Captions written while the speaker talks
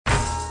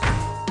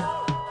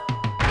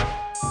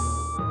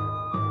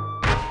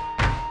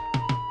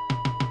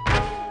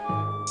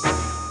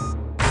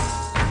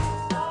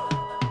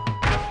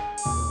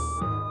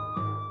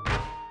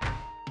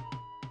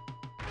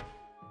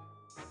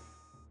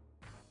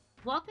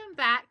Welcome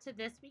back to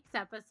this week's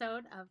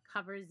episode of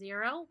Cover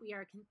Zero. We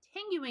are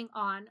continuing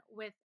on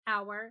with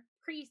our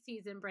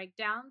preseason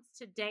breakdowns.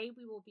 Today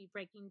we will be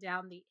breaking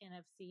down the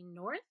NFC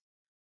North.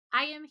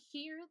 I am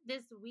here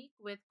this week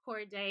with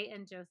Corday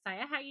and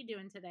Josiah. How you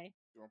doing today?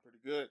 Doing pretty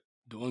good.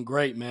 Doing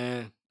great,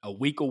 man. A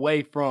week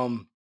away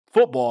from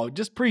football,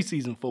 just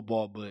preseason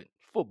football, but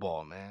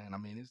football, man. I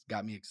mean, it's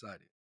got me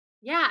excited.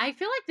 Yeah, I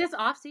feel like this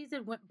off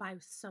season went by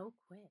so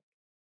quick.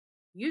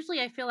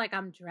 Usually I feel like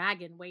I'm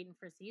dragging waiting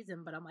for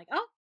season, but I'm like,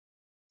 oh,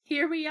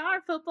 here we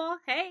are, football.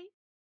 Hey.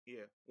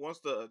 Yeah. Once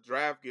the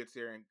draft gets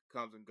here and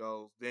comes and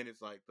goes, then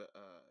it's like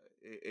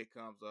it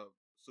comes up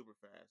super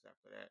fast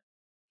after that.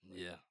 But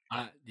Yeah.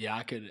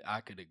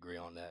 I could agree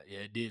on that.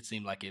 Yeah, it did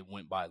seem like it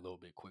went by a little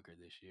bit quicker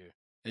this year.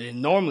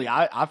 And normally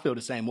I feel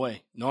the same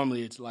way.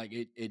 Normally it's like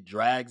it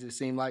drags, it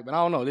seemed like, but I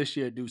don't know. This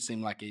year it do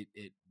seem like it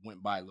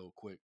went by a little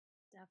quick.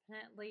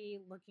 Definitely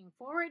looking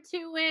forward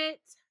to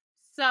it.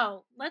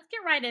 So let's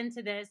get right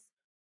into this.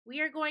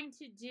 We are going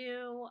to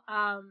do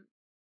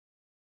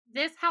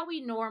this how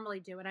we normally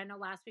do it. I know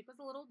last week was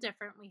a little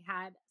different. We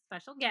had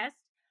special guests.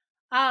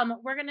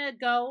 We're gonna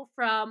go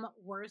from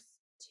worst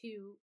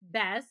to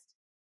best.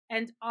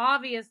 And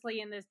obviously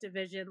in this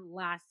division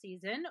last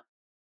season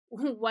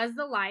was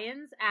the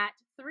Lions at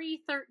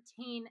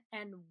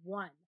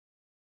 3-13-1.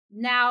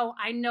 Now,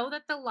 I know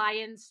that the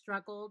Lions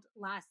struggled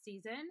last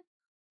season.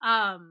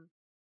 Um,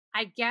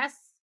 I guess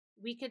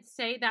we could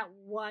say that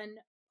one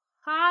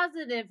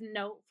positive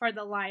note for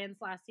the Lions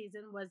last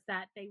season was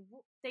that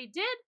they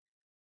did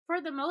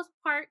for the most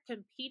part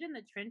compete in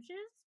the trenches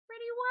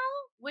pretty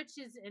well, which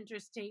is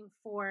interesting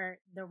for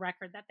the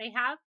record that they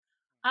have.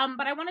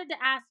 But I wanted to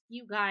ask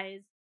you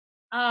guys,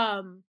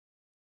 um,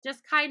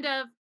 just kind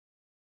of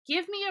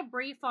give me a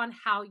brief on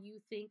how you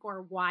think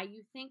or why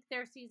you think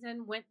their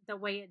season went the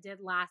way it did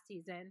last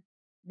season.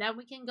 Then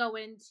we can go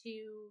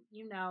into,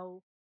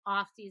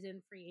 off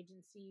season free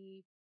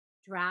agency,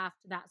 draft,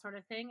 that sort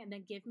of thing. And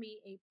then give me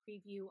a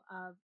preview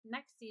of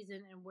next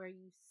season and where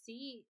you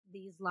see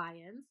these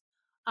Lions.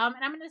 And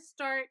I'm going to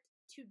start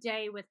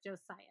today with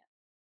Josiah.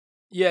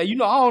 Yeah, I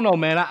don't know,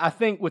 man. I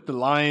think with the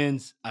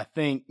Lions, I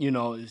think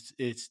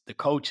it's the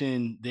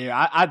coaching there.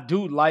 I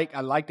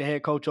like the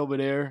head coach over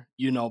there,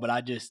 but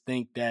I just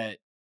think that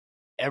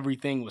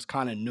everything was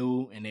kind of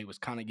new and they was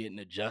kind of getting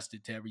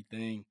adjusted to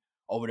everything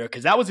over there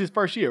because that was his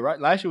first year, right?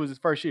 Last year was his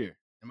first year.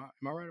 Am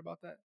I right about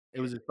that? It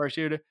yeah, was his first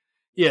year there.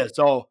 Yeah,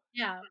 so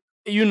Yeah.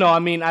 I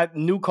mean, I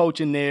new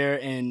coach in there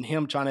and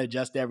him trying to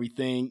adjust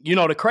everything.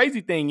 The crazy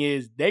thing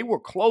is they were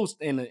close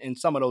in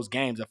some of those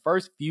games. The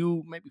first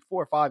few, maybe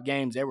 4 or 5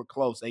 games, they were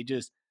close. They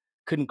just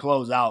couldn't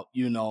close out,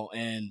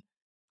 and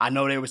I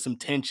know there was some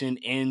tension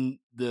in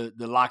the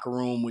locker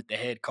room with the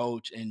head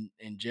coach and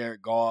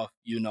Jared Goff.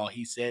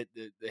 He said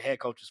the head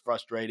coach was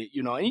frustrated,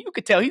 and you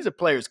could tell he's a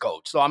player's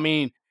coach. So I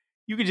mean,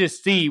 you could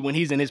just see when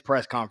he's in his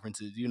press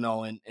conferences,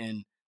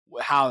 and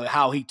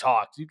how he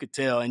talks. You could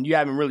tell, and you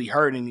haven't really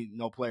heard any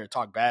no player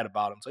talk bad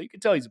about him, so you could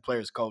tell he's a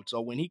player's coach.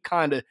 So when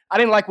I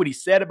didn't like what he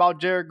said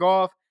about Jared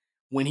Goff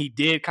when he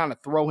did kind of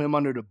throw him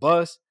under the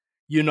bus,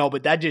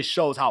 but that just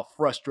shows how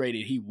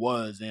frustrated he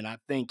was, and I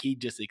think he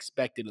just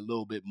expected a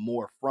little bit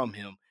more from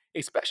him,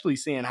 especially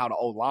seeing how the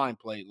O line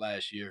played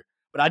last year.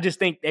 But I just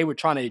think they were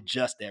trying to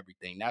adjust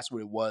everything. That's what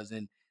it was,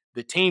 and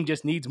the team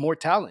just needs more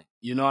talent.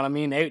 You know what I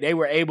mean? They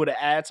were able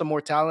to add some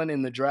more talent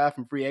in the draft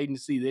and free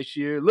agency this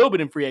year, a little bit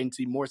in free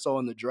agency, more so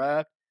in the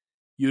draft.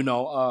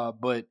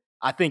 But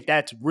I think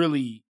that's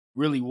really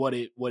what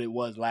it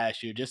was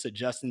last year, just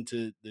adjusting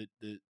to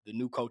the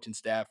new coaching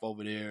staff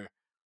over there,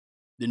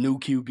 the new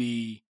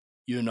QB,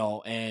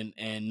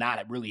 and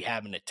not really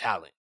having the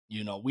talent.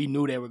 We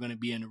knew they were going to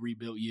be in a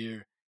rebuild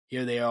year.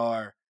 Here they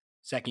are,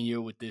 second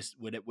year with this,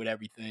 with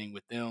everything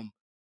with them,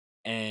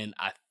 and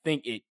I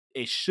think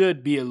it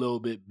should be a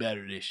little bit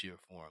better this year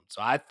for him. So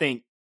I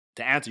think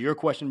to answer your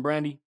question,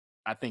 Brandy,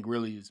 I think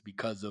really is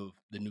because of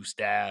the new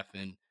staff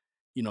and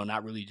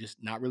not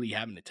really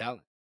having the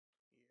talent.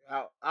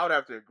 I would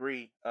have to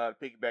agree. To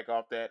piggyback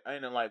off that, I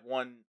didn't like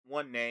one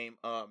name,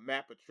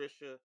 Matt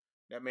Patricia.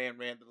 That man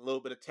ran a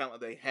little bit of talent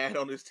they had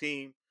on this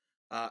team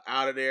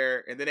out of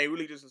there, and then they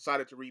really just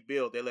decided to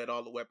rebuild. They let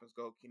all the weapons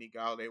go. Kenny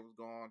Galladay was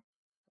gone.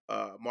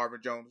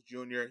 Marvin Jones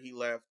Jr. He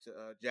left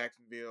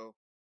Jacksonville,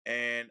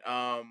 and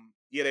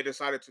yeah, they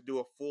decided to do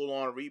a full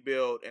on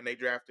rebuild, and they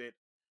drafted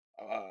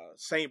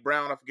St.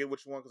 Brown. I forget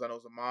which one because I know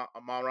it's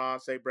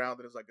Amaron St. Brown.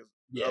 That is like the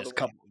Yeah, other it's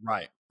a one.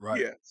 couple. Right.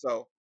 Yeah,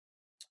 so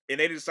and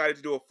they decided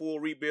to do a full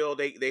rebuild.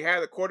 They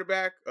had a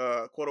quarterback,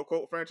 quote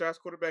unquote franchise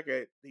quarterback.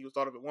 He was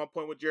thought of at one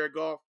point with Jared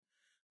Goff.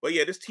 But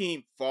yeah, this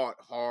team fought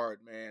hard,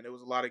 man. There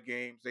was a lot of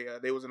games.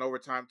 They was in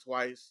overtime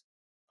twice.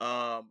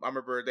 I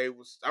remember they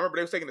was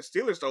taking the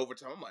Steelers to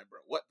overtime. I'm like, bro,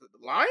 what the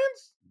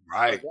Lions?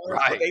 Like, Right. but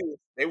Right.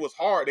 they was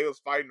hard. They was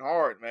fighting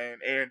hard, man.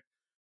 And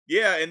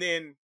yeah, and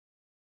then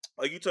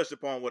like you touched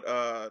upon what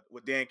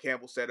Dan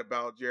Campbell said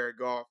about Jared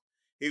Goff.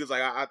 He was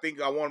like, I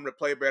think I want him to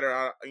play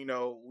better.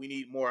 We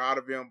need more out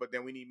of him, but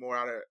then we need more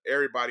out of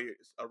everybody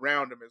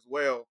around him as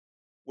well.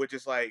 Which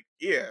is like,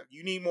 yeah,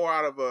 you need more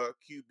out of a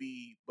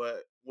QB,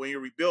 but when you're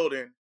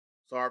rebuilding,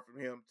 it's hard for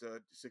him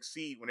to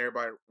succeed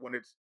when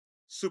it's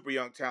super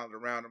young talent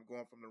around him,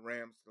 going from the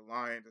Rams to the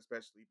Lions,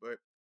 especially. But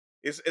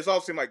it's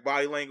all seemed like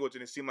body language,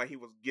 and it seemed like he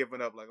was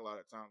giving up like a lot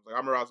of times. Like I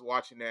remember I was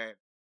watching that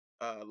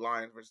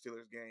Lions versus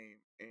Steelers game,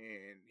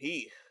 and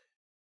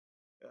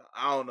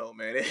I don't know,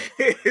 man.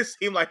 It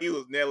seemed like he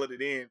was nailing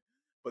it in,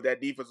 but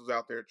that defense was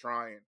out there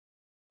trying.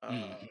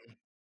 Uh, Mhm.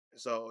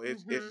 so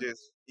it's Mhm.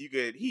 just you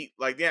could he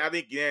like Dan. I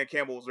think Dan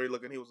Campbell was really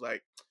looking. He was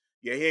like,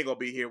 yeah, he ain't gonna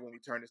be here when we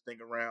turn this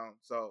thing around.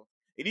 So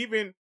and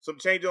even some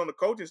changes on the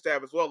coaching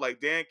staff as well.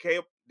 Like Dan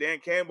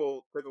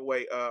Campbell took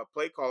away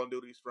play calling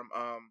duties from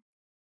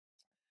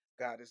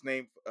God, his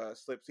name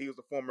slips. He was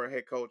the former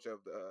head coach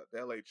of the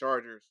LA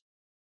Chargers,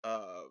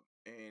 uh,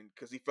 and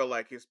because he felt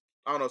like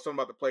I don't know, something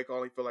about the play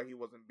call. He felt like he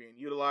wasn't being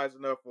utilized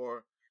enough,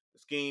 or the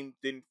scheme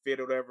didn't fit,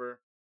 or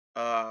whatever.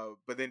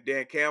 But then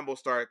Dan Campbell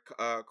started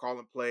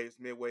calling plays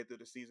midway through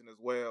the season as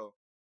well,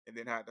 and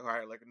then had to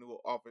hire like a new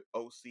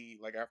OC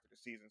like after the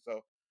season.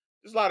 So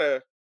there's a lot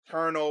of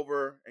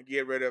turnover and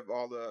get rid of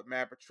all the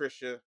Matt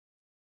Patricia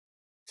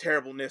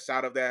terribleness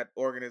out of that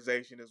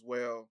organization as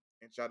well,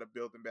 and try to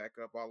build them back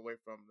up all the way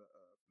from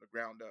the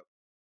ground up,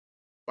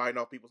 biting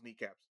off people's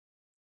kneecaps.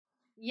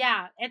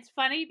 Yeah, it's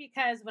funny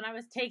because when I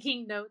was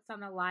taking notes on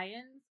the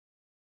Lions,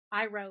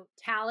 I wrote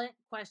talent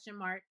question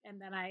mark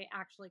and then I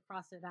actually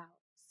crossed it out.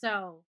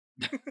 So,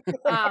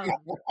 um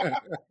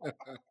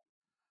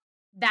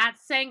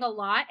that's saying a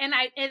lot and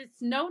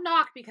it's no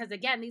knock because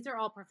again, these are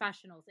all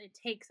professionals. It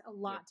takes a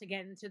Yeah, lot to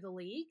get into the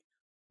league.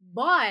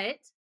 But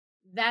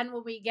then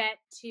when we get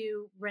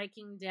to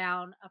breaking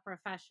down a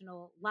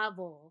professional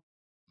level,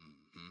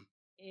 Mhm.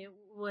 it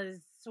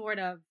was sort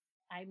of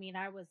I mean,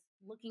 I was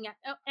looking at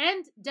oh,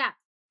 and depth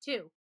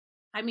too.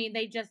 I mean,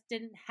 they just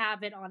didn't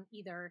have it on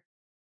either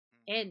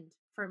mhm. end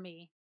for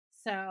me.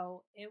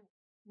 So, it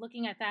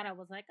looking at that, I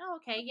was like, "Oh,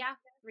 okay, yeah,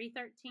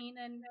 313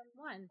 and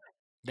 1."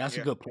 That's a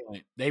Yeah, good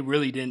point. They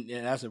really didn't.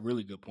 Yeah, that's a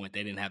really good point.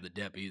 They didn't have the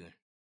depth either.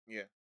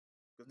 yeah.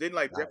 Because didn't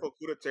like Jeff Right.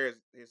 Okuda tear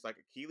his like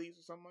Achilles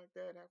or something like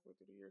that halfway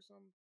through the year or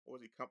something? Or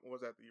was he come? Or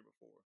was that the year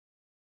before?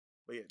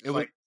 But yeah, It just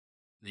was like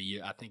the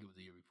year. I think it was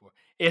the year before.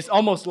 It's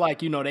almost like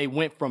they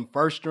went from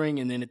first string,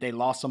 and then if they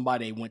lost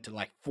somebody, they went to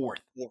like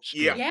fourth well,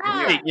 yeah, string. yeah,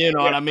 Yeah. You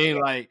know yeah, what I mean?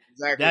 Like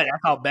exactly. that's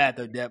how bad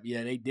their depth.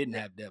 Yeah, they didn't Yeah,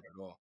 have depth at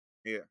all.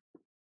 yeah.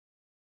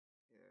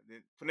 Yeah,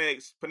 then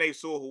Panay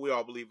Sewell, who we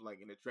all believe like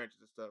in the trenches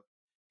and stuff,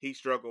 he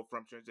struggled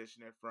from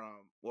transitioning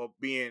from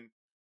being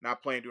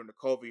not playing during the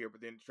COVID year,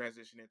 but then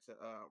transitioning to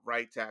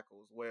right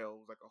tackle as well. It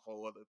was like a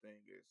whole other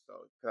thing.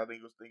 So 'cause I think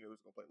he was thinking he was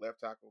gonna play left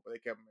tackle, but they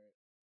kept him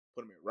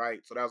put him at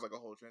right. So that was like a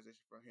whole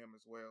transition for him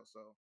as well.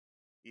 So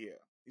yeah,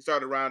 he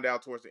started to round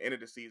out towards the end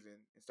of the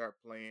season and start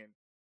playing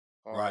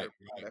Right. harder,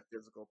 Right. that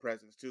physical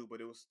presence too.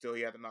 But it was still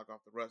he had to knock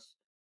off the rust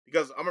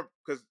because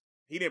because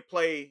he didn't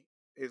play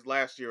his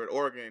last year at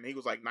Oregon. And he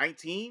was like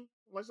 19,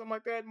 like something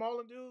like that,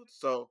 Marlin dude.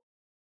 So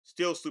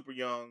still super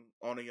young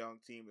on a young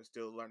team and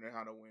still learning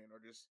how to win or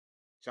just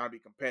trying to be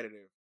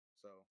competitive.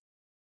 So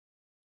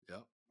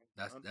Yep.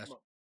 That's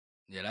unpromoted.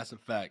 Yeah, that's a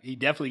fact. He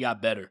definitely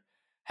got better.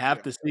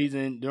 Half Yeah, the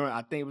season during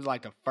I think it was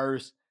like the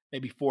first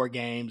maybe 4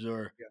 games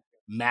or yeah,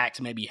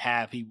 max maybe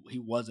half, he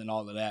wasn't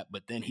all of that,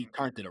 but then he hmm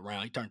turned it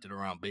around. He turned it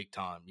around big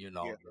time,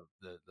 yeah,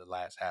 the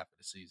last half of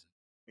the season,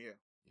 yeah.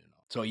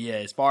 So yeah,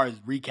 as far as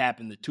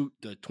recapping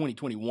the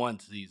 2021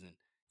 season,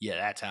 yeah,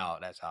 that's how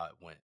it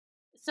went.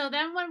 So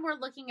then when we're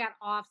looking at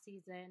off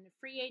season,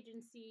 free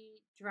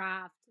agency,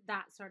 draft,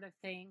 that sort of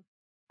thing,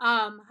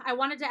 I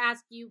wanted to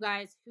ask you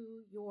guys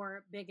who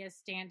your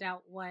biggest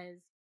standout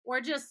was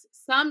or just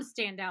some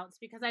standouts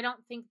because I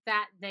don't think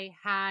that they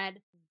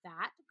had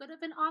that good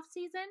of an off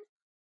season.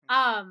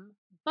 Mhm.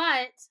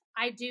 But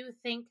I do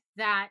think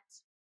that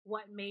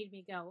what made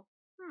me go,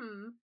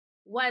 hmm,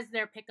 was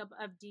their pickup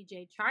of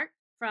DJ Chark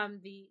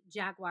from the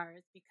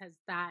Jaguars because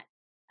that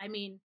I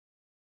mean,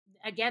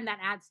 again, that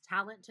adds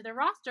talent to their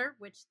roster,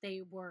 which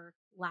they were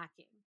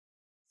lacking.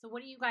 So,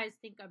 what do you guys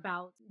think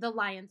about the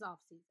Lions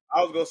offseason?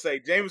 I was gonna say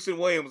Jameson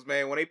Williams,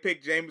 man. When they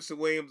picked Jameson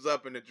Williams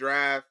up in the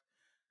draft,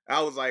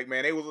 I was like,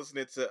 man, they was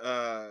listening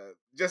to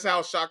just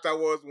how shocked I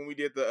was when we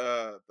did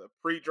the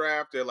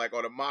pre-draft or like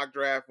or the mock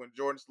draft when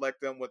Jordan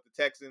selected them with the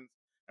Texans.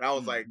 And I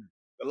was like, Mhm.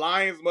 the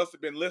Lions must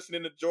have been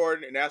listening to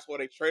Jordan, and that's why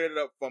they traded it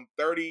up from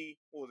 30,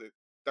 what was it,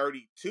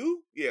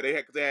 32? Yeah, they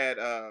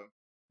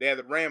had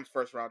the Rams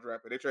first round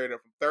draft, but they traded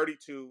up from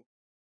 32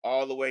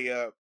 all the way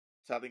up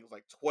to I think it was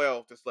like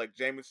 12 to select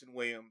Jameson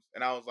Williams.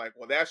 And I was like,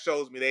 well, that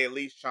shows me they at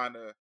least trying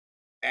to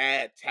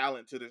add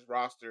talent to this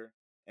roster.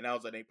 And I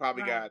was like, they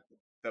probably Right, got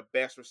the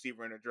best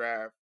receiver in the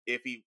draft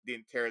if he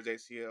didn't tear his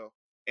ACL.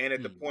 And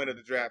at the point of Mhm.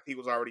 the draft, he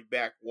was already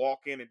back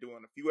walking and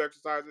doing a few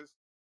exercises.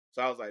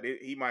 So I was like,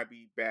 he might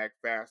be back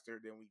faster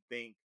than we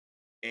think.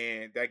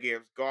 And that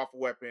gives Golf a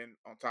weapon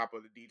on top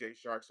of the DJ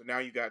Shark. So now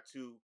you got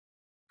two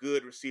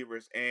good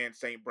receivers and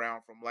St.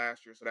 Brown from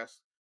last year. So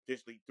that's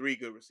potentially three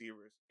good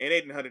receivers.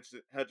 And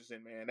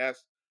Hutchinson, man,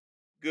 that's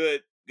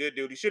good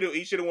dude. He should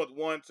have went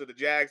one to the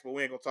Jags, but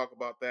we ain't gonna talk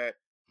about that.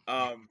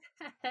 Um,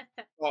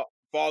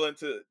 fall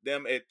into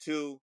them at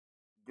two.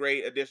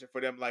 great addition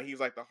for them. Like he's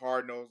like the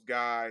hard nosed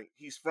guy.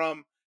 He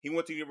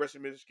went to University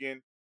of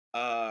Michigan,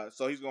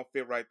 so he's gonna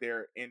fit right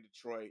there in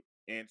Detroit.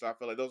 And so I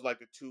feel like those are like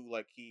the two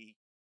like key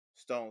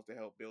stones to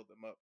help build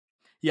them up.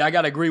 Yeah, I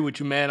gotta agree with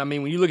you, man. I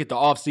mean, when you look at the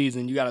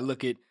offseason, you gotta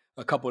look at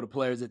a couple of the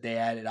players that they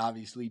added.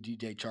 Obviously,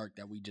 GJ Chark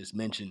that we just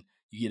mentioned.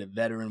 You get a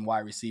veteran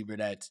wide receiver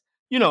that's,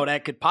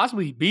 that could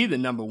possibly be the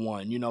number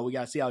one. We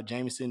gotta see how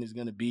Jameson is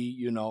gonna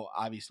be,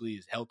 obviously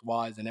his health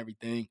wise and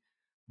everything.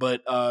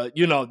 But those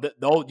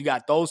you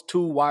got those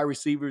two wide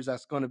receivers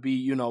that's gonna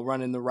be,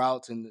 running the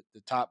routes and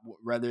the top,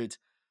 whether it's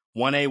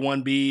 1A,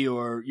 1B,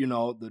 or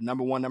the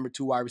number one, number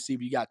two wide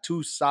receiver. You got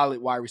two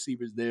solid wide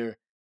receivers there,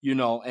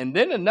 and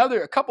then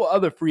a couple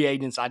other free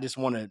agents I just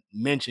want to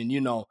mention,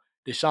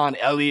 Deshaun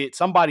Elliott,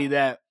 somebody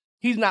that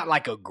he's not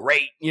like a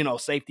great,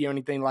 safety or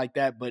anything like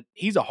that, but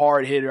he's a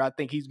hard hitter. I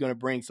think he's going to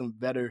bring some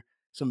veteran,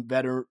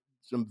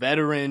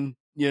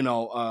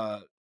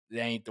 that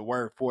ain't the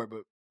word for it,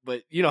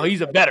 but Yeah,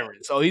 he's a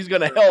veteran. So he's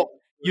going to help,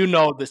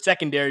 the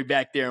secondary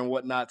back there and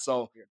whatnot.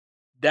 So yeah.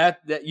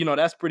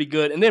 that's pretty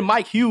good. And then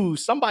Mike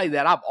Hughes, somebody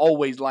that I've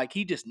always liked,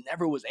 he just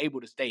never was able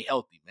to stay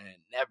healthy, man.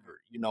 Never.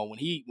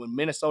 When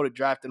Minnesota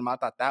drafted him, I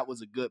thought that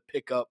was a good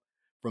pickup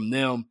from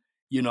them.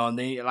 And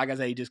then like I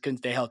said, he just couldn't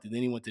stay healthy.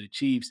 Then he went to the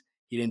Chiefs.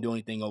 He didn't do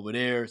anything over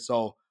there.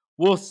 So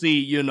we'll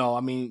see.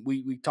 I mean,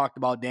 we talked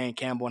about Dan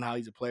Campbell and how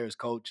he's a player's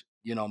coach.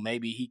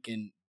 Maybe he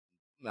can,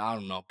 I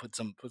don't know, put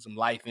some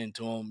life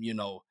into him,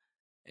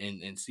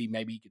 and see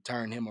maybe he could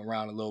turn him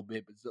around a little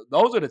bit. But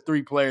those are the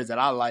three players that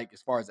I like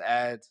as far as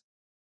ads.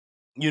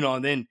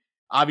 And then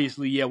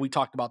obviously, yeah, we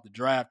talked about the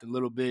draft a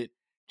little bit.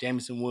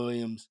 Jameson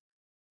Williams,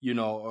 and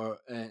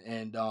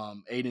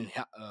Aiden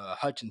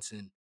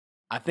Hutchinson.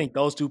 I think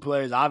those two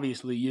players,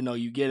 obviously,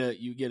 you get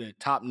a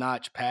top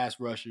notch pass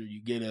rusher,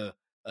 you get a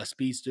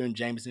speedster in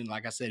Jameson.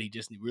 Like I said, he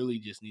just really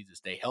just needs to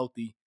stay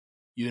healthy,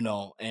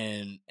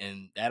 and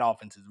that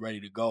offense is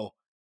ready to go.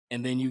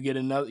 And then you get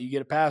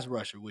a pass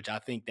rusher, which I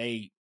think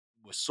they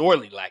was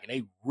sorely lacking.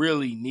 They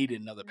really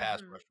needed another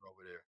pass Mhm. rusher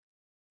over there.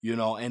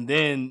 And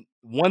then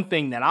one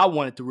thing that I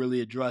wanted to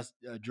really address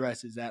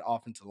is that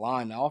offensive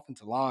line. The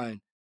offensive line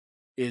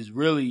is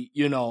really,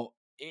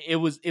 it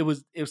was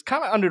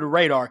kind of under the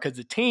radar because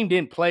the team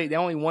didn't play. They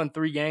only won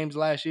 3 games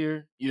last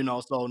year,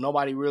 so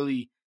nobody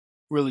really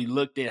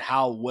looked at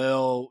how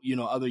well,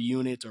 other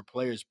units or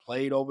players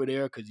played over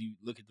there because you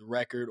look at the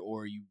record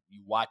or you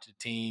watch the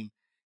team,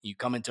 you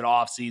come into the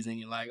offseason,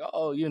 you're like,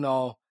 oh,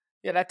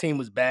 yeah, that team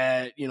was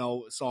bad,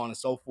 so on and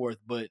so forth.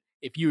 But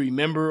if you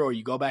remember or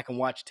you go back and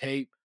watch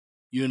tape,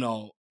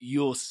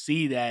 you'll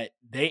see that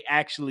they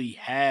actually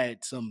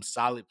had some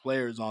solid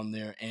players on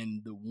there.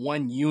 And the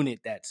one unit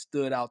that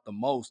stood out the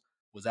most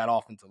was that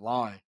offensive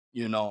line.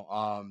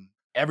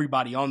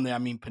 Everybody on there. I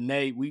mean,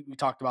 Panay, we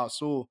talked about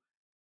Sewell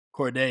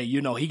Corday,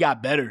 he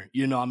got better.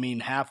 I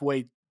mean,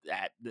 halfway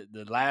at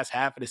the last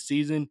half of the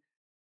season,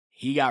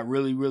 he got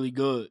really, really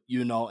good,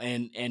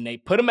 and they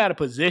put him at a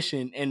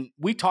position, and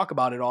we talk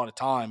about it all the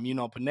time.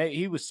 Panay,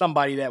 he was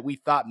somebody that we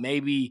thought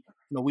maybe,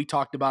 we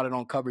talked about it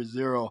on Cover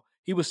Zero.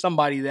 He was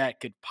somebody that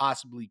could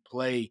possibly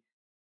play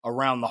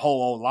around the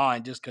whole O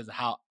line just because of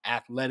how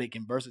athletic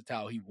and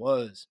versatile he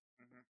was.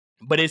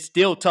 Hmm. But it's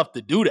still tough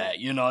to do that.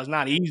 It's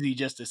not easy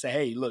just to say,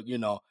 hey, look,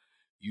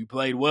 you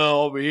played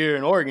well over here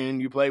in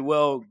Oregon, you played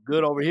well,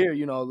 good over here.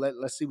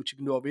 Let's see what you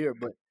can do over here.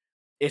 But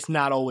it's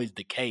not always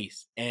the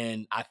case.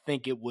 And I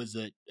think it was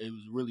a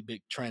really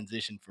big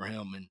transition for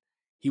him. And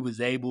he was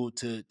able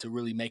to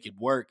really make it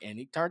work. And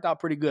he turned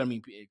out pretty good. I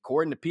mean,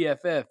 according to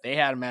PFF, they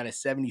had him at a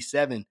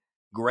 77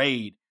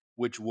 grade,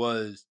 which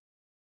was,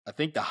 I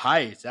think, the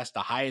highest. That's the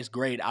highest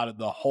grade out of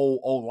the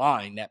whole O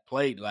line that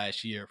played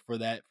last year for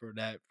that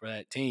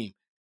team.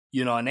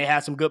 And they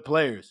had some good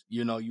players.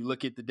 You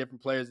look at the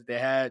different players that they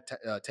had.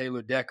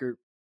 Taylor Decker,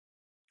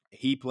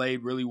 he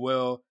played really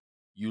well.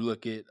 You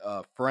look at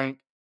Frank,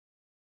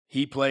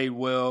 he played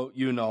well,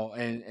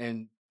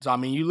 and so I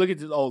mean, you look at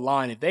this old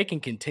line. If they can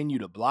continue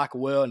to block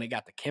well and they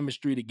got the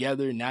chemistry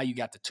together, and now you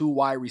got the two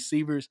wide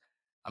receivers.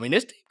 I mean,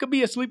 this team could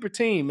be a sleeper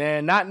team,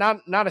 man.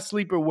 Not a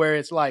sleeper where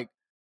it's like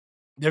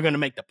they're going to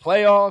make the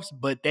playoffs,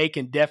 but they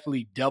can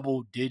definitely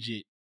double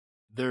digit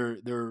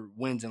their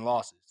wins and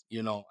losses.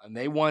 And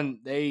they won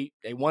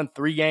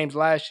 3 games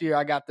last year.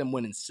 I got them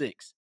winning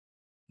 6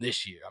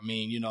 this year. I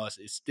mean,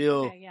 it's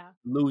still Okay, yeah.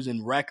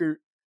 losing record,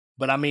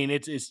 but I mean,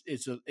 it's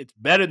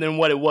better than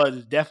what it was.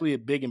 It's definitely a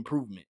big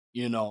improvement.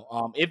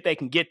 If they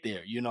can get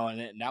there,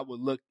 and that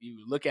would you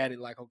would look at it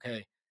like,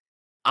 okay,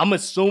 I'm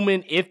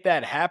assuming if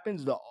that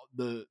happens,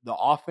 the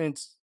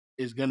offense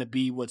is going to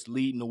be what's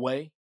leading the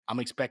way. I'm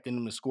expecting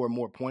them to score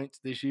more points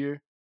this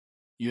year.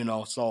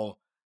 So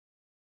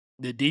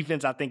the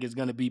defense I think is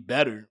going to be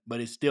better,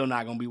 but it's still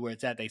not going to be where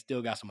it's at. They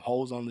still got some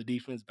holes on the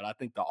defense, but I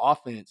think the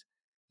offense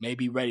may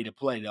be ready to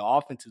play. The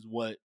offense is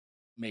what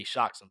may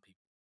shock some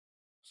people.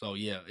 So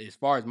yeah, as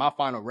far as my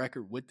final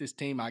record with this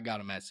team, I got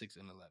them at 6-11.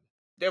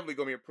 Definitely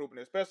gonna be improving,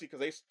 especially because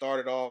they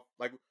started off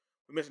like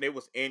we mentioned, they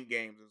was in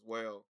games as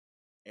well,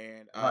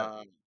 and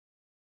Right.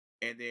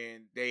 and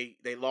then they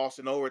lost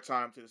in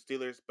overtime to the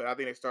Steelers. But I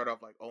think they started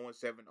off like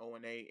 0-7,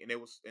 0-8, and it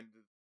was and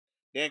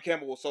Dan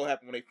Campbell was so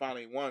happy when they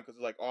finally won because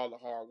like all the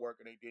hard work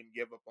and they didn't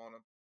give up on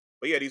him.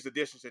 But yeah, these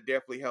additions have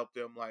definitely helped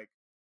them. Like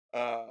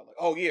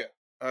oh yeah,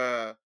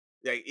 uh,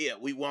 yeah,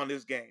 we won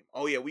this game.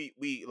 Oh yeah,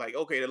 we like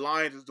okay, the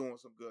Lions is doing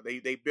some good.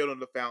 They built on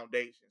the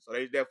foundation, so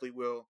they definitely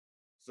will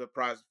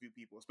surprise a few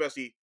people,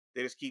 especially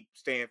they just keep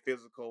staying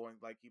physical and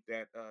like keep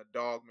that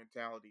dog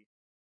mentality.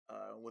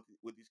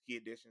 With these key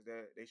additions,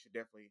 that they should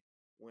definitely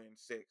win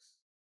six.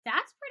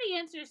 That's pretty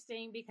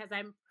interesting because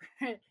I'm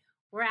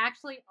we're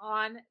actually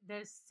on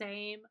the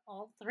same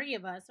all three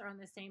of us are on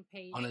the same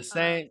On page the of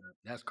same,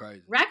 that's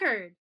crazy.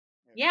 record.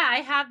 Yeah. Yeah, I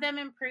have them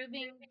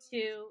improving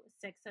to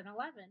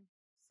 6-11.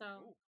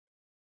 So,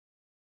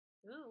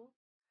 Ooh. ooh,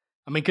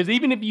 I mean, because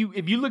even if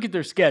you look at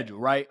their schedule,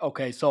 right?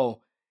 Okay,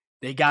 so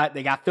they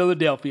got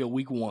Philadelphia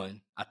week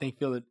 1. I think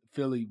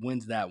Philly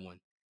wins that one.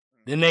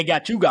 Then Mm-hmm. they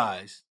got you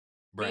guys,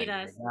 beat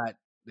Brandon. They us. got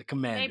the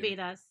They Commanders. beat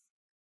us.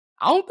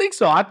 I don't think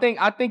so. I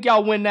think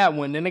y'all win that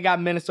one. Then they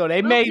got Minnesota.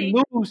 They We'll may see.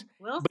 lose,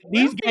 We'll but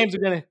we'll see.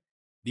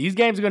 these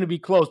games are gonna be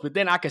close. But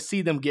then I could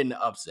see them getting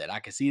the upset. I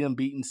could see them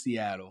beating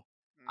Seattle.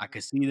 I Mm-hmm.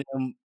 could see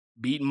them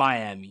beating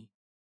Miami.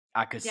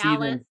 I could see Dallas.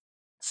 them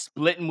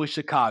splitting with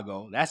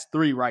Chicago. That's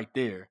 3 right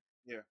there.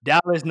 Yeah.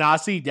 Dallas, now I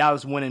see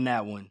Dallas winning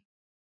that one.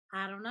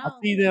 I don't I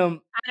know. see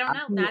them. I don't I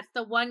know. see That's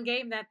the one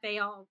game that they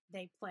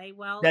play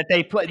well. that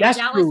they They play. play That's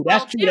Dallas true.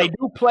 That's well true. They too.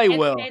 do play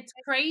well. It's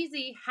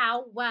crazy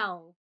how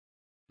well.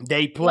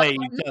 They Well, play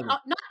each other.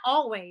 not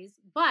always,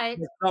 but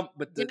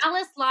But the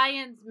Dallas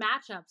Lions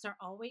matchups are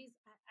always.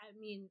 I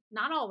mean,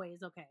 not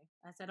always. Okay,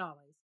 I said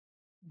always,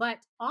 but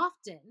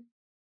often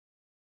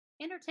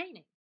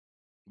entertaining.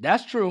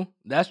 That's true.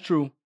 That's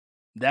true.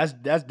 That's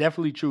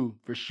definitely true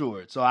for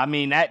sure. So I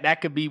mean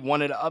that could be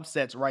one of the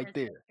upsets right It's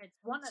there. it's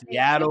one. It could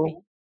Seattle.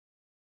 be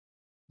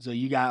So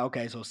you got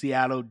okay. So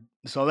Seattle.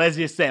 So let's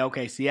just say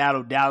okay.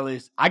 Seattle,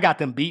 Dallas. I got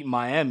them beating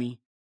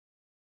Miami.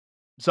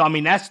 So I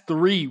mean that's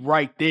 3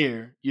 right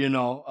there.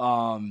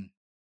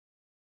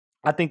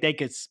 I think they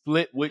could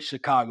split with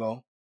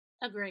Chicago.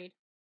 agreed.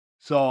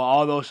 So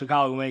although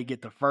Chicago may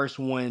get the first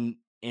one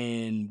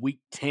in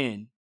week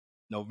 10,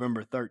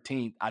 November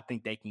 13th, I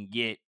think they can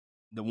get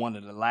the one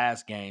of the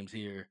last games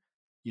here,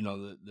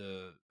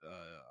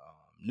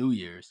 New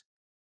Year's,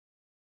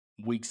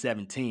 week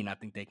 17. I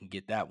think they can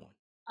get that one.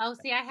 Oh,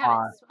 see, I have it.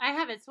 Uh, I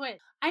have it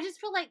switched. I just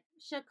feel like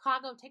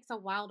Chicago takes a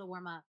while to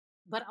warm up,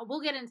 but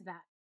we'll get into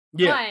that.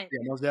 yeah, But yeah,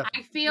 most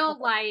I definitely. feel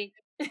like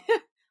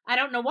I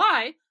don't know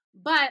why,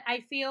 but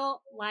I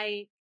feel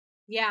like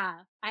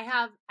yeah, I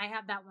have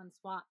that one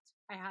swapped.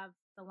 I have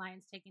the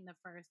Lions taking the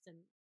first and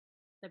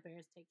the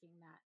Bears taking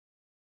that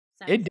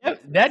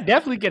That 17.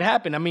 definitely could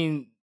happen. I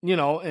mean,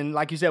 and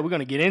like you said, we're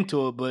gonna get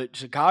into it, but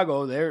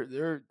Chicago,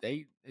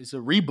 they it's a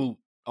reboot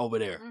over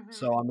there. Mhm.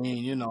 So I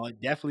mean, Mhm.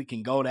 it definitely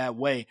can go that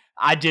way.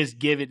 I just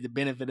give it the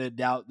benefit of the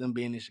doubt, them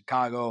being in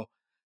Chicago,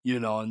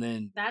 and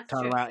then That's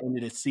turn true. around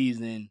into the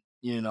season,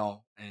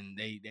 and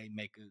they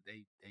make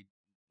they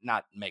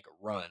not make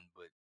a run,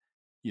 but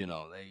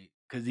they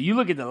because you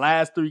look at the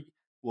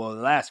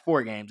last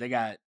 4 games, they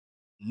got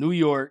New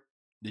York,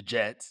 the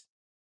Jets.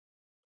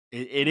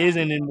 It Right.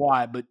 isn't in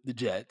Y, but the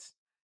Jets.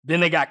 Then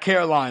they got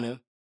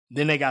Carolina.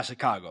 Then they got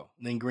Chicago.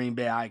 Then Green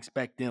Bay. I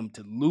expect them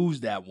to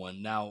lose that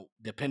one. Now,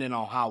 depending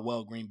on how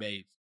well Green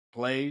Bay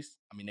plays,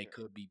 I mean, they Yeah.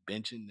 could be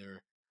benching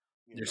their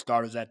Yeah. their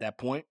starters at that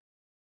point.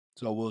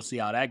 So we'll see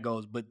how that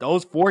goes. But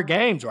those 4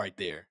 games right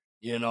there,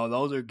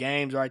 those are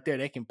games right there.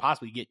 They can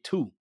possibly get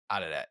 2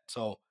 out of that.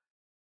 So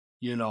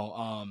you know,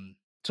 um,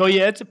 so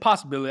yeah, it's a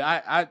possibility.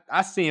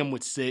 I see them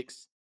with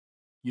 6.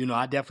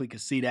 I definitely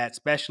could see that,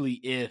 especially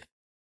if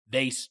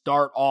they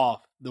start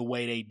off the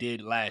way they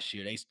did last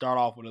year. They start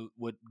off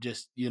with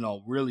just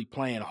really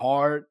playing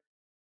hard.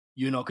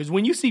 Because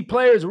when you see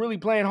players really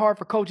playing hard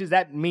for coaches,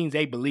 that means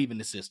they believe in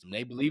the system.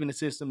 They believe in the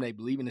system. They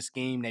believe in the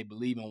scheme. They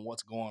believe in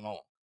what's going on.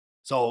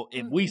 So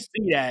if we Mhm.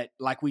 see that,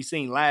 like we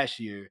seen last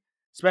year,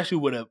 especially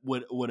with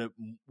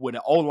an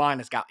O line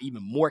that's got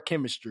even more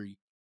chemistry,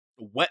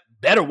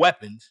 better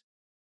weapons.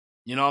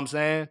 You know what I'm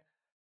saying?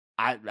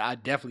 I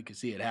definitely could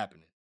see it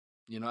happening.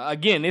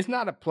 Again, it's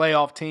not a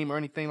playoff team or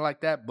anything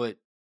like that, but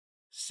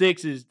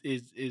 6 is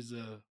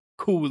a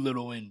cool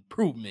little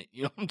improvement.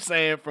 You know what I'm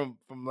saying from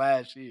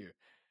last year.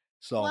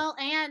 So Well,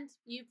 and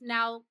you've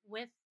now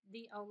with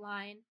the O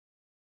line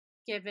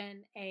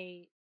given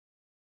a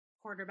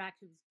quarterback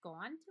who's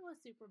gone to a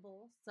Super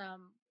Bowl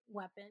some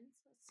weapons.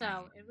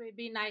 So it mhm. would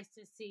be nice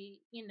to see,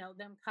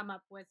 them come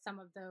up with some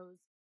of those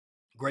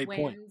Great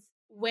point. Mhm.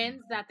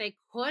 wins that they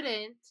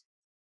couldn't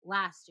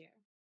last year.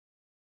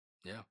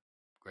 Yeah,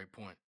 great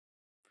point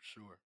for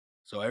sure.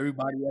 So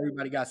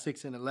everybody got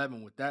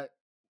 6-11 with that.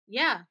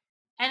 Yeah.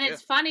 And Yeah.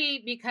 it's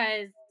funny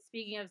because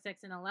speaking of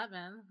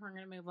 6-11, we're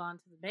going to move on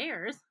to the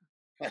Bears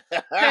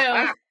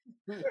who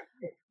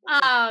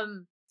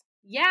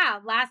yeah,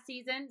 last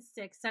season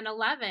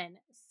 6-11.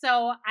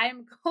 So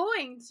I'm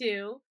going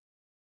to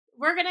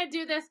we're going to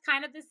do this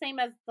kind of the same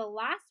as the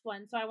last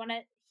one. So I want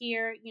to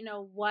hear,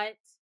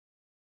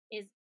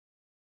 is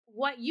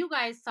what you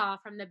guys saw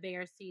from the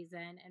Bears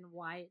season and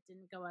why it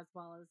didn't go as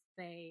well as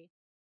they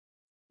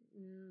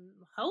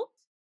hoped.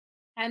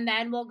 And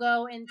then we'll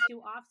go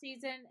into off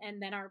season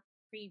and then our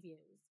previews.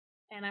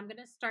 And I'm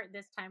gonna start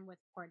this time with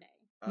Corday.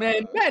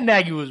 Man, Uh, Matt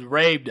Nagy was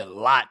raved a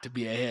lot to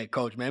be a head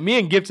coach, man. Me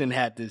and Gibson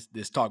had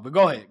this talk, but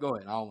go ahead, go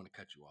ahead. I don't want to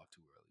cut you off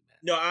too early, man.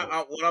 no,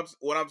 Go ahead.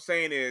 what I'm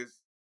saying is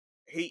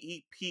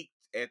he peaked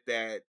at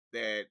that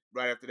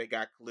right after they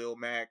got Khalil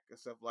Mack and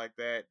stuff like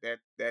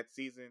that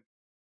season.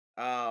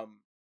 And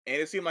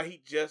it seemed like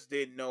he just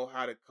didn't know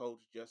how to coach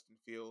Justin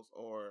Fields,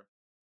 or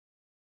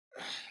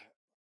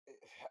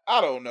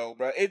I don't know,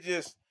 bro. It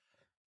just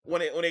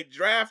when they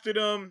drafted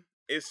him,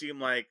 it seemed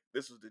like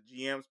this was the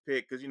GM's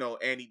pick because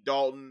Andy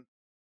Dalton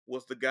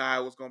was the guy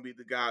was going to be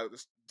the guy,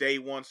 this day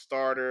one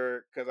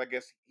starter, because I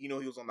guess he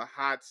was on the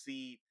hot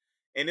seat,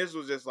 and this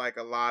was just like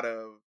a lot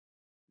of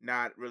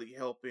not really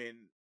helping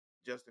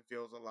Justin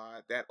Fields a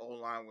lot. That O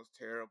line was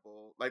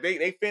terrible. Like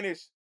they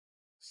finished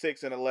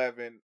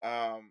 6-11,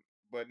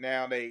 but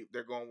now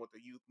they're going with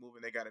the youth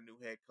movement. They got a new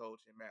head coach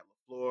in Matt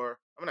LaFleur.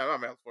 I mean, not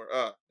Matt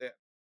LaFleur.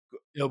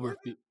 What?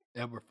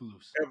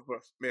 Eberflus.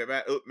 Eberflus.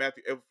 Yeah,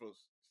 Matthew Eberflus.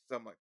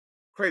 Something like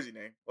crazy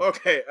name.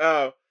 Okay.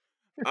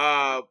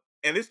 Uh,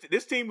 and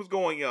this team was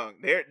going young.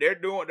 They're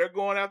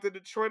going after the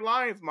Detroit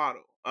Lions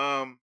model.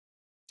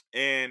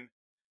 And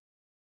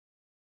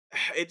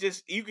it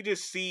just you could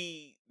just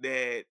see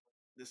that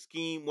the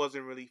scheme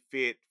wasn't really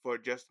fit for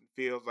Justin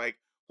Fields. Like,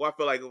 well, I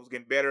feel like it was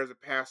getting better as a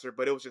passer,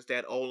 but it was just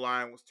that O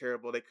line was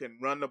terrible. They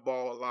couldn't run the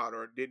ball a lot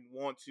or didn't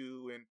want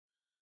to. And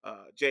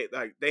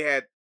like they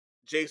had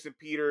Jason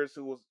Peters,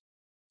 who was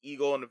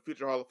Eagle and the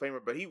future Hall of Famer,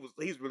 but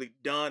he's really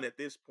done at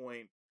this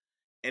point.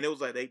 And it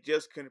was like they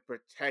just couldn't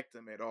protect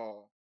him at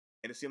all.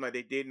 And it seemed like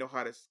they didn't know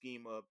how to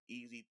scheme up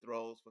easy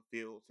throws for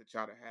Fields to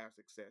try to have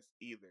success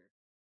either.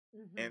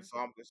 And Hmm. so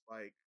I'm just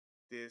like,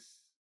 this.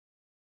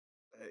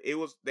 It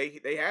was they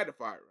had to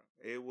fire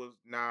him. It was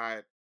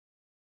not.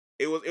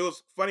 It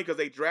was funny because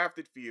they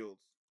drafted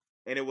Fields,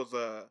 and it was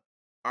all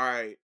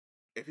right.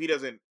 If he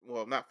doesn't,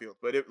 well, not Fields,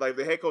 but if like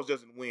the head coach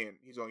doesn't win,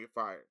 he's gonna get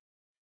fired.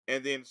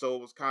 And then so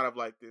it was kind of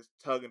like this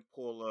tug and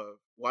pull of,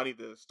 well, I need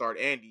to start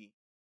Andy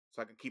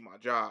so I can keep my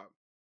job,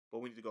 but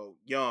we need to go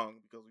young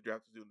because we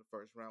drafted to do in the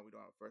first round. We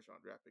don't have a first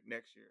round draft pick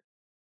next year,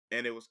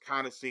 and it was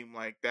kind of seemed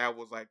like that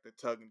was like the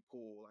tug and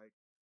pull. Like,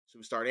 should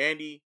we start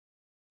Andy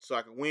so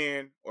I can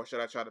win, or should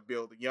I try to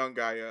build the young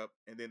guy up?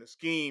 And then the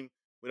scheme,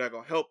 we're not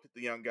gonna help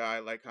the young guy,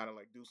 like kind of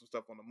like do some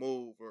stuff on the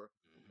move, or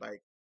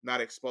like not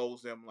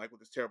expose them like with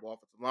this terrible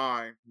offensive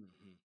line,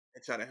 Mm-hmm.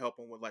 and try to help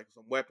him with like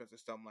some weapons or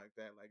something like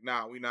that. Like,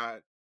 nah, we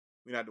not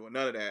doing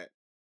none of that.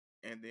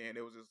 And then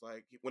it was just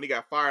like when he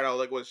got fired, I was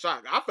like, was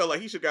shocked. I felt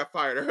like he should got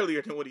fired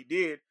earlier than what he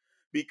did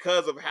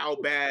because of how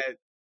bad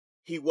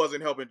he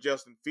wasn't helping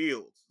Justin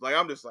Fields. Like,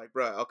 I'm just like,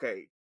 bruh,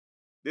 okay,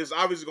 this is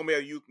obviously gonna be a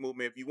youth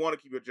movement. If you want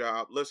to keep your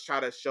job, let's try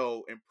to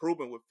show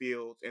improvement with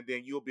Fields, and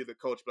then you'll be the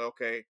coach. But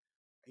okay,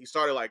 he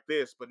started like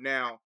this, but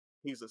now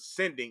he's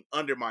ascending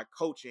under my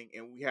coaching,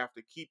 and we have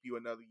to keep you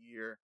another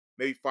year.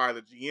 Maybe fire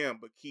the GM,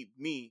 but keep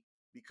me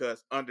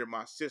because under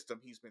my system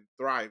he's been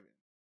thriving.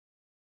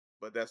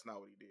 But that's not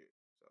what he did.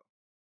 So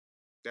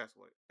that's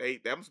what they.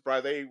 I'm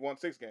surprised they won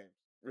 6 games.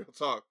 Real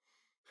talk.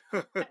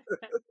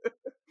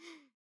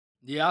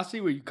 Yeah, I see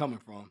where you're coming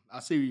from.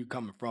 I see where you're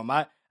coming from.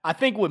 I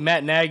think with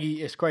Matt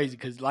Nagy, it's crazy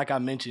because, like I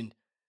mentioned,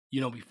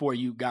 before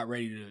you got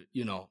ready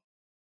to,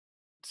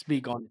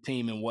 speak on the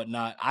team and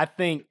whatnot. I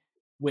think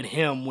with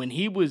him when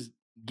he was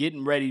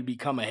getting ready to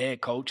become a head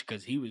coach,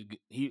 because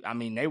I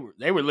mean, they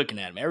were looking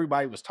at him.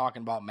 Everybody was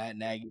talking about Matt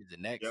Nagy as the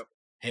next Yep.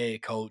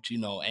 head coach.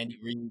 Andy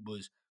Reid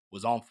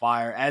was on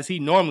fire as he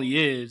normally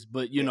is,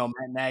 but Yeah.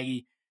 Matt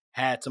Nagy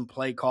had some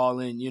play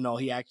calling.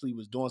 He actually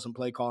was doing some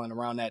play calling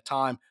around that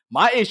time.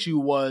 My issue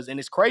was, and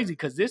it's crazy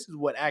because this is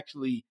what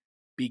actually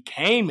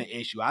became an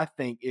issue, I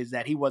think, is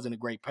that he wasn't a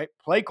great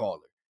play caller.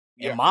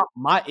 And Yeah.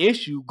 my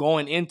issue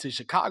going into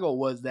Chicago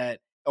was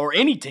that, or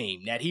any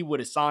team that he would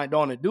have signed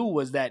on to do,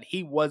 was that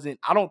he wasn't.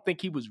 I don't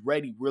think he was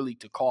ready really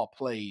to call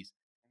plays,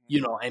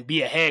 Mhm. and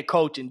be a head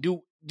coach and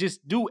do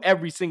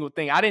every single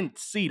thing. I didn't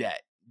see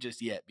that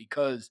just yet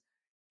because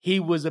he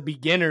was a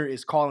beginner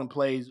is calling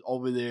plays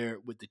over there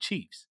with the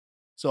Chiefs.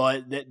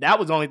 So that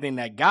was the only thing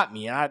that got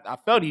me. And I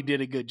felt he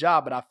did a good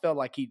job, but I felt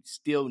like he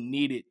still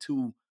needed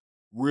to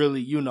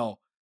really,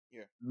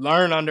 Yeah.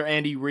 learn under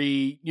Andy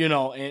Reid,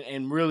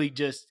 and really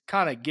just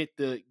kind of get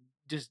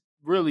just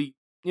really,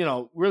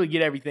 really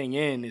get everything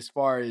in as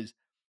far as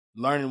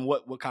learning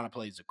what kind of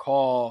plays to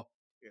call,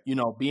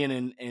 Yeah. being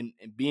and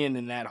being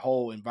in that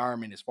whole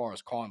environment as far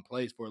as calling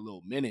plays for a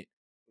little minute,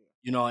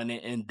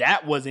 and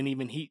that wasn't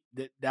even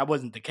that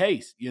wasn't the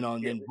case, and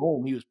Yeah. then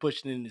boom, he was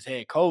pushing in his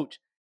head coach,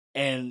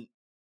 and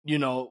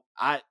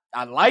I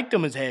liked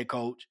him as head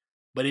coach,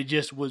 but it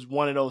just was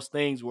one of those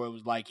things where it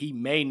was like he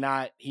may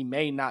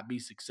not be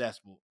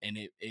successful, and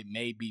it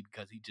may be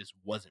because he just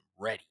wasn't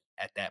ready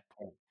at that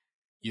point.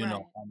 You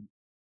know, Right. um,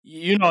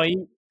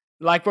 he,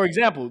 like for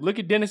example, look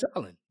at Dennis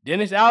Allen.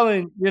 Dennis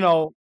Allen,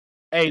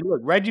 hey, look,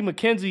 Reggie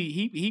McKenzie,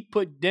 he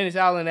put Dennis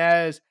Allen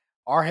as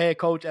our head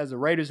coach as the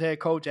Raiders head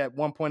coach at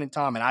one point in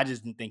time, and I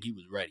just didn't think he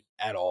was ready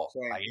at all.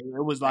 Same Like here.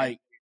 it was Same. like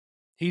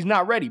he's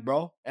not ready,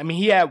 bro. I mean,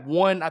 he had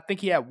one. I think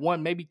he had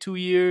one, maybe 2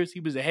 years. He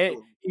was a It head.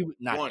 was He was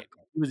not one. head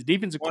coach. He was a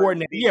defensive One as a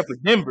coordinator. Yeah, for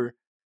DC. Denver.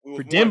 We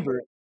For was one,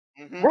 Denver,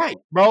 bro. Mm-hmm. right,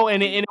 bro.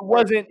 And We was it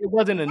one. wasn't. It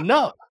wasn't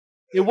enough.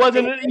 It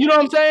wasn't. You know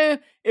what I'm saying?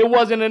 It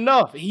wasn't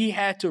enough. He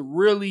had to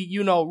really,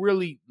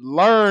 really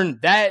learn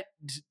that.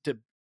 To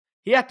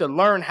He had to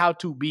learn how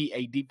to be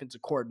a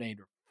defensive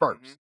coordinator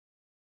Mm-hmm. first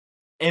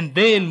and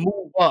then Yeah,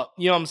 move up,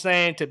 you know what I'm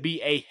saying, to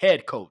be a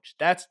head coach.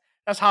 That's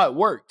how it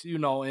worked,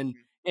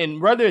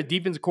 and whether a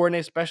defensive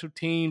coordinator, special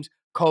teams,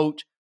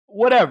 coach,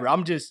 whatever.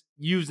 I'm just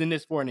using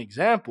this for an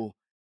example.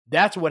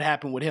 That's what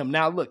happened with him.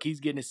 Now, look, he's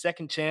getting his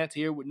second chance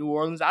here with New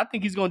Orleans. I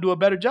think he's going to do a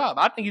better job.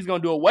 I think he's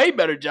going to do a way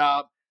better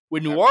job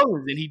with New Absolutely.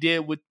 Orleans than he did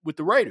with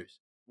the Raiders.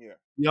 Yeah.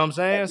 You know what I'm Like,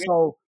 saying?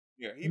 So,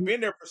 yeah, he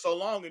been there for so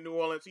long in New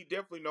Orleans. He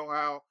definitely know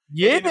how. And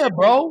yeah, then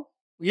bro.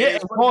 and Yeah,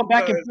 it's and funny going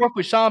back and because forth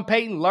with Sean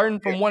Payton,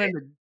 learning yeah, from one of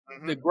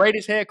the mm-hmm.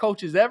 greatest head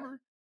coaches ever,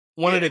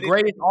 one Yeah, of the and then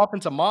greatest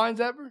offensive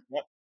minds ever.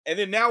 yep. And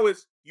then now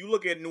it's you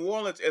look at New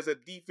Orleans as a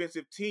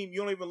defensive team. You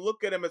don't even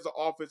look at them as an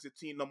offensive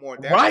team no more.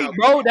 That's Right, how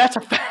bro. That's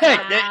a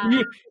fact.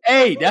 yeah,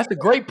 Hey, that's a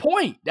great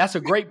point. That's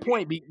a great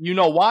point. You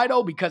know why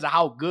though? Because of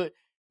how good,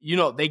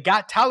 they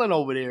got talent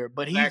over there.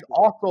 But he's exactly,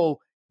 also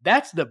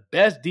that's the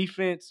best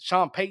defense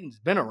Sean Payton's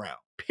been around.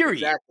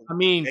 Period. exactly, I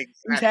mean, he's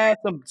exactly. had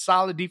some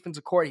solid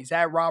defensive court. He's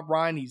had Rob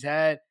Ryan. He's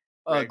had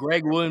Greg, Greg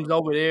Greg Williams Williams.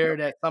 over there Yep.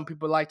 that some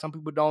people like, some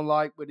people don't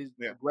like, with his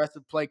Yeah.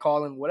 aggressive play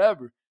calling,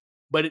 whatever.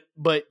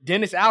 But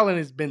Dennis Allen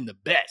has been the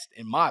best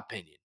in my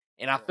opinion,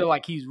 and I Yeah. feel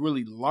like he's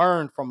really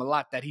learned from a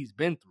lot that he's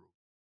been through.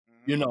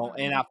 Mm-hmm.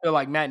 And I feel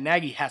like Matt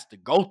Nagy has to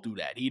go through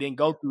that. He didn't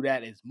go Yeah. through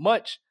that as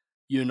much,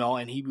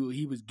 and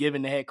he was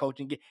given the head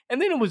coaching,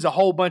 and then it was a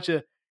whole bunch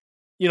of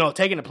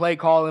taking the play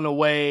calling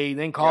away,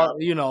 then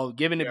Yeah.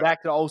 giving it Yeah.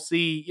 back to the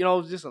OC. It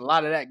was just a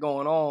lot of that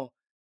going on.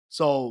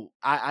 So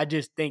I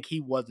just think he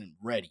wasn't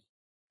ready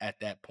at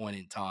that point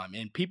in time,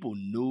 and people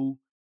knew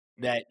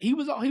Yeah. that he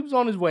was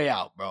on his way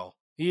out, bro.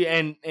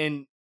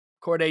 And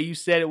Corday, you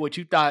said it. What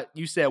you thought?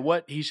 You said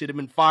what? He should have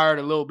been fired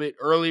a little bit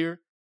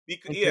earlier.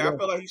 Because, Into yeah, I the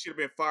felt like he should have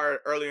been fired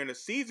earlier in the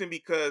season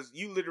because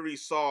you literally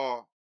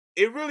saw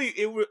it. Really,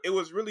 it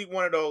was really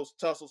one of those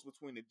tussles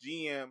between the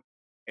GM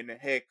and the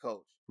head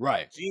coach.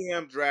 right,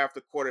 GM draft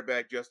the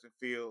quarterback Justin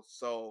Fields,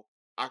 so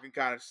I can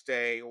kind of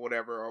stay or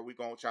whatever. Or we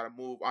gonna try to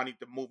move? I need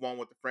to move on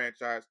with the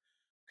franchise.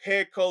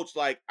 Head coach,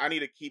 like I need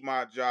to keep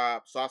my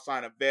job, so I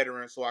sign a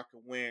veteran so I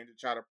can win to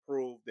try to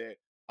prove that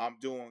I'm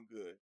doing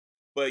good.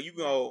 But you right.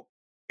 know,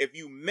 if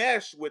you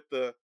mesh with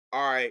the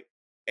all right,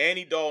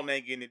 Andy Dalton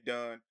ain't getting it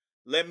done,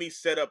 let me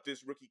set up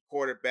this rookie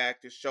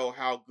quarterback to show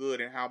how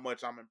good and how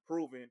much I'm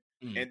improving.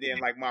 mm, And then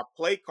like my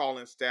play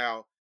calling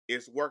style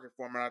is working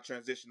for me and I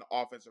transition the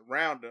offense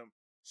around him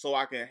so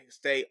I can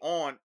stay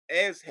on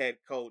as head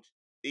coach,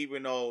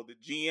 even though the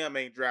GM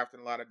ain't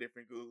drafting a lot of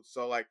different dudes.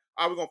 So like,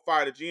 are we gonna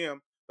fire the GM?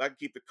 But I can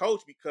keep the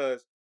coach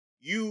because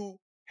you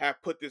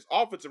have put this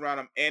offense around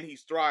him and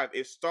he's thrived.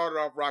 It started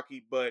off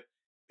rocky, but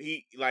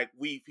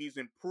he's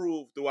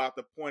improved throughout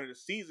the point of the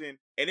season,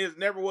 and it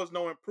never was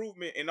no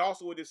improvement. And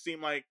also, it just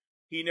seemed like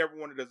he never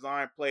wanted to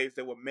design plays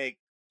that would make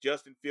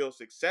Justin Fields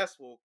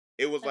successful.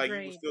 It was like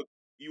Agreed.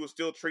 you was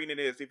still treating it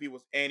as if he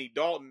was Andy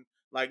Dalton.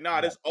 Like, nah,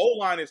 right, this O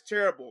line is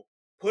terrible.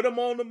 Put him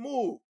on the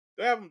move.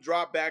 They have him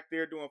drop back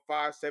there doing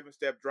 5, 7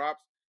 step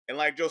drops. And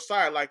like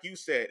Josiah, like you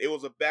said, it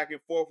was a back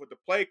and forth with the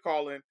play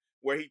calling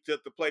where he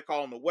took the play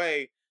calling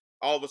away.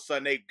 All of a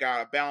sudden, they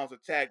got a balanced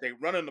attack. They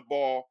running the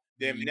ball.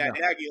 Then yeah,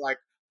 Nagy like,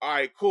 all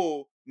right,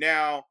 cool.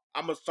 Now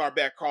I'm gonna start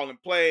back calling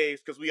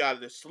plays because we out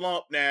of this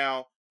slump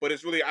now. But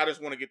it's really I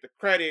just want to get the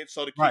credit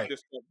so to keep right,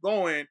 this stuff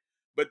going.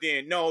 But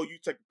then no, you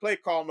take the play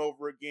calling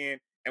over again,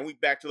 and we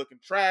back to looking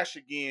trash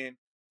again.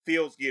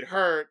 Fields get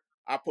hurt.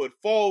 I put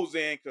Foles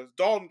in because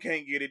Dalton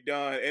can't get it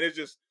done, and it's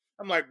just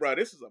I'm like, bro,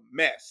 this is a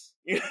mess.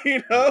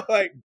 You know,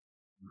 like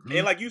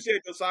and mhm, like you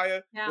said,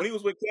 Josiah, Yeah, when he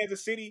was with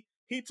Kansas City,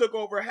 he took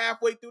over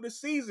halfway through the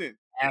season.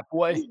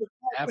 halfway, He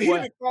halfway,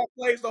 didn't call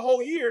plays the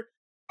whole year.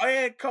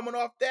 And coming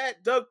off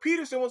that, Doug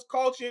Peterson was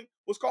calling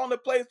the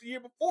plays the year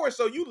before.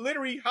 So you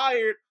literally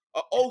hired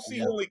a OC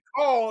yeah, who only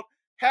called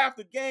half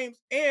the games.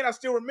 And I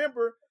still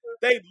remember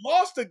they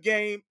lost a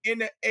game in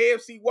the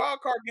AFC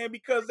wildcard game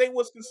because they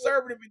was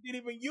conservative and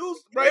didn't even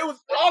use. Bro, it was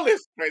all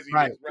this right.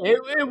 craziness, bro.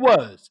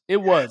 It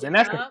was, and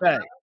that's a yep.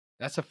 fact.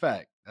 That's a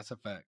fact. That's a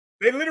fact.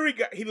 They literally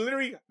got. He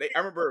literally. I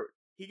remember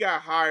he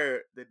got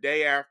hired the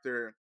day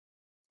after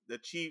the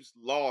Chiefs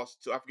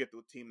lost to I forget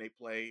the team they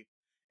played,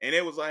 and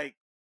it was like,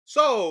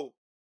 so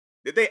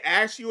did they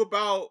ask you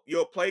about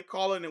your play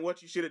calling and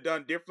what you should have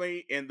done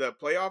differently in the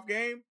playoff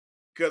game?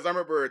 Because I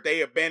remember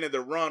they abandoned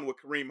the run with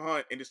Kareem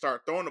Hunt and just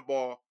started throwing the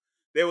ball.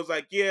 They was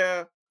like,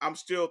 yeah, I'm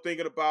still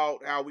thinking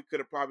about how we could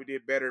have probably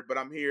did better, but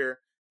I'm here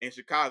in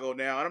Chicago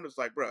now, and I'm just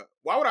like, bro,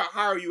 why would I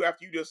hire you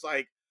after you just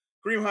like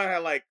Kareem Hunt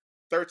had like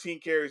 13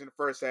 carries in the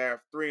first half,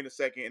 3 in the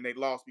second, and they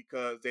lost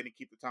because they didn't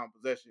keep the time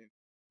of possession.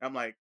 I'm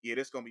like, yeah,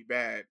 this gonna be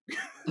bad.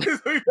 This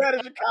gonna be bad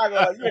in Chicago.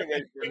 Like, you ain't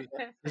ready for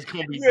this. It's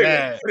gonna be You ain't ready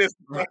bad. for this.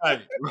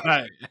 Right,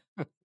 right.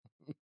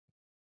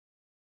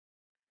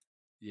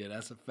 Yeah,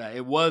 that's a fact.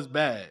 It was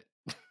bad.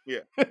 Yeah.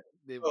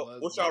 It So, was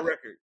what's y'all bad.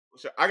 record?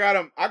 I got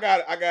them. I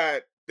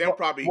got them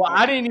probably Well,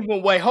 going. I didn't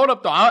even wait. Hold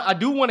up, though. I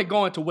do want to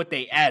go into what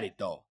they added,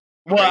 though.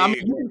 Well, Okay, I mean,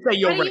 yeah, you yeah, can yeah. say What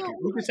your do you record.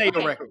 You can say your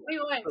okay, record.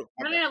 wait. True.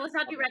 My No, no, bad. no, let's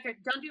not My do bad. record.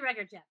 Don't do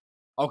records yet.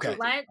 Okay. True,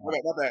 true.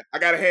 Let My bad. I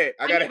got ahead.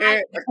 I got I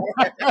ahead.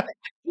 he's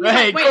like,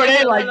 Hey, wait,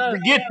 Corday, like, look.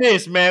 forget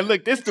this, man.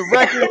 Look, this the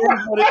record. It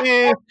is what it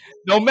is.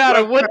 No matter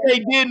Left what back, they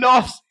did in the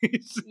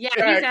offseason. Yeah,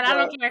 he back, said, I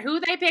don't care who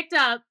they picked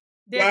up.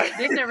 This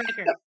a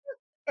record.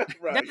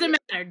 right,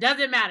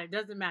 Doesn't matter.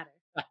 Doesn't matter.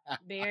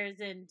 Bears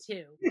in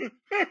 2.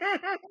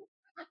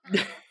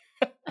 yeah.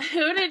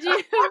 Who did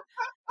you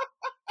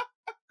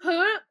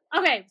who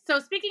okay, so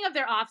speaking of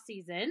their off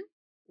season,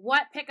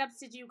 what pickups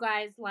did you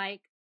guys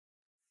like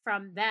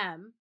from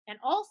them? And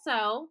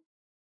also,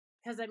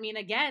 because I mean,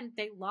 again,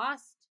 they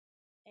lost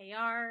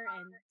AR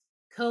and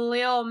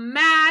Khalil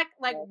Mack.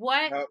 Like,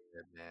 what Yep.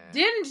 Man.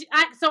 didn't you,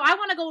 so I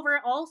want to go over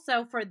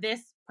also for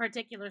this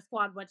particular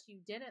squad what you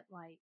didn't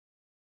like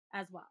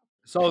as well.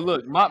 So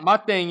look, my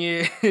thing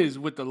is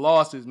with the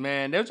losses,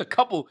 man. There's a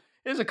couple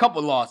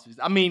losses.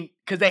 I mean,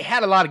 because they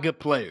had a lot of good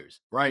players,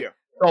 right? Yeah.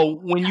 So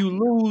when Yeah, you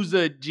lose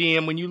a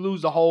GM, when you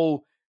lose the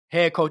whole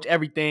head coach,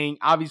 everything,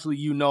 obviously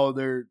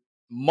they're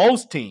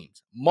most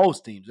teams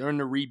are in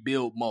the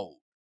rebuild mode.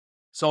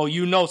 So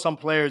some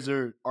players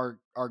are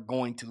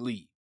going to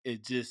leave.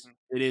 It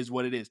is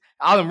what it is.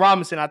 Allen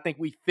Robinson, I think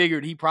we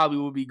figured he probably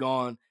would be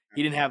gone.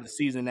 He didn't Mm-hmm. have the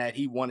season that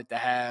he wanted to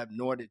have,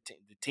 nor did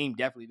the team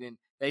definitely didn't.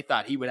 They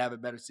thought he would have a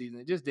better season.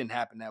 It just didn't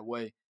happen that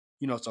way,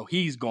 so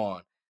he's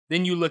gone.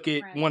 Then you look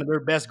at right. one of their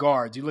best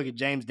guards. You look at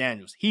James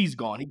Daniels. He's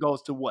gone. He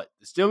goes to what?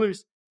 The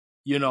Steelers.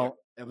 Yeah.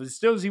 It was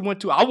the Steelers he went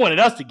to. I wanted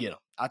us to get him.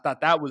 I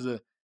thought that was a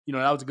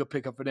good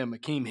pickup for them.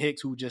 Akeem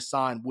Hicks, who just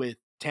signed with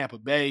Tampa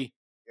Bay,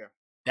 Yeah.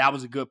 that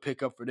was a good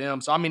pickup for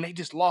them. So, I mean, they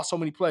just lost so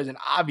many players. And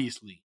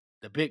obviously,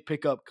 the big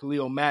pickup,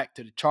 Khalil Mack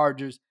to the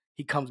Chargers,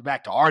 he comes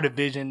back to our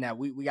division that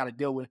we got to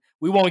deal with.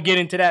 We won't get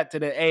into that to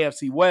the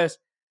AFC West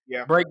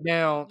Yeah.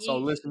 breakdown. So,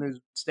 Yeesh. listeners,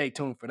 stay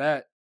tuned for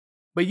that.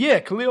 But yeah,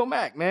 Khalil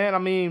Mack, man. I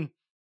mean,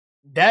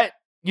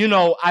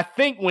 I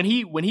think when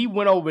he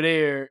went over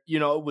there,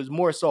 it was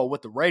more so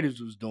what the Raiders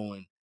was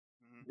doing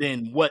Mm-hmm.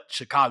 than what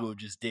Chicago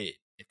just did,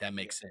 if that Yeah.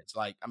 makes sense.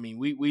 Like, I mean,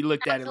 we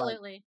looked at it like,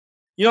 Absolutely.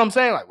 you know what I'm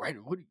saying? Like, right,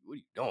 what are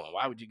you doing?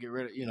 Why would you get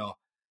rid of.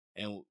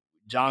 And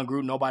John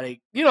Gruden,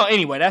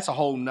 anyway, that's a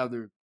whole Whole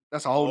nother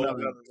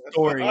nother.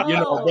 story,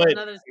 Oh, but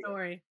another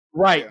story.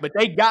 right, Yeah. but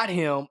they got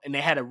him and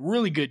they had a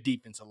really good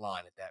defensive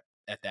line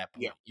at that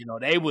Yeah.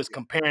 point. They was Yeah.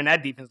 comparing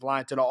that defensive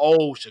line to the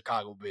old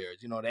Chicago Bears,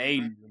 the Mm-hmm.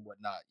 80s and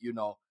whatnot.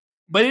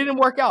 But it Mm-hmm. didn't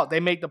work out. They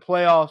made the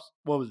playoffs,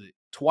 what was it?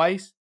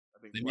 Twice. I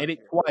think They made twice.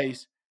 it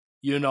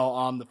Yeah.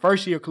 twice. The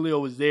first year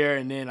Khalil was there,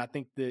 and then I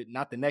think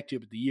not the next year,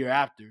 but the year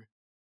after,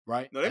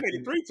 right? No, they made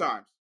it 3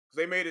 times. 'Cause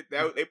they made it.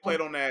 They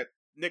played on that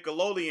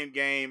Nickelodeon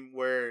game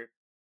where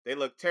they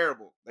looked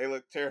terrible. They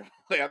looked terrible.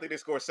 I think they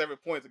scored 7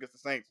 points against the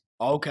Saints.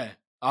 Okay.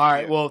 All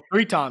right. Yeah. Well,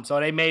 3 times. So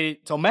they made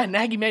it. So Matt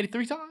Nagy made it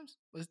 3 times?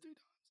 Was it 3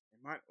 times?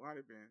 It might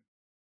have been.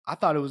 I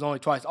thought it was only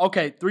twice.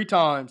 Okay, 3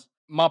 times.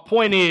 My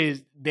point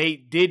is they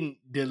didn't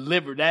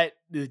deliver that.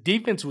 The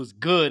defense was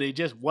good. It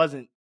just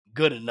wasn't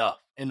good enough.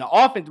 And the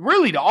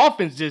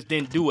offense just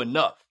didn't do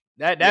enough.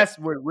 Yeah. That's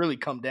where it really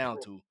come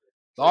down True. to.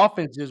 The True.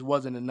 offense just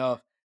wasn't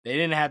enough. They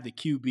didn't have the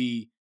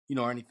QB,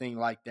 or anything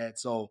like that.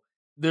 So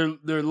their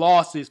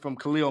losses from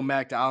Khalil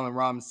Mack to Allen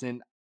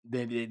Robinson.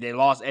 They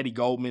lost Eddie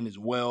Goldman as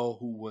well,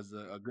 who was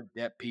a good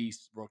depth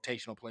piece,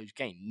 rotational player. You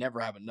can't never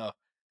have enough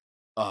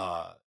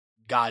uh,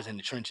 guys in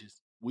the trenches.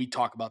 We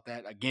talk about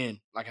that again.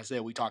 Like I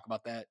said, we talk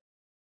about that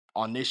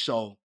on this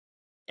show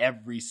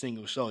every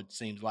single show. It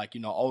seems like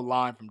O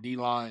line from D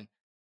line,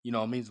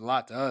 it means a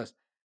lot to us.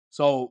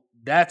 So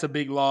that's a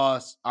big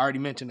loss. I already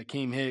mentioned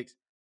Akeem Hicks,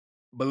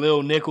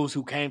 Balil Nichols,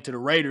 who came to the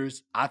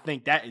Raiders. I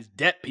think that is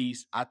depth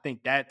piece. I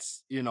think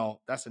that's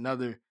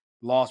another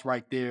loss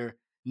right there.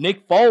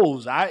 Nick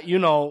Foles,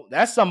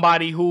 that's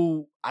somebody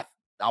who I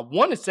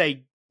want to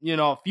say,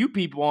 a few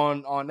people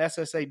on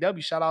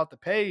SSAW, shout out to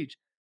Paige,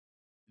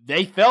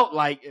 they felt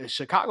like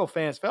Chicago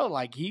fans felt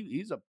like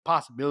he's a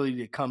possibility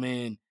to come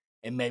in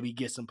and maybe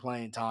get some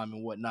playing time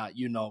and whatnot,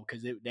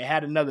 because they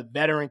had another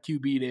veteran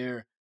QB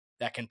there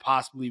that can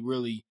possibly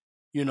really,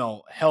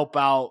 help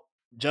out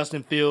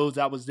Justin Fields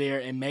that was there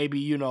and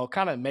maybe,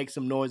 kind of make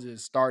some noise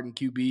as starting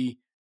QB.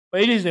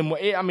 But it didn't.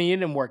 I mean, it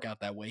didn't work out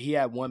that way. He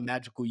had one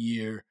magical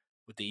year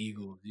with the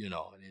Eagles. It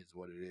is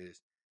what it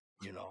is.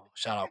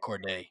 Shout out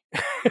Corday.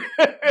 With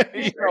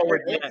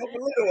that. Don't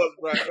belittle us,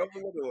 bro. Don't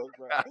belittle us,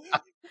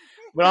 bro.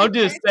 But I'm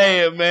just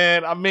saying,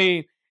 man. I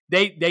mean,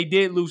 they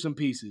did lose some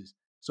pieces.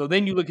 So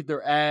then you look at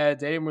their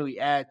ads; they didn't really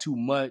add too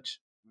much.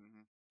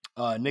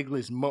 Mhm.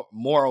 Nicholas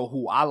Morrow,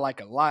 who I like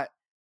a lot,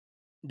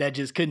 that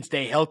just couldn't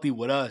stay healthy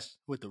with us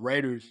with the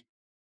Raiders.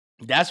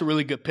 That's a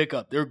really good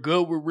pickup. They're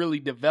good with really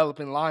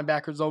developing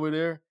linebackers over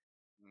there.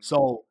 Mhm.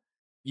 So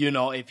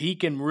If he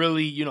can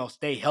really,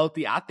 stay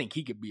healthy, I think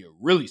he could be a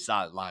really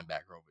solid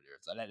linebacker over there.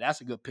 So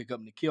that's a good pickup.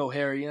 Nikhil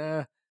Harry,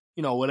 Yeah,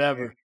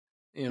 whatever.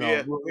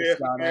 yeah, We'll yeah,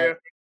 see how that. yeah,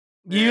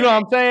 You yeah. know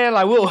what I'm saying?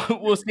 Like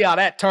we'll see how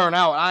that turn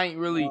out. I ain't Uh,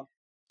 really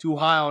too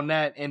high on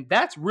that, and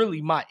that's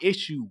really my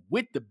issue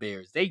with the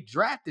Bears. They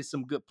drafted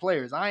some good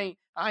players. I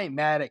ain't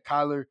mad at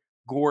Kyler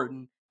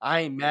Gordon.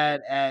 I ain't yeah,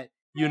 mad at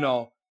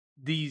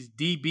these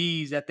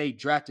DBs that they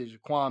drafted,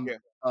 Jaquan yeah,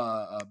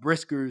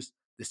 Briskers,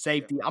 the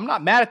yeah. safety. I'm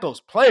not mad at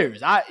those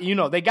players.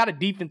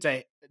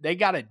 They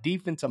got a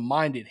defensive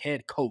minded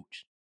head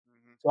coach,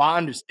 so I Hmm.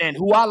 understand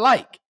who I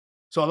like.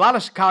 So a lot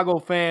of Chicago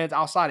fans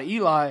outside of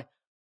Eli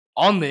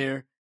on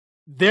there,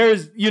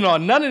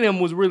 none of them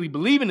was really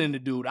believing in the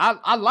dude.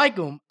 I like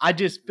him. I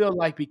just feel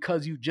like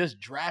because you just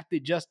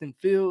drafted Justin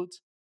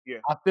Fields,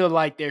 Yeah, I feel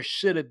like there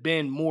should have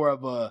been more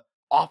of a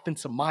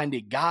offensive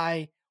minded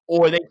guy,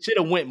 or they should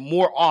have went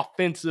more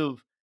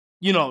offensive.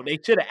 They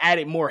should have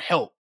added more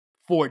help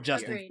for yeah,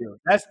 Justin Agreed.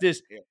 Fields. That's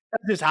yeah,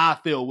 just how I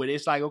feel with it.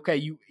 It's like, okay,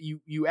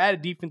 you add a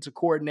defensive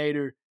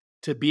coordinator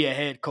to be a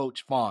head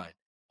coach, fine.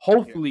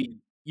 yeah, Hopefully,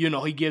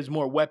 he gives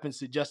more weapons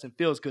to Justin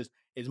Fields because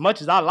as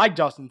much as I like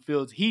Justin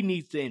Fields, he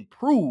needs to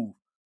improve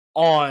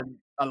yeah, on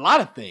a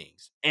lot of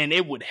things, and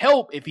it would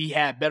help if he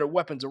had better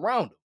weapons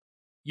around him.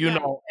 Yeah,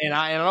 And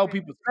I know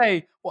agreed. people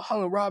say, "Well,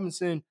 Holland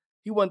Robinson,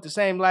 he wasn't the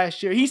same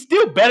last year." He's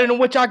still better than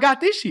what y'all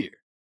got this year.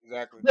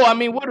 exactly. Well, I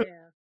mean, what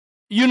Yeah.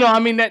 I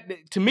mean,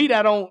 to me,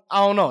 I don't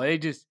know. They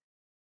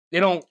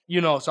don't,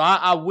 So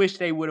I wish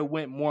they would have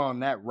went more on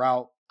that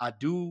route. I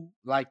do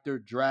like their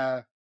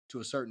draft to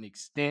a certain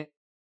extent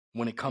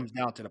when it Yeah, comes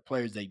down to the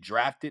players they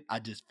drafted. I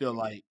just feel yeah,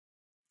 like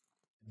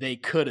they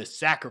could have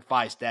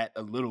sacrificed that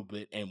a little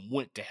bit and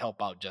went to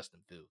help out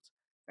Justin Fields.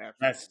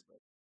 absolutely.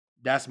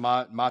 That's that's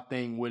my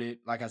thing with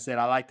it. Like I said,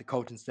 I like the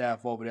coaching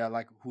staff over there. I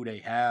like who they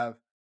have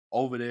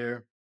over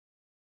there.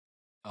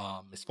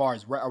 As far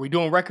as are we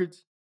doing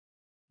records,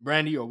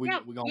 Brandy, or we Yeah.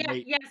 we gonna Yeah.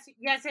 wait? Yes.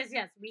 Yes. Yes.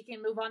 Yes. We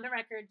can move on to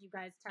records. You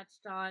guys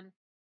touched on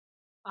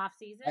off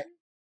season. Eh,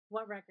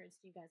 What records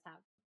do you guys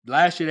have?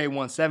 Last year they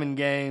won 7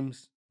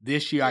 games.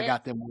 This year I Six.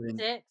 got them winning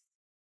Six.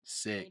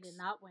 They did 6.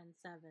 not win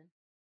seven.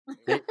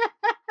 They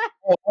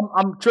Oh,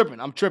 I'm tripping.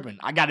 I'm tripping.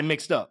 I got it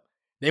mixed up.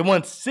 They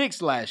won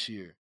 6 last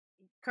year.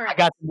 I Correct.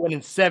 got them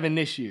winning 7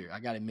 this year. I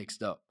got it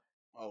mixed up.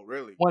 Oh,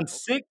 really? Won Okay,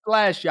 6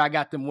 last year. I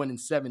got them winning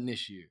 7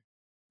 this year.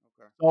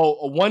 okay. So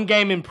a 1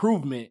 game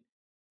improvement,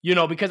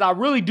 because I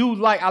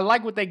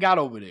like what they got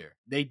over there.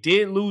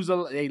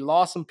 They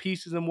lost some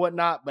pieces and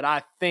whatnot, but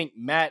I think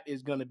Matt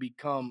is gonna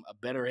become a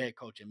better head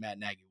coach than Matt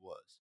Nagy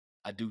was.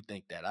 I do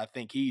think that. I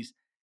think he's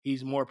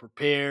more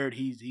prepared.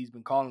 He's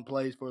been calling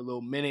plays for a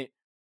little minute.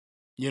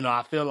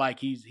 I feel like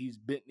he's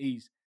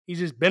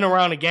just been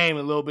around the game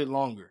a little bit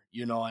longer,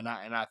 and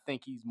I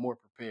think he's more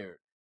prepared.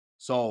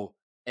 So,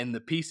 and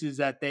the pieces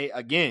that they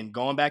again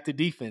going back to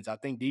defense, I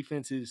think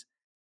defense is,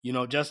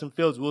 Justin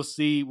Fields. We'll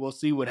see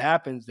what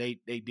happens. They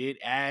did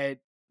add.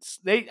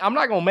 I'm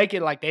not gonna make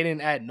it like they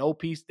didn't add no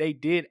piece. They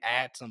did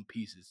add some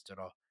pieces to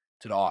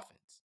the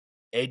offense.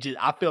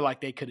 I feel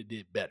like they could have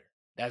did better.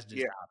 That's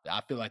just Yeah, how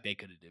I feel like they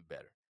could have did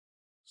better.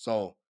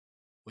 So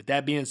with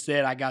that being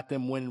said, I got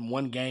them winning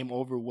 1 game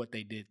over what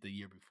they did the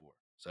year before.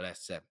 So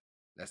that's 7.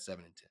 That's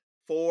 7-10.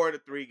 4 to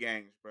 3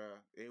 games, bro.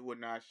 It would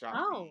not shock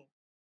me. Oh,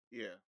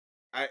 Yeah,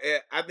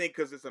 I think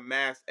because it's a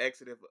mass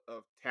exodus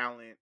of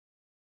talent,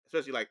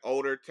 especially like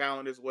older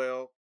talent as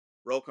well.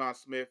 Rokon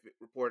Smith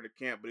reported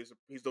to camp, but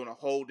he's doing a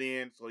hold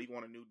in, so he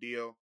want a new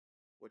deal,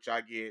 which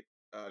I get.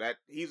 That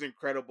he's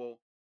incredible,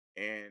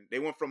 and they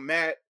went from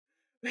Matt,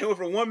 they went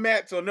from one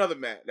Matt to another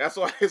Matt. That's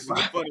why it's so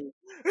Right. funny.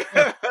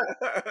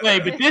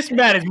 Wait, but this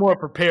Matt is more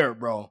prepared,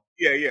 bro.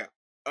 Yeah, yeah.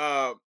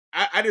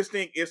 I just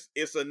think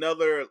it's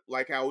another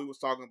like how we was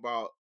talking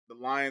about the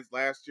Lions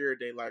last year.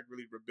 They like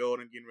really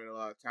rebuilding, getting rid of a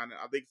lot of talent.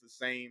 I think it's the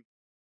same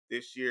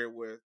this year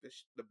with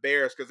the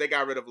Bears because they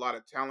got rid of a lot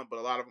of talent, but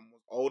a lot of them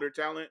was older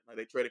talent. Like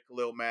they traded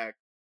Khalil Mack,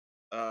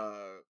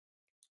 uh,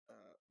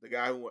 the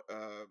guy who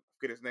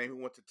forget his name, who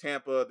went to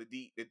Tampa, the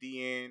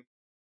DN,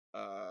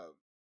 uh,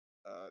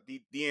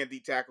 D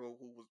tackle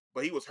who was,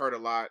 but he was hurt a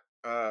lot.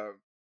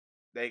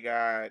 They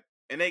got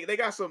they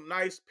got some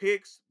nice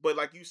picks, but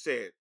like you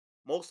said,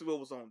 most of it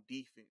was on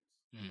defense.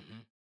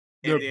 Mhm.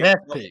 And Their then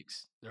best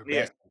picks. Their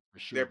yeah, best picks for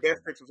their sure.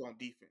 best picks was on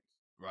defense.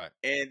 Right.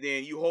 And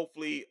then you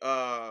hopefully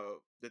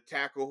the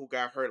tackle who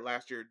got hurt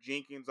last year,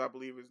 Jenkins, I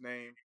believe his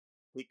name,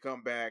 he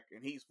come back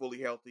and he's fully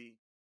healthy.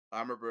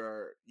 I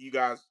remember you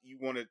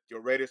wanted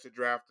your Raiders to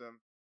draft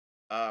him.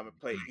 And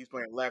play Mhm. he's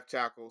playing left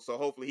tackle, so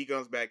hopefully he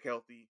comes back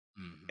healthy.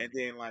 Mhm. And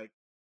then like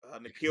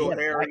Yeah, 'cause he Nikhil had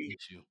a back Harry,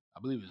 issue. I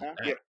believe it was huh?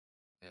 Yeah, back.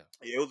 Yeah.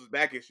 yeah, it was his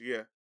back issue.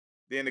 Yeah.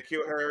 Then Yeah.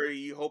 Nikhil Harry,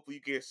 you hopefully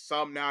you get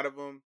something out of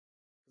him.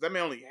 Because that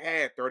man only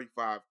had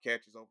 35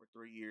 catches over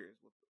 3 years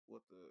with the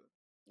with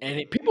And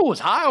the people was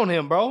high on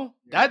him, bro.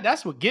 yeah,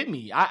 That's what get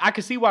me. I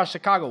can see why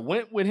Chicago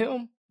went with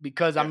him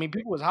because I yeah, mean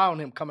people was high on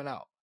him coming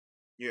out.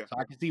 yeah, So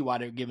I can see why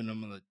they're giving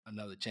him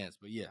another chance.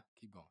 But yeah,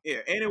 keep going.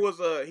 yeah. And it was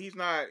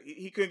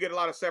he couldn't get a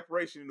lot of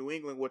separation in New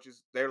England, which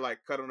is they're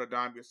like cut on a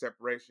dime to get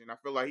separation. I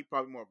feel like he's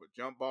probably more of a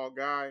jump ball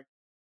guy.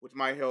 which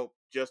might help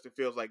Justin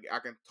Fields. Like I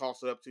can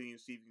toss it up to you and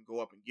see if you can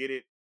go up and get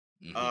it.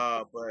 Hmm.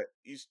 But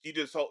you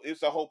just hope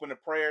it's a hope and a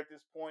prayer at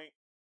this point.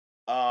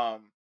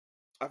 Um,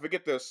 I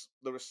forget the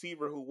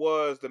receiver who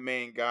was the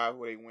main guy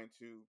who they went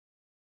to.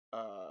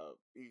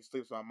 He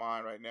slips my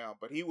mind right now,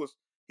 but he would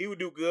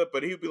do good,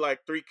 but he would be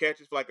like 3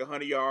 catches for like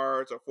 100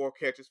 yards or 4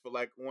 catches for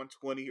like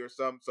 120 or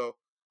something. So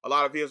a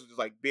lot of his was just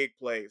like big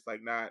plays,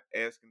 like not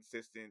as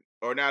consistent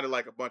or not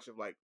like a bunch of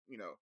like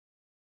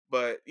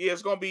But yeah,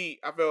 it's gonna be.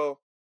 I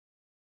feel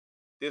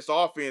this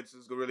offense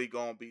is really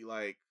gonna be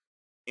like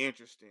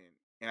interesting,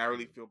 and I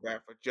really feel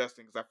bad for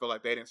Justin because I feel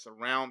like they didn't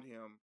surround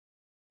him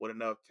with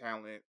enough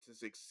talent to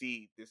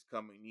succeed this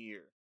coming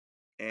year,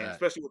 and Right.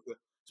 especially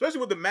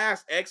with the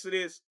mass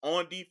exodus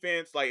on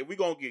defense. Like if we're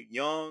gonna get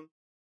young,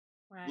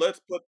 Right. let's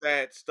put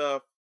that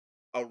stuff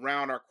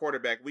around our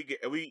quarterback.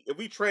 If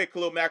we trade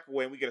Khalil Mack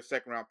away and we get a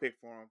second round pick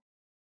for him,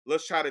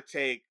 let's try to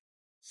take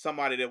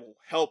somebody that will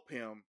help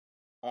him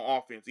on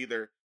offense,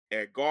 either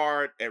at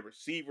guard, at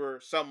receiver,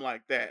 something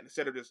like that,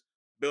 instead of just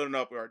building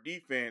up our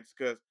defense.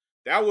 Because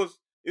that was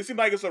it seemed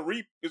like it's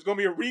gonna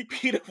be a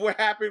repeat of what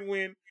happened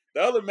when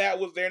the other Matt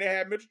was there and they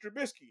had Mitchell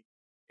Trubisky.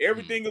 Mm.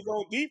 Everything is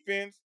on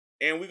defense,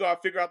 and we gotta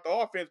figure out the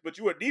offense. But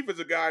you a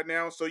defensive guy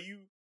now, so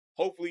you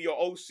hopefully your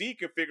OC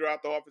can figure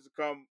out the offense to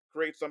come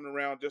create something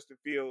around Justin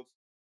Fields.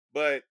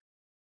 But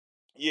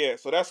yeah,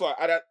 so that's why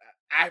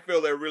I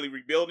feel they're really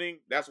rebuilding.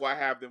 That's why I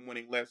have them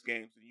winning less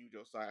games than you,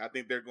 Josiah. I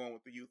think they're going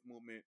with the youth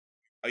movement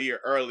a year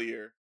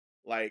earlier,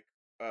 like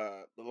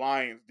the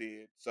Lions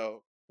did.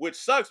 So which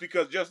sucks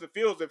because Justin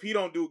Fields, if he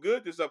don't do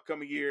good this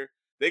upcoming year,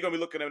 they're gonna be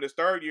looking at his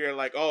third year and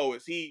like, oh,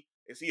 is he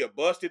a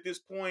bust at this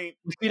point?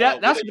 You see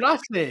What that's what I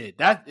said.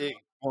 That it,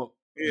 well,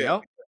 yeah.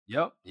 yep,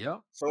 yep, yep.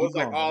 So Keep it's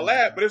like going, all man.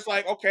 that, but it's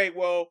like, okay,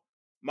 well,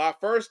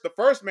 the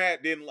first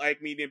Matt didn't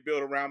like me, didn't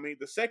build around me.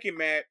 The second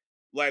Matt,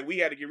 like we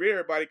had to get rid of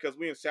everybody because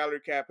we in salary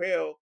cap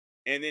hell.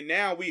 And then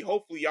now we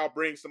hopefully y'all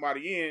bring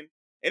somebody in.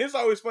 And it's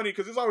always funny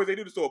because it's always they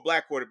do this to a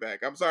black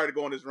quarterback. I'm sorry to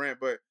go on this rant,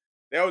 but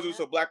they always do this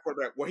Yep. to a black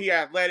quarterback where he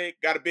athletic,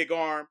 got a big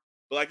arm,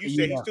 but like you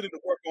said, he Yeah, still need to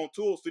work on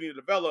tools, still need to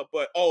develop.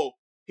 But oh,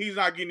 he's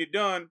not getting it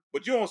done.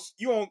 But you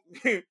don't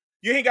you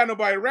ain't got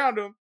nobody around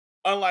him,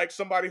 unlike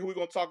somebody who we're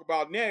gonna talk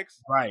about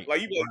next right, like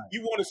right,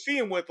 you want to see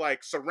him with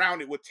like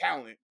surrounded with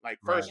talent. Like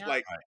right, first, Yep.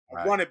 like right, a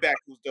right. running back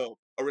who's dope,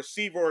 a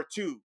receiver or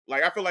two.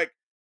 Like I feel like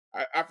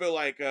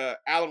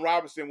Allen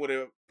Robinson would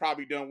have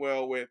probably done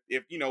well with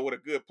if with a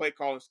good play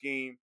calling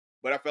scheme.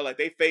 But I felt like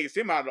they phased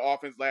him out of the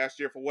offense last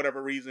year for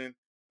whatever reason.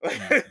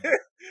 Mm,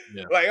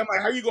 like yeah, I'm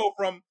like, how you go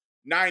from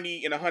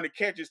 90 and 100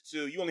 catches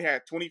to you only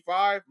had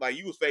 25? Like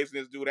you was phasing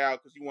this dude out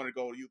because you want to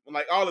go to youth, and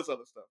like all this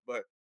other stuff.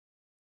 But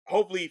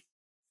hopefully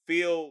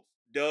Fields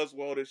does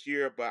well this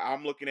year, but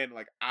I'm looking at it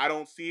like I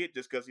don't see it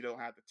just because he don't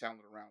have the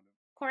talent around him.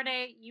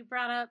 Corday, you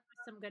brought up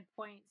some good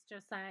points.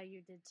 Josiah,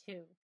 you did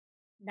too.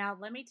 Now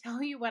let me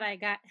tell you what I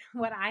got,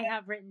 what I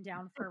have written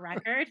down for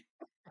record.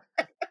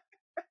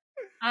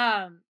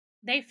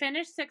 They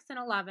finished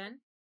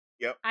 6-11.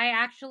 Yep. I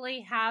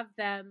actually have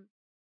them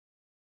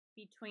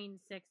between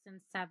 6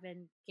 and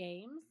 7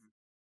 games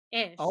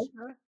Mhm. ish.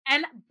 okay.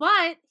 And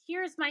but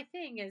here's my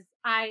thing is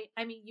I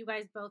mean you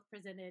guys both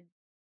presented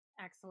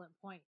excellent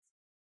points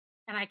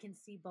and I can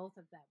see both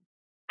of them.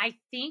 I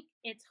think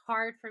it's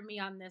hard for me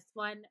on this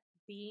one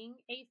being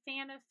a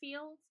fan of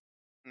Fields.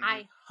 Mhm.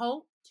 I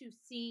hope to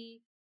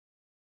see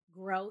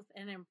growth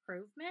and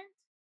improvement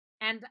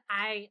and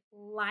I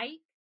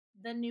like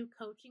the new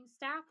coaching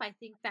staff. I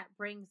think that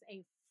brings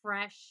a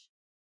fresh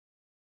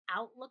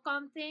outlook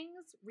on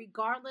things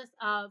regardless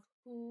of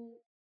who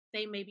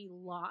they maybe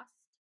lost.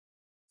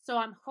 So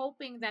I'm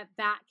hoping that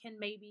that can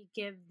maybe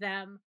give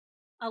them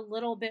a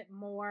little bit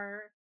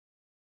more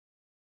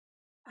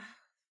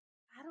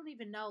I don't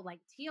even know, like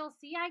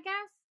TLC, I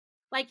guess.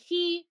 Like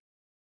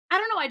I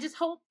don't know, I just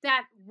hope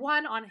that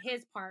one on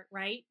his part,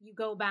 right? You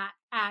go back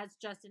as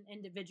just an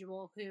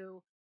individual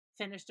who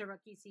finished a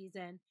rookie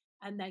season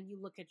and then you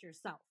look at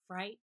yourself,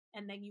 right?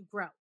 And then you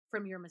grow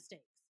from your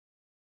mistakes.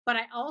 But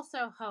I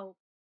also hope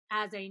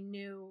as a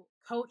new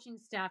coaching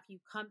staff you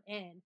come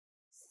in,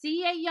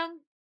 see a young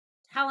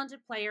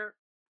talented player,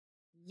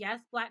 yes,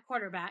 black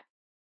quarterback.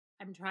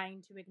 I'm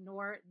trying to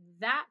ignore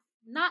that,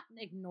 not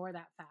ignore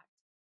that fact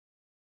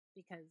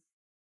because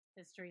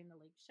history in the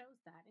league shows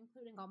that,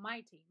 including on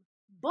my team.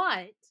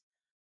 But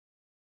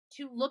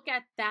to look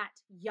at that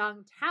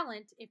young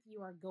talent, if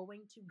you are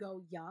going to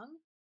go young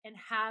and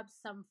have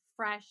some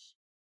fresh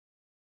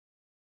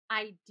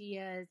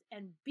ideas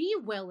and be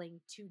willing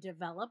to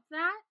develop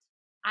that,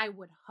 I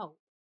would hope.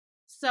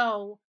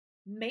 So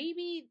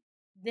maybe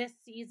this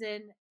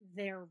season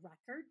their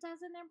record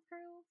doesn't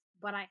improve,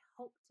 but I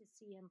hope to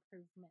see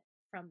improvement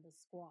from the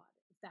squad,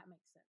 if that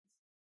makes sense.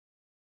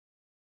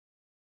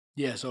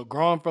 Yeah, so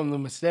growing from the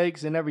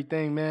mistakes and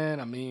everything, man.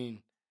 I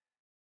mean,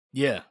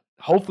 yeah.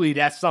 Hopefully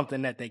that's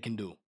something that they can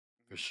do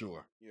for Mhm.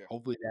 sure. Yeah.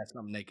 Hopefully that's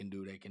something they can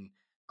do. They can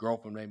grow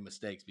from their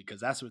mistakes because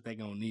that's what they're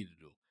gonna need to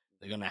do.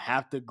 They're gonna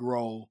have to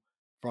grow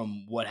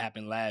from what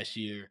happened last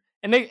year.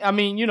 And they I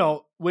mean,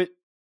 with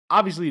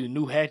obviously the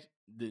new head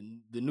the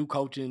new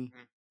coaching,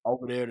 Mhm.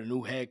 over there, the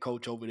new head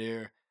coach over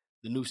there,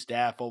 the new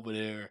staff over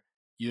there,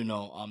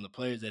 the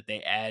players that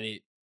they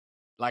added.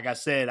 Like I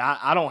said,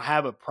 I don't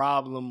have a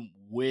problem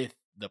with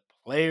the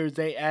players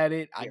they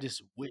added. I Yeah,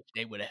 just wish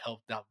they would have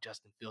helped out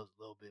Justin Fields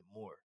a little bit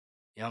more.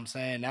 You know what I'm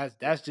saying? That's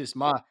yeah, that's just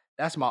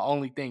my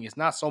only thing. It's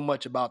not so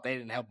much about they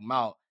didn't help him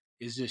out.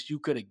 It's just you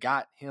could have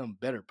got him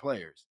better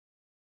players.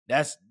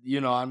 That's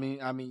I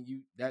mean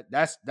you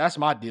that's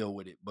my deal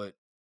with it. But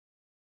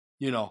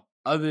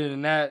other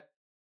than that,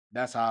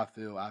 that's how I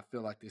feel. I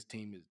feel like this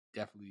team is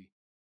definitely,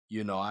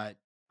 you know, I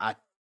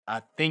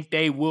I think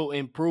they will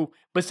improve.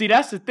 But see,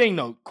 that's the thing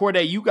though.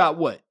 Corday, you got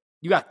what?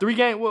 You got 3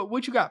 games.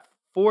 What you got?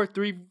 Four,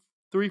 three,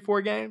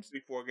 4 games? 3,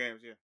 4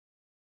 games. Yeah,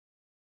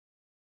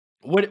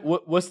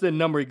 What's the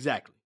number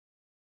exactly?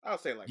 I'll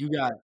say like You 4.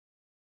 got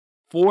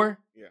 4?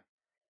 Yeah,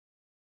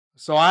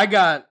 So I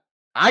got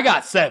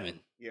 7,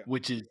 yeah,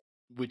 which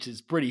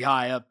is pretty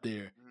high up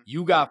there. hmm,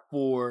 You got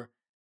 4.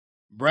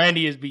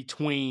 Brandy is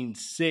between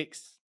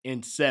 6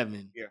 and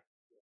 7. yeah,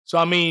 So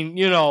I mean,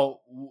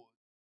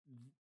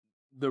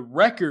 the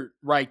record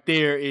right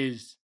there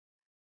is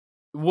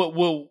what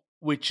will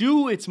with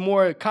you. It's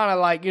more kind of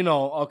like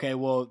okay,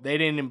 well they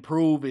didn't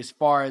improve as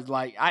far as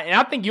like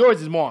I think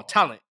yours is more on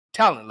talent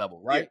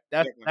level, yeah, right?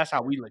 That's definitely. that's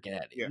how we looking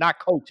at it, Yeah, not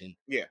coaching,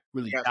 yeah,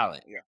 really basketball.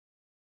 talent, Yeah,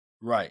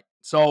 right?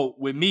 So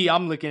with me,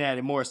 I'm looking at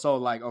it more so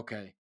like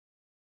okay,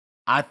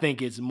 I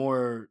think it's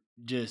more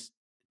just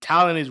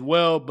talent as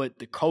well, but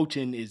the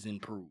coaching is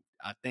improved.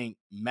 I think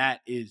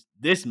Matt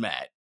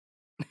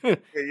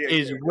yeah, yeah,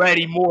 is yeah,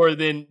 ready more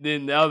than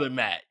the other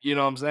Matt. You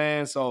know what I'm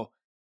saying? So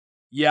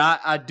yeah,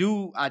 I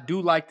do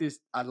like this.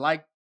 I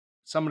like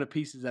some of the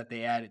pieces that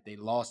they added. They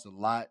lost a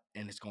lot,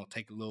 and it's gonna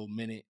take a little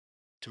minute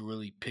to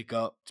really pick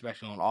up,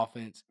 especially on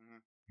offense. hmm,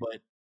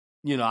 But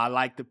I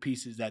like the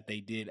pieces that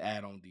they did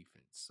add on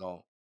defense.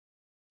 So,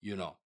 you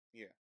know,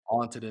 yeah,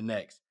 on to the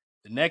next.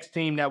 The next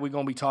team that we're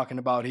gonna be talking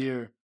about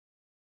here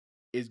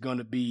is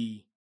gonna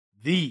be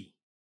the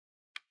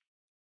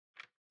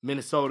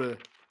Minnesota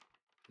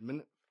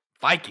Min-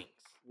 Vikings.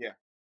 yeah.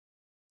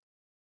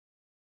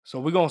 So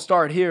we're gonna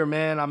start here,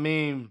 man. I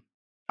mean,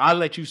 I'll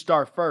let you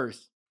start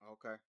first.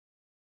 Okay.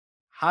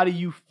 How do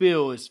you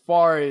feel as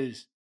far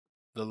as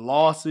the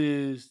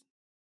losses,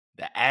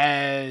 the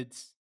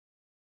ads?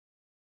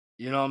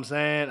 You know what I'm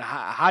saying?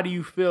 How do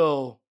you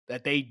feel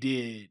that they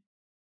did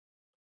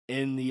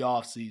in the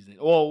offseason?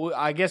 Well,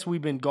 I guess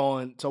we've been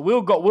going, so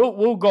we'll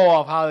go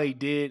off how they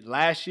did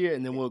last year,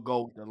 and then Yeah, we'll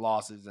go with the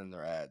losses and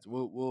their ads.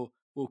 We'll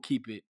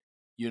keep it,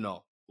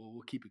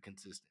 we'll keep it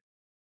consistent.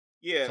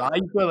 yeah. So how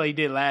you feel they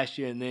did last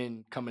year, and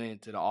then coming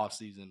into the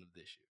offseason of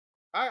this year?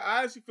 I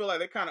honestly feel like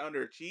they kind of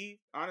underachieved.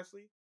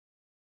 Honestly,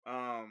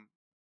 um,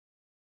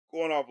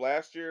 going off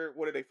last year,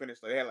 what did they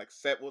finish? Like they had like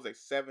seven. What was they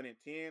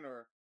 7-10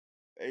 or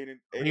eight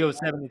and I eight think it and was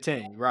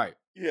 7-10, right?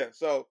 Yeah.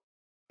 So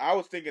I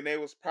was thinking they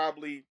was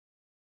probably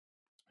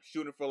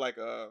shooting for like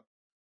a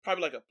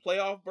probably like a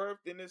playoff berth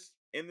in this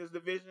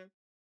division.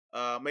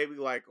 Maybe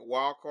like a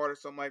wild card or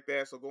something like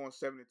that. So going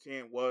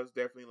 7-10 was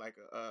definitely like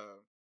a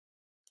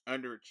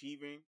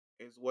underachieving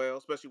as well,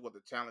 especially with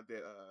the talent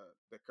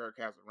that Kirk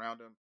has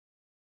around him.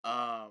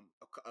 A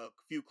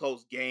few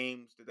close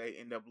games that they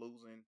end up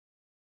losing.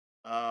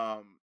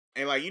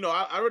 And like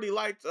I really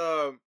liked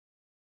God,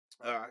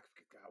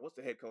 what's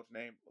the head coach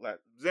name? Like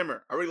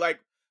Zimmer. I really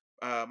like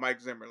Mike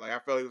Zimmer. Like I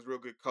felt he was a real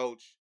good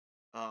coach.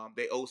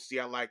 They OC,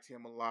 I liked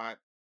him a lot.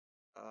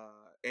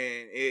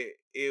 And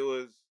it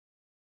was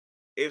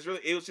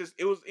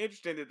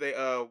interesting that they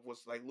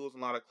was like losing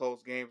a lot of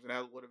close games, and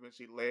that would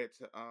eventually led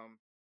to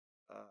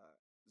uh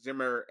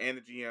Zimmer and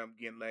the GM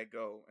getting let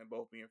go and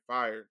both being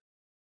fired.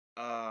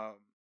 Um,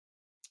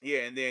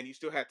 yeah, and then you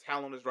still had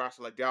talent on his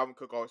roster, like Dalvin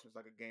Cook always missed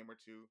like a game or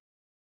two.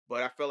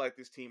 But I felt like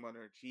this team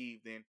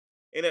underachieved, and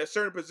in at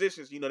certain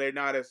positions, they're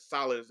not as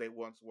solid as they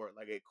once were.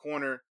 Like at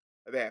corner,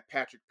 they had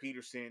Patrick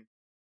Peterson,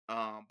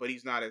 but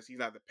he's not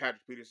the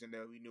Patrick Peterson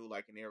that we knew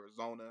like in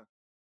Arizona.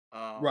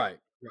 Um, Right,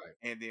 right.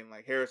 and then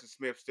like Harrison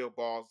Smith still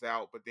balls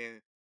out, but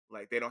then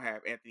like they don't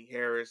have Anthony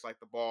Harris, like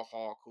the ball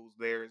hawk, who's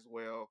there as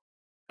well.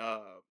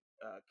 Uh,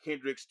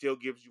 Kendrick still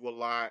gives you a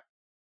lot,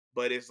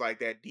 but it's like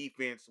that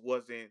defense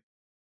wasn't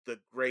the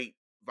great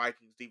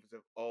Vikings defense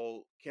of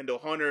old. Kendall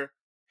Hunter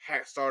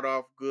had started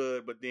off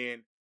good, but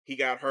then he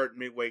got hurt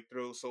midway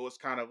through, so it's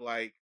kind of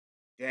like,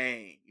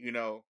 dang.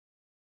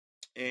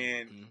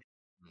 And Mhm,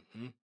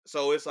 mhm.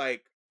 so it's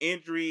like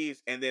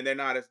injuries, and then they're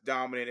not as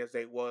dominant as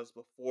they was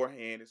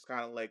beforehand. It's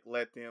kind of like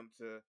led them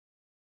to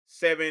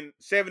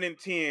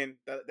 7-10.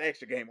 The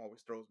extra game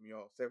always throws me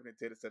off.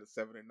 7-10 instead of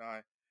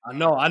 7-9. I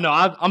know, I know.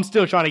 I'm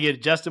still trying to get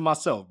adjusted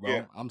myself,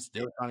 Yeah, bro. I'm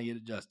still trying to get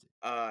adjusted.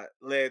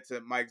 led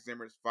to Mike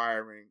Zimmer's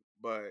firing,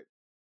 but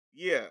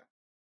yeah,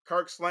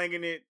 Kirk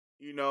slanging it.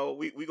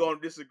 We gonna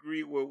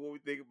disagree with what we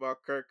think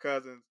about Kirk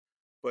Cousins,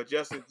 but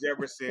Justin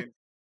Jefferson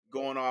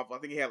going off. I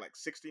think he had like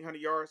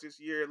 1,600 yards this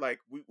year. Like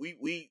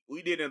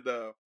we did in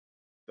the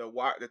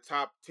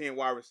top 10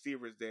 wide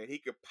receivers that he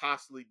could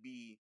possibly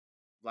be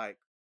like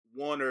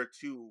one or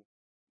two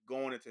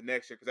going into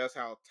next year because that's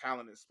how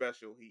talented and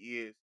special he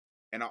is.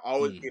 And I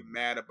always get Mhm.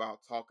 mad about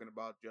talking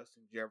about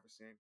Justin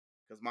Jefferson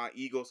because my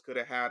Eagles could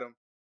have had him,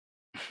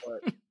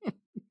 but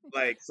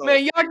like so.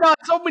 Man, y'all got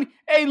so many.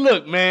 Hey,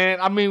 look, man.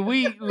 I mean,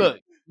 we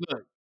look.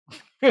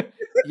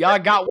 Y'all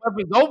got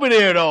weapons over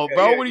there, though, Yeah,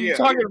 bro. yeah, What are you yeah,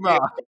 talking yeah, yeah.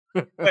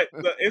 about?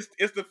 But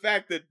it's the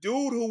fact the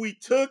dude who we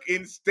took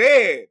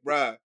instead,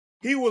 bruh,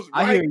 he was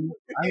I right. hear you.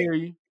 I hear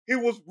you. He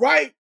was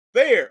right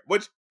there.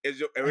 Which is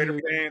your I Raider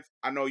hear you. fans.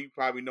 I know you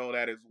probably know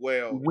that as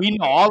well. We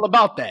know all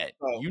about that.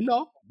 So We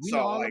know so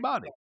all like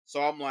about it.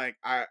 so I'm like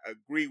I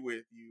agree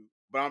with you,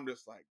 but I'm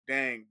just like,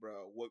 dang,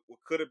 bro, what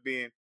could have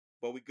been,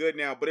 but we good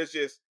now. But it's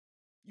just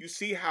you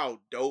see how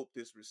dope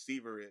this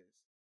receiver is,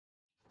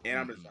 and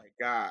I'm just Mhm. like,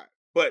 God.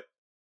 But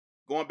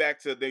going back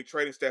to they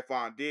trading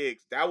Stephon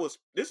Diggs,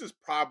 this is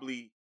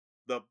probably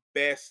the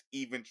best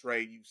even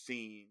trade you've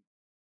seen.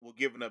 We're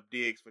giving up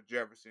Diggs for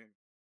Jefferson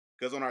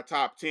because on our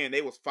top 10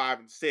 they was 5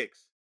 and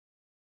 6.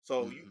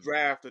 So you Mhm.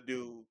 draft a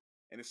dude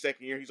in the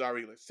second year, he's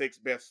already the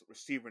sixth best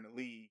receiver in the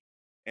league,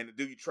 and the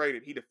dude you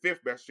traded, he the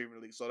fifth best receiver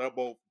in the league. So they're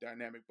both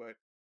dynamic, but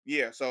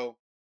yeah. So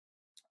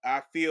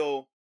I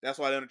feel that's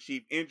why they don't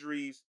achieve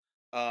injuries.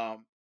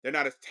 They're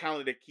not as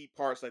talented at key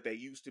parts like they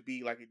used to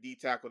be. Like a D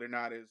tackle, they're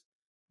not as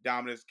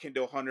dominant as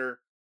Kendall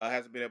Hunter.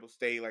 Hasn't been able to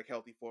stay like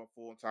healthy for a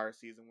full entire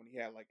season when he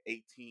had like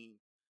 18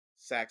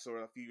 sacks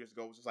or a few years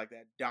ago. It was just like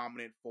that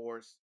dominant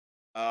force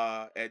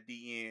at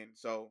the end.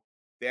 So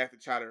they have to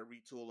try to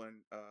retool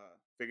and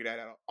figure that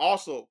out.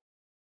 Also,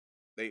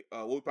 they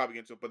we'll probably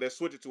get into it, but they're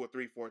switching to a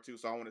 3-4-2.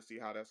 So I want to see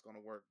how that's going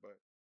to work. But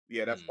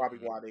yeah, that's probably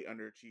Mhm. why they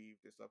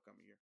underachieved this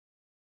upcoming year.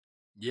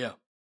 Yeah.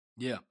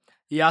 Yeah.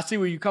 Yeah, I see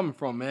where you're coming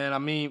from, man. I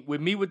mean,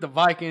 with me with the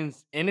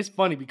Vikings, and it's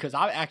funny because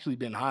I've actually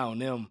been high on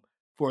them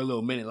for a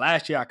little minute.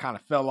 Last year I kind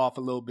of fell off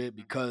a little bit Mhm.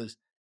 because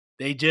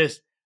they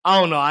just I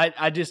don't know,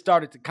 I just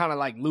started to kind of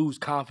like lose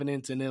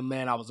confidence in them,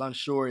 man. I was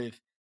unsure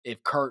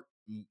if Kurt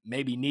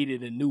maybe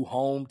needed a new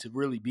home to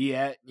really be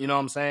at. You know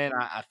what I'm saying?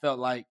 I felt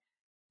like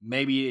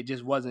maybe it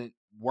just wasn't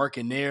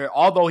working there.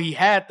 Although he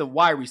had the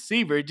wide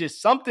receiver, it just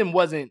something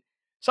wasn't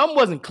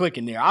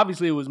clicking there.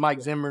 Obviously, it was Mike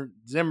Yeah. Zimmer.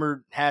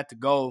 Zimmer had to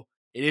go.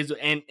 It is,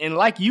 and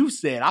like you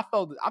said, I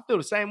feel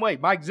the same way.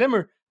 Mike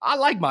Zimmer, I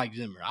like Mike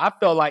Zimmer.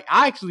 I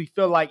actually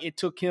feel like it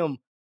took him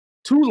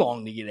too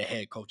long to get a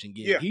head coaching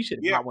gig. Yeah. He should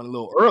have Yeah. got one a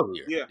little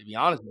earlier, Yeah. to be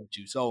honest with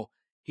you. So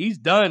he's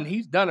done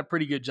a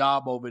pretty good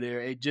job over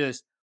there. It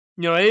just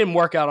it didn't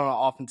work out on the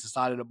offensive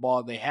side of the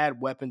ball. They had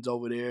weapons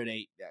over there.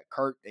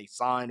 Kirk they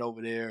signed over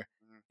there,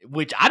 Mhm.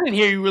 which I didn't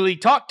hear you really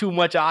talk too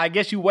much. I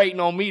guess you waiting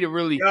on me to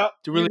really Yep,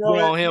 to you really know get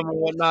it. on him and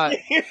whatnot.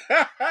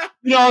 Yeah.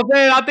 You know what I'm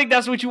saying? I think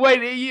that's what you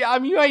waited. I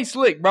mean, you ain't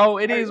slick, bro.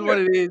 It is what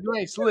it is. You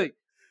ain't slick.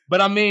 But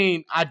I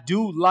mean, I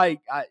do like.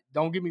 I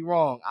don't get me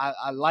wrong.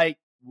 I like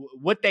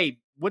what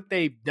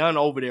they've done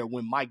over there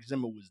when Mike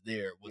Zimmer was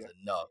there was Yeah.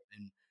 enough.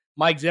 And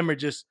Mike Zimmer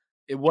just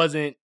it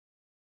wasn't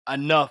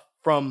enough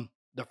from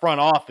the front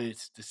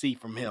office to see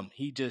from him.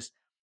 He just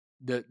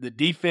the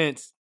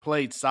defense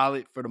played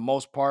solid for the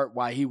most part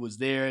while he was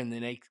there, and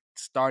then they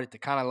started to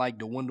kind of like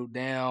dwindle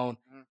down.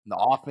 Mhm. The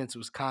offense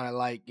was kind of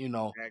like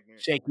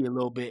Stagnant. shaky a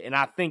little bit, and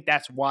I think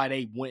that's why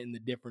they went in the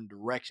different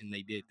direction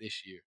they did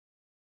this year.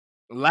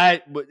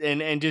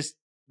 And just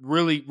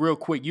really real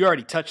quick, you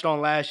already touched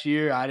on last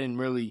year. I didn't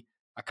really.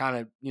 I kind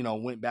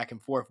of went back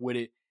and forth with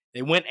it.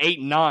 They went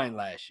 8-9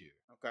 last year.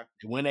 Okay.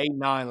 They went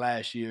 8-9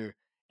 last year.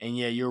 And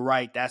yeah, you're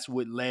right. That's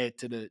what led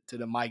to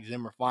the Mike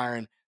Zimmer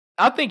firing.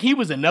 I think he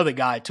was another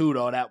guy too,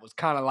 though, that was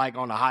kind of like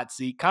on the hot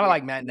seat, kind of Yeah.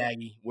 like Matt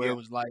Nagy, where Yeah. it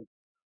was like,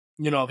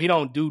 if he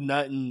don't do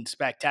nothing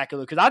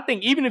spectacular, because I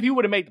think even if he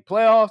would have made the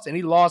playoffs and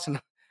he lost in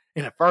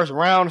the first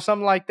round or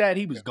something like that,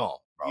 he Yeah. was gone,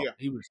 bro. Yeah.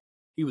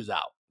 He was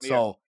out. Yeah.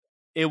 So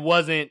it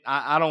wasn't.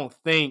 I don't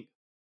think.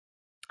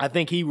 I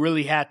think he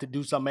really had to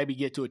do something, maybe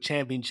get to a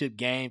championship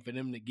game for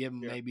them to give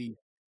him Yeah. maybe,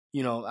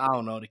 I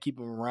don't know, to keep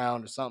him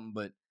around or something.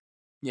 But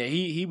yeah,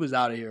 he was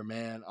out of here,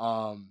 man.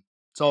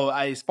 So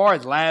as far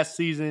as last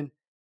season,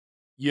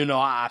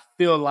 I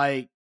feel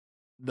like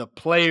the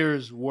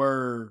players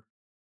were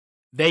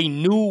they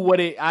knew what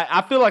it.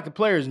 I feel like the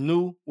players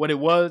knew what it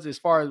was as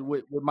far as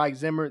with Mike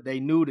Zimmer. They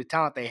knew the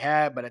talent they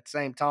had, but at the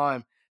same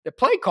time, the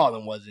play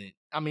calling wasn't.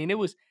 I mean, it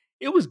was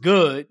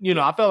good.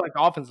 Yeah. I felt like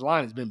the offensive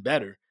line has been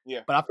better,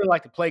 Yeah. but I feel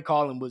like the play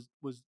calling was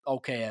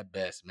okay at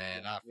best, Yeah.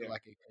 man. I feel Yeah.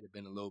 like it could have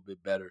been a little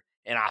bit better.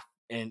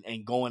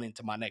 And going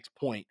into my next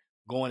point,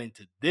 going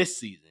into this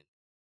season,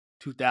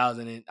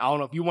 2000. And I don't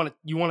know if you want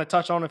to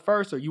touch on it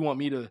first, or you want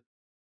me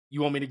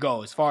to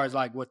go as far as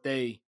like what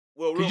they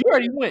Well, because real you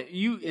already went.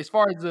 You yeah. as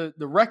far as the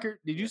record,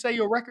 did you Yeah. say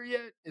your record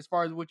yet? As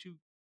far as what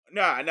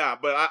Nah, nah.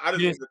 But I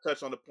just you didn't wanted to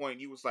touch on the point.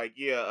 You was like,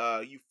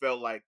 yeah, you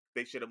felt like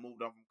they should have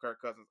moved on from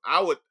Kirk Cousins.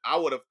 I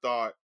would have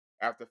thought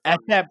after at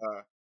firing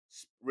that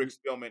Rick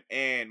Spielman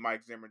and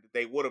Mike Zimmer that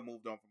they would have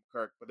moved on from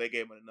Kirk, but they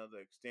gave him another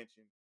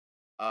extension.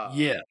 Uh,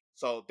 yeah.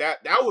 so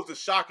that was the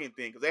shocking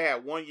thing because they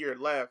had 1 year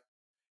left,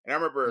 and I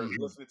remember Mhm,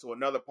 listening to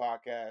another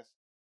podcast,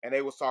 and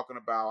they was talking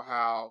about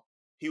how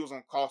he was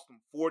gonna cost them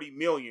 40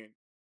 million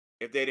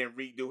if they didn't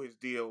redo his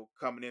deal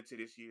coming into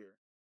this year,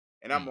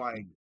 and I'm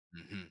like,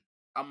 mhm, mhm.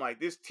 I'm like,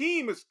 this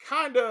team is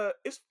kind of.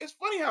 It's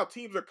funny how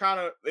teams are kind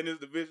of in this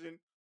division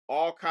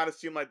all kind of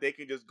seem like they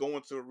can just go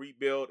into a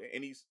rebuild at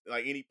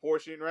any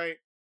portion, right?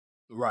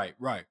 Right,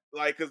 right.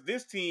 Like, cause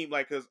this team,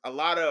 like, cause a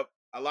lot of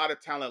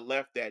talent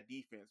left that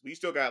defense. We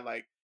still got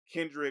like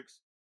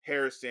Kendricks,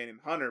 Harrison, and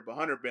Hunter, but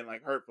Hunter been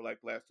like hurt for like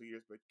the last 2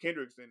 years. But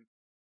Kendricks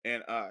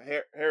and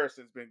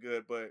Harrison's been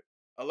good, but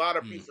a lot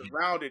of pieces Mhm.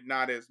 around it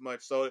not as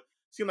much. So it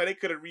seemed like they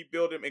could have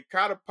rebuilt him and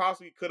kind of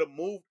possibly could have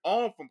moved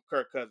on from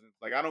Kirk Cousins.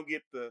 Like I don't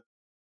get the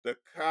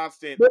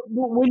constant. But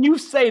when you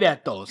say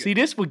that though, Yeah, see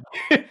this would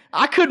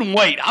I couldn't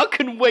wait. I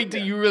couldn't wait till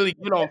yeah. you really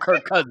get on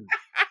Kirk Cousins.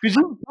 Because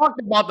you talked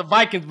about the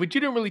Vikings, but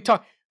you didn't really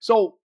talk.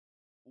 So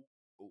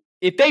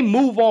if they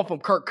move on from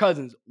Kirk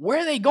Cousins, where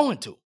are they going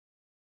to?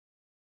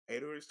 Hey,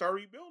 they start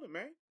rebuilding,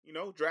 man. You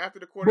know,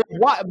 drafted a But quarterback.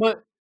 why?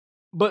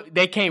 But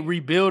they can't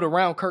rebuild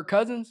around Kirk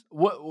Cousins.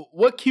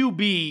 What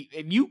QB?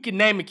 If you can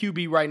name a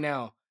QB right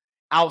now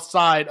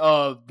outside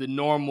of the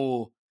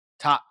normal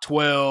top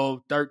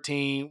 12,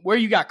 13, where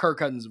you got Kirk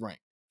Cousins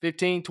ranked?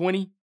 15, 20,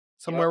 Yep.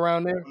 somewhere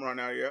around there. I'm right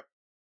now. Yep.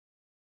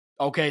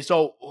 Okay,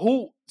 so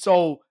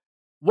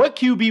what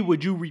QB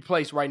would you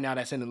replace right now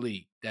that's in the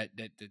league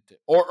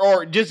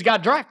or just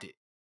got drafted?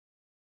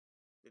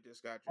 They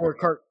just got Or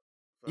drafted. Kirk?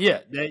 So,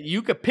 Yeah, that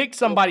you could pick well,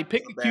 somebody, this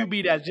pick is a a bad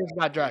QB QB. that just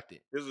got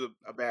drafted. This is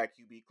a bad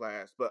QB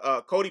class.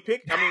 But Cody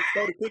Pickett.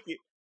 Pickett.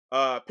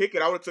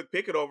 I would have took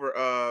Pickett over.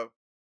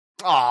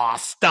 Oh,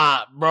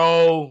 stop,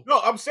 bro. No,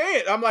 I'm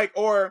saying I'm like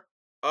or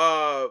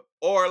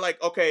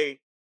like okay,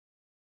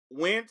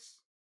 Wentz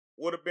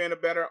would have been a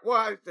better.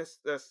 Well, that's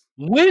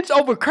Wentz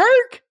over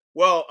Kirk?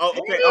 well.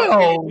 Okay, Hell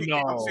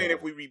no.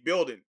 if we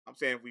rebuilding. I'm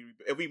saying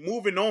if we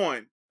moving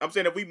on. I'm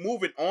saying if we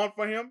moving on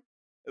for him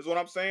is what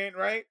I'm saying,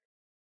 right?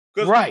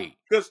 Because Right.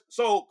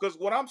 because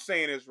what I'm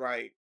saying is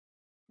right.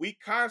 We Let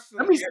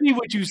constantly me see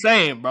what you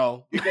saying,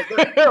 bro. because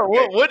okay,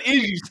 What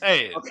is you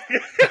saying? okay,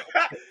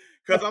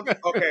 because I'm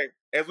okay.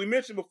 As we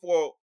mentioned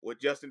before with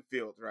Justin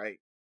Fields, right?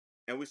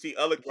 And we see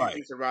other Right.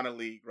 QBs around the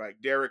league, right?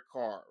 Derek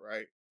Carr,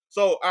 right?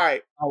 So, all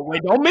right, Oh,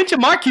 wait, don't mention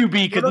my QB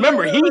no, because no, no,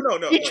 remember, no, no, no,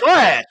 no, he no,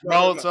 trash, no,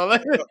 no, bro. no, So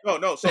let no,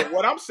 no. So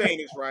what I'm saying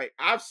is right.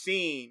 I've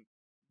seen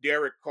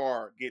Derek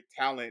Carr get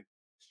talent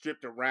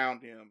stripped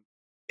around him,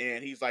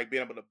 and he's like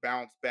being able to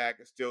bounce back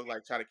and still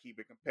like try to keep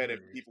it There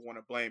competitive. it is. People want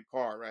to blame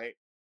Carr, right?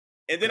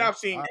 And then Okay. I've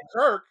seen All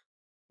Kirk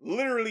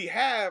literally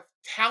have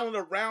talent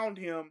around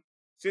him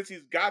since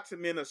he's got to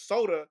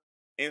Minnesota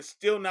and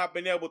still not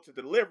been able to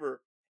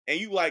deliver. And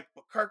you like,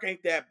 but Kirk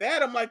ain't that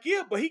bad. I'm like,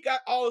 yeah, but he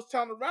got all his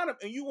talent around him,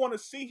 and you want to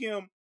see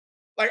him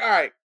like, all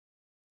right,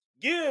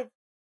 give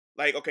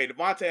like, okay,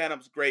 Devontae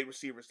Adams, great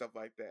receiver, stuff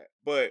like that.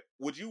 But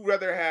would you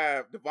rather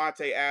have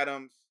Devontae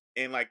Adams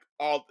and like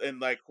all and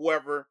like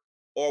whoever,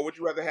 or would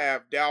you rather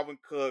have Dalvin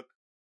Cook,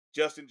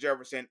 Justin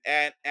Jefferson,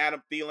 and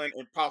Adam Thielen,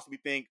 and possibly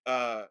think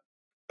Aaron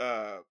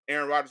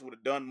Rodgers would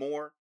have done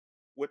more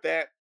with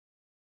that?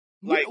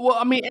 Yeah, Like, well,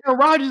 I mean, Aaron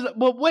Rodgers.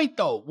 But wait,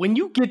 though, when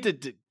you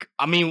get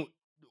I mean,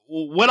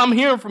 what I'm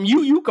hearing from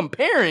you, you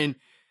comparing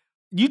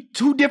you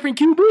two different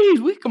QBs.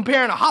 We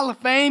comparing a Hall of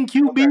Fame okay,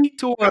 QB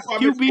to a that's why I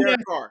mentioned QB Derek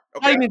that's Carr.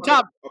 Okay, not that's even why I mentioned,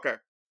 top. okay,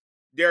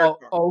 Derek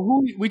Carr.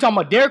 Who we talking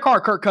about? Derek Carr,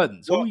 or Kirk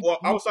Cousins. Well,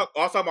 I was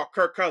talking about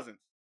Kirk Cousins,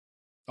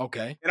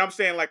 Okay. and I'm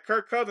saying like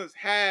Kirk Cousins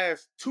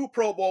has two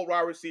Pro Bowl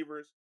wide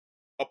receivers,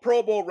 a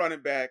Pro Bowl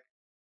running back.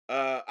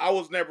 I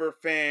was never a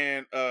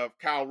fan of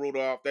Kyle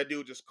Rudolph. That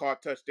dude just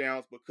caught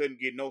touchdowns but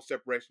couldn't get no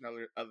separation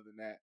other than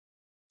that.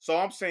 So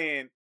I'm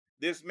saying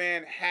this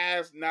man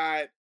has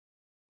not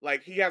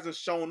like he hasn't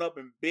shown up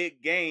in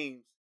big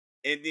games.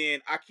 And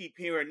then I keep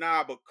hearing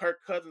nah, but Kirk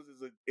Cousins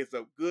is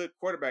a good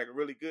quarterback, a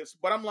really good.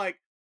 But I'm like,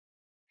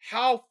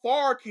 how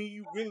far can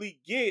you really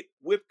get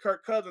with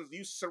Kirk Cousins?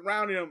 You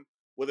surrounded him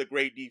with a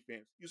great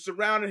defense. You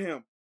surrounded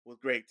him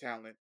with great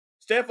talent.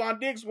 Stephon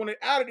Diggs wanted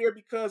out of there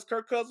because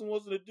Kirk Cousins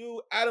wasn't a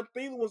dude. Adam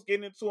Thielen was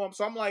getting into him.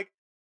 So I'm like,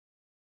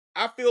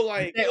 I feel But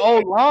like they O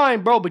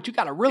line, bro. But you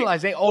got to yeah,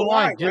 realize they O O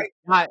line, line just right?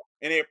 got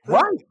And they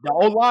improved right. it. The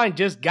O line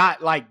just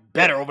got like Yeah,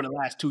 better over the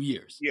last 2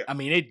 years. yeah. I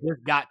mean, it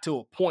just got to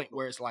a point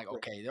where it's like, Yeah.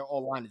 okay, their O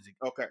line is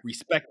Okay.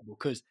 respectable.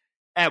 Because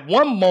at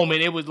one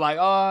moment it was like,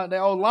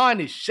 their O line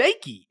is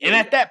shaky, Yeah, and yeah.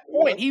 at that It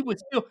point was. he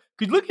was still.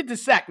 Because look at the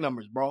sack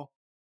numbers, bro.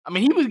 I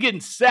mean, he was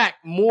getting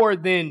sacked more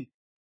than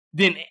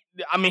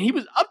I mean, he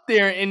was up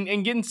there and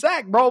getting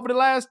sacked, bro, over the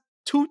last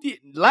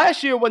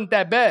last year wasn't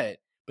that bad.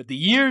 But the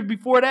year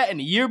before that, and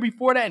the year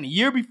before that, and the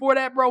year before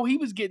that, bro, he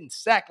was getting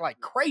sacked like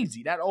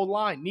crazy. That O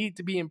line needed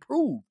to be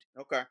improved.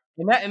 Okay.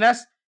 And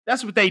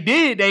that's what they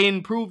did. They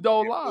improved the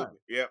O They line. improved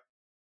it. Yep.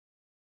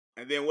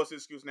 And then what's the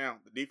excuse now?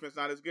 The defense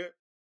not as good?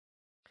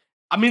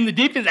 I mean, the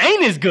defense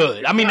ain't as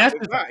good. I It's mean, not. that's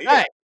It's just a not. Yeah.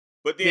 fact.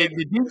 But then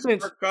The is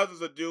defense, Kirk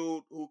Cousins a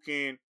dude who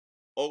can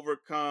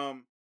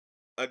overcome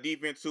a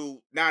defense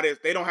who not as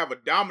they don't have a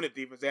dominant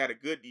defense. They had a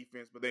good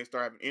defense, but they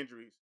start having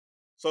injuries.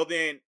 So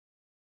then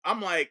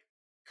I'm like,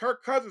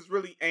 Kirk Cousins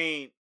really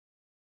ain't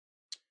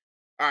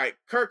all right.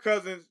 Kirk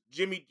Cousins,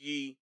 Jimmy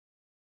G,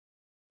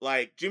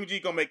 like Jimmy G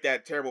gonna make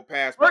that terrible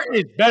pass, but Burt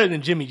is better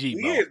than Jimmy G,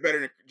 he bro. is better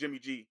than Jimmy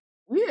G.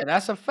 Yeah,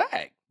 that's a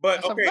fact. But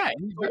That's a okay, fact.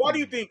 He's so better why do than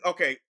you Jimmy. think?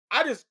 Okay,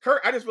 I just feel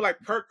like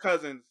Kirk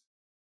Cousins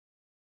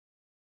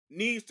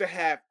needs to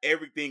have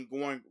everything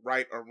going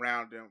right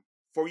around him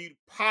for you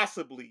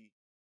possibly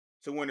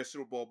to win a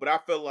Super Bowl. But I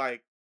feel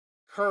like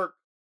Kirk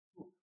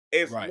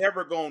is Right.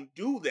 never going to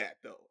do that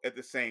though. At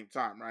the same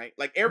time, right?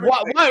 Like Why,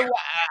 everything. why, why,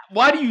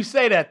 why do you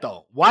say that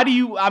though? Why do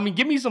you? I mean,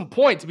 give me some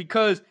points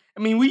because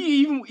I mean, we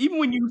even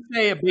when you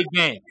say a big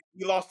game,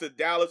 He lost to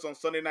Dallas on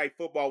Sunday Night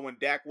Football when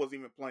Dak wasn't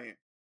even playing.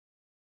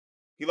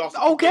 He lost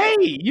to okay,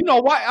 you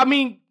know why? I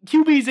mean,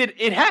 QBs,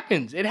 it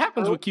happens. It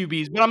happens Earl. with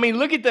QBs. But I mean,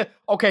 look at the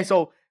okay.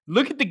 So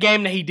look at the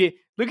game that he did.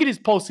 Look at his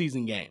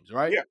postseason games.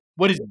 Right? Yeah,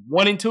 What is it?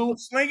 1 and 2.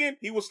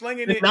 he was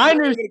slinging The it. He was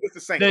Niners, slinging it against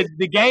the Saints.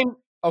 the game.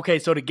 Okay,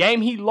 so the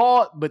game he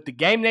lost, but the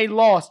game they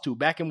lost to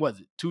back in was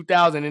it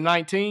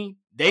 2019?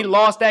 They Uh,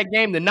 lost that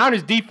game. The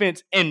Niners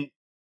defense and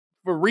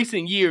for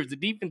recent years, the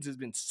defense has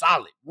been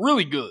solid,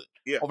 really good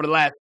yeah. over the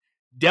last.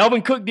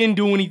 Delvin Cook didn't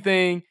do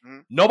anything.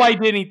 Mhm. Nobody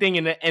did anything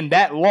in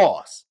that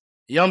loss.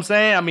 You know what I'm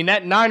saying? I mean,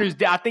 that Niners,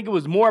 I think it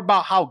was more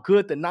about how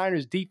good the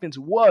Niners defense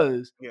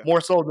was, Yeah. more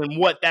so than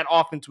what that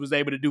offense was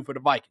able to do for the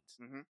Vikings.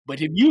 Mhm.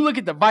 But if you look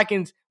at the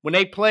Vikings when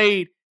they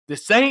played the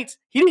Saints,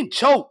 he didn't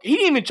choke. He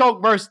didn't even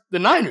choke versus the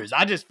Niners.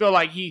 I just feel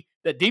like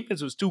the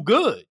defense was too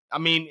good. I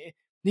mean,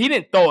 he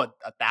didn't throw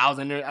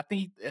 1,000. I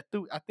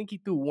think he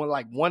threw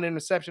one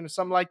interception or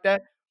something like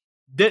that.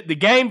 The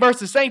game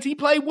versus Saints, he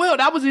played well.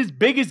 That was his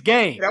biggest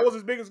game. That was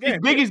his biggest His game.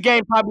 Yeah. biggest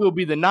game probably will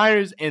be the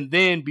Niners, and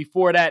then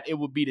before that, it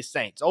would be the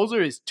Saints. Those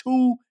are his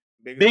two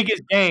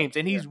biggest games,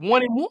 and Yeah. he's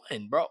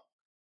 1-1, bro.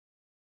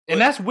 And But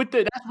that's with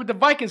the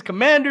Vikings,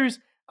 Commanders,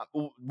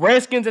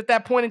 Redskins at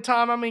that point in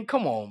time. I mean,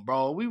 come on,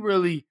 bro. We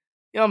really, you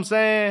know what I'm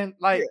saying? yeah,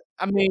 Like,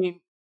 I mean,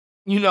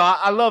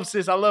 I love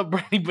Sis, I love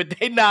Brady, but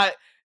they not it,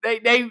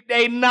 they're bro.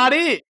 They not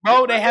it.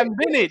 haven't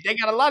been it. They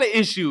got a lot of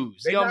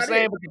issues. You They're know what I'm not it.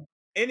 saying? But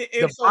And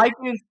the so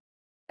Vikings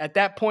at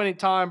that point in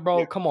time, bro,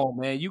 yeah, come on,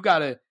 man. You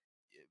gotta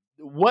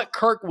what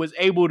Kirk was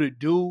able to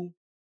do,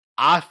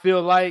 I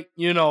feel like,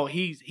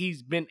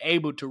 he's been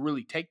able to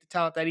really take the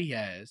talent that he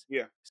has,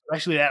 yeah,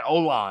 especially that O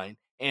line,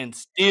 and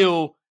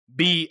still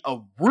be a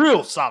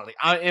real solid.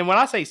 And when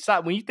I say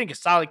solid, when you think of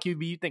solid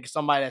QB, you think of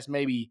somebody that's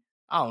maybe,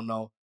 I don't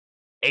know,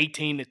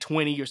 18 to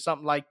 20 or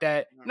something like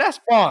that. mhm, And that's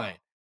fine.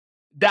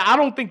 That I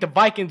don't think the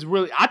Vikings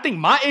really. I think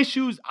my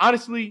issues,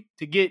 honestly,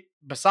 to get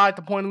beside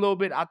the point a little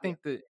bit, I yeah,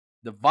 think that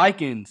the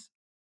Vikings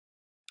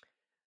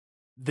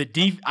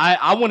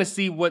I want to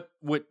see what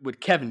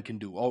Kevin can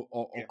do.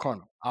 yeah,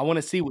 O'Connell. I want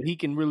to see what he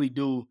can really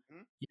do.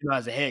 mhm,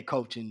 As a head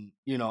coach and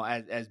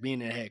as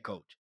being a head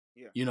coach.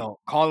 yeah,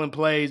 Calling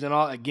plays and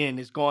all. Again,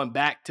 it's going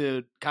back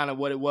to kind of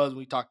what it was when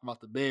we talked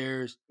about the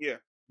Bears. yeah.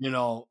 You're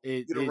the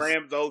It's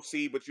Rams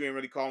OC, but you ain't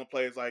really calling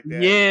players like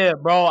that. yeah,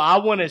 bro. I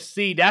want to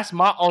see. That's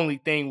my only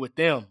thing with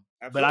them.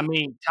 But I Absolutely.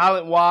 mean,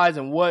 talent wise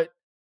and what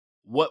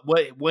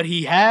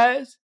he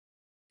has.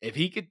 If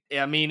he could,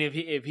 I mean, if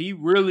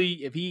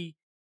he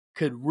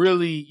could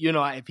really,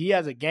 if he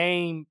has a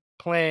game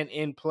plan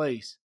in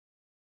place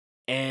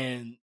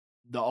and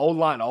the O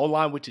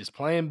line, which is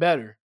playing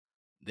better,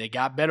 they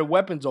got better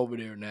weapons over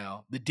there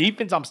now. The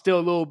defense, I'm still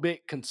a little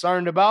bit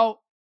concerned about,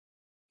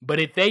 but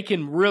if they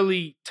can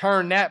really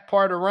turn that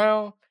part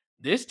around,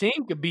 this team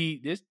could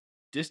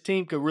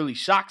really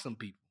shock some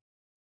people.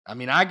 I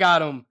mean, I got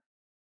them.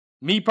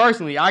 Me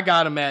personally, I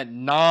got them at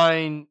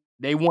 9.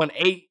 They won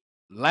 8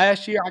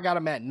 last year. I got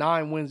them at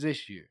 9 wins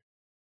this year.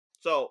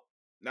 So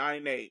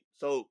 9-8.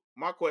 So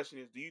my question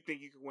is, do you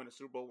think you can win a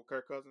Super Bowl with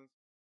Kirk Cousins?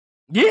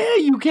 Yeah,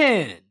 you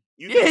can.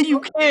 You Yeah, think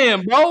you so?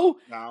 can, bro.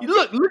 No, I You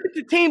don't think look at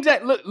the teams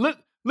that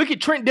look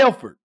at Trent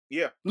Dilfer.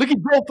 yeah. Look at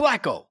Joe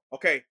Flacco.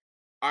 Okay.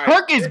 All right.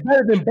 Kirk is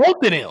better than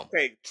both of them.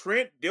 Okay.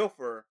 Trent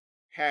Dilfer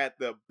had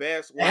They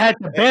one of had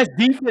the the best best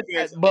defense,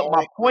 defense of but my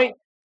all time. point,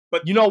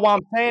 But you know why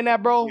I'm saying that,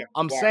 yeah, bro?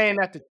 I'm why? saying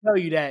that to tell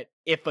you that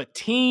if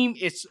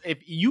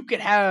you could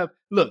have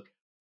look,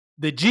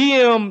 the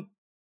GM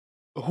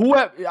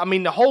whoever, I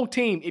mean, the whole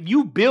team, if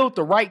you build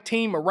the right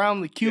team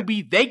around the Yeah.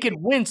 QB, they could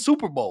win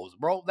Super Bowls,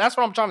 bro. That's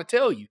what I'm trying to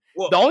tell you.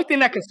 Well, The only thing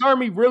that concerned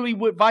me really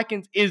with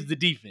Vikings is the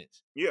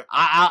defense. yeah,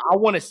 I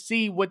want to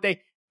see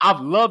I've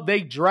loved their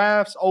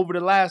drafts over the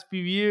last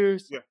few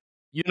years.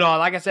 yeah,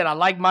 Like I said, I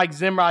like Mike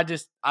Zimmer. I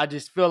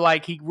just feel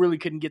like he really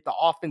couldn't get the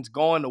offense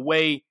going the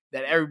way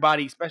that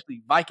everybody,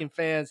 especially Viking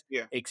fans,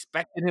 yeah.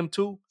 expected him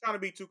to. Trying to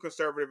be too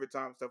conservative at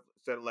times, stuff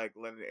instead of like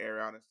letting the air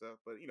out and stuff.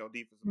 But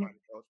defensive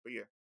minded coach. But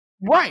yeah,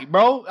 Right,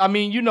 bro. I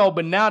mean,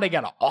 but now they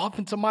got an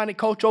offensive minded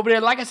coach over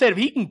there. Like I said, if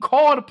he can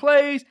call the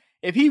plays,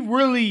 if he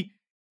really,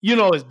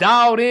 is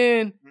dialed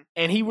in mhm,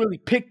 and he really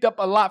picked up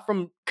a lot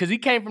because he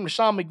came from the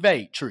Sean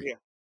McVay tree. yeah,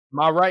 Am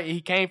I right?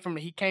 He came from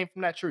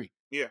that tree.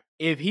 yeah,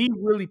 If he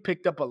really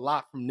picked up a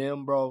lot from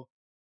them, bro,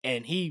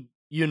 and he,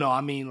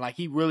 I mean, like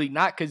he really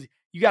not because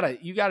you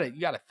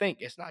gotta think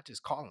it's not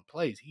just calling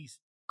plays. He's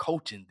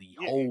coaching the yeah,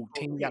 yeah. whole Coach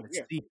team. You team. gotta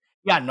Yeah, see,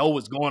 you gotta know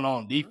what's going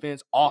on mhm,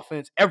 defense,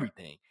 offense,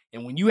 everything.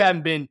 And when you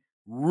haven't been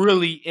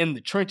really in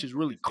the trenches,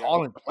 really exactly.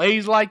 calling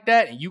plays like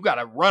that, and you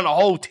gotta run a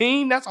whole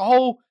team, that's a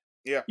whole,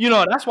 Yeah,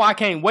 that's why I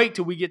can't wait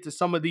till we get to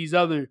some of these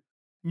other,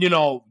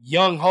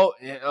 young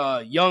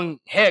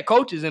head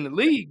coaches in the yeah,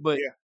 league. But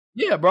yeah.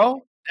 Yeah,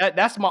 bro.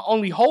 That's my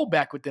only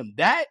holdback with them.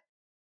 That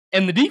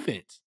and the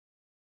defense.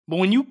 But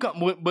when you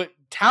come, but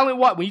talent,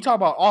 what when you talk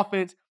about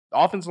offense, the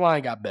offensive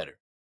line got better.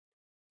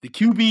 The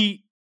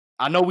QB,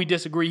 I know we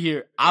disagree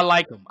here. I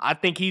like him. I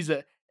think he's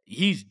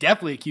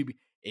definitely a QB.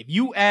 If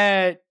you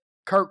add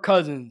Kirk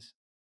Cousins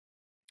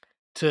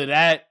to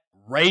that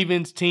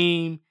Ravens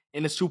team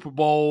in the Super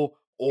Bowl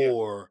Yeah.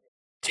 or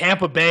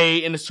Tampa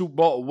Bay in the Super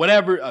Bowl,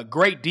 whatever, a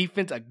great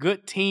defense, a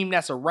good team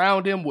that's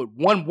around him with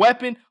one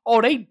weapon,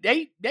 oh, they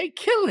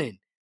killing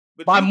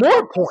But by you talking more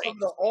about some of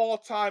the points.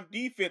 all-time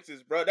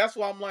defenses, bro. That's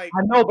why I'm like,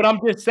 I know, but I'm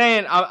just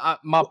saying, my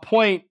what,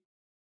 point.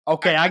 I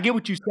Okay, I got get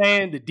what you're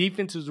saying. The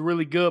defense is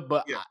really good,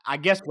 but yeah, I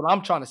guess what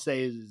I'm trying to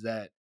say is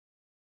that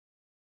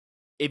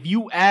if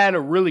you add a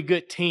really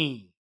good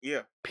team,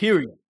 yeah.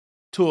 period,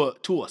 to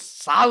a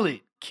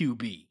solid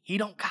QB, he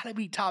don't gotta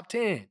be top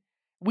 10.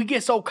 We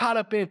get so caught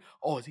up in,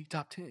 oh, is he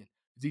top 10?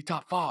 Is he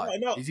top 5?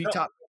 No, no, Is he no,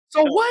 top?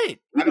 So no. what? He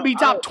I could don't be I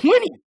top don't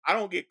 20. I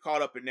don't get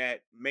caught up in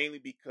that mainly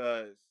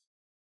because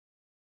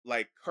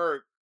like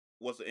Kirk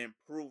was an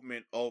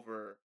improvement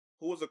over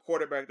who was the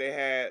quarterback they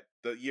had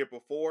the year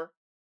before,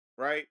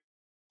 right?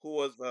 Who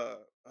was I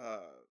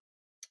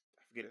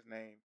forget his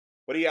name,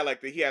 but he had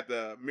like he had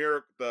the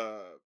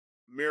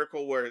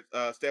miracle where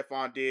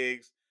Stephon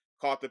Diggs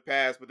caught the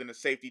pass, but then the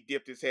safety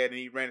dipped his head and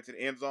he ran into the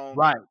end zone.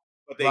 Right,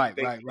 But they right,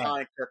 they right, right.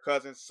 signed Kirk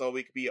Cousins so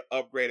he could be an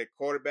upgraded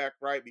quarterback,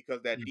 right?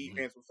 Because that Mhm.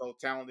 defense was so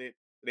talented.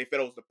 They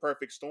felt it was the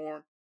perfect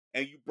storm.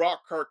 And you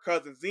brought Kirk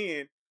Cousins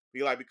in,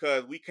 be like,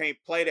 because we can't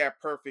play that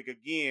perfect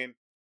again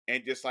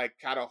and just like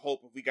kind of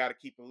hope if we got to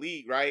keep a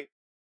lead, right?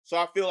 So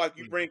I feel like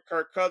you Mhm. bring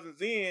Kirk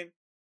Cousins in,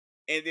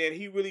 and then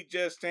he really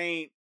just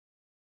ain't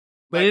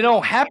But like it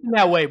don't happen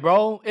that way,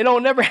 bro. It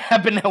don't never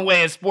happen that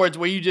way in sports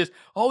where you just,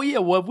 oh yeah,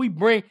 well if we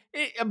bring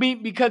it, I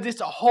mean, because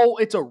it's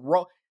a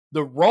road,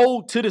 the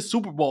road to the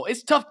Super Bowl.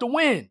 It's tough to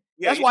win.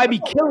 yeah, That's yeah, why it I be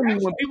know. killing me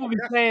when Naturally, people be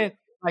naturally, saying,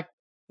 like,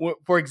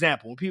 for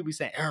example, when people be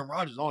saying Aaron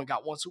Rodgers only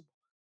got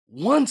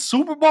one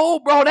Super Bowl,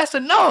 bro. That's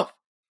enough.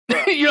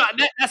 bro. You know,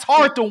 that's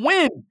hard to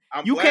win.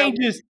 I'm You glad can't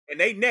just, and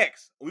they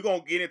next. We're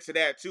gonna get into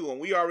that too,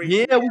 and we already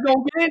yeah, see we're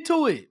gonna get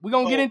into it. We're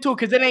gonna get so into it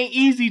because it ain't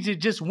easy to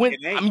just win. it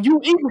I ain't, mean, you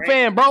Eagle it ain't.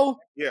 fan, bro.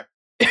 Yeah,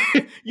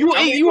 you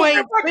I'm an ain't you Eagle fan,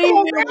 ain't bro. Come seen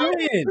on them now,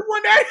 win. we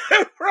won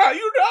that, bro.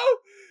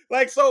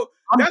 Like so.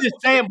 I'm That's just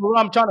what, saying, but what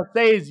I'm trying to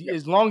say is, yeah,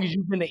 as long as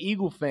you've been an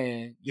Eagle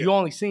fan, yeah. you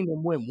only seen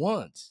them win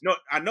once. No,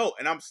 I know,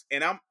 and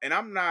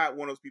I'm not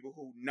one of those people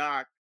who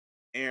knock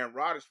Aaron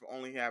Rodgers for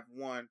only have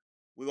one.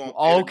 We're gonna get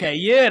a Okay,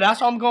 yeah,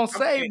 that's what I'm gonna I'm say,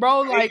 saying,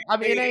 bro. Like, I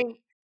mean, it it, ain't.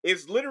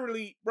 it's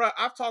literally, bro.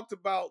 I've talked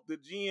about the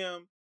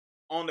GM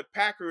on the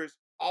Packers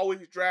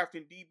always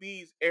drafting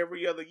DBs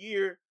every other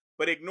year,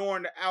 but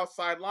ignoring the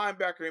outside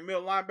linebacker and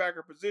middle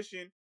linebacker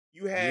position.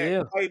 You had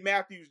Yeah, Clay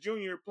Matthews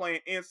Jr. playing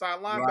inside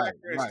right,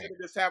 linebacker right. instead of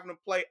just having him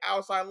play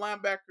outside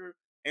linebacker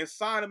and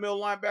sign a middle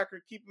linebacker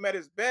and keep him at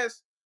his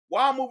best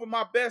while moving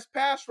my best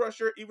pass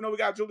rusher, even though we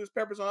got Julius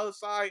Peppers on the other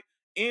side,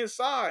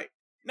 inside.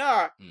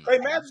 Nah, Clay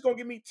Mhm. Matthews gonna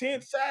give me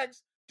 10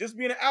 sacks just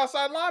being an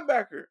outside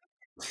linebacker.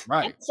 I'm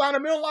Right, gonna sign a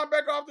middle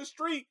linebacker off the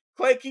street.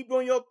 Clay, keep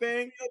doing your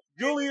thing.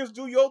 Julius,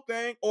 do your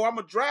thing. Or I'm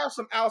gonna draft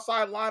some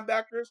outside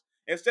linebackers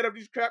instead of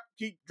just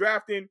keep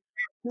drafting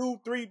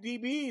 2, 3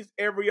 DBs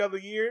every other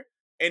year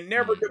and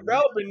never mhm.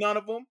 developing none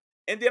of them.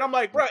 And then I'm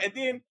like, bro, and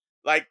then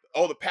like,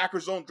 oh, the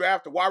Packers don't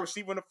draft a wide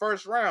receiver in the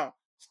first round.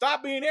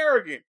 Stop being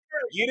arrogant.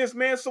 Get this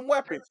man some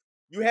weapons.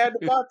 You had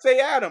Devontae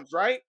Adams,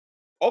 right?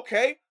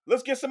 Okay,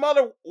 let's get some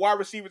other wide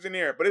receivers in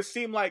there. But it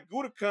seemed like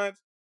Gutekunst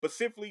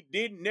specifically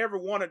did never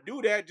want to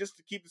do that just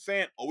to keep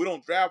saying, oh, we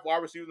don't draft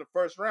wide receivers in the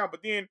first round.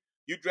 But then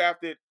you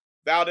drafted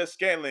Valdez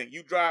Scantling.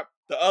 You dropped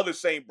the other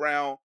St.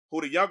 Brown,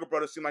 who the younger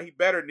brother seemed like he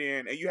better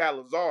than, and you had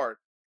Lazard.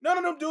 None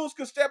of them dudes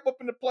could step up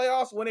in the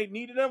playoffs when they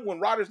needed them, when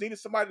Rodgers needed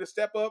somebody to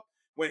step up,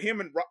 when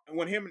him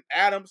and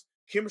Adams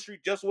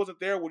chemistry just wasn't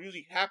there, what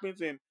usually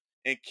happens in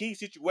key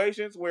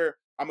situations where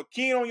I'm a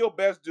keen on your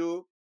best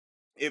dude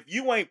if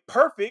you ain't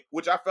perfect,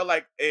 which I felt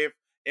like if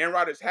Aaron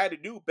Rodgers had to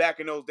do back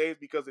in those days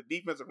because the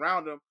defense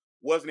around him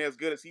wasn't as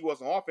good as he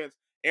was on offense,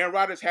 Aaron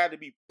Rodgers had to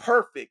be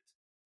perfect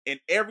in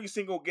every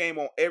single game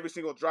on every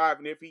single drive.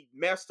 And if he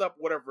messed up,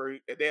 whatever,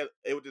 it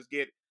would just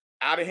get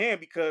out of hand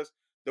because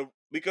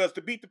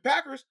to beat the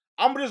Packers,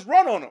 I'm gonna just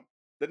run on them.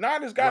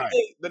 Right,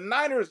 The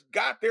Niners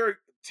got their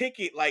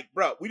ticket like,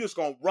 bro, we just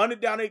gonna run it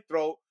down their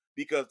throat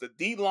because the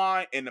D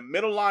line and the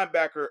middle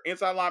linebacker,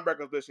 inside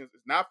linebacker positions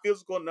is not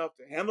physical enough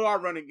to handle our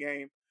running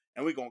game.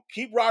 And we're gonna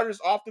keep Rodgers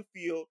off the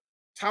field.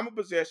 Time of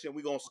possession,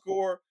 we're gonna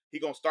score. He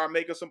gonna start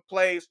making some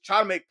plays, try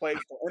to make plays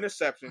for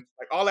interceptions,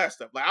 like all that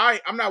stuff.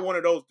 Like I'm not one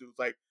of those dudes.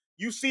 Like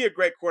you see a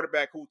great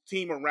quarterback whose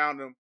team around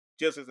him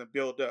just isn't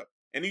built up,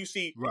 and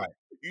right.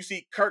 you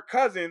see Kirk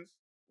Cousins,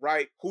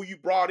 right, who you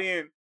brought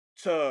in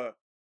to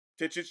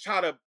just try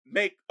to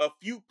make a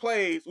few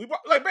plays.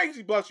 Like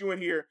basically brought you in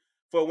here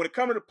for when it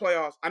comes to the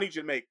playoffs. I need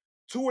you to make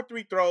 2 or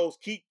 3 throws,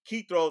 key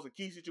throws in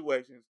key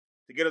situations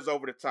to get us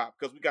over the top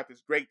because we got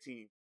this great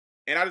team.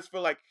 And I just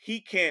feel like he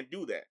can't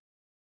do that.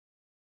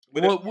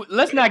 But Well,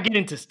 let's not get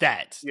into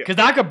stats yeah,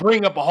 because I could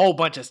bring up a whole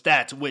bunch of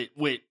stats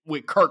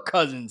with Kirk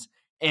Cousins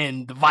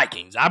and the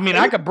Vikings. I mean, And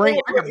I he could can bring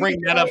throw I it. could He bring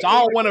can that throw up. it So for I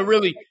don't like want to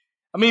really.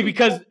 I mean, he can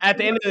throw because it at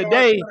for the end 200 of the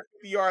yards, day,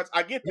 250 yards.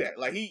 I get that.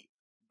 Like he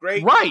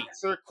great right,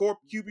 passer, core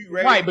QB rating,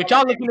 right. But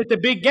all that. y'all looking at the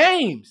big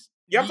games.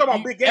 Yeah, I'm talking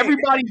about big games.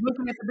 Everybody's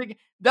looking at the big.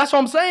 That's what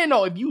I'm saying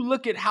though. If you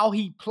look at how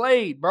he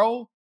played,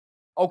 bro.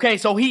 Okay,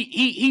 so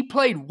he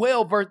played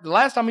well. Versus the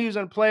last time he was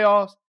in the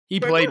playoffs, he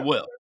Played played well.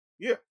 well.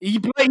 Yeah. He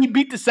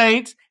beat the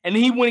Saints, and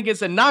he went against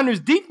the Niners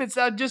defense.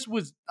 I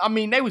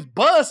mean, they was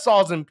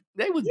buzzsawing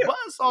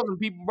Yeah.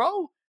 people,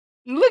 bro.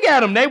 Look at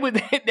them. They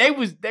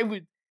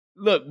would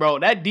look, bro.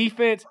 That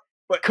defense,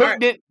 But Cook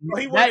didn't.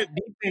 he ran That it.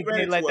 He defense ran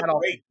didn't let into a that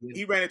great. offense win.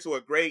 He ran into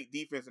a great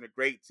defense and a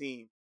great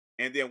team.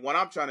 And then what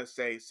I'm trying to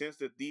say, since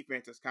the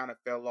defense has kind of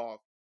fell off,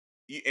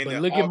 and But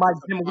the look at Mike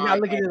offensive Zimmer. We line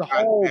gotta look at has it as a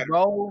gotten whole, better,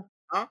 bro.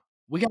 huh?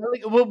 We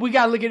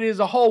gotta look at it as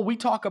a whole. We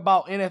talk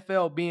about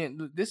NFL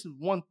being. This is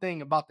one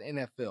thing about the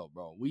NFL,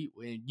 bro.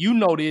 And you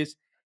know this.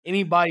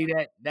 Anybody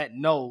that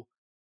know,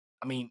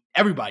 I mean,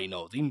 everybody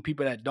knows, even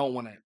people that don't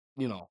want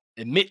to,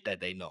 admit that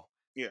they know,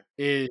 Yeah.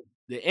 is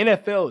the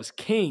NFL is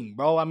king,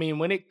 bro. I mean,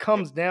 when it Yeah.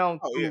 comes down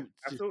Oh yeah. to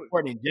Absolutely.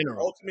 sport in general,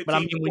 Ultimate but I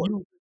team mean,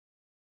 sport.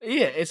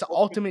 yeah, it's an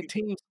Ultimate ultimate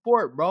team team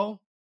sport, bro.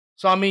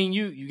 So I mean,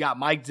 you got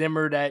Mike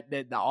Zimmer that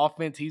the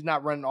offense, he's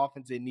not running the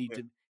offense that need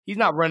sport. to. He's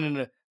not running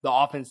the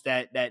offense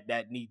that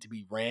need to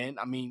be ran.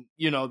 I mean,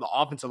 the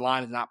offensive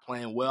line is not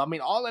playing well. I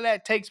mean, all of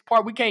that takes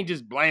part. We can't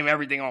just blame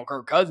everything on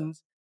Kirk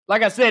Cousins.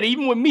 Like I said,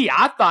 even with me,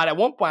 I thought at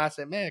one point I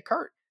said, man,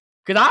 Kirk,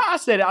 because I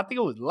said it, I think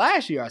it was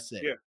last year. I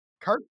said Yeah. it.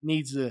 Kirk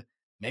needs to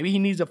maybe he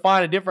needs to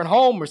find a different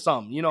home or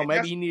something. And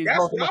Maybe he needs to that's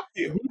go what somewhere. I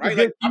feel, He's a right?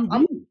 good Like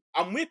QB.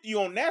 I'm with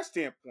you on that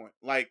standpoint.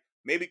 Like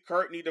maybe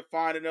Kurt need to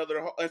find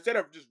another instead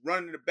of just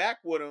running the back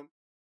with him.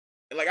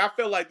 Like I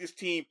feel like this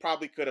team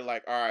probably could have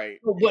like, all right,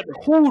 But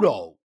who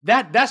though?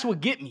 That's what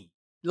get me.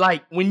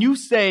 Like when you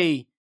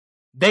say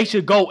they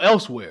should go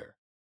elsewhere,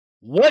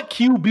 what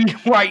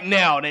QB right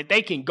now that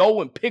they can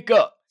go and pick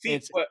up?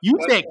 And see, but you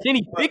but said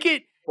Kenny but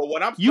Pickett. but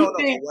what I'm no You no,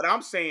 but think what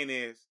I'm saying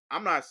is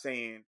I'm not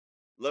saying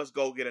let's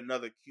go get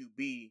another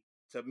QB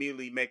to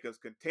immediately make us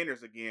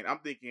contenders again. I'm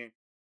thinking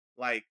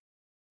like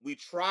we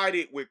tried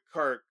it with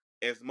Kirk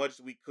as much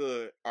as we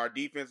could. Our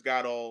defense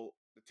got old,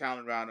 the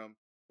talent around him.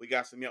 We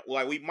got some young.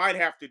 Like we might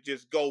have to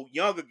just go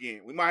young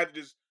again. We might have to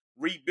just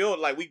rebuild.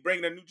 Like we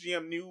bring a new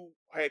GM, new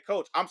head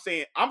coach. I'm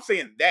saying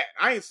that.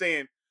 I ain't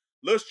saying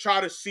let's try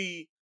to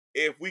see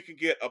if we can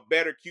get a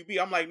better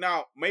QB. I'm like,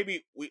 now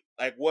maybe we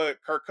like what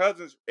Kirk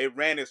Cousins. It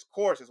ran its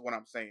course, is what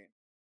I'm saying.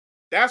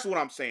 That's what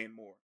I'm saying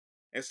more.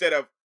 Instead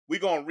of we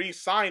gonna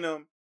re-sign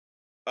him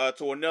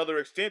to another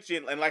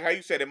extension. And like how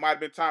you said, it might have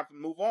been time to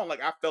move on.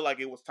 Like I felt like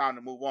it was time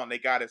to move on. They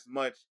got as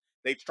much.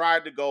 They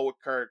tried to go with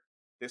Kirk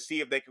to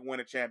see if they could win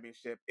a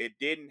championship. It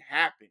didn't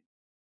happen.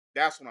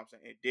 That's what I'm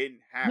saying. It didn't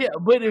yeah,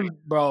 happen.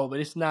 but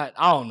it's not.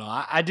 I don't know.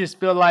 I just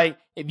feel like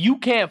if you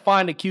can't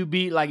find a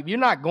QB, like if you're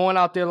not going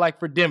out there like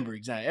for Denver,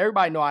 example,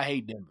 everybody know I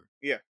hate Denver.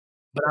 Yeah,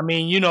 But I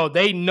mean,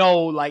 they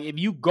know like if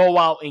you go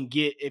out and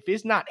get if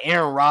it's not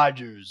Aaron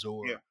Rodgers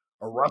yeah,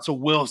 or Russell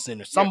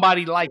Wilson or yeah,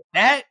 somebody like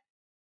that,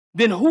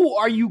 then who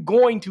are you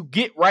going to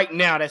get right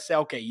now that say,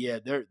 okay, yeah,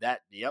 that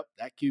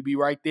QB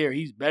right there,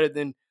 he's better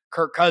than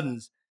Kirk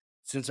Cousins.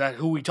 Since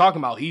who we talking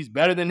about, he's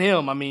better than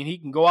him. I mean, he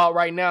can go out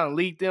right now and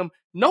lead them.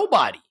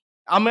 Nobody.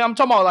 I mean, I'm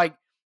talking about like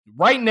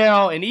right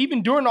now and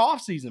even during the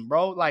offseason,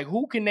 bro. Like,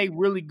 who can they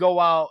really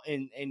go out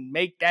and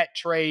make that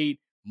trade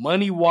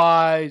money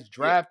wise, yeah.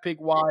 draft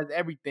pick wise,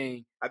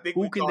 everything? I think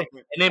Who we can they? talking.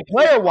 And then I think we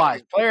player wise,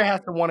 talking. player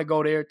has to want to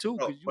go there too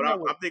No, because you but know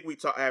what. I think we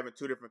having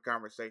two different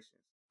conversations.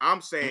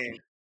 I'm saying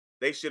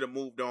they should have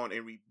moved on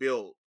and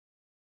rebuilt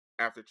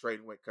after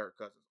trading with Kirk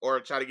Cousins, or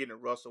try to get in a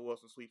Russell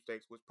Wilson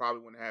sweepstakes, which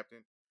probably wouldn't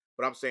happen.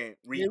 But I'm saying It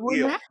wouldn't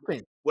rebuild.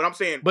 happen. What I'm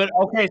saying, But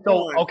move on and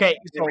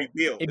so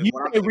rebuild if is you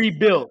what I'm say saying.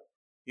 rebuild,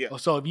 Yeah,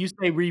 if you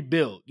say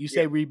rebuild, you yeah.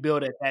 say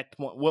rebuild at that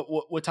point.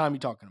 What time you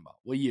talking about?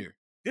 What year?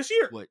 This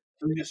year, What?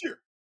 this year.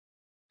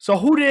 So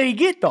who did they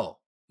get though?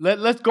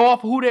 Let's go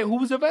off who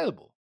was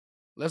available.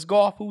 Let's go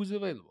off who was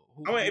available.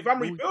 I mean, if I'm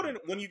rebuilding,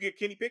 when you get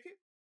Kenny Pickett,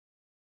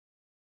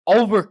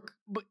 over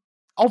but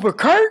over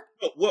Kurt?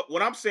 no,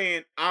 what I'm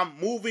saying, I'm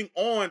moving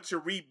on to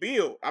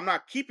rebuild. I'm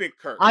not keeping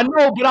Kirk. I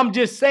know, but I'm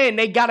just saying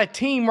they got a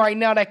team right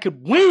now that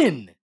could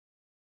win.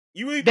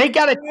 You really They think they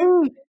got a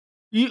can win?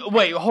 team.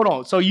 Wait, hold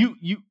on. So you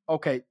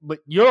okay? But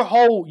your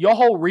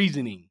whole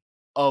reasoning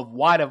of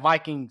why the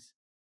Vikings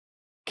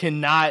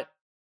cannot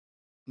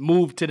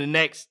move to the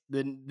next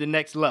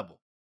level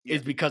Yeah,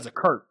 is because of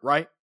Kurt,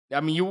 right? I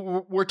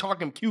mean, we're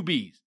talking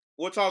QBs,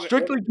 we're talking.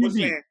 strictly We're QB,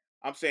 saying.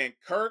 I'm saying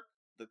Kirk,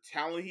 the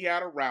talent he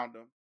had around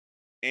him,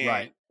 and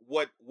right?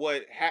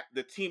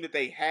 the team that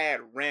they had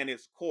ran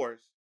its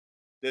course.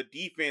 The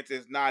defense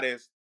is not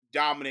as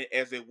dominant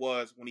as it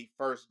was when he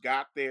first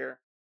got there.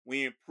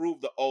 We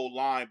improved the O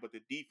line, but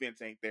the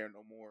defense ain't there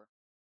no more.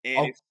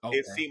 And Oh,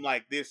 it okay, seemed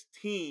like this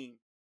team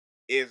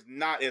is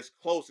not as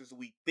close as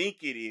we think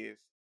it is.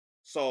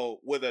 So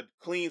with a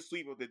clean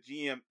sweep of the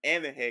GM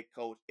and the head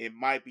coach, it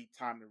might be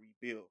time to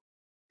rebuild.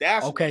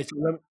 That's what okay.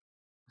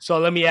 So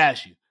let me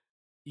ask you: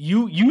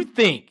 you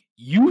think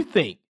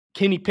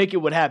Kenny Pickett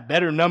would have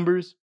better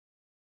numbers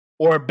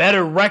or a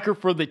better record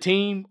for the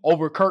team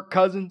over Kirk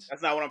Cousins?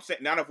 That's not what I'm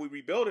saying. Not if we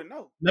rebuild it.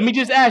 No. Let me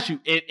just ask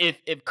you: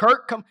 if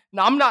Kirk come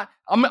now,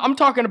 I'm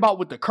talking about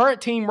with the current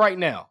team right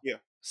now. Yeah.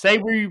 Say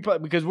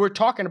because we're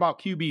talking about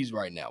QBs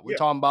right now. We're Yeah.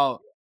 talking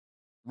about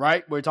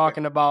right. We're Yeah.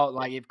 talking about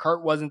like if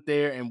Kirk wasn't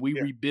there and we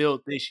Yeah.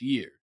 rebuild this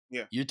year.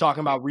 Yeah. You're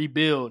talking about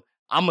rebuild.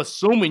 I'm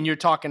assuming you're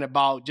talking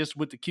about just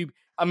with the QB.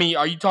 I mean,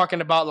 are you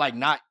talking about like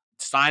not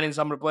signing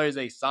some of the players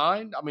they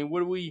signed? I mean, what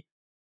do we?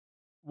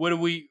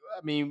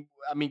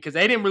 Because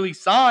they didn't really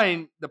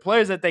sign the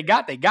players that they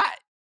got. They got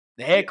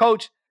the head Yeah.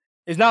 coach.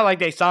 It's not like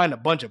they signed a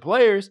bunch of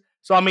players.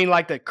 So I mean,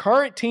 like the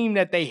current team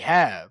that they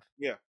have,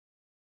 Yeah.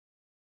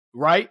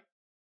 right?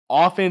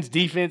 Offense,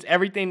 defense,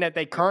 everything that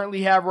they Yeah.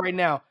 currently have right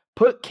now.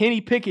 Put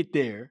Kenny Pickett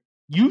there.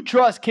 You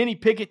trust Kenny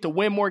Pickett to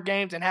win more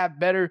games and have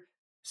better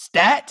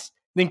stats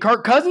than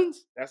Kirk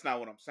Cousins? That's not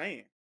what I'm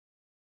saying.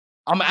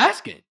 I'm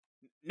asking.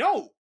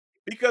 No,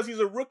 because he's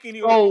a rookie and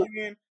So,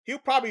 he'll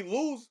probably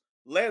lose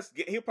less.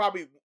 He'll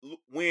probably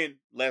win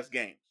less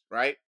games,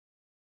 right?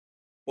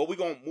 But we're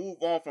gonna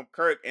move on from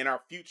Kirk, and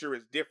our future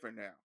is different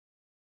now.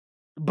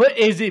 but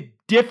is it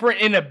different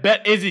in a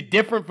bet? Is it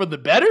different for the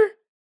better?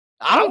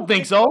 I I don't would think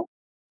think so.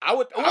 I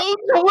would. So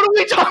what are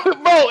we talking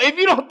about? If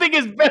you don't think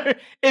it's better,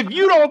 if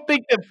you don't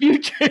think the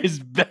future is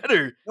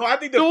better, No, I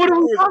think the so what are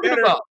we future is talking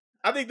better. about?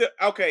 I think that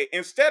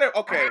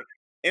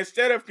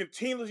instead of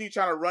continuously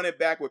trying to run it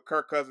back with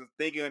Kirk Cousins,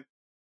 thinking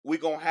we're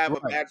gonna have a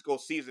Right. magical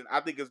season, I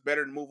think it's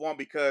better to move on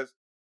because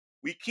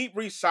we keep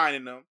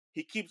re-signing him.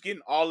 He keeps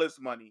getting all this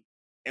money,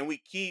 and we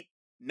keep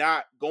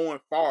not going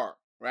far,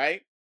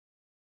 right?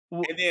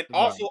 And then Right.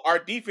 also our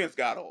defense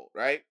got old,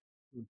 right?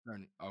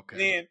 Okay.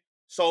 Then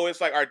so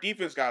it's like our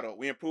defense got old.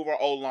 We improve our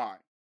O line.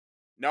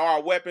 Now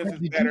our weapons But is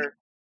did you? better.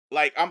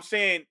 Like I'm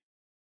saying,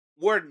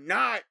 we're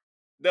not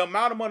the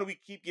amount of money we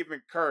keep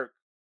giving Kirk.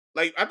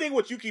 Like I think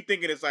what you keep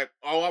thinking is like,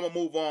 oh, I'm gonna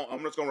move on.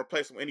 I'm just gonna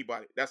replace him with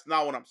anybody. That's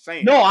not what I'm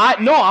saying. No,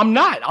 I'm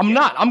not. I'm Yeah,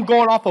 not. I'm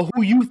going off of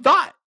who you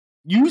thought.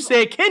 You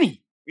said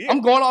Kenny. yeah,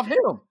 I'm going off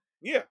him.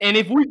 yeah. And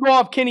if we go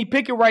off Kenny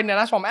Pickett right now,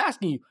 that's what I'm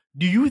asking you.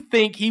 Do you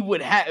think he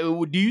would have?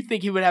 Do you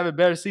think he would have a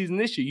better season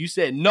this year? You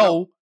said No,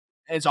 no,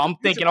 and so the I'm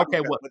future thinking, might be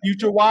okay, better, what but the future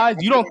future, wise?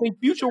 I'm You betting don't on think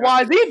the future. future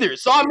That's wise it. either.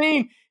 So I Yeah,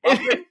 mean, but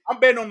I'm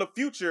betting on the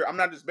future. I'm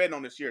not just betting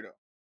on this year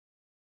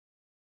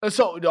though.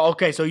 so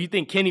okay, so you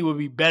think Kenny would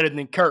be better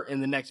than Kurt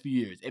in the next few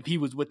years if he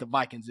was with the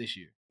Vikings this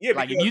year? Yeah,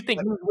 Like if you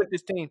think he was with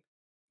this team,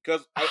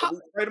 because how, we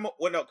trade him.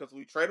 Well, no, because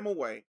we trade him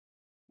away.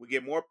 We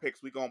get more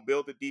picks. We're gonna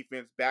build the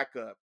defense back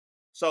up.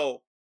 So,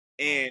 oh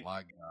and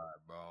my god,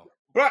 bro.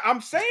 but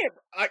I'm saying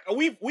like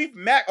we've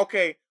max.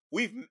 Okay,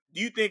 we've.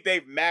 Do you think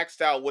they've maxed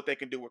out what they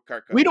can do with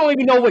Kirk We Cousins? don't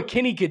even know what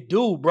Kenny could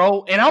do,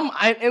 bro.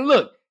 And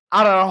look,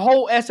 out of the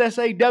whole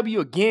SSAW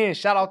again,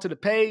 shout out to the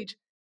page.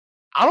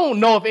 I don't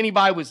know if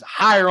anybody was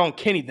higher on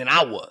Kenny than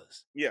I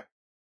was. Yeah,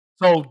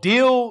 So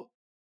Deal,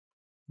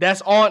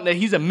 that's on that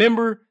he's a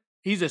member.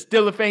 He's a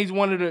Steeler fan. He's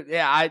one of the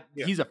yeah,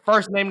 he's a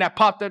first name that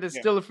popped up as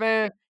yeah, Steeler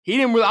fan. He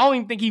didn't really, I don't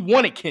even think he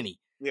wanted Kenny.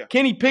 yeah,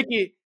 Kenny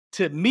Pickett,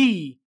 to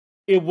me,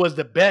 it was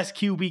the best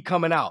QB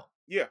coming out.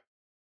 yeah.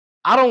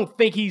 I don't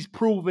think he's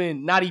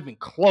proven not even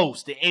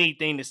close to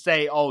anything to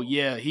say, oh,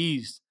 yeah,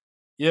 he's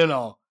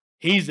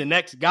the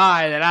next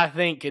guy that I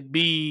think could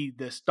be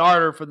the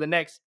starter for the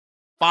next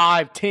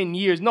 5-10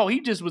 years. No,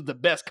 he just was the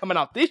best coming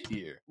out this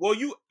year. Well,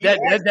 you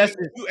That's just,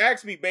 you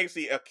asked me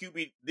basically a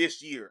QB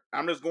this year.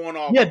 I'm just going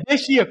off yeah,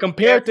 this year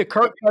compared best to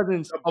Kirk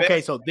Cousins. the Okay,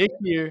 best. so this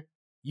year,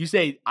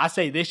 I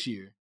say this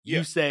year. Yeah,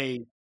 You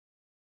say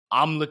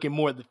I'm looking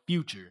more at the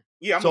future.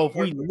 yeah. I'm So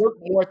looking if for we look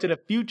more to the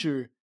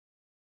future,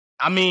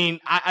 I mean,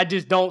 I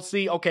just don't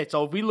see. Okay,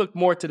 so if we look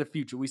more to the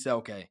future, we say,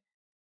 okay,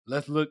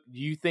 let's look. Do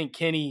you think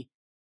Kenny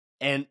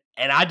and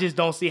I just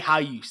don't see how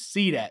you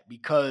see that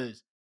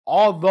because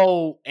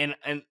although and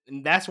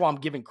that's why I'm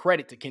giving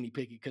credit to Kenny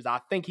Pickett because I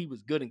think he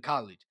was good in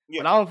college,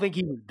 yeah. but I don't think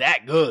he was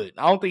that good.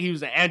 I don't think he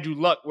was an Andrew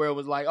Luck where it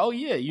was like, oh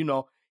yeah,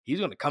 he's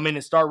going to come in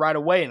and start right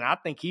away, and I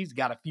think he's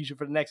got a future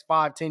for the next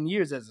 5-10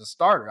 years as a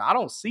starter. I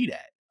don't see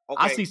that.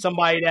 I Okay, see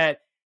somebody that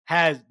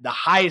has the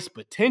highest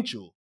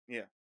potential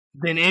yeah,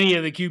 than any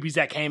of the QBs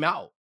that came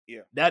out.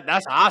 yeah.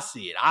 That's how I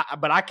see it.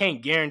 But I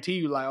can't guarantee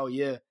you like, oh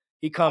yeah,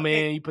 he I come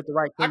can't. in, he put the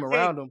right I team can't.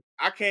 around him.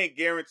 I can't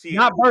guarantee it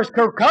Not either. versus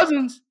Kirk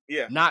Cousins.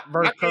 Yeah, Not I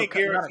versus can't not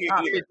a guarantee it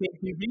top either.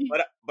 15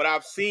 QB. But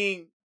I've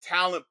seen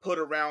talent put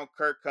around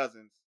Kirk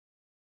Cousins,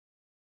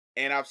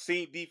 and I've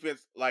seen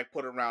defense like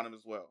put around him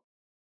as well.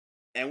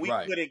 And we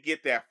Right. couldn't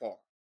get that far.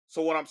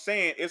 So what I'm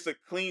saying, it's a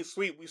clean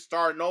sweep. We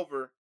starting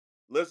over.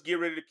 Let's get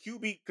rid of the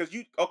QB because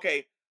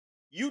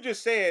you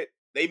just said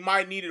they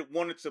might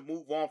wanted to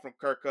move on from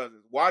Kirk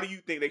Cousins. Why do you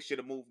think they should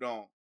have moved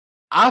on?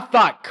 I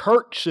thought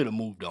Kirk should have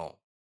moved on,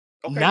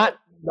 Okay, not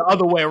the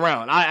other way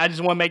around. I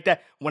just want to make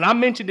that. When I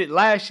mentioned it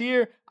last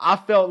year, I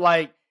felt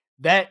like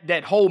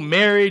that whole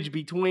marriage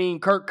between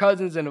Kirk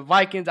Cousins and the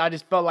Vikings, I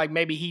just felt like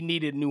maybe he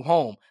needed a new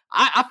home.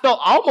 I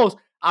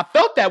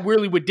felt that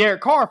weirdly with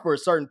Derek Carr for a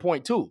certain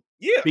point too,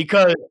 yeah,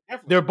 because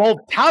definitely, they're both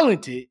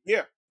talented,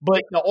 yeah,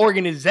 but the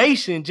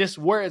organization, just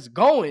where it's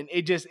going,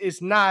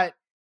 it's not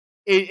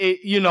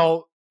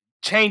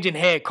changing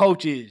head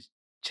coaches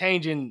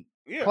changing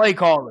Yeah, play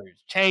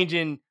callers,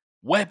 changing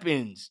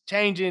weapons,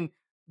 changing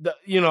the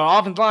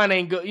offensive line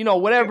ain't good, yeah,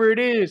 whatever it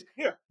is.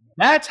 yeah,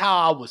 That's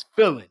how I was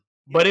feeling.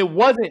 yeah. But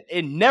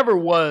it never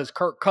was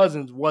Kirk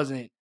Cousins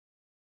wasn't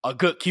a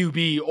good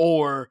QB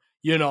or,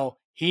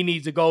 he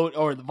needs to go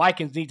or the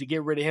Vikings need to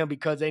get rid of him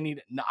because they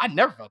need. No, I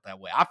never felt that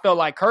way. I felt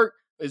like Kirk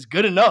is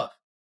good enough.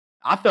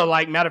 I felt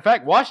like, matter of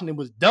fact, Washington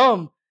was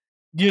dumb,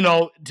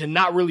 to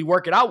not really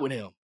work it out with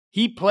him.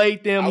 He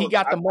played them. He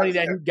got the I money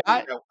think that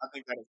that. he got. I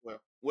think that as well.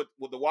 With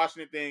the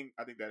Washington thing,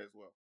 I think that as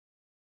well.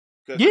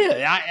 Because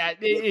Yeah,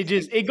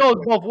 it goes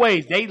both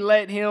ways. They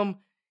let him.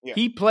 yeah,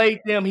 He played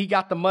them. He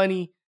got the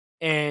money,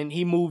 and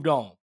he moved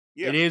on.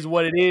 yeah, It is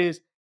what it is.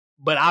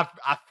 But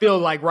I feel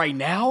like right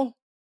now,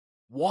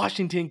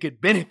 Washington could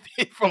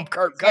benefit from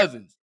Kirk exactly.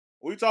 Cousins.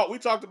 We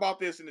talked about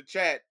this in the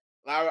chat.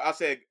 I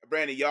said,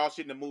 Brandon, y'all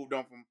shouldn't have moved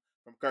on from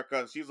Kirk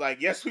Cousins. She was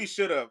like, yes, we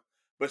should have.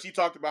 But she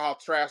talked about how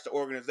trash the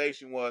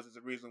organization was as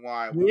a reason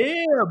why we.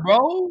 Yeah,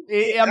 bro.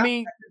 Yeah, I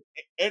mean,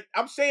 and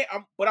I'm saying,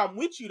 but I'm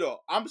with you though.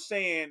 I'm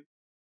saying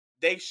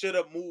they should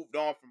have moved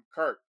on from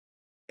Kirk.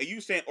 And you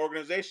saying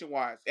organization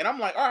wise, and I'm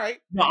like, all right,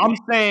 no, I'm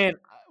saying,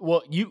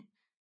 well, you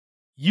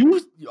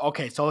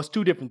okay? So it's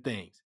two different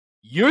things.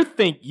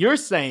 You're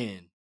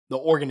saying the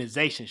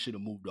organization should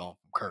have moved on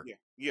from Kirk. yeah,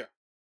 yeah,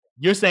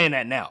 You're saying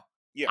that now.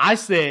 yeah, I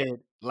said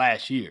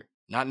last year,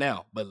 not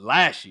now, but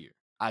last year,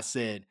 I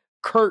said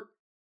Kurt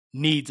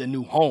needs a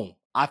new home.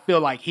 I feel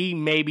like he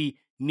maybe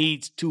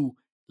needs to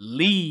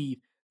leave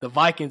the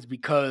Vikings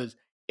because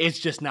it's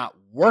just not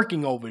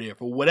working over there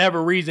for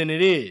whatever reason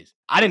it is.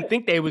 I yeah, didn't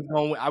think they was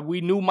going.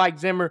 We knew Mike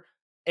Zimmer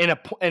in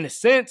a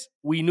sense.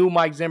 We knew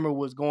Mike Zimmer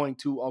was going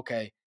to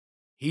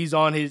he's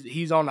on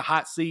the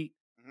hot seat,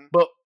 hmm,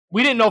 but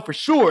we didn't know for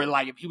sure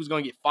like if he was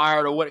going to get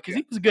fired or what because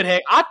yeah, he was a good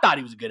head. I thought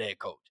he was a good head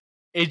coach.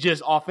 It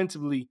just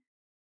offensively,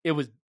 it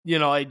was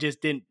it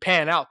just didn't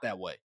pan out that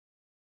way.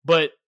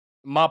 But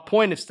my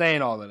point of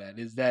saying all of that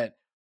is that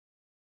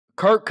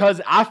Kirk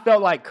Cousins, I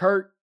felt like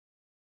Kirk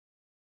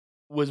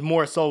was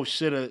more so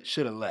shoulda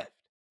left.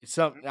 It's hmm,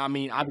 something. I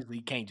mean, obviously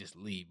he can't just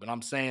leave, but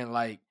I'm saying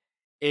like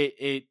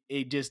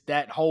it just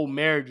that whole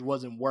marriage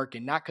wasn't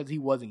working, not because he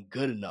wasn't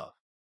good enough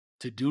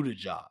to do the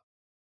job.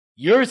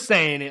 You're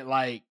saying it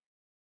like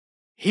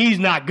he's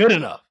not good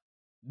enough.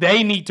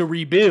 They need to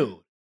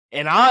rebuild.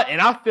 And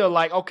I feel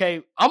like,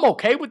 okay, I'm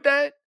okay with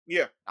that.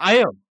 yeah, I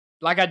am.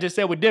 Like I just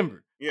said with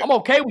Denver. yeah, I'm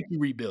okay with you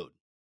rebuilding.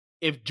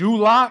 If Drew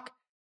Lock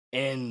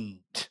and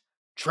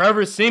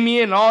Trevor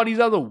Simeon and all these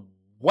other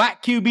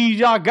whack QBs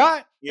y'all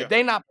got, if yeah,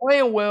 they not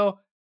playing well,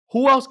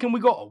 who else can we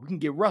go? Oh, we can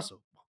get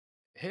Russell.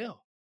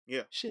 Hell,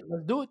 yeah, shit,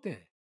 let's do it then.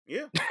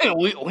 yeah.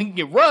 we can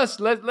get Russ.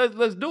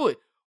 Let's do it.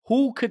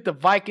 Who could the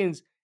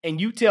Vikings and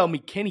you tell me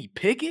Kenny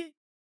Pickett?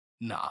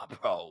 Nah,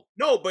 bro.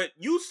 No, but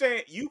you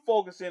saying you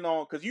focusing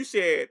on because you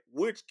said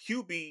which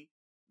QB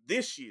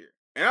this year,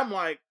 and I'm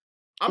like,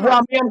 I'm Well,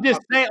 not I mean, talking I'm just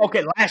about this saying. year,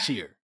 Okay, last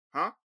year.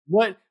 huh?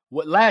 What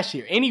last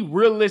year? Any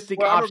realistic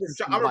Well, options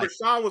from I the remember Vikings?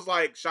 Sean was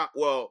like, Sean.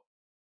 Well,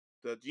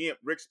 the GM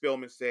Rick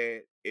Spielman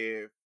said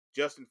if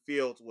Justin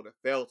Fields would have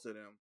fell to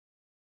them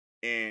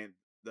and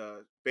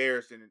the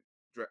Bears didn't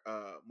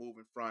move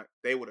in front,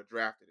 they would have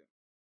drafted him.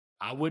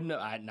 I wouldn't.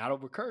 Not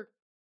over Kirk.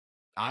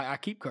 I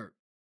keep Kirk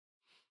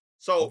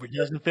So over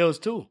Justin Fields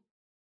too.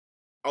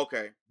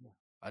 okay,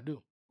 I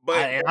do. but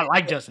I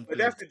like Justin but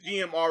that's Fields. the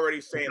GM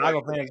already saying like,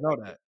 Chicago fans know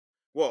that.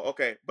 well,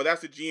 okay, but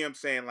that's the GM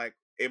saying like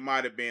it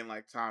might have been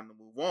like time to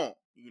move on.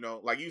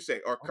 Like you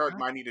say, or Kirk Okay,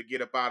 might need to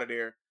get up out of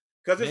there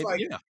because it's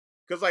maybe like yeah.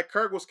 because like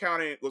Kirk was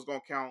going to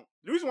count.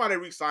 The reason why they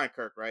re-signed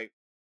Kirk, right?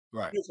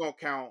 Right. He was going to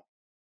count.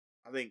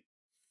 I think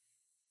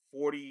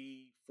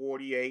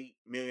 48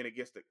 million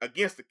against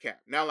the cap.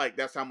 Now, like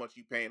that's how much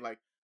you paying, like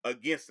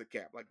against the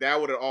cap. Like that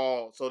would have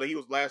all. So that he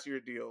was last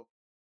year's deal,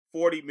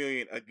 40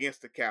 million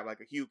against the cap, like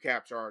a huge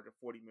cap charge of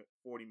 40 million.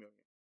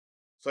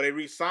 So they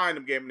re-signed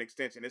him, gave him an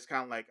extension. It's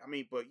kind of like, I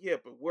mean, but yeah,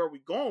 but where are we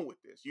going with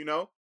this?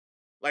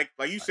 Like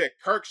you Right. said,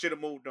 Kirk should have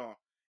moved on,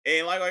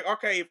 and like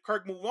okay, if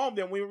Kirk moved on,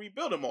 then we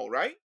rebuild him all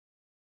right.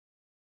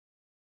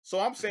 So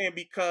I'm saying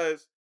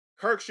because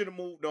Kirk should have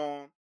moved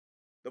on,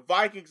 the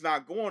Vikings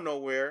not going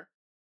nowhere.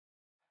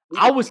 We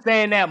I just was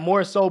saying that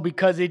more so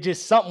because it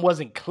just something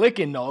wasn't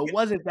clicking though. It yeah,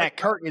 wasn't that's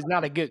that Kirk is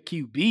not a good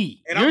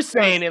QB. and I'm You're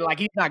saying it like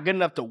he's not good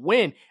enough to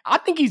win. I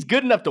think he's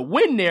good enough to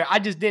win there. I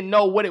just didn't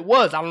know what it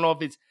was. I don't know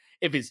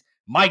if it's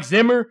Mike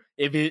Zimmer,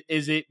 if it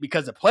is it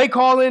because of play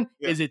calling,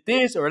 yeah. is it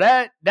this or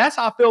that? That's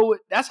how I feel.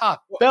 That's how I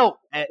Well, felt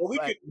at, well,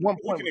 at one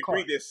we point can with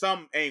agree Carr. that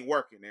some ain't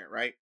working there,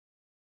 right?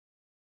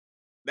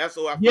 That's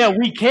what I feel Yeah, like.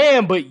 we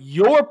can, but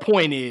your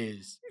point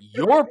is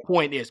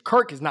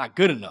Kirk is not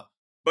good enough.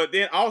 But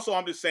then also,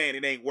 I'm just saying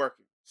it ain't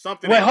working.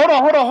 Something Wait, ain't.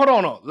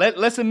 hold on.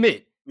 Let's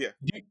admit. Yeah,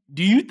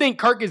 Do you think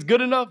Kirk is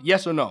good enough?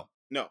 Yes or no?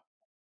 no.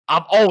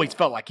 I've always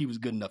felt like he was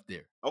good enough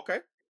there. Okay.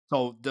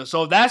 So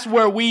that's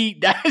where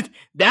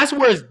that's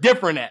where it's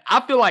different at.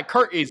 I feel like Yeah,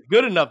 Kurt is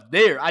good enough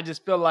there. I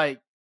just feel like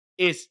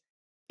it's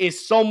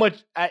it's so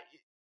much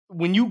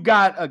when you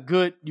got a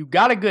good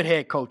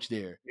head coach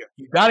there. yeah,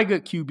 You got a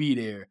good QB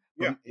there.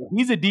 But yeah,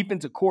 he's a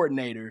defensive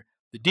coordinator.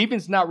 The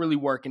defense not really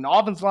working. The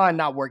offensive line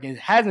not working. It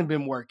hasn't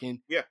been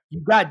working. Yeah,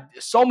 You got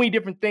so many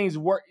different things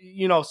work.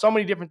 So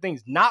many different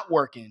things not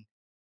working.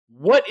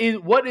 What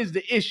is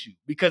the issue?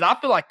 Because I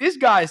feel like this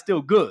guy is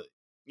still good,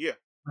 yeah.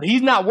 but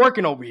he's not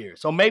working over here.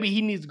 So maybe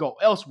he needs to go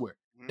elsewhere.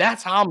 Mhm,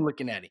 That's how I'm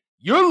looking at it.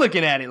 You're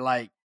looking at it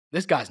like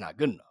this guy's not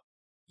good enough.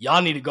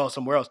 Y'all need to go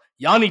somewhere else.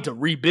 Y'all need to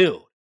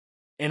rebuild.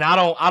 And I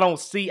don't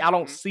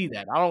mhm, see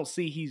that. I don't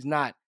see he's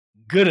not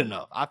good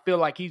enough. I feel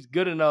like he's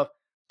good enough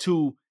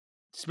to,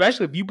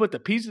 especially if you put the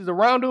pieces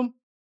around him, mhm.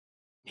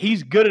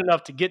 he's good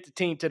enough to get the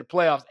team to the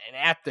playoffs. And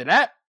after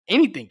that,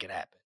 anything can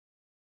happen.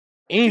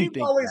 People Anything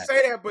can always happen.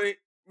 say that, but it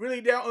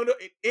really don't.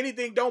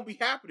 Anything don't be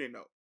happening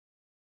though.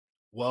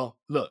 Well,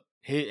 look,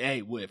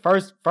 hey, with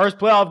first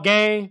playoff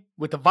game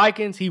with the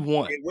Vikings, he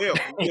won. It will.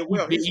 He did he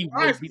well. He beat, he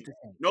surprised beat me. the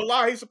Saints. No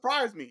lie, he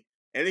surprised me.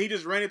 And then he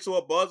just ran into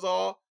a buzz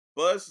saw.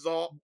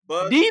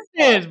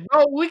 Defense,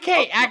 bro. We Oh,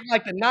 can't no, act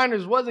like the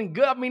Niners wasn't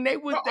good. I mean, they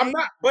was no, I'm they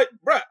not. But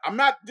bruh, I'm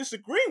not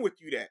disagreeing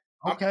with you that.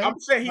 I'm okay.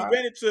 saying he All right.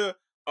 ran into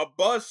a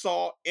buzz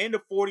saw in the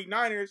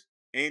 49ers,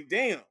 and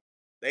damn,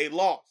 they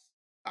lost.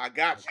 I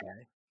got you.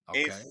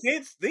 Okay. And Okay.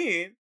 since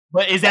then,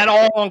 But is that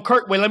all on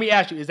Kirk? Wait, let me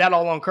ask you. Is that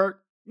all on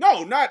Kirk?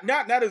 no, not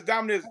as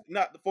dominant as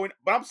not the 40,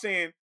 but I'm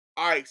saying,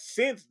 all right,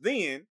 since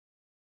then,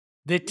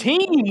 The we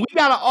team, we no,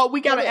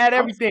 gotta no, add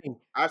everything.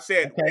 I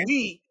said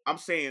Okay. I'm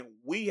saying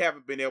we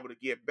haven't been able to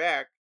get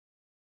back,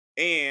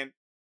 and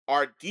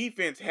our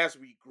defense has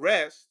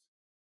regressed.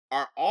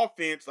 Our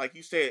offense, like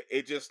you said,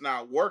 it just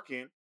not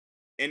working.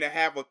 And to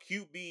have a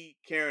QB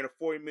carrying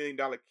a $40 million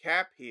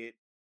cap hit,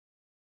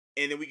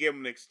 and then we give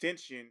him an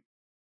extension,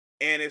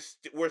 and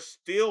we're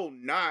still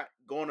not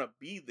gonna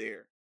be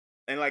there.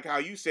 And like how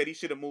you said, he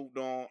should have moved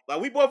on.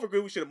 Like we both agree,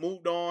 we should have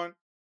moved on.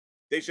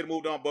 They should have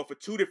moved on, but for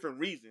two different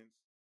reasons.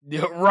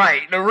 Yeah,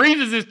 right. The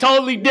reasons is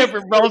totally The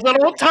reasons different, bro. were So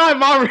don't different. time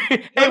my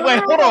No, hey, no, no, wait,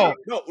 no, hold no, on.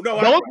 no,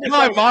 no, no. Don't I'm just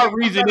trying time to my say.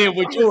 reason in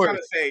with I'm just trying yours.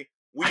 to say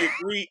we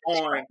agree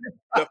on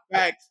the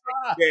fact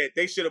that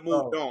they should have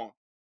moved Bro, on.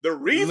 The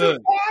reasons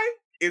look, why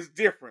is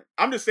different.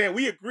 I'm just saying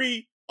we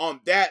agree on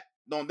that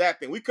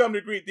thing. We come to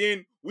agree,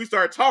 then we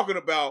start talking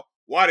about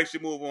why they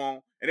should move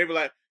on, and they be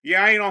like,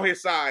 "Yeah, I ain't on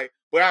his side,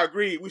 but I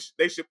agree.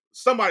 They should.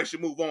 Somebody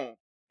should move on."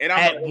 And I'm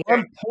like, at "Okay,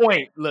 one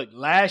point, look,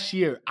 last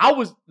year,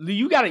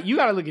 you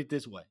gotta look at it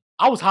this way.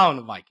 I was high on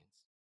the Vikings.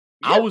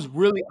 yeah,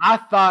 I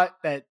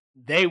thought that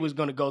they was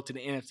gonna go to the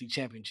NFC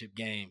Championship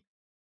game,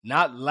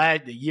 not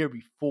the year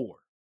before.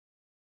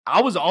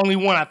 I was the only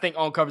one I think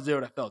on Cover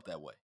Zero that felt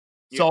that way.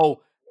 yeah,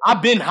 So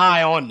I've been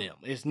high on them.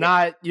 It's yeah."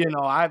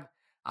 not,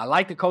 I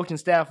like the coaching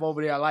staff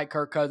over there. I like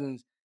Kirk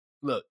Cousins.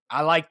 Look,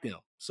 I like them.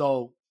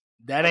 So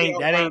that I think ain't I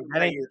was that high on ain't them that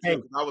that ain't year the too,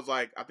 case. because I was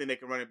like, I think they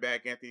can run it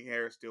back. Anthony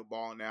Harris still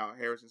balling out,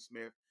 Harrison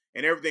Smith,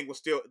 and everything was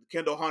still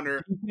Kendall Hunter.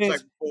 It's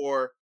like Defense,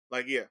 before,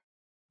 like yeah,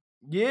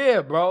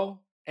 yeah, bro.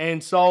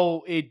 And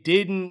so it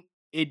didn't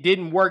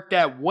work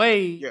that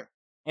way. yeah,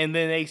 And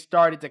then they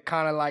started to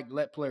kind of like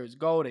let players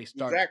go. They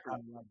started to exactly,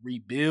 kind of like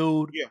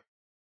rebuild. yeah,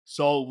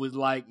 So it was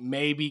like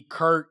maybe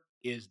Kirk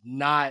is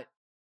not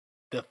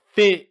the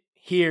fit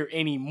here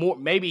anymore.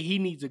 Maybe he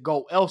needs to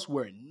go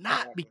elsewhere, not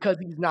exactly. because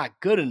he's not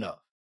good enough,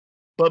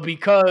 but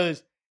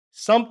because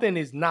something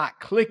is not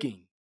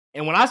clicking.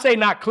 And when I say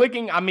not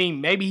clicking, I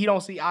mean maybe he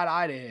don't see eye to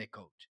eye to head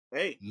coach.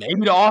 Hey,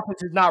 Maybe the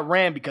offense is not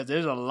ran because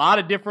there's a lot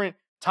of different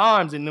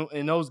times in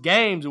those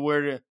games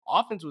where the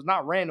offense was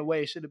not ran the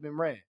way it should have been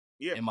ran,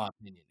 yeah, in my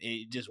opinion.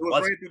 It just it was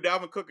wasn't. ran through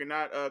Dalvin Cook and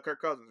not Kirk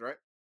Cousins, right?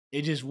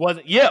 It just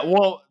wasn't. Yeah,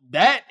 well,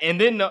 that and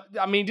then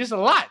I mean, just a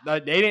lot.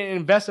 Like, they didn't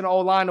invest in the O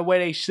line the way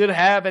they should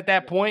have at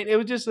that Yeah, point. It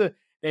was just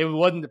they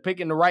wasn't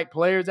picking the right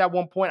players at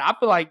one point. I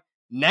feel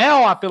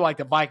like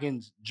the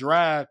Vikings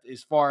draft,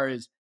 as far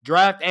as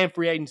draft and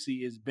free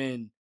agency, has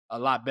been a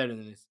lot better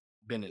than it's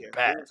been in the yeah,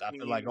 free past. I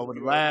feel like team, over the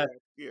you last,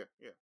 yeah,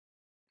 yeah,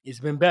 it's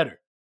been better.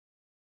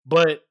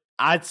 But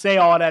I'd say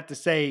all that to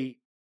say,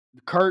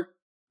 Kirk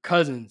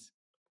Cousins,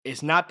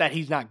 it's not that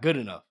he's not good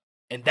enough.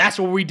 And that's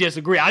where we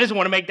disagree. I just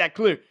want to make that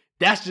clear.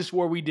 That's just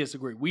where we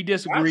disagree. We got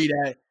disagree you,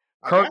 that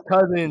I got Kirk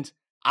Cousins,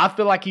 I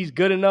feel like he's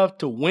good enough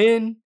to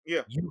win. you.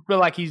 Yeah, You feel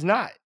like he's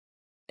not.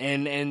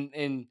 And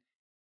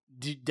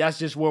that's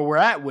just where we're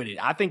at with it.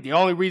 I think the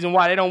only reason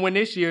why they don't win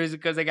this year is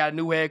because they got a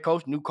new head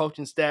coach, new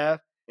coaching staff.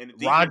 and the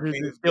defense Rodgers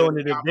ain't is as still good in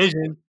as the confident.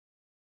 division.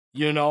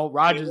 Yeah,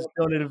 Rodgers is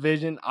still in the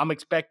division. I'm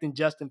expecting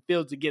Justin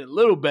Fields to get a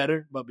little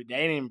better, but they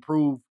didn't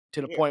improve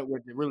to the yeah, point where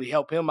to really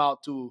help him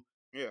out to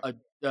yeah,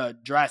 a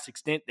drastic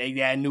extent. They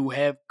got new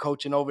head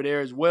coaching over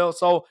there as well.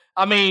 So,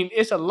 I mean,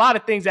 it's a lot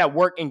of things that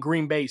work in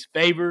Green Bay's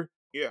favor.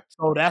 yeah.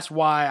 So that's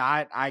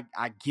why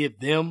I give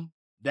them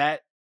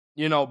that,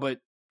 but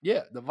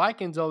yeah, the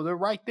Vikings, though, they're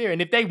right there.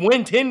 And if they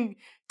win 10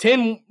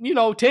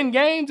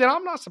 games, then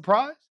I'm not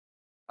surprised.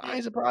 I Yeah.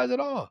 ain't surprised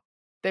at all.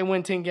 They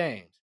win 10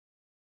 games.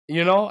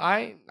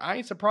 I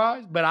ain't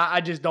surprised, but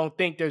I just don't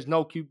think there's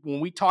no Q. When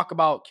we talk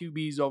about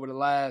QBs over the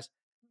last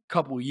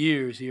couple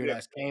years here Yeah,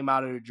 that's came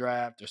out of the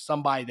draft or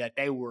somebody that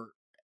they were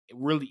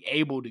really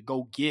able to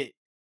go get.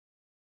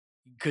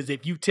 Because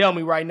if you tell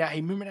me right now,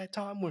 hey, remember that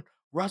time when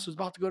Russ was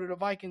about to go to the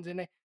Vikings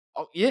and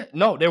Oh yeah,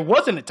 no, there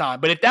wasn't a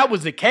time. But if that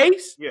was the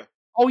case, Yeah,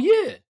 oh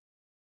yeah,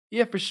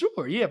 yeah, for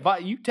sure. Yeah,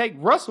 but you take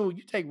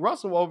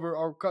Russell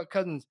over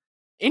Cousins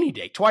any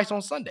day, twice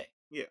on Sunday.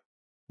 yeah.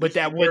 Would But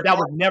you take Derek that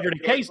Carr? was never the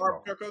Derek case Carr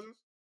over though. Kirk Cousins?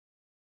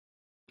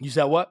 You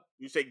said what?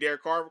 You take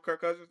Derek Carr over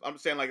Kirk Cousins? I'm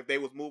just saying, like, if they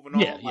was moving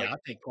Yeah, on, yeah, like, I'll yeah.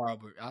 take Carr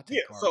over So, and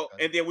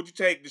Cousins. then would you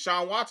take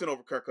Deshaun Watson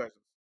over Kirk Cousins?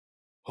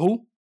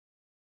 Who?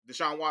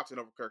 Deshaun Watson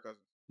over Kirk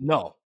Cousins?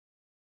 No,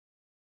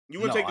 You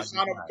wouldn't no, take I do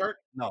Deshaun over not. Kirk?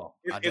 No,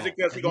 I Is it don't. because he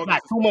Because he gonna get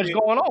got too much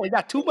suspended? going on. He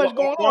got too much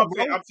going Well, on,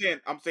 bro.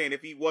 I'm saying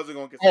if he wasn't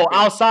gonna get Oh, suspended.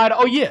 outside.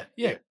 Oh yeah,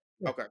 Yeah. yeah,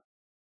 yeah, Okay.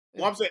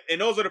 yeah. Well, I'm saying,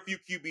 and those are the few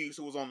QBs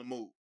who was on the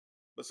move.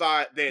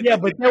 Besides that, Yeah,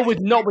 like but there was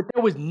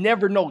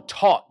never no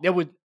talk. There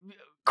was yeah,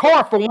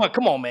 Carr for one.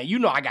 Come on, man. You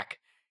know I got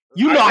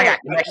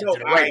connection to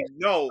the I Raiders.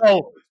 know,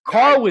 So I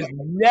Carr was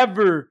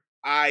never.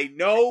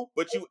 know.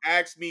 But you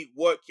asked me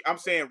what I'm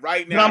saying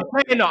right But I'm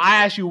now. saying no.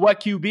 I asked you what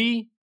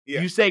QB.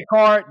 Yeah, You say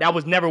Carr. That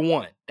was never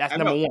one. That's I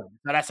number know. one.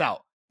 So that's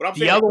out. But I'm The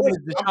saying other one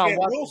Wilson. is I'm Deshaun saying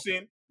Watson.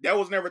 Wilson. That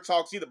was never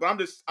talks either.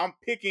 But I'm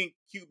picking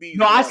QBs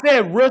No, I one.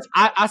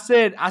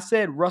 said I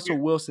said Yeah, Russell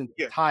Wilson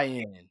yeah,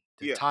 to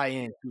yeah, tie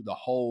in to the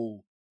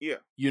whole, yeah.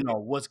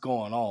 what's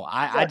going on.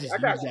 I Exactly. just I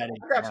got use you. that I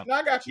got you. No, I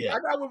example. got you. Yeah. I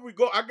got where we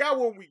go. I got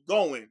where we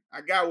going.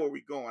 I got where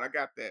we going. I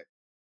got that.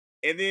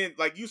 And then,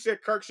 like you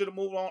said, Kirk should have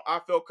moved on. I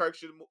felt Kirk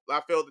should have.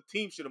 I felt the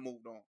team should have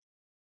moved on.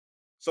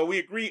 So we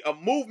agree a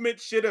movement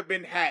should have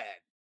been had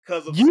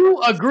because of. You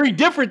agree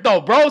different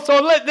though, bro.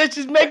 So let's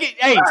just make it.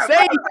 Hey, Bruh,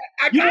 say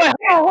bruh, you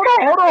know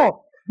what? Hold on.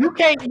 You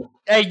can't.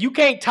 Hey, you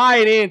can't tie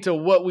it into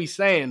what we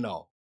saying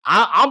though.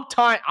 I'm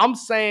tying. I'm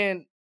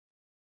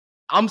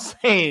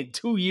saying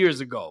 2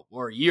 years ago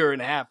or a year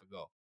and a half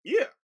ago.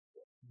 yeah,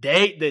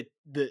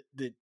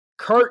 The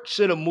Kurt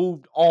should have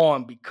moved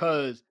on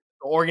because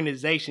the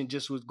organization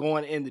just was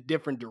going in the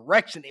different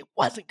direction. It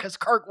wasn't because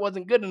Kirk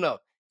wasn't good enough.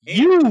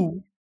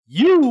 and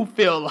You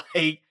feel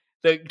like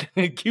the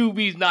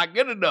QB's not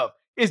good enough.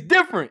 It's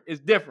different. It's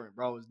different,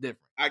 bro. It's different.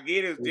 I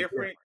get it's It's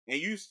different.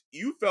 different. And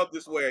you felt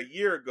this way a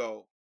year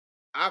ago.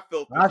 I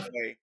felt this I-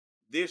 way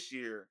this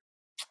year.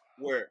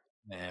 Where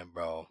Man,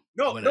 bro.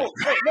 no, Whatever. no,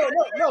 no, no,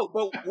 no, no.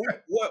 But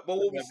what? But what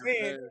we Whatever,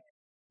 saying? man.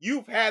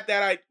 You've had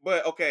that.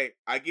 But okay,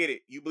 I get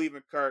it. You believe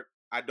in Kirk.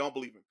 I don't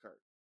believe in Kirk.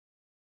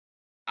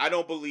 I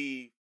don't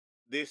believe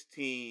this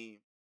team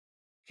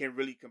can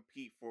really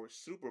compete for a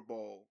Super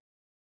Bowl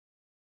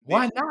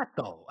Why this not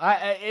though?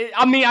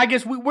 I mean, I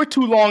guess we're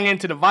too long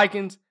into the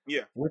Vikings.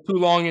 year. We're too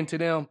long into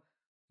them.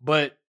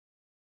 But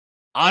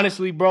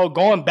honestly, bro,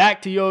 going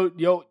back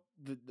to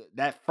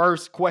that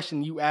first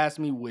question you asked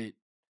me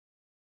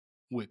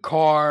with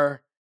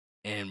Carr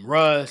and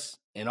Russ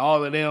and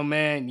all of them,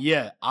 man,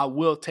 yeah, I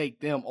will take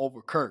them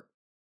over Kirk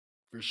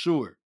for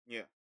sure. Yeah,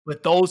 yeah.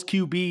 But those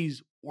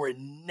QBs were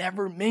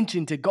never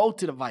mentioned to go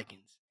to the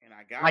Vikings. And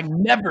I got Like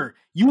never.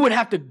 You would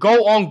have to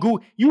go on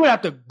Google. You would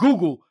have to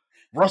Google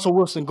Russell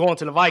Wilson going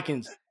to the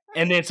Vikings,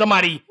 and then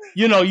somebody,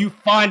 you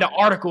find an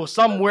article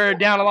somewhere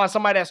down the line,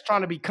 somebody that's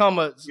trying to become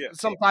you. Yeah,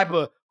 some type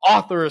of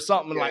author or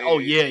something yeah, like, yeah, oh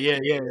yeah,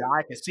 yeah,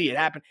 I can see it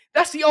happen.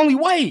 That's the only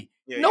way.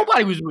 yeah, yeah,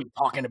 Nobody was really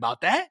talking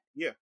about that.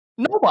 yeah,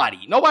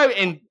 Nobody,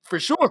 and for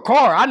sure,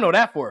 Carr, I know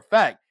that for a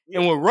fact. yeah,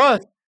 And with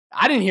Russ,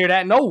 I didn't hear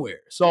that nowhere.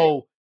 yeah.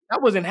 So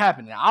that wasn't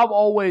happening. I've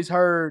always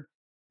heard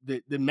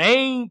the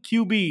main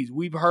QBs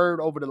we've heard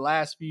over the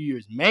last few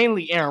years,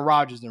 mainly Aaron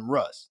Rodgers and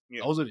Russ.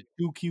 Yeah. Those are the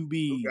two Two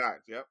QBs. guys.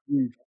 Yep.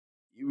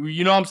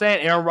 You know what I'm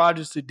saying? Aaron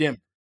Rodgers to Denver.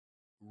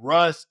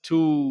 Russ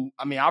to,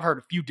 I mean, I've heard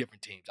a few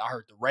different teams. I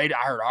heard the Raiders.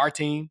 I heard our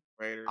team.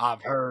 Raiders.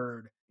 I've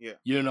heard, Yeah.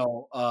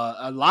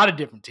 a lot of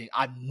different teams.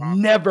 I've Broncos.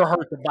 never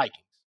heard the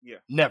Vikings. Yeah.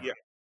 Never. Yeah.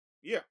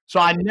 Yeah.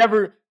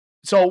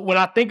 So when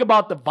I think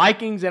about the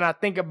Vikings and I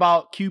think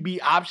about QB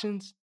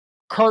options,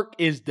 Kirk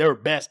is their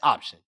best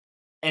option.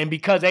 And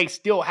because they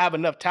still have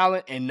enough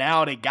talent and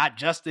now they got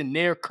Justin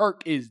there,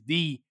 Kirk is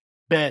the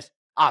best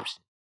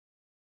option.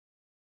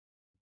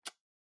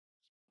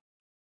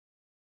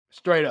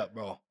 Straight up,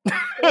 bro.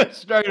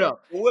 Straight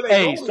up. Well, will they go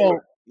Hey, so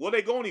anywhere? Will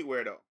they go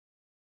anywhere though?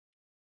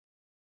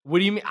 what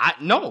do you mean?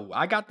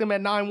 I got them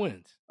at 9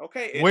 wins.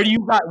 Okay. Where do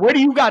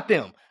you got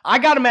them? I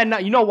got them at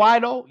 9. You know why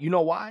though? You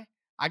know why?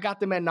 I got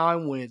them at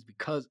 9 wins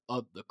because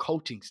of the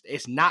coaching.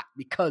 It's not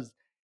because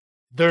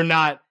they're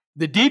not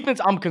the defense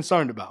I'm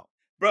concerned about.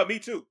 Bro, me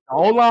too. The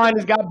O-line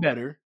has got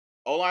better.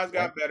 O-line's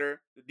got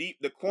better. The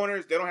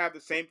corners, they don't have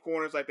the same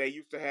corners like they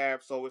used to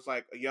have. So it's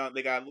like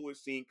they got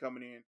Lewis Seen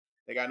coming in.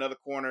 They got another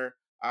corner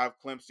out of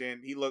Clemson.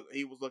 He was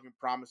looking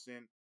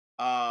promising.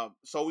 And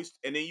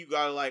then you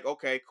got like,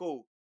 okay,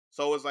 cool.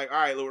 So it's like, all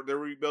right, they're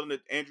rebuilding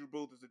it. Andrew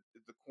Booth is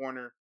the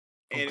corner.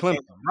 From And so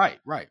Clemson.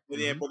 Right. but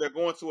they're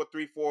going to a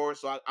 3-4.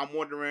 So I'm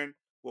wondering,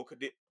 will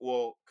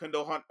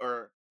Kendall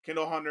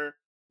Hunter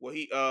will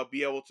he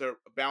be able to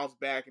bounce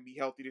back and be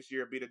healthy this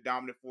year, be the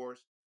dominant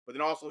force? But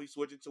then also he's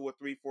switching to a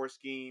 3-4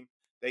 scheme.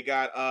 They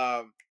got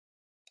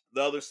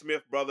the other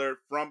Smith brother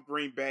from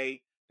Green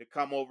Bay to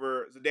come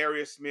over,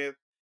 Zadarius Smith.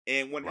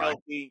 And when Right.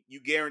 healthy, you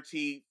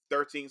guarantee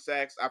 13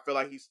 sacks. I feel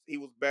like he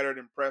was better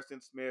than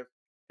Preston Smith,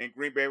 and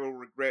Green Bay will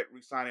regret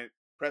re-signing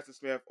Preston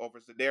Smith over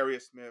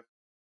Zadarius Smith.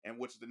 and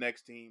which is the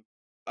next team.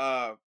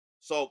 Uh,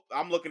 so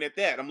I'm looking at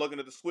that. I'm looking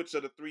at the switch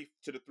of the 3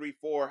 to the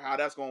 3-4, how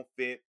that's gonna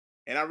fit.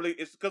 And I really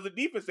it's because the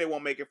defense they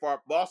won't make it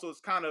far, but also it's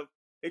kind of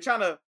they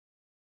trying to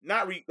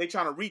not they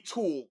trying to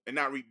retool and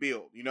not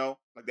rebuild,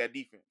 like that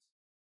defense.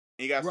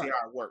 And you gotta see Right.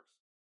 how it works.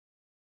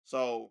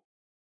 So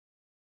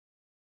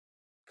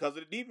because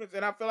of the defense,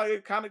 and I feel like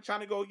they're kind of trying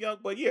to go young,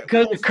 but yeah, we're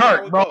Because gonna of see how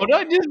Kirk, it bro. goes.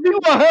 Don't just be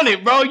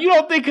 100, bro. You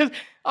don't think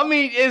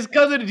it's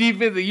because of the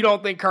defense that you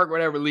don't think Kirk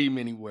would ever leave him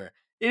anywhere.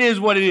 It is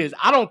what it is.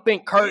 I don't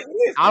think It Kirk.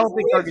 is, I don't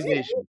think Kirk is the yeah.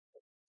 issue.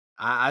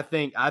 I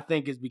think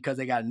it's because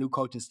they got a new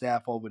coaching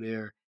staff over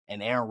there,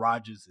 and Aaron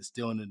Rodgers is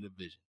still in the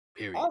division.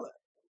 Period. All that.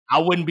 I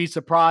wouldn't be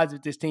surprised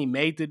if this team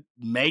made the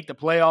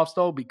playoffs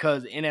though,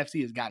 because the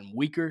NFC has gotten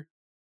weaker.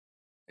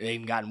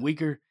 They've gotten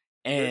weaker,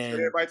 They sent and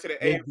everybody to the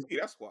they AFC.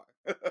 That's why.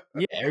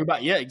 yeah,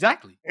 everybody, yeah,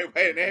 exactly.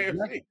 Everybody in the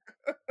Exactly.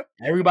 AFC.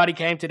 Everybody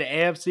came to the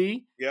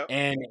AFC Yep.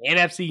 and the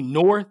NFC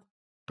North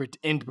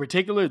in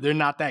particular, they're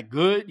not that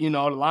good. The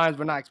Lions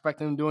were not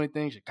expecting them to do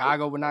anything. Nope.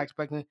 Chicago were not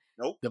expecting it.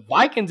 Nope. The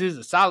Vikings is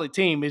a solid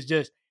team. It's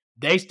just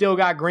they still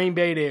got Green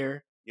Bay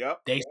there.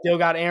 Yep. They still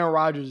got Aaron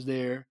Rodgers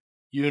there,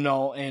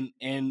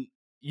 and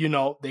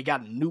they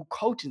got a new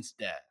coaching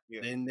staff.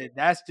 Yeah. And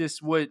that's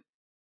just what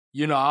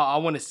I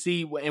want to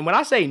see. And when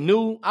I say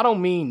new, I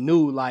don't mean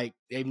new like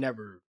they've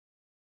never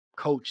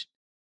coached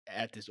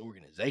at this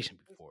organization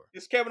before.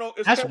 It's Kevin.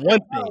 It's That's Kevin one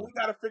O'Connell. thing. We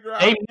got to figure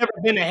out. They've never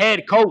been a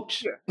head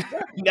coach. Yeah.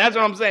 Exactly. That's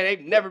what I'm saying.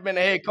 They've never been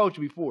a head coach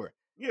before.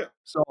 Yeah.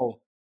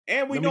 So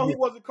And we let me know he just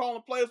wasn't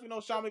calling players. We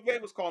know Sean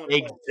McVay was calling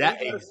players. So we got to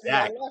see all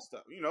exactly. that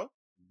stuff.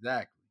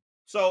 Exactly.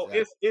 So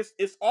Exactly.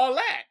 it's all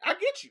that. I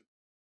get you.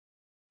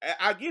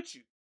 I get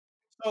you.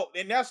 So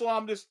and that's why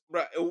I'm just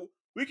right.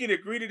 We can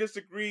agree to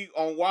disagree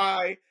on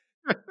why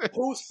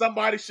who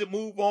somebody should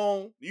move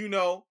on.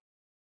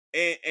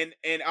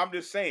 And I'm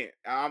just saying.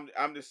 I'm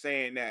just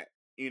saying that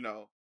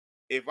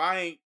if I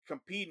ain't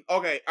competing,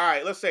 okay, all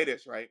right. Let's say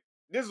this right.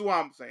 This is what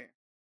I'm saying.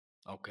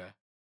 Okay.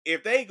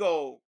 If they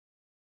go,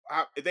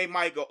 if they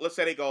might go. Let's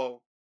say they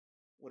go.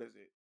 What is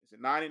it? Is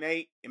it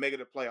 9-8 and make it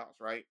to playoffs?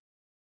 Right?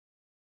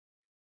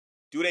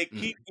 Do they Mm.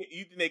 keep?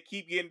 You think they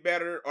keep getting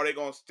better, or they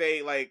gonna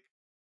stay like?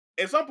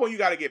 At some point, you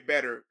got to get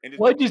better and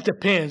just Well, be. it just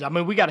depends. I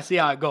mean, we got to see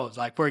how it goes.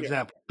 Like, for Yeah.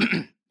 example,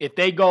 if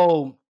they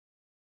go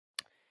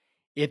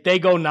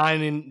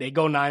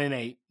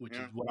 9-8, which is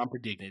Yeah. what I'm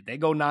predicting. If they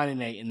go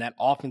 9-8 and that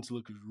offense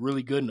looks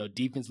really good and the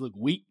defense look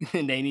weak,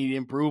 and they need to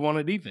improve on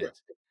the Yeah.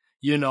 defense.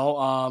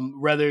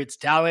 Whether it's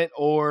talent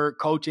or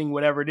coaching,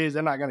 whatever it is,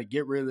 they're not going to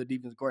get rid of the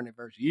defense coordinator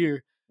first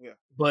year. Yeah.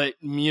 But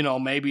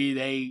maybe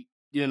they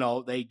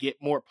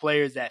get more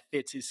players that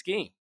fits his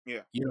scheme.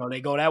 Yeah.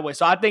 They go that way.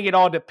 So I think it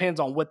all depends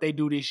on what they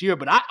do this year.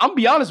 But I'm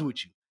be honest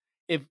with you.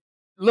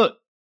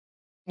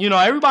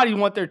 Everybody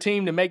want their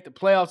team to make the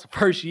playoffs the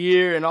first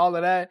year and all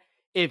of that.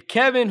 If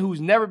Kevin, who's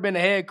never been a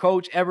head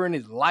coach ever in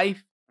his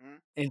life, Mm-hmm.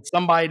 and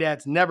somebody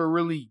that's never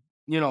really,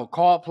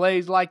 called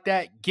plays like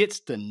that, gets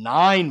to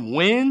 9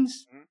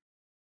 wins, Mm-hmm.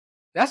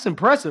 that's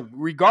impressive,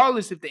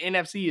 regardless if the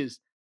NFC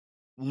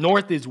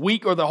North is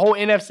weak or the whole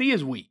NFC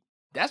is weak.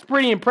 That's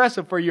pretty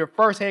impressive for your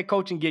first head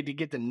coaching gig to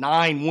get to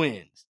 9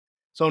 wins.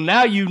 So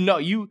now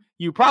you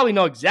probably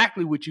know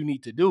exactly what you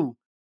need to do,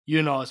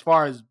 as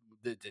far as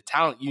the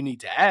talent you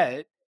need to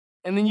add,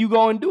 and then you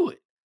go and do it.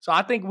 So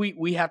I think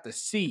we have to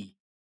see.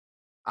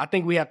 I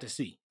think we have to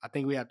see.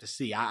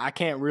 I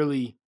can't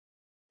really.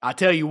 I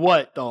tell you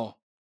what though,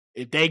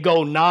 if they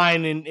go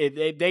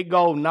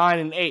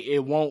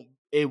 9-8,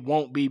 it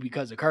won't be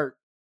because of Kirk.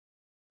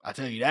 I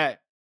tell you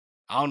that.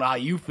 I don't know how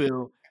you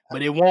feel,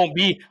 but it won't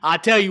be. I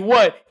tell you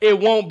what, it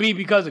won't be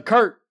because of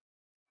Kirk.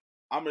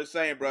 I'm just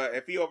saying, bro.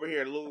 If he over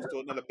here lose to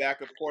another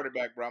backup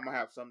quarterback, bro, I'm gonna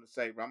have something to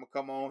say, bro. I'm gonna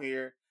come on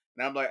here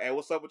and I'm like, hey,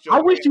 what's up with your I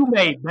wish man? you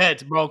made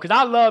bets, bro, because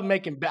I love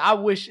making bets. I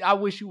wish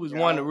you was Yeah,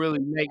 one to really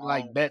make I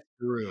like don't, bets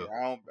for yeah, real.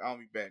 I don't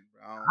be betting,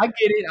 bro. I don't, I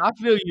get it. I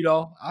feel you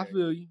though. I yeah,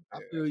 feel you. I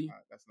yeah, feel you.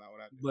 that's not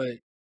what I do. But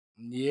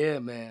yeah,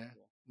 man,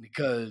 Yeah.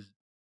 because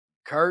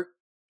Kirk,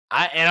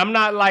 I'm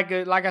not like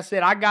I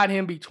said, I got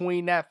him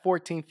between that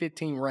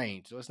 14-15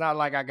 range. So it's not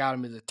like I got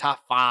him as a top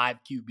 5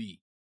 QB.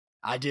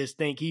 I just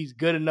think he's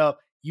good enough.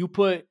 You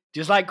put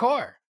just like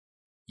Carr,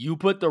 you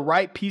put the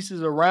right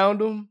pieces around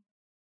him.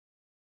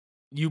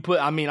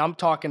 I'm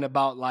talking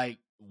about like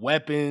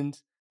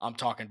weapons. I'm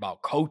talking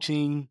about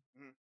coaching.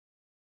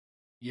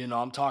 Mhm.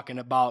 I'm talking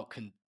about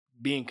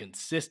being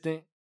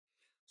consistent.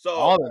 So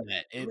All of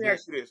that. let me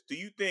ask you this: do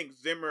you think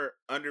Zimmer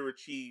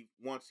underachieved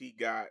once he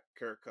got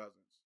Kirk Cousins?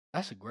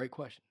 That's a great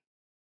question.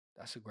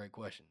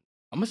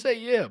 I'm gonna say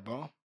yeah,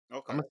 bro. I'm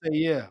Okay. gonna say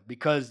yeah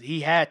because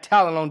he had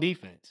talent on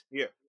defense.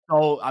 Yeah.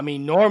 So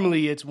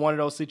normally it's one of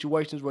those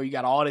situations where you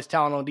got all this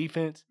talent on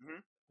defense, Hmm.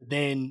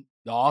 then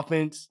the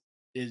offense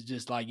is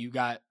just like you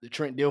got the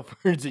Trent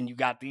Dilferds and you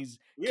got these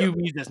Yeah.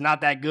 QBs that's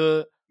not that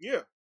good.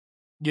 Yeah.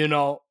 You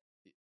know,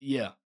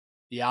 yeah,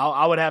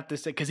 I would have to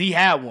say because he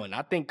had one.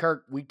 I think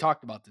Kirk. We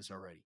talked about this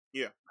already.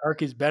 Yeah.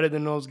 Kirk is better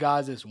than those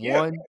guys. That's Yeah.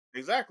 one.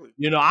 Exactly.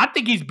 I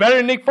think he's better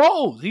than Nick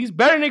Foles. He's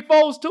better than Nick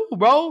Foles too,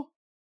 bro.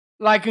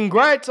 Like,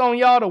 congrats on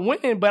y'all to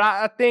win, but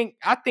I think,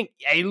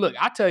 hey, look,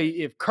 I tell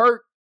you, if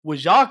Kirk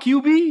was y'all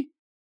QB, We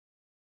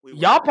would have.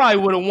 y'all probably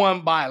would have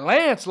won by a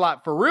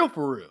landslide for real,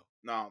 for real.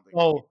 No, I don't think so.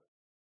 So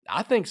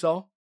I think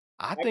so.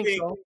 I I think think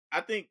so.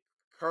 I think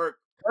Kirk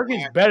Kirk is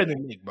last better year.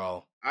 than Nick,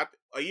 bro.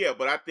 Yeah,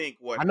 but I think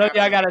what I know y'all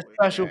happened got a was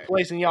special that.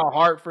 place in y'all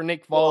heart for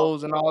Nick Well,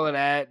 Foles and all of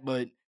that,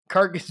 but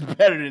Kirk is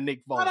better than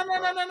Nick no, no, Foles, no, no,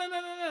 bro. no, no,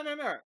 no, no, no,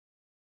 no.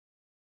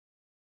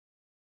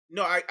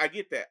 No, I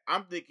get that.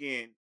 I'm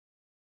thinking,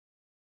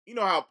 you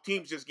know how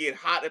teams just get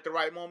hot at the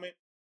right moment.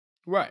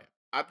 Right.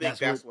 I think That's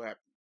what. that's what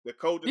happened. The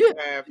coaching Yeah.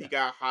 staff, he Yeah.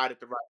 got hot at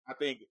the right. I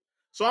think.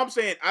 So I'm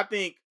saying, I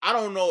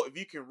don't know if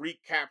you can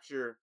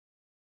recapture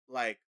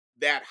like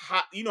that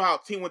hot. You know how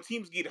when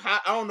teams get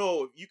hot, I don't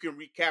know if you can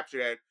recapture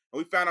that. And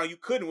we found out you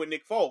couldn't with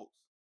Nick Foles.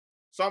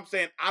 So I'm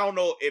saying I don't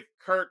know if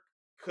Kirk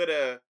could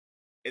have.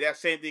 If that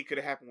same thing could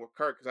have happened with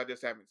Kirk because I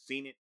just haven't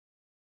seen it.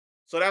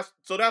 So that's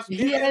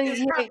He ain't,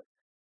 he ain't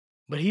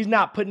But he's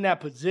not put in that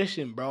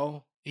position,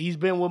 bro. He's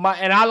been with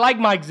and I like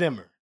Mike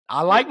Zimmer. I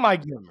yeah, like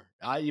Mike Zimmer.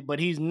 But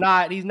he's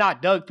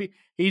not Doug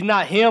he's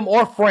not him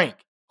or Frank,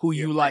 who yeah,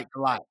 you Frank, like a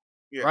lot,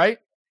 yeah, right?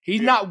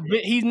 yeah,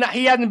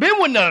 He hasn't been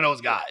with none of those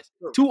true, guys.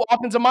 true, Two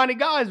offensive minded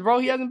guys, bro.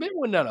 He yeah, hasn't been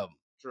with none of them.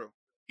 true.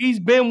 He's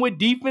been with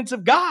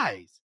defensive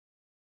guys.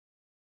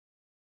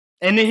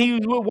 And then he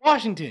was with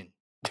Washington.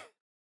 So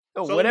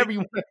So let me. whatever you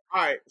want.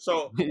 All right,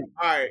 so all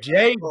right,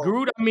 Jay so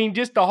Gruden, I mean,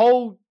 just the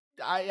whole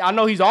I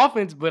know he's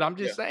offense, but I'm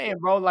yeah, just saying,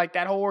 bro, like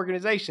that whole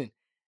organization.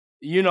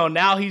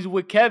 Now he's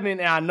with Kevin,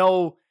 and I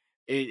know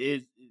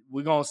it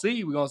we're gonna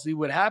see. We're gonna see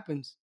what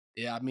happens.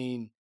 Yeah, I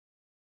mean,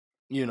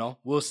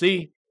 we'll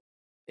see.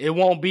 It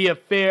won't be a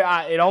fair.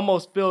 It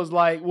almost feels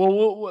like,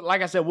 well,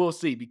 like I said, we'll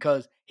see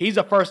because he's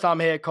a first time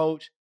head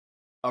coach,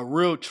 a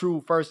real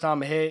true first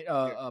time head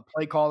yeah, a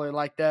play caller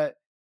like that.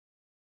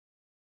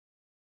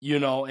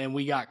 And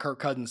we got Kirk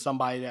Cousins,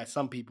 somebody that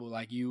some people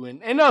like you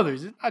and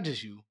others. It's not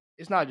just you.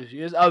 It's not just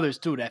you. It's others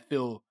too that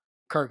feel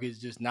Kirk is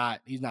just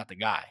not. He's not the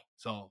guy.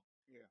 So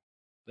yeah,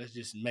 let's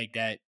just make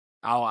that.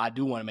 I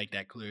do want to make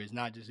that clear. It's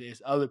not just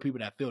it's other people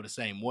that feel the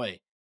same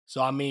way.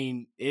 So I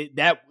mean,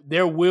 that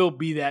there will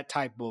be that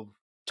type of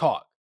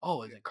talk.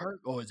 Oh, is yeah, it Kirk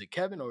or is it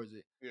Kevin or is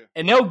it? yeah,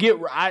 And they'll get.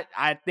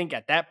 I think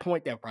at that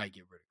point they'll probably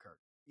get rid of Kirk.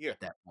 yeah, At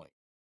that point,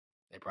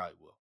 they probably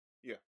will.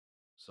 yeah.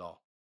 So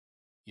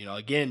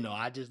again though,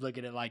 I just look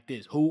at it like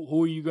this: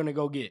 who are you gonna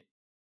go get?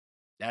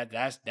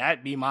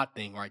 That be my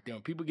thing right there.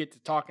 When people get to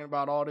talking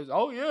about all this,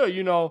 oh yeah,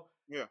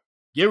 Yeah.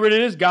 get rid of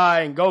this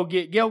guy and go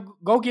get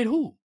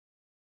who?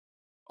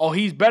 Oh,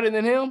 he's better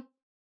than him?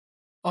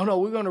 Oh no,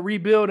 we're gonna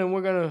rebuild and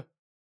we're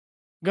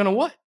gonna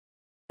what?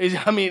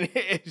 I mean,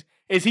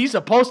 is he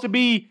supposed to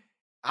be?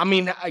 I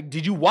mean,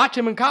 did you watch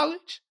him in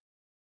college?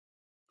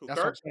 Who, That's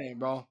what Kirk? I'm saying,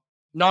 bro.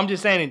 No, I'm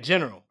just saying in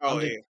general. Oh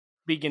I'm just yeah.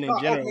 speaking in Oh,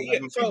 okay, general. yeah.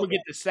 Like when people So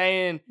get to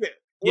saying yeah.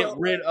 get Well,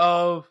 rid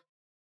of,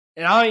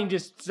 and I ain't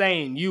just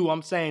saying you.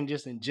 I'm saying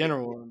just in yeah,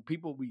 general. And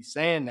people be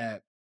saying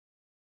that.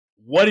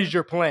 What is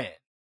your plan?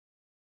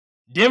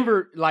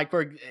 Denver, like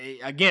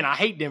again, I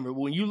hate Denver.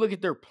 When you look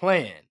at their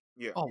plan,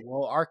 yeah, oh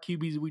well, our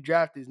QBs we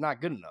drafted is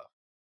not good enough.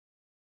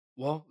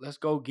 Well, let's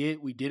go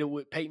get. We did it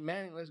with Peyton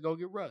Manning. Let's go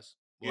get Russ.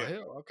 Well, yeah.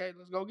 hell, okay,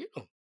 let's go get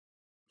him.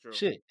 True.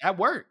 Shit, that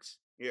works.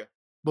 Yeah.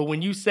 But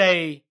when you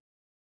say,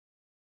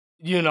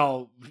 you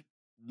know,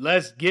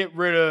 let's get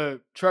rid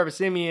of Trevor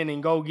Simeon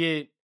and go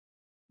get,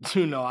 I don't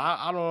It's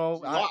know, a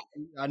lot.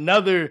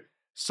 another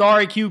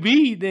sorry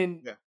QB,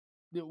 then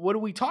Yeah. what are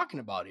we talking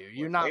about here?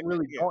 You're Well, not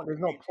really yeah. going. There's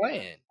I no mean,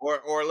 plan.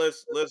 or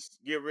let's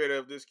get rid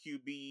of this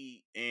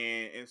QB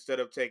and instead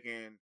of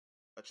taking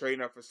a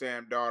trading up for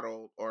Sam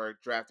Darnold or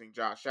drafting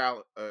Josh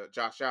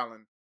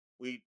Allen,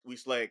 we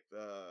select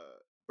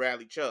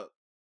Bradley Chubb.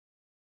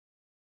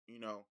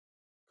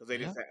 Because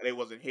Yeah, they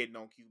wasn't hitting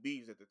on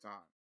QBs at the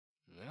time.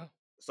 yeah.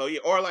 So yeah,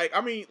 or like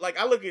I mean, like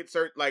I look at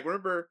certain like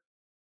remember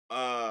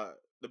uh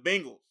the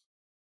Bengals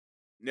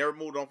never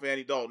moved on for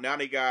Andy Dalton. Now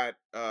they got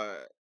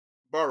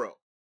Burrow.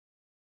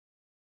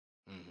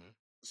 Hmm.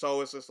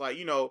 So it's just like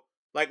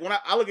like when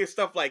I look at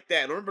stuff like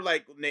that. Remember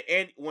like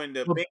when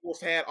the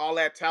Bengals had all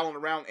that talent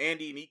around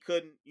Andy and he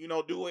couldn't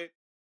do it,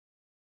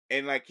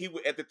 and like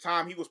at the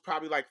time he was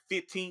probably like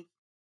 15th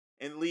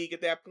in the league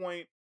at that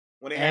point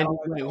when they had And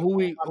all that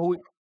wait,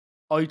 talent.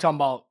 oh, you talking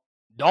about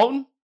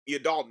Dalton? Yeah,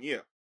 Dalton. Yeah,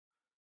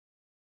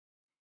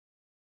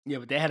 Yeah,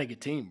 but they had a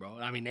good team, bro.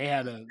 I mean, they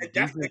had the and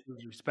that's defense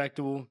was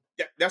respectable.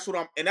 that's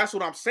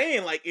what I'm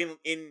saying. Like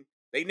in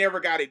they never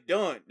got it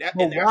done. But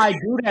why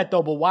do that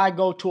though? But why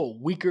go to a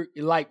weaker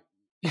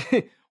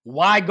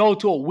why go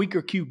to a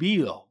weaker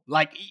QB though?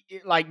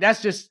 Like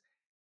that's just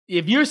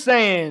if you're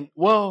saying,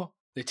 well,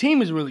 the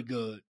team is really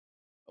good,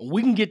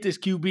 we can get this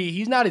QB.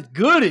 He's not as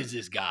good as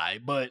this guy,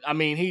 but I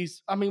mean,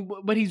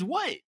 but he's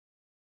what?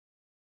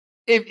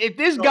 If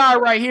this So, guy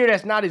right here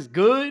that's not as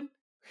good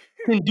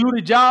can do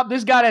the job,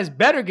 this guy that's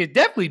better can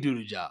definitely do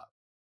the job.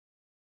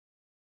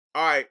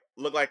 all right,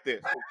 look like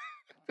this,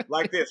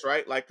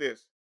 right? Like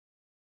this.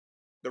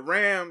 The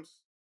Rams,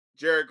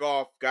 Jared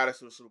Goff got us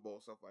to the Super Bowl,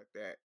 stuff like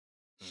that.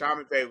 Mhm.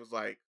 Sean McVay was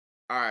like,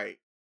 all right,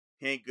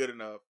 he ain't good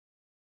enough.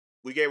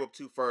 we gave up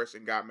 2 firsts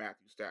and got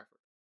Matthew Stafford.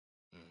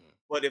 Mhm.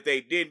 But if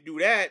they didn't do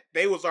that,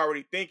 they was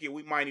already thinking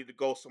we might need to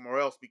go somewhere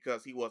else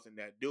because he wasn't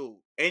that dude.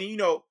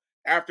 And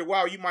after a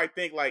while, you might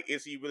think like,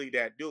 is he really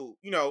that dude?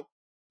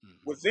 With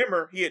Mhm.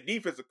 Zimmer, he a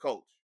defensive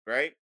coach,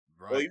 right?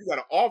 Well, if Right. you got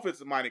an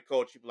offensive minded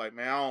coach, you be like,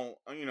 man, I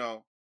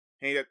don't,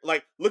 ain't that,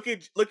 like look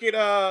at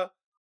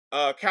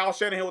Kyle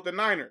Shanahan with the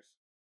Niners.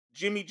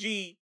 Jimmy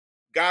G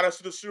got us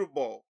to the Super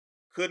Bowl.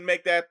 Couldn't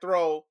make that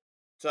throw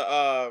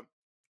to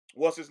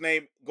what's his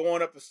name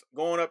going up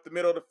the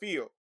middle of the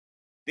field.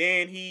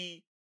 Then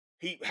he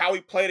how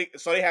he played it,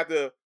 so they had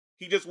to.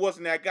 He just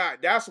wasn't that guy.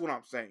 That's what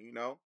I'm saying.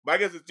 But I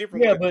guess it's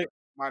different Yeah, with a but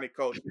minded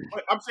coach.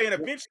 But I'm saying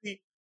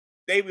eventually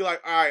they be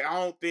like, all right, I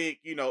don't think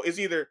it's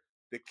either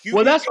the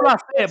well, QB that's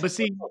what I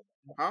said. coach,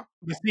 huh?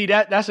 But see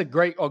that's a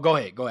great. Oh, go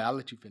ahead. Go ahead. I'll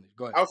let you finish.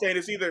 Go ahead. I was saying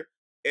it's either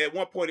at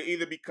one point it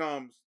either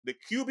becomes the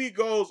QB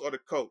goes or the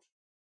coach.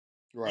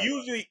 Right.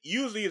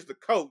 Usually it's the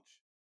coach,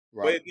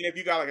 but Right. if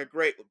you got like a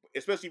great,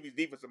 especially if he's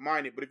defensive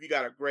minded, but if you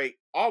got a great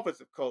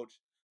offensive coach,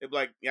 they'd be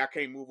like, yeah, I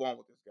can't move on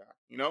with this guy.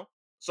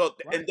 So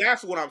Right. and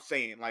that's what I'm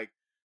saying. Like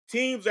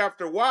teams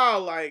after a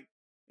while, like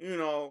you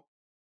know,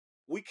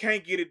 we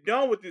can't get it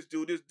done with this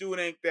dude. This dude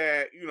ain't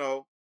that.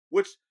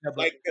 Which Yeah,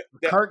 but like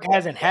that. Kirk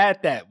hasn't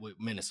had that with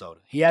Minnesota.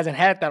 He hasn't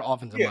had that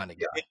offensive Yeah, minded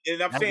guy.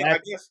 and I'm saying,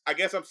 That I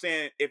guess I'm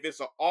saying if it's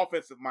an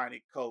offensive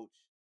minded coach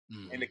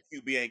and the mhm.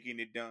 QB ain't getting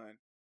it done,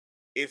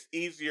 it's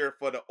easier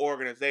for the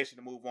organization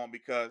to move on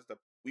because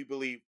we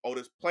believe, oh,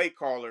 this play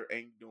caller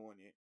ain't doing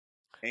it,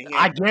 and he I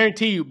ain't.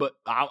 guarantee you, but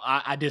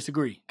I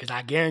disagree because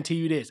I guarantee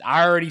you this.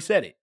 I already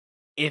said it.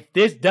 If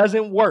this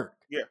doesn't work,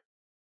 Yeah,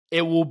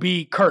 it will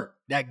be Kirk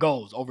that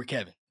goes over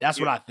Kevin. That's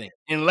what yeah, I think.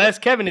 yeah. Unless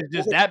Kevin is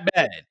Well, just that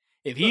bad.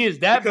 If he look, is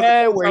that because the bad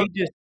coach where out. he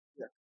just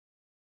Yeah,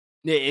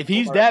 yeah, if go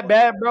he's ahead, that go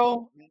bad,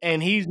 bro, ahead.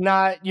 and he's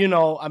not,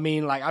 I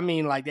mean,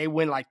 like they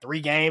win like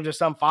 3 games or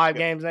something, 5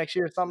 games next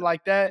year or something Yeah,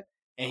 like that,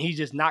 and he's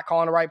just not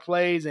calling the right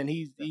plays, and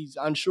he's yeah, he's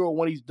unsure of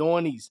what he's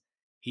doing.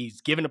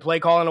 He's giving the play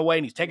calling away,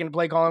 and he's yeah, taking the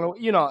play calling away,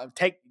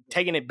 yeah.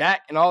 taking it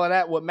back and all of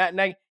that. With Matt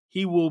Nagy,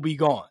 he will be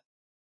gone.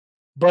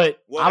 But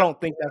Well, I don't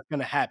think that's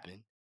gonna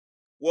happen.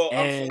 I'm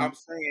And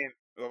saying,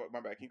 oh, my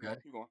bad. Keep going,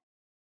 okay. keep going.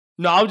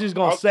 No, I was just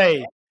I gonna was,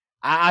 say,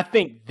 I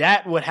think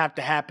that would have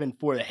to happen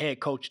for the head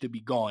coach to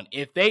be gone.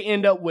 If they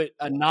end yeah, up with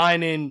a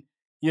 9-8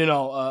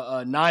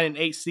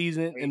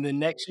 season, eight, and then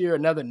next year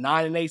another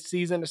 9-8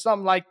 season or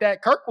something like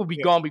that, Kirk will be yeah,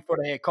 gone before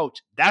the head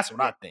coach. That's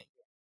what yeah. I think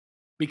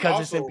because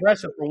it's Also,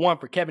 impressive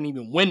for Kevin to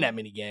even win that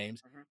many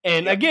games.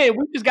 And yep, again,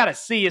 we just got to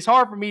see. It's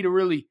hard for me to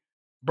really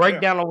break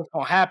yeah, down on what's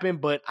gonna happen,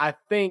 but I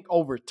think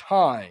over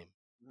time,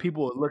 mhm,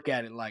 people will look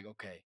at it like,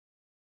 okay,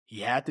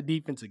 he had the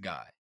defensive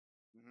guy.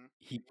 mhm,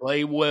 He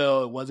played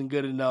well. It wasn't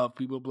good enough.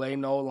 People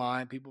blame the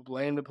O-line. People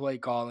blame the play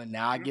calling.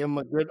 Now I mhm, give him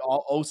a good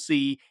OC.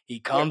 He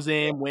yeah, comes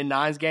in, win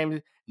 9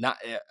 games. Not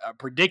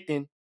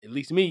predicting, at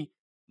least me,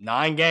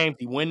 9 games.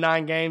 He win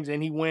 9 games,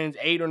 and he wins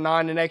 8 or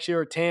 9 the next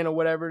year, or 10, or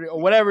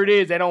whatever it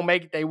is. They don't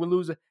make it. They will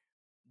lose it.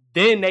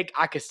 Then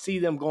I could see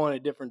them going a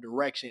different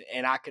direction,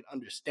 and I could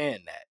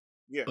understand that.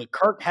 yeah, But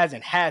Kirk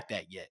hasn't had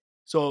that yet.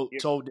 So yeah,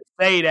 so to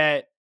say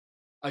that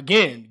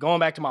again, going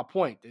back to my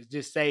point, to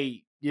just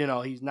say,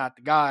 he's not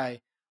the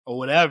guy or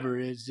whatever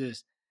is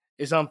just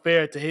it's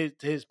unfair to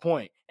his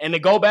point. And to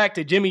go back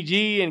to Jimmy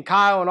G and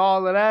Kyle and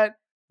all of that,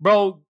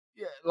 bro,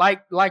 yeah,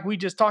 like we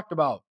just talked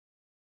about,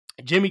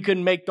 Jimmy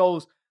couldn't make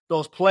those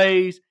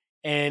plays.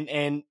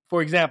 And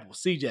for example,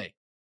 CJ,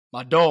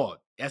 my dog,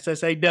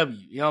 SSAW,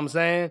 you know what I'm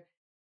saying?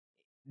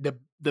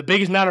 The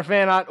biggest Niner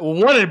fan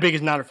one of the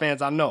biggest Niner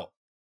fans I know.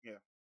 yeah,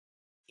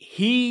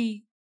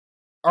 He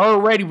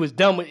already was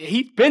done with.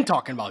 He's been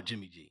talking about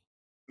Jimmy G,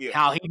 yeah,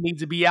 how he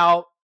needs to be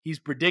out. He's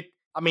predict.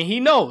 I mean, he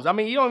knows. I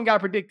mean, you don't even got to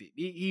predict it.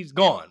 He's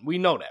gone. We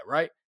know that,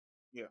 right?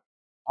 yeah,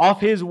 Off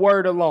his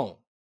word alone,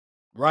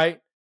 right?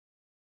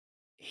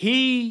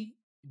 He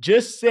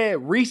just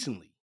said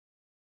recently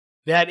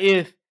that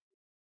if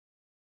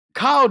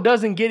Kyle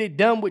doesn't get it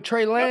done with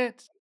Trey yep,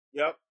 Lance,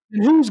 yep,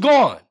 then who's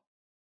gone?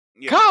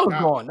 yeah. Kyle's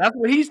gone. That's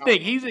what he's Kyle's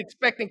thinking. gone. He's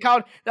expecting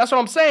Kyle. That's what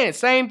I'm saying.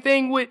 Same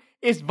thing with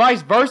it's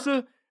vice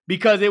versa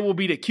because it will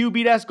be the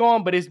QB that's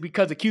gone, but it's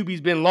because the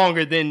QB's been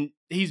longer than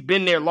he's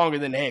been there longer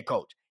than the head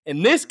coach.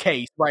 In this Mhm,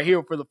 case, right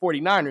here for the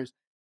 49ers,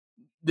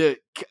 the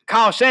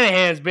Kyle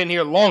Shanahan's been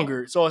here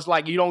longer. So it's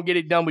like you don't get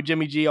it done with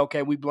Jimmy G.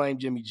 Okay, we blame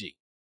Jimmy G.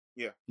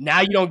 yeah,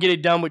 Now you don't get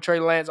it done with Trey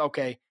Lance.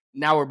 Okay,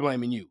 now we're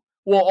blaming you.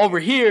 Well, yeah, over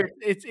here,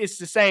 it's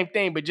the same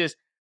thing, but just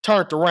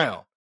turned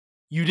around.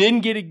 You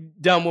didn't get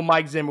it done with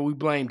Mike Zimmer. We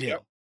blamed him.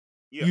 yep,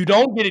 yeah, You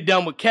don't get it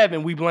done with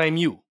Kevin, we blame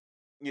you.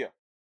 yeah.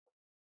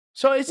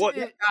 So Well,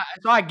 yeah,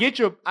 I get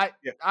your yeah,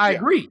 I yeah,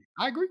 agree.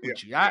 I agree yeah,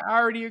 with you. I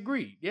already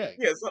agree. Yeah.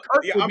 yeah. So,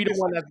 Kirk yeah, will I'm be the just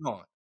one that's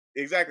gone.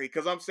 exactly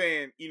because I'm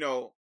saying,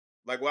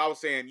 like what I was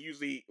saying.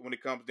 Usually, when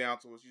it comes down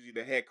to it's usually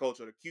the head coach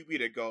or the QB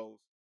that goes.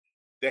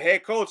 The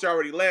head coach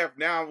already left.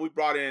 Now we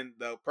brought in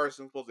the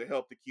person who's supposed to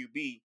help the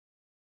QB.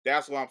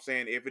 That's what I'm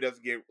saying. If it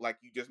doesn't get like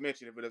you just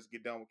mentioned, if it doesn't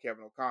get done with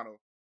Kevin O'Connell,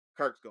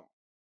 Kirk's gone.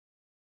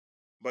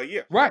 But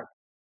yeah, Right.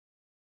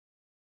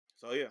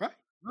 so yeah, Right.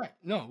 Right.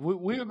 No,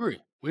 we agree.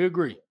 We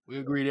agree. We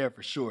agree there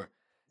for sure.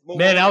 Move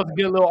Man, on to that was a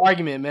good little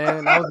argument,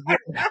 man. That was a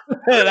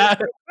good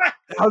that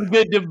was a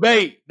good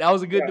debate. That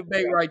was a good yeah,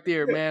 debate right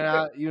there, man.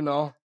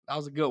 That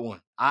was a good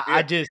one.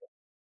 yeah.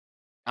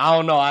 I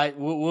don't know.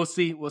 We'll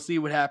see. We'll see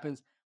what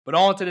happens. But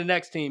on to the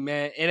next team,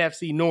 man.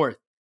 NFC North.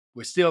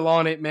 We're still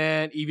on it,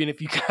 man. Even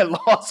if you got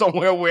lost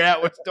somewhere we're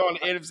at, we're still on the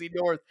NFC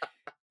North.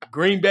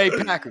 Green Bay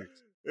Packers.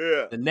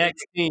 Yeah, The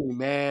next team,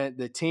 man,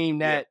 the team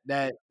yeah.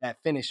 that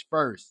finished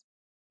first.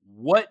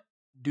 What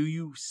do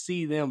you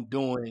see them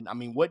doing? I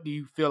mean, what do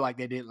you feel like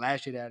they did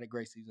last year? They had a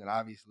great season,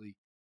 obviously.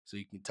 So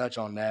you can touch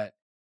on that.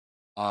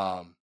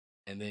 And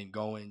then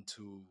go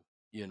into,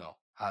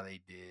 how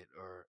they did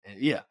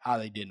how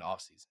they did in the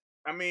offseason.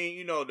 I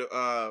mean,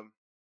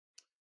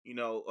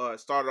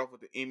 started off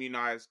with the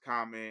immunized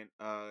comment.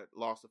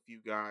 Lost a few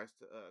guys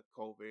to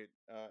COVID.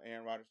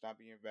 Aaron Rodgers not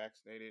being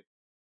vaccinated.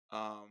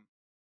 Um,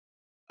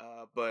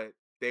 but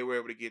they were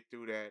able to get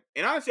through that.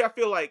 And honestly, I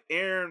feel like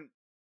Aaron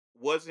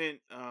wasn't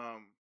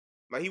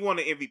like he won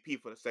the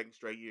MVP for the second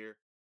straight year,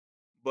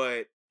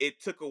 but it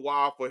took a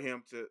while for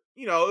him to,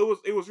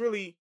 it was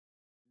really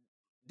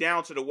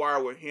down to the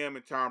wire with him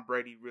and Tom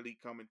Brady really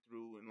coming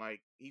through, and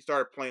like he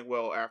started playing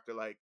well after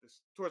like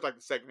towards like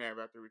the second half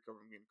after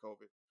recovering from getting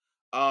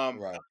COVID.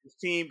 Right. His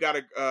team got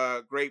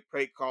a great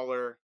play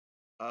caller.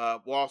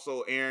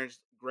 Also, Aaron's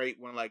great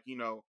when like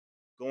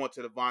going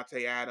to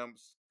Devontae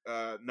Adams,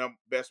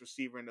 best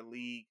receiver in the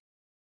league.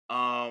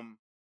 Um,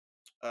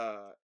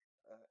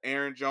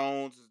 Aaron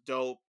Jones is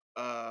dope.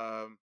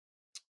 The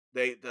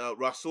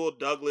Rasul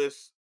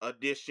Douglas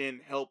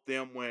addition helped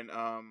them when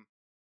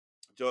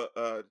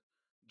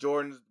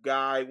Jordan's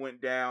guy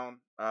went down.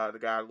 The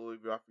guy at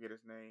Louisville, I forget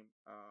his name.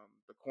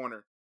 The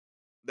corner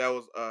that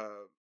was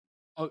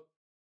Oh,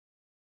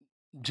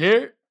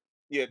 Jared?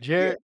 yeah, yeah,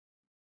 Jared?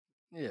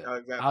 Yeah.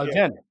 Alexander, yeah,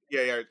 Alexander.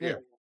 yeah, yeah, Yeah. yeah.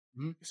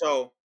 Mhm.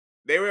 So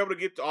they were able to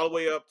get all the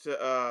way up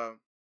to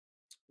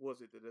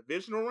was it the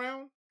divisional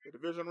round? The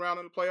division round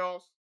in the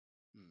playoffs,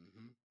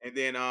 Mhm. and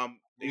then I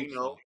think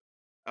so.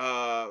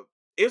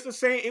 it's the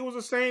same. It was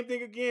the same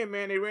thing again,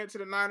 man. They ran to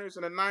the Niners,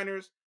 and the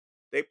Niners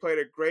they played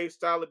a great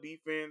style of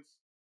defense,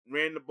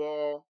 ran the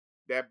ball,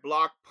 that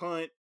block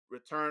punt,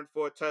 returned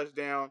for a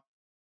touchdown,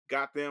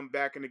 got them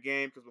back in the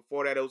game because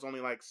before that it was only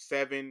like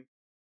 7-0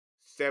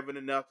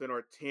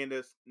 or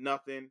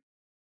 10-0.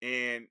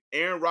 And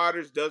Aaron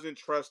Rodgers doesn't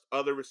trust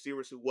other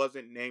receivers who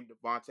wasn't named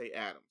Devontae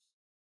Adams.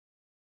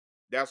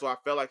 That's why I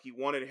felt like he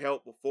wanted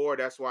help before.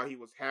 That's why he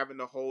was having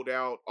to hold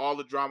out all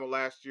the drama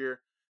last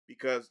year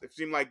because it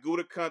seemed like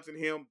Gutekunst and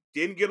him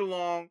didn't get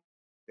along.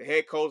 The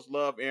head coach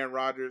loved Aaron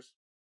Rodgers.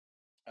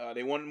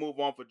 They wanted to move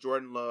on for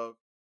Jordan Love.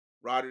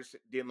 Rodgers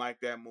didn't like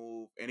that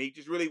move, and he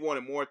just really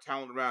wanted more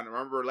talent around him.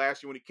 Remember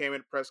last year when he came in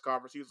the press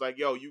conference, he was like,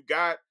 "Yo, you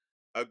got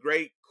a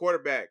great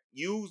quarterback.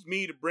 Use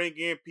me to bring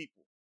in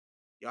people.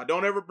 Y'all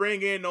don't ever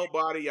bring in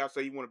nobody. Y'all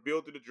say you want to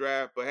build through the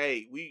draft, but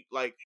hey, we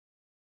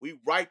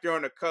right there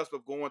on the cusp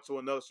of going to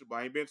another Super Bowl.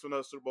 I ain't been to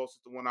another Super Bowl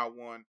since the one I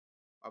won.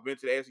 I've been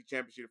to the AFC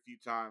Championship a few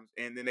times,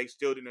 and then they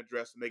still didn't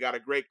address him. They got a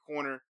great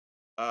corner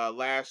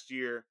last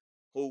year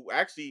who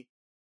actually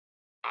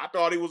I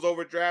thought he was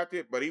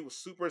overdrafted, but he was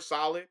super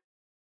solid.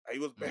 He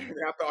was better Mhm.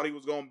 than I thought he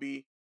was going to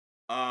be.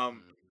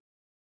 Um, Mhm.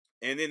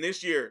 and then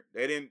this year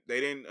they didn't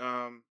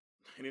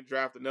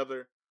draft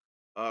another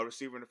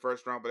receiver in the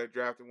first round, but they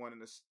drafted one in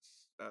the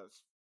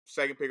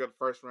second pick of the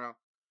first round.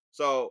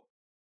 So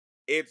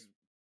it's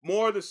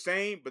more the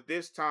same, but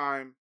this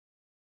time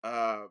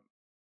uh,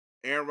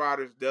 Aaron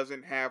Rodgers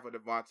doesn't have a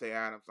Devontae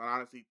Adams. I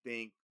honestly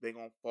think they're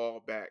gonna fall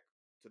back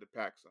to the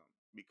pack some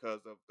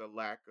because of the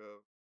lack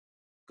of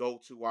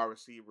go-to wide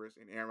receivers,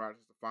 and Aaron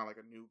Rodgers to find like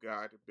a new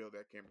guy to build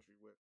that chemistry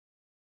with.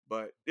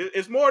 But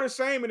it's more the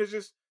same, and it's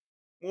just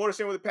more the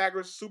same with the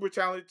Packers. Super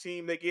talented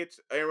team. They get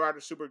Aaron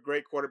Rodgers, super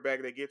great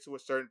quarterback. They get to a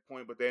certain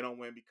point, but they don't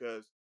win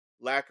because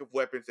lack of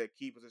weapons at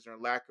key position or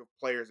lack of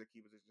players at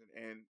key position.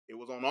 And it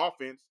was on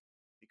offense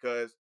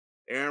because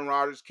Aaron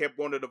Rodgers kept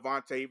going to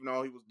Devontae even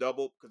though he was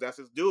doubled because that's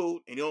his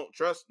dude, and he don't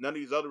trust none of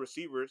these other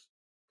receivers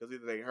because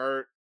either they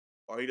hurt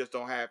or he just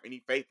don't have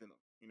any faith in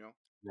them.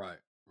 Right.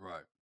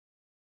 Right.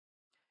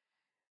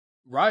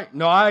 Right.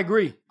 No, I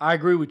agree. I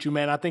agree with you,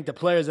 man. I think the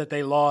players that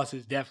they lost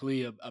is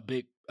definitely a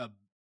big,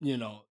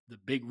 the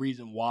big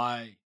reason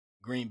why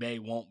Green Bay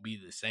won't be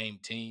the same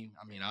team.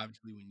 I mean,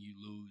 obviously, when you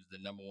lose the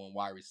number one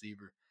wide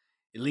receiver,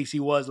 at least he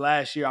was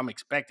last year. I'm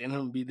expecting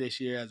him to be this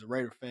year as a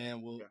Raider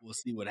fan. We'll Yeah, we'll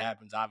see what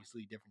happens.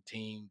 Obviously, different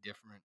team,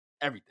 different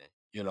everything.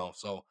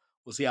 So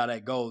we'll see how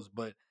that goes.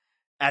 But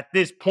at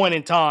this point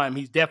in time,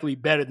 he's definitely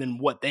better than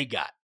what they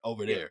got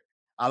over yeah, there.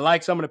 I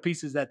like some of the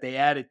pieces that they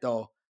added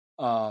though.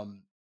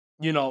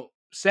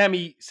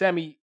 Sammy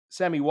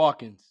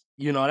Watkins,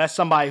 that's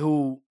somebody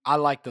who I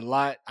liked a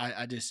lot.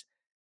 I just,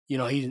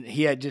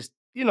 he had just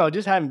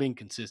haven't been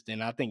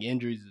consistent. I think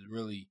injuries has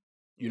really,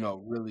 yeah.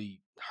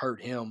 really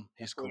hurt him,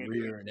 That his foot injury,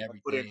 career and that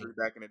foot injury everything.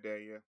 back in the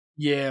day. Yeah.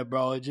 Yeah,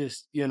 bro. It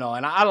just, and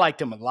I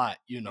liked him a lot,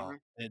 Hmm.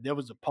 There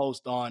was a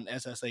post on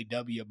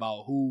SSAW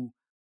about who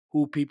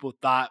people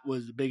thought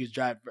was the biggest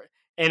driver.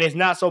 And it's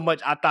not so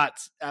much I thought,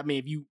 I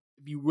mean,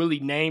 if you really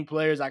name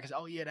players, I can say,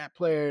 oh yeah, that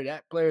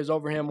player's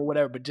over him or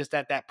whatever. But just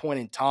at that point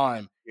in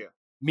time, Yeah.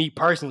 me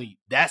personally,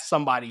 that's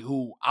somebody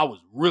who I was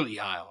really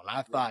high on. I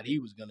Yeah. thought he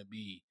was gonna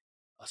be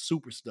a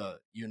super stud,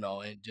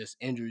 and just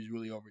injuries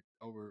really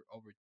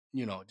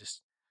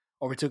just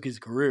overtook his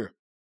career.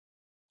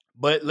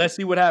 But let's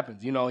see what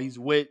happens. He's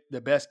with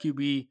the best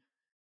QB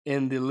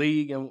in the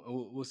league, and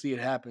we'll see it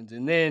happens.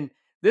 And then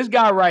this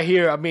guy right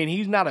here, I mean,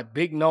 he's not a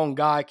big known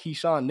guy,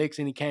 Keyshawn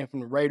Nixon. He came from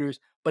the Raiders,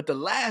 but the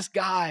last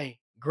guy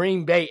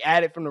Green Bay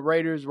added from the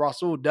Raiders,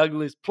 Rasul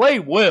Douglas,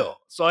 played well.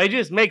 So it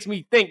just makes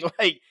me think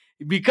like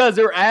because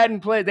they're adding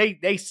play,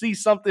 they see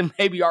something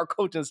maybe our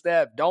coaching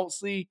staff don't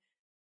see,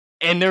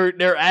 and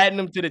they're adding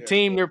them to the Yeah.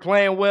 team. They're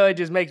playing well. It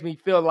just makes me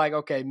feel like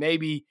okay,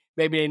 maybe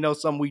they know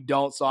something we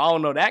don't. So I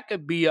don't know. That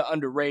could be an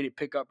underrated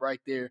pickup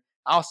right there.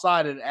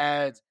 Outside of the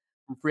ads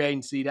from free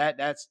agency,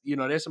 that's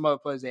there's some other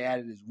players they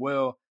added as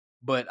well.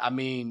 But I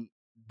mean,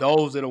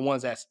 those are the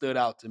ones that stood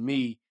out to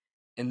me.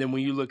 And then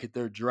when you look at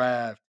their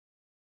draft,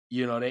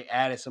 they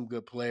added some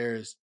good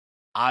players.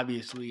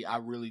 Obviously, I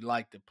really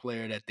like the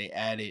player that they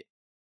added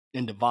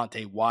in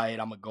Devontae Wyatt.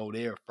 I'm gonna go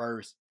there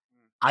first.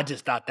 Mm. I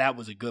just thought that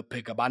was a good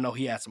pickup. I know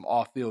he had some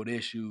off-field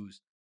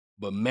issues,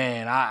 but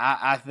man,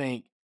 I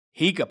think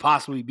he could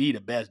possibly be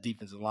the best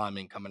defensive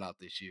lineman coming out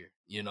this year.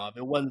 If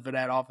it wasn't for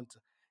that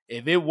offensive,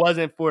 if it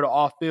wasn't for the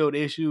off-field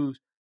issues,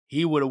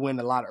 he would have went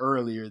a lot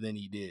earlier than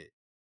he did.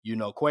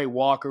 Quay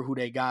Walker, who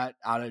they got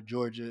out of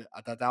Georgia,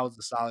 I thought that was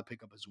a solid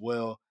pickup as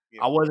well.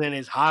 Yeah. I wasn't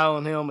as high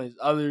on him as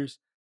others,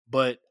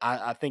 but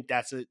I think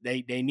that's it.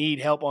 They need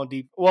help on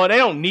deep. Well, they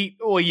don't need.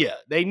 Well, yeah,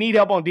 they need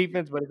help on Yeah.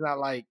 defense, but it's not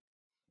like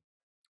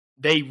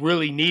they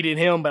really needed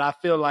him, but I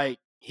feel like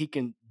he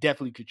can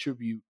definitely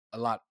contribute a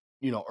lot,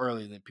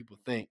 earlier than people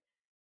think.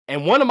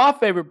 And one of my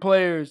favorite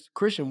players,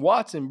 Christian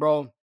Watson,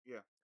 bro, Yeah.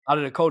 out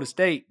of Dakota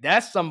State,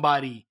 that's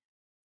somebody,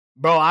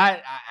 bro.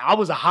 I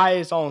was the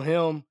highest on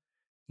him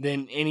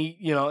than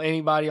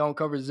anybody on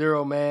cover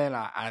zero, man.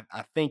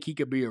 I think he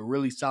could be a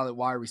really solid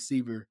wide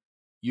receiver,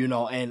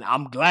 and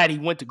I'm glad he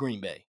went to Green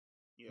Bay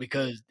Yeah.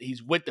 because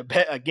he's with the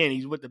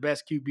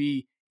best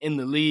QB in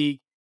the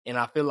league, and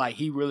I feel like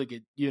he really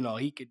could, he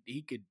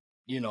could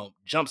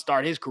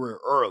jumpstart his career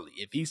early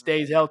if he Mhm.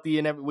 stays healthy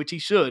and which he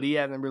should. He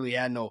hasn't really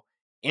had no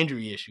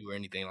injury issue or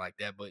anything like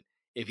that, but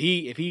if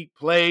he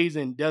plays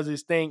and does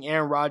his thing,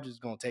 Aaron Rodgers is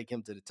gonna take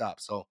him to the top.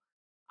 So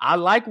I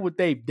like what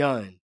they've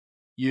done,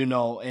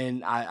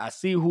 and I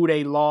see who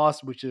they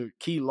lost, which are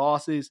key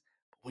losses.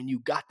 When you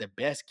got the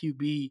best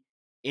QB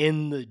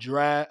in the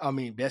draft, I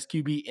mean, best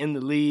QB in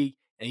the league,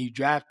 and you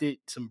drafted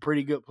some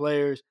pretty good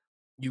players,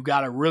 you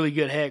got a really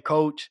good head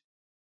coach.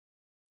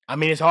 I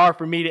mean, it's hard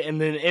for me to, and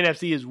then the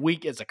NFC is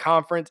weak as a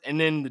conference, and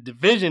then the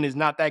division is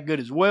not that good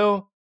as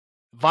well.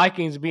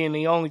 Vikings being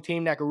the only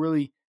team that could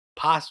really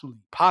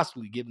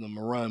possibly give them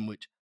a run,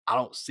 which I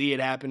don't see it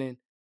happening,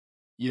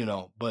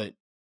 but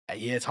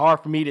yeah, it's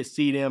hard for me to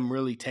see them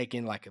really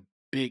taking like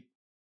big,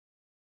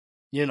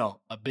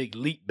 a big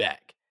leap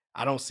back.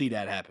 I don't see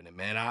that happening,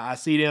 man. I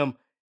see them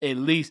at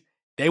least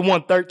they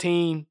won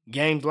 13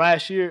 games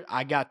last year.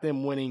 I got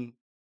them winning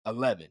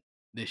 11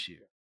 this year.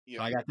 So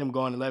Yeah. I got them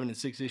going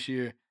 11-6 this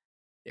year.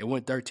 They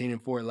went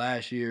 13-4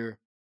 last year.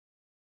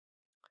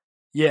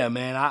 Yeah,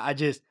 man. I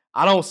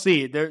don't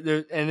see it.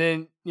 They're and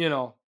then,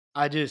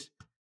 I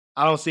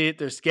don't see it.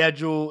 Their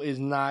schedule is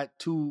not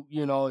too,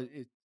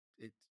 it's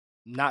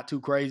not too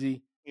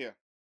crazy.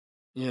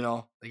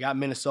 Yeah. They got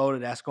Minnesota.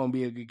 That's going to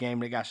be a good game.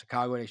 They got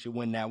Chicago. They should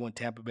win that one.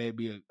 Tampa Bay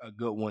be a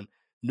good one.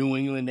 New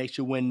England. They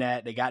should win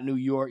that. They got New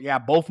York. Yeah,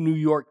 both New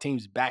York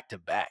teams back to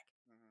back.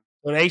 Mhm.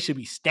 So they should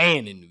be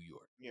staying in New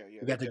York. Yeah. Yeah. We They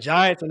got the definitely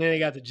Giants and then they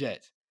got the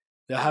Jets.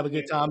 They'll have tight a good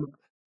ends. time. Tight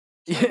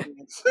Yeah,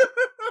 ends.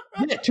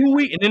 yeah, 2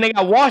 weeks. And then they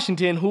got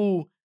Washington,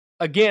 who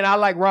again, I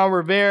like Ron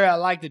Rivera. I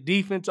like the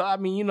defense. I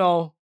mean,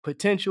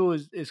 potential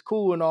is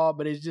cool and all,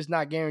 but it's just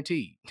not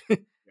guaranteed. Yeah.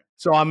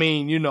 So I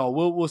mean,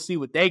 we'll see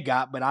what they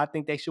got, but I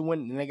think they should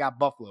win. And they got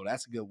Buffalo.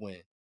 That's a good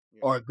win Yeah.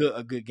 or a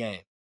good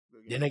game.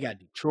 Good Then game. they got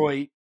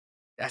Detroit.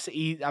 That's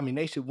easy. I mean,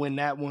 they should win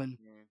that one.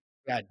 Yeah.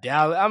 Got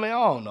Dallas. I mean,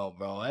 I don't know,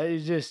 bro.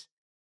 It's just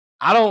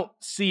I don't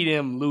see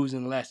them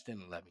losing less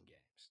than 11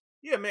 games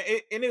Yeah, man.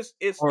 And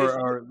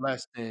or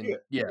less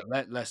yeah.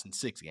 than less than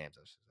 6 games.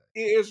 I should say.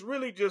 It's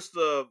really just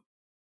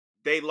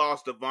they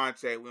lost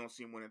Devontae. We don't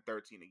see him winning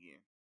 13 again.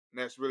 And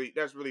that's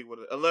really what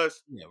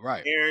unless Yeah,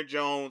 right. Aaron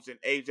Jones and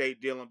AJ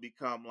Dillon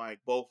become like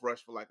both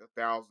rush for like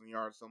 1,000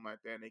 yards, something like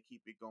that, and they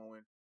keep it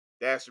going.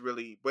 That's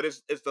really, but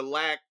it's the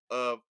lack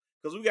of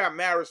because we got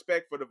mad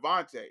respect for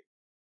Devontae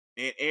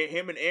and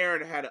him and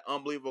Aaron had an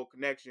unbelievable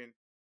connection,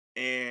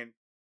 and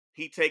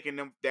he taking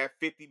them that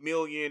 50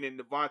 million and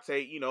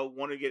Devontae,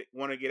 want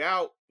to get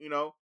out.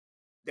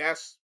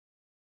 That's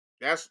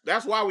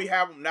that's why we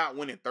have them not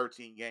winning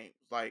 13 games.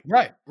 Like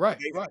Right, if right,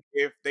 they, right.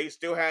 if they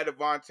still had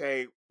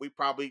Devontae, we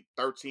probably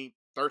 13,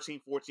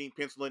 14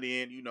 penciling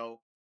in,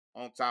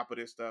 on top of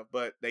this stuff.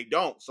 But they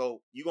don't.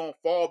 So you're gonna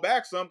fall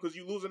back some because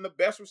you're losing the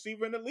best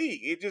receiver in the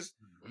league. It just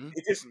Mhm.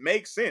 it just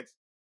makes sense.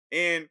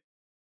 And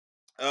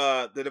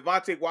the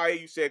Devontae Wyatt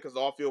you said because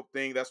off field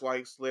thing, that's why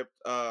he slipped.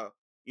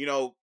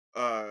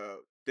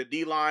 the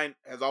D line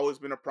has always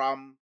been a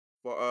problem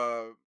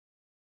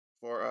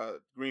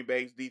for Green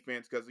Bay's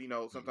defense because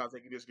Mhm. sometimes they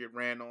can just get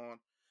ran on.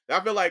 I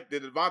feel like the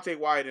Devontae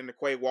Wyatt and the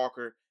Quay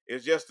Walker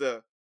is just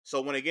a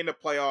so when they get in the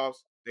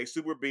playoffs, they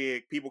super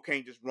big. People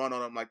can't just run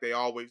on them like they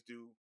always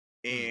do,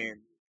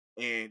 Mhm.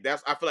 and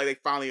that's I feel like they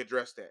finally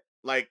addressed that.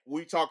 Like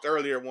we talked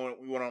earlier when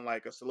we went on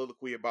like a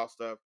soliloquy about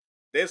stuff.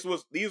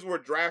 These were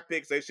draft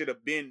picks they should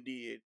have been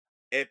did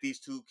at these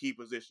two key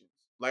positions.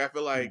 Like I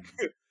feel like,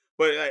 Mhm.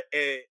 but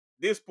at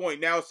this point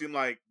now it seems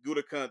like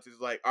Gutekunst is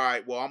like, all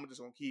right, well I'm just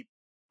gonna keep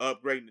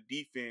upgrading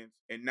the defense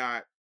and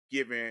not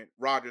giving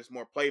Rodgers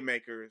more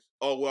playmakers.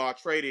 Oh well, I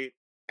traded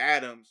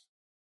Adams,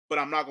 but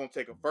I'm not going to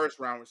take a first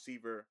round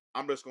receiver.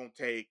 I'm just going to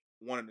take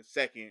one in the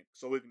second,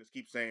 so we can just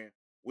keep saying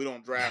we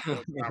don't draft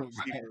first round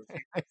receivers.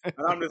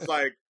 And I'm just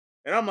like,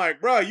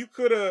 bro, you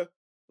could have.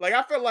 Like,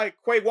 I felt like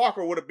Quay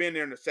Walker would have been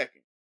there in the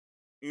second,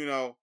 you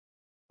know,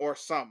 or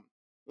something.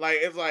 Like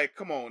it's like,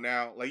 come on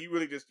now. Like you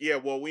really just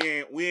well, we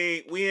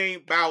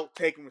ain't about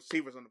taking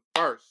receivers on the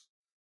first.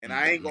 And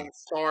I ain't Mhm. gonna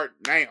start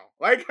now.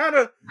 Like kind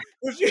of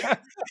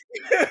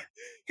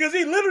because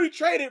he literally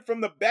traded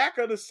from the back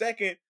of the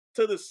second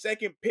to the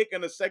second pick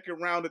in the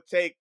second round to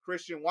take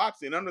Christian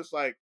Watson. I'm just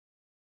like,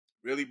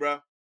 really,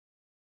 bro?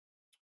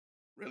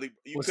 Really?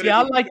 You Well, could see, have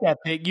I just like that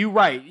pick. You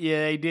right.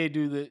 Yeah, they did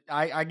do the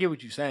I get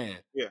what you're saying.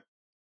 yeah.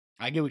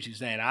 I get what you're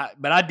saying.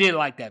 But I did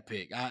like that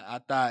pick. I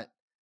thought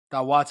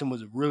Watson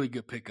was a really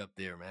good pick up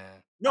there,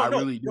 man. No, I no,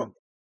 really no. do.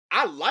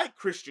 I like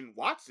Christian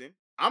Watson.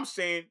 I'm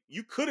saying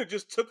you could have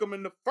just took him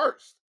in the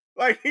first.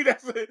 Like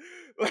that's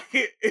like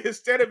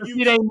instead of But you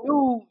see, they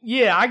knew.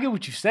 Yeah, I get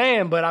what you're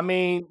saying, but I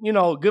mean,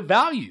 good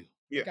value.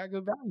 They yeah. got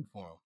good value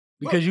for him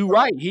But, because you're but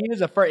right. He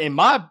is a first in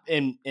my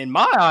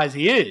eyes.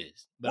 He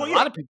is, but well, a yeah.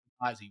 lot of people's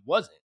eyes, he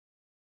wasn't.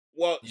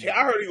 Well, You see,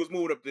 I know, heard he was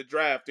moving up the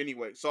draft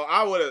anyway, so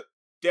I would have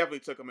definitely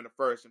took him in the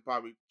first and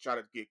probably try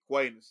to get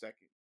Quay in the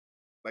second.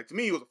 Like to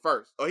me, he was the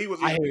first. Oh, he was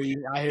I either hear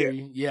you. I hear yeah.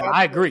 you. Yeah, So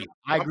I agree.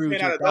 I I'm agree with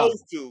saying your out of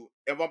those analogy. two,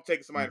 if I'm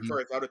taking somebody in the Mhm.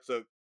 first, I would have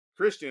took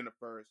Christian in the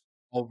first,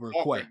 Over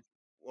Walker Quay.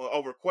 well,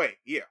 over Quay.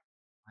 Yeah,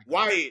 I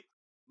get it.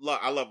 Wyatt,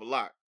 I love a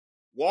lot.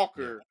 Yeah,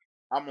 Walker,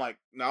 I'm like,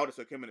 no, I would have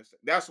took him in the second.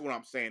 That's what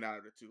I'm saying out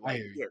of the two. I Like,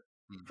 hear you.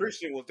 yeah, Mhm.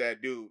 Christian was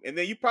that dude, and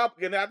then you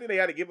probably, and I think they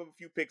had to give up a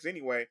few picks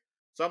anyway.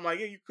 So I'm like,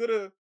 yeah, you could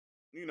have,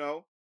 you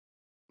know,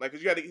 like,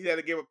 cause he had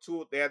to give up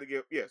two. They had to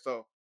give, yeah.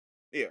 So,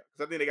 yeah,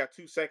 because I think they got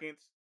 2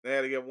 seconds. They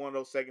had to give one of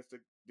those seconds to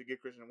get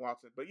Christian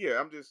Watson. But yeah,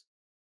 I'm just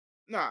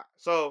nah.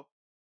 So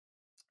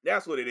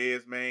that's what it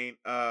is, man.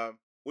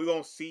 We're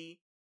gonna see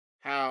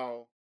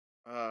how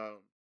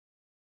um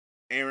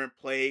Aaron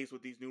plays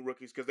with these new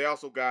rookies because they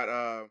also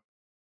got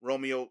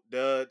Romeo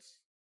Duds,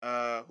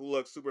 who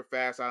looks super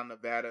fast out of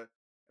Nevada.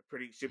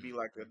 Pretty should be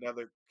like Mhm.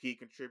 another key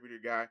contributor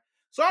guy.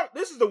 So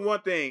this is the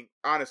one thing,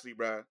 honestly,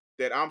 bro,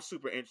 that I'm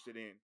super interested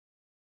in.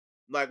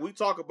 Like we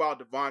talk about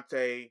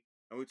Devontae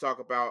and we talk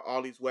about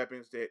all these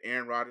weapons that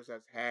Aaron Rodgers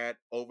has had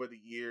over the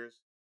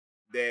years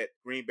that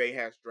Green Bay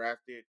has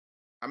drafted.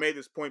 I made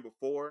this point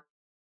before.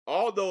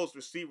 All those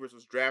receivers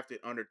was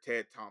drafted under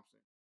Ted Thompson.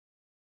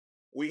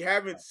 We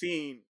haven't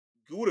seen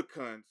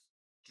Gutekunst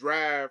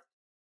draft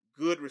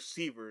good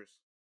receivers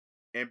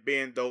and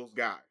been those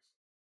guys.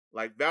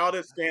 Like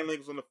Valdez Scantling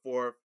was on the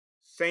fourth,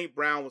 St.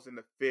 Brown was in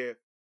the fifth,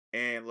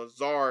 and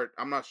Lazard,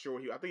 I'm not sure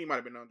I think he might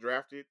have been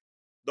undrafted.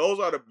 Those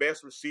are the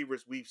best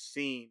receivers we've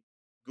seen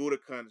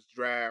Gutekunst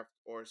draft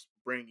or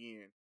bring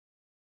in.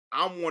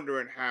 I'm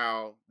wondering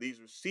how these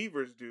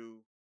receivers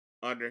do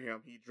under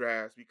him. He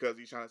drafts because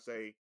he's trying to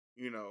say,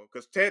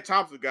 because Ted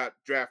Thompson got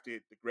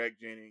drafted, the Greg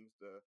Jennings,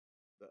 the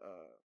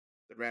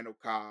Randall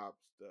Cobbs,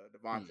 the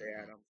Devontae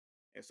Mhm. Adams,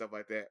 and stuff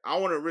like that. I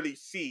want to really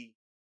see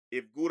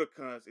if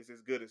Gutekunst is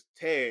as good as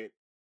Ted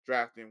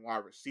drafting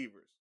wide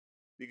receivers.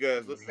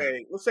 Because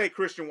Mhm. let's say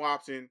Christian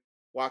Watson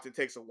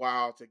takes a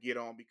while to get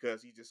on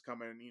because he's just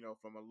coming,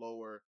 from a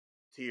lower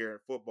tier in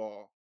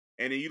football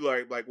and then you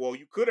well,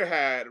 you could have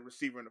had a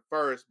receiver in the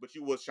first, but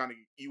you wasn't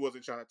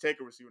trying to take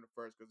a receiver in the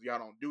first because y'all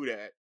don't do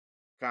that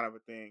kind of a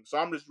thing. So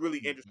I'm just really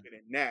Mhm. interested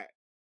in that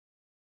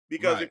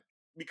because Right.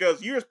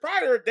 because years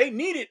prior they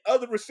needed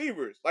other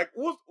receivers. Like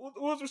what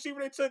was the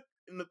receiver they took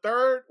in the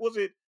third? Was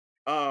it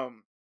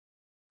um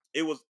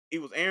it was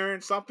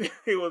Aaron something?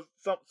 It was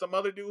some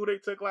other dude who they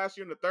took last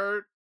year in the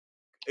third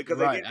because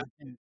they Right.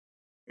 didn't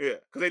yeah,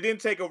 because they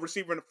didn't take a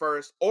receiver in the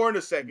first or in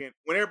the second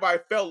when everybody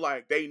felt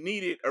like they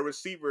needed a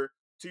receiver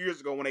 2 years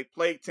ago when they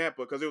played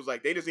Tampa because it was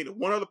like they just needed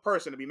one other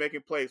person to be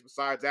making plays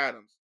besides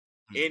Adams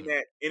in Mhm.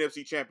 that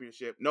NFC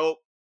Championship. Nope,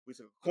 we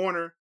took a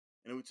corner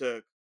and we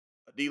took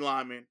a D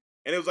lineman,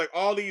 and it was like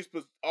all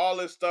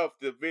this stuff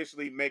to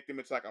eventually make them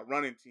into like a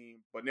running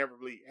team, but never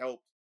really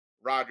helped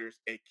Rodgers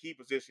at key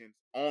positions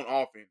on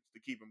offense to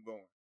keep him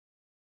going.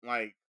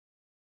 Like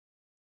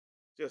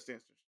just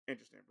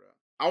interesting, bro.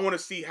 I want to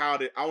see how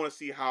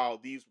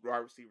these wide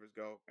receivers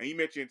go. And you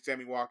mentioned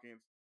Sammy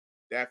Watkins,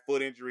 that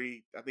foot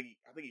injury. I think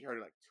he hurt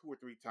it like 2 or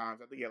 3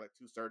 times. I think he had like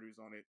 2 surgeries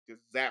on it.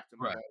 Just zapped him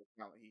of Right. all the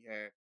talent he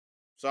had.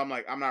 So I'm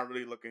like, I'm not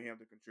really looking at him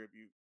to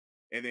contribute.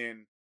 And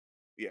then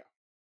yeah,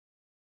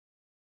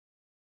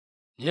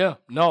 Yeah,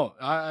 no,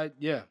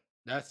 yeah,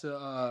 that's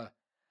a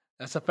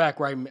fact,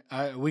 right?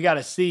 We got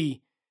to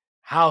see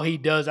how he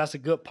does. That's a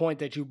good point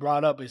that you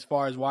brought up as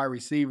far as wide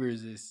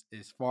receivers,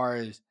 as far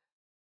as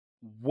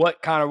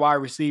what kind of wide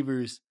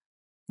receivers,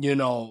 you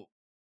know,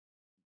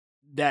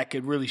 that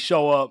could really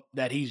show up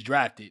that he's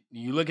drafted.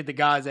 You look at the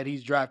guys that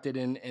he's drafted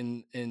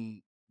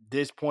in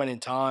this point in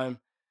time,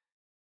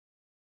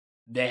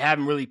 they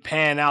haven't really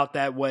panned out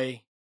that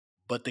way.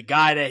 But the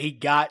guy that he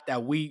got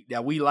that we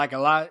like a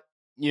lot,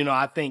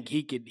 I think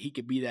he could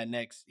be that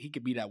next. He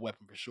could be that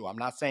weapon for sure. I'm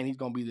not saying he's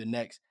going to be the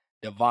next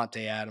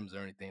Devontae Adams or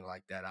anything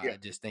like that. Yeah, I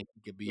just think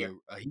he could be yeah,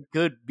 he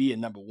could be a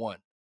number one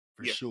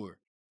for yeah. sure.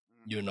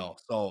 Mhm.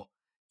 So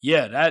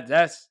yeah,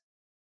 that's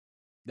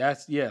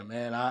yeah,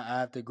 man. I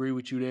have to agree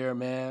with you there,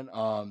 man.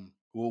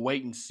 We'll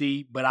wait and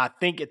see, but I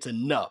think it's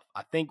enough.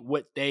 I think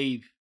what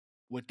they've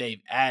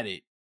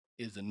added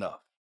is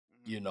enough,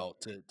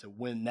 Mhm. to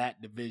win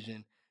that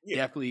division, Yeah.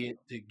 definitely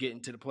to get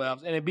into the playoffs,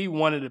 and it'd be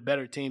one of the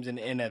better teams in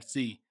the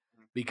NFC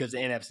Mhm. because the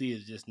NFC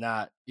is just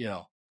not,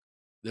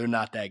 they're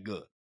not that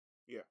good.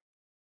 Yeah.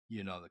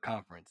 The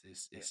conference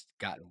is Yeah. it's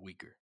gotten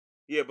weaker.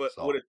 Yeah, but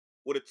So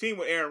with a team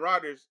with Aaron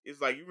Rodgers,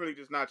 it's like you really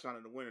just not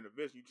trying to win a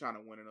division. You trying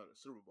to win another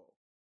Super Bowl.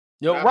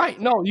 And I Right.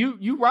 No,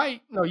 you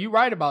right. No, you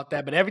right about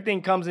that. But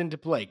everything comes into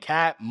play.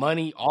 Cap,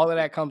 money, all of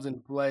yeah, that comes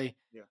into play.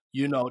 yeah,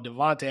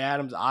 Devontae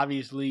Adams,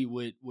 obviously,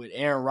 with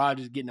Aaron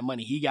Rodgers getting the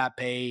money he got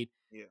paid,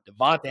 yeah,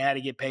 Devontae had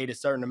to get paid a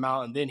certain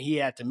amount, and then he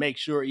had to make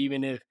sure,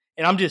 even if,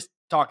 and I'm just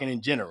talking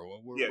in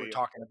general. We're yeah, we're yeah,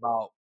 talking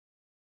about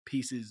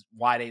pieces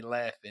why they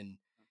left and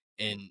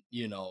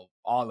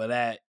all of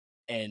that,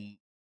 and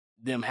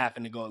them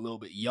having to go a little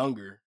bit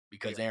younger yeah,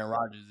 because Aaron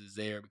Rodgers is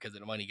there because of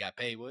the money he got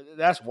paid. Well,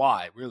 that's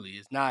why, really.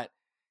 It's not.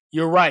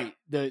 You're right.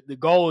 The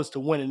goal is to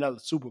win another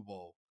Super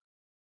Bowl,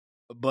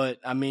 but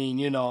I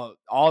mean,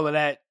 all of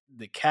that,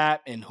 the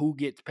cap and who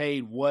gets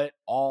paid what,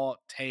 all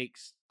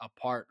takes a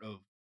part of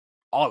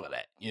all of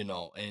that.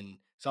 And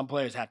some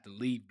players have to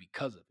leave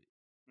because of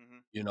it.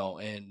 hmm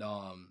And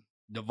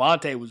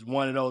Devontae was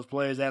one of those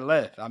players that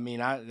left. I mean,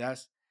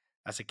 that's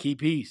a key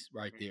piece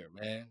right yeah, there,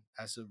 man.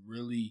 That's a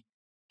really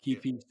key yeah.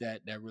 piece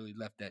that really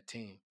left that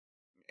team.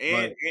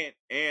 But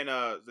And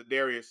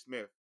Zadarius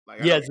Smith. Like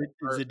I know yeah, he got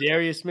hurt.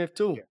 Zadarius Smith Yeah,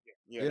 too.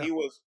 yeah, yeah.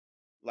 Yeah.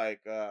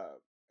 Like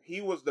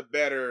he was the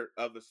better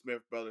of the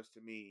Smith brothers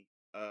to me.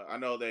 I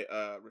know that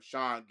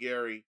Rashawn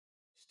Gary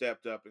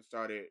stepped up and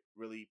started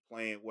really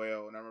playing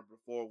well. And I remember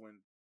before when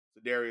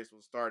Zadarius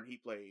was starting, he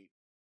played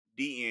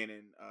DN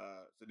and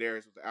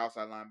Zadarius was the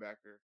outside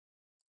linebacker.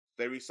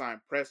 They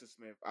re-signed Preston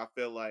Smith. I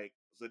feel like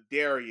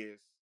Zadarius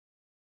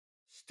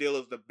still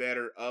is the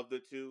better of the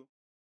two,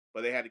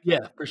 but they had to keep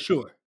Yeah, him. for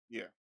sure.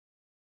 Yeah.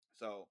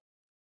 So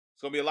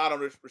it's gonna be a lot on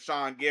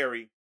Rashawn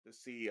Gary to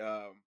see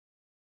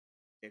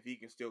if he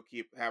can still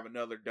have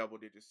another double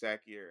digit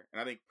sack year.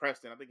 And I think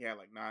Preston, I think he had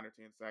like 9 or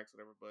 10 sacks,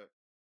 whatever. But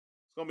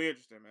it's gonna be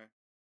interesting, man.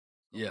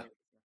 It's gonna be Yeah, interesting.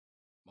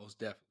 most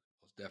definitely.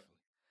 Most definitely.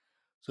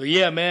 So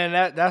yeah,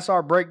 man, that's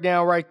our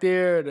breakdown right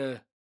there.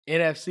 The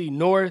NFC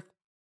North.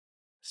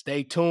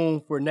 Stay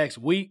tuned for next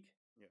week.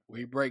 Yeah,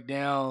 We break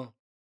down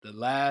the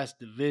last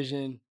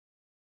division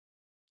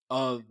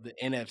of the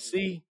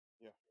NFC,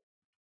 yeah.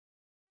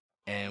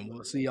 and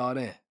we'll see y'all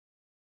then.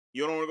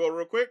 You don't want to go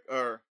real quick,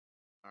 or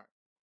all right?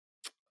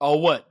 Oh,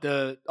 what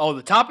the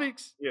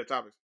topics? Yeah,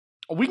 topics.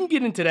 We can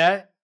get into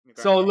that.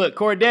 Okay. So look,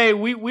 Corday,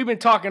 we've been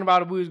talking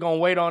about it. We was gonna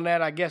wait on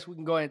that. I guess we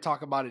can go ahead and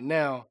talk about it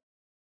now.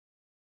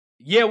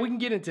 Yeah, we can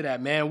get into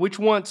that, man. Which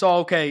one? So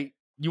okay,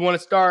 you want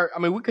to start? I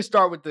mean, we could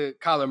start with the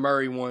Kyler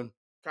Murray one.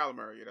 Kyler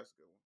Murray, yeah, that's a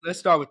good one. Let's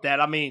start with that.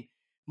 I mean,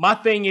 my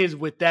thing is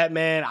with that,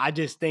 man, I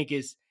just think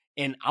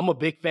and I'm a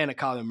big fan of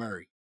Kyler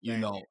Murray.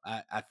 Same.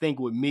 I think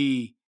with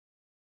me,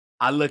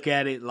 I look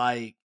at it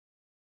like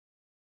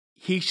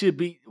he should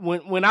be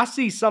when I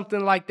see something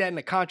like that in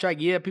the contract,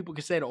 yeah, people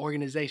can say the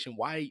organization,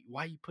 why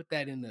you put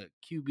that in the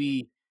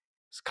Yeah,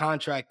 QB's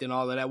contract and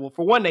all of that. Well,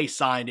 for one, they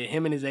signed it.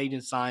 Him and his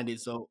agent signed it.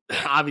 So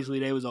obviously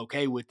they was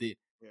okay with it.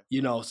 yeah,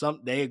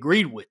 They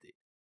agreed with it.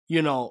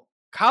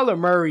 Kyler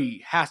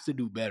Murray has to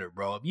do better,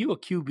 bro. If you a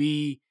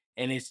QB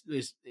and it's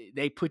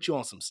they put you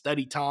on some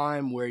study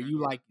time where mhm, you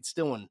like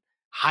still in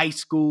high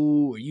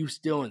school or you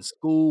still yeah, in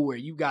school where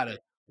you yeah, gotta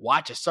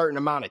watch a certain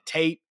amount of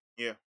tape,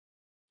 yeah,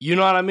 you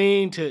know what I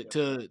mean? To yeah,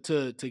 to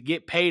to to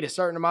get paid a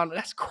certain amount,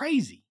 that's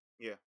crazy.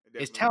 yeah.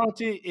 It As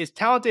definitely is.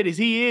 talented as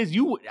he is,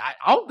 I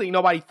don't think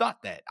nobody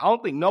thought that. I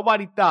don't think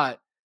nobody thought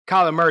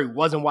Kyler Murray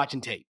wasn't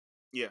watching tape.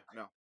 Yeah,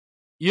 no,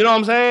 You know what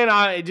I'm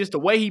saying? Just the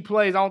way he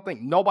plays, I don't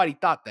think nobody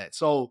thought that.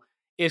 So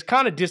it's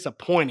kind of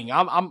disappointing.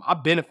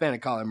 I've been a fan of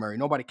Kyler Murray.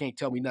 Nobody can't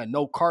tell me nothing.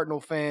 No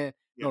Cardinal fan.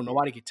 yeah, No,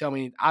 nobody can tell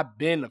me. I've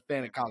been a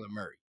fan of same. Kyler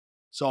Murray.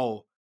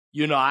 So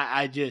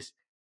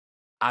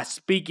I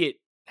speak it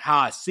how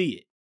I see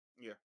it.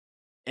 Yeah,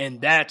 And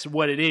that's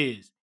what it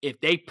is. If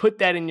they put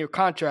that in your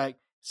contract,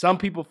 some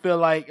people feel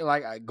like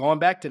going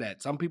back to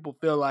that. Some people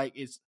feel like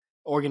it's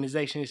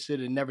organizations should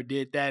have never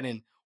did that.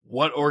 And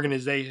what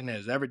organization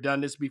has ever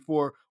done this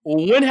before?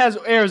 Well, when has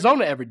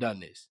Arizona ever done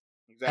this?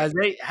 Has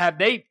exactly. have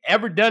they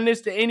ever done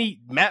this to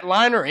any Matt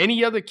Leinart or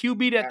any other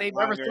QB that Matt they've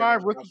ever Leinart,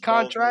 signed Josh rookie Rosen.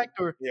 contract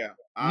or Yeah,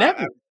 I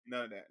never,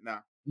 none of that. Nah.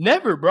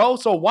 never, bro.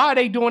 So why are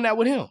they doing that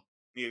with him?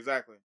 Yeah,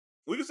 exactly.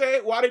 We can say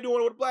it. Why they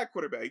doing it with a black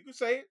quarterback? You can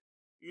say it.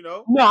 You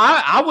know. No,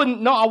 I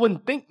wouldn't. No, I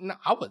wouldn't think. No,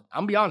 I would.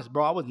 I'm be honest,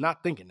 bro. I was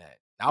not thinking that.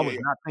 I Yeah, was yeah,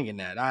 not thinking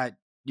that.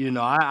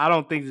 I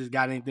don't think this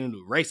got anything to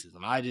do with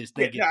racism. I just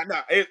yeah. think Nah,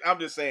 nah. I'm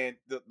just saying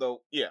the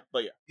yeah,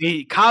 but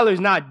yeah, Kyler's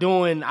not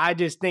doing. I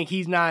just think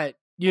he's not.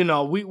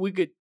 We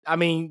could. I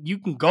mean, you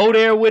can go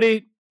there with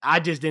it. I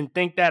just didn't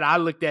think that. I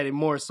looked at it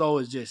more so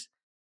as just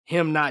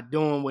him not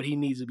doing what he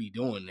needs to be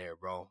doing there,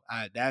 bro.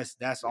 That's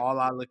yeah, all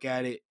I look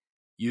at it.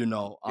 You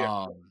know,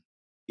 yeah.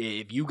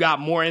 if you got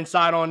more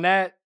insight on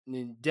that,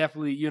 then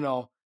definitely,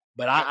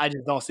 But I, I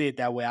just don't see it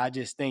that way. I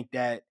just think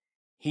that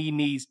he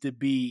needs to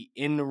be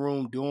in the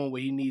room doing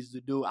what he needs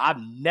to do. I've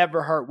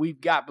never heard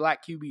we've got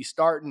black QB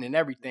starting and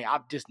everything.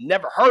 I've just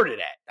never heard of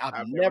that. I've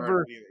I've never heard of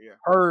never it either. Yeah,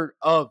 heard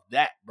of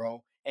that,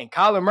 bro. And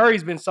Kyler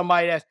Murray's been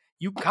somebody that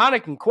you kind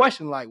of can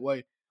question, like,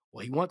 well,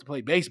 he wants to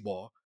play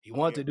baseball. He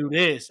wants yeah, to do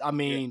this. I yeah,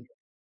 mean,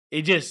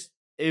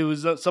 it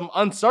was some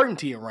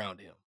uncertainty around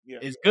him. yeah,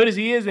 As good as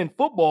he is in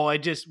football, it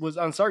just was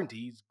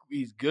uncertainty.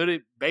 He's good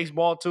at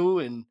baseball too,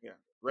 and yeah.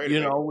 Great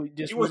at baseball. it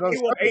just He was was he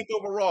went uncertain. eighth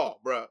overall,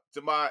 bro,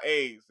 to my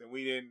A's, and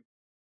we didn't.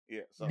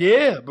 Yeah, so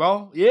Yeah,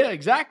 bro. Yeah,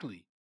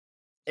 exactly.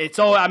 so And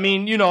so I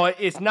mean,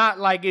 it's not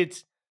like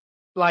it's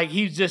like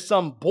he's just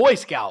some Boy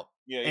Scout,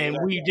 yeah, and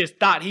exactly. we just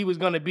thought he was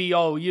going to be,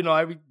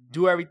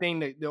 do everything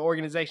that the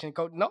organization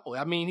coach. No,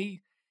 I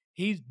mean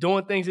he's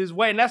doing things his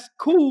way, and that's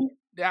cool.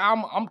 Yeah,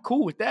 I'm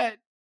cool with that.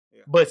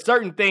 Yeah, But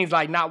certain things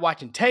like not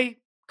watching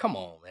tape, come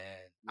on, man.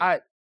 yeah,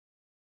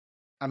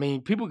 I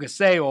mean, people could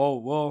say, oh,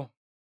 well,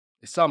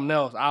 it's something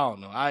else. I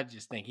don't know. I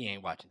just think he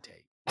ain't watching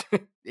tape.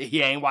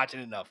 He ain't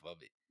watching enough of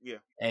it, yeah.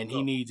 and he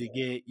So needs to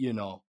get.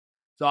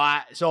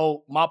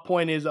 So my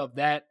point is of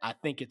that. I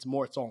think it's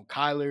more so on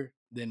Kyler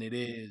than it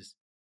is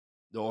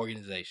the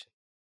organization.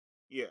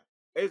 yeah,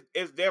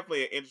 it's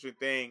definitely an interesting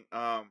thing.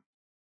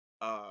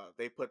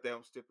 They put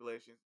them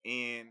stipulations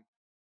in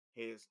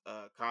his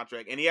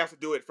contract, and he has to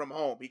do it from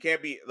home. He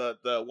can't be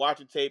the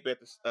watching tape at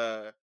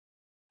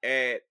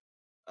at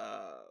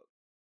uh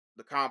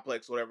the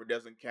complex, whatever,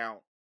 doesn't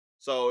count.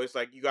 So it's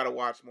like you got to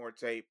watch more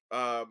tape.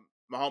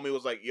 My homie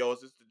was like, "Yo,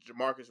 is this the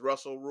Jamarcus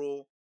Russell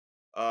rule?"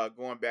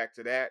 Going back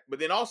to that, but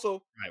then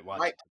also Right, watch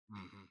Mike, it.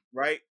 Mhm.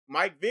 right?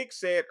 Mike Vick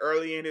said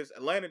early in his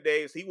Atlanta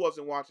days he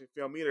wasn't watching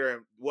film either,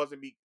 and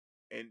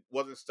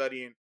wasn't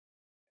studying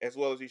as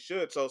well as he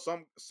should. So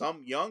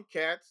some young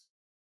cats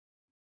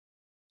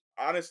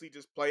honestly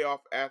just play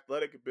off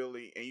athletic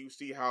ability, and you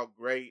see how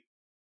great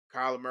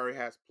Kyler Murray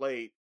has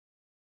played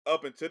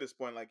up until this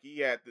point. Like he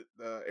had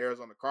the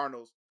Arizona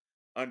Cardinals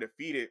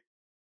undefeated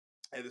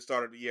at the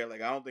start of the year.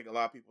 Like I don't think a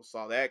lot of people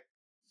saw that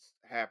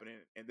happening,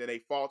 and then they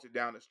faltered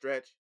down the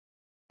stretch.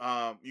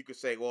 You could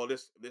say, well,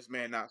 this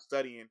man not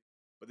studying,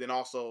 but then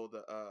also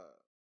the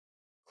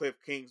Cliff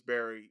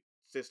Kingsbury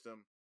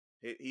system,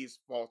 he's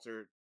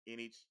faltered in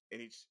each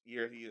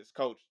year he is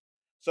coached.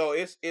 So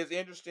it's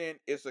interesting.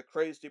 It's a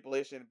crazy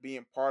stipulation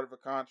being part of a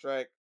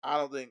contract. I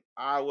don't think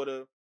I would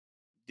have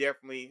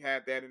definitely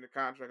had that in the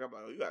contract. I'm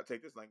like, oh, you gotta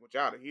take this language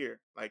out of here,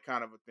 like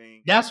kind of a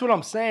thing. That's what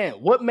I'm saying.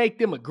 What make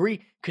them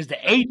agree? Because the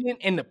Exactly. agent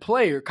and the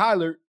player,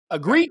 Kyler,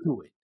 agreed Exactly.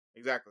 to it.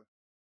 Exactly.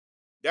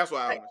 That's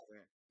what I Like,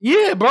 understand.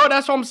 yeah, bro,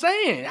 that's what I'm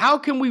saying. How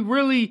can we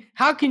really?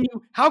 How can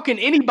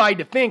anybody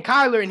defend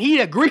Kyler and he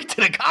agreed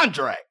to the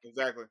contract?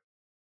 Exactly.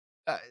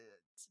 Uh,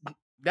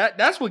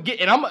 that's what get.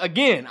 And I'm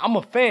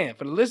a fan.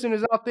 For the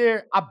listeners out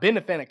there, I've been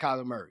a fan of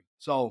Kyler Murray.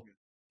 So Yeah.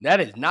 that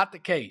is not the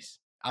case.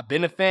 I've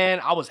been a fan.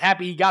 I was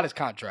happy he got his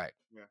contract.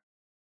 Yeah.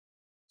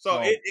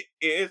 So So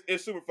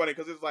it's super funny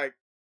because it's like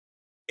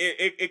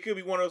it could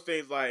be one of those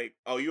things like,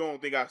 oh, you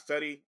don't think I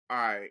study? All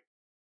right.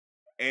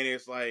 And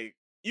it's like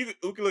you can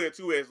look at it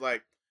two ways,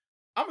 like,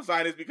 I'm gonna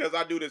sign this because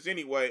I do this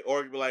anyway,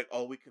 or you be like,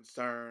 oh, we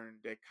concerned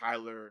that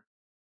Kyler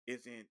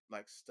isn't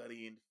like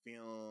studying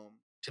film.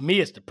 to me,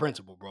 it's the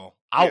principle, bro.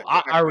 Yeah,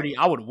 exactly.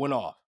 I would have went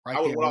off I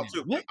right would there. have went And off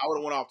too. then. I would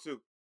have went off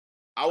too.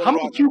 I would How have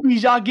many went off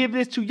QBs y'all give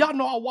this to? Y'all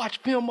know I watch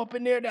film up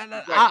in there.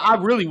 exactly. I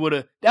really would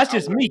have. That's I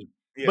just would have. me.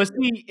 Yeah, But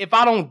see, if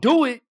I don't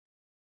do it,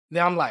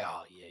 then I'm like,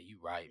 oh yeah, you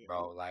right, yeah,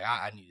 bro. Like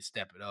I need to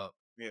step it up.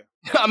 yeah,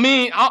 I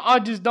mean, I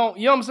just don't.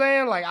 You know what I'm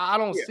saying? Like I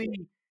don't yeah. see.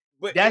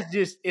 But That's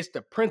just it's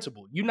the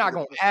principle. You're it's not a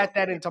gonna principle. add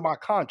that into my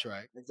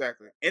contract.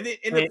 Exactly. And the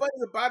And funny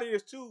thing about it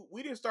is too,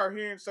 we didn't start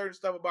hearing certain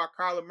stuff about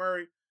Kyler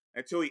Murray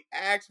until he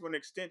asked for an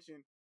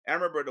extension. And I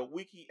remember the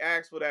week he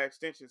asked for that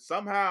extension,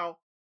 somehow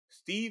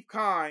Steve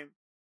Keim,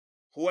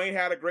 who ain't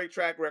had a great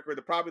track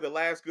record, probably the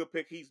last good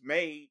pick he's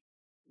made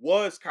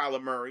was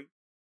Kyler Murray.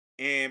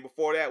 And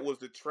before that was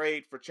the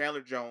trade for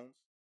Chandler Jones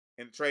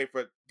and the trade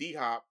for D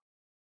Hop.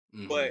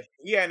 But mhm,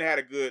 he hadn't had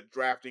a good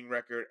drafting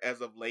record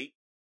as of late.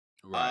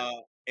 right.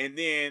 Uh, and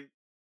then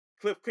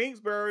Cliff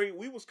Kingsbury,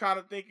 we was kind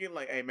of thinking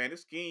like, hey man,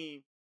 this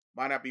scheme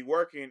might not be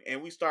working.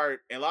 And and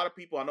a lot of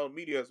people I know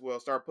media as well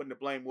start putting the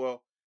blame.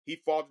 Well, he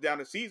falls down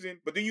the season,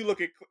 but then you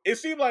look at it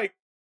seemed like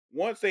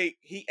once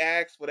he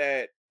asked for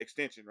that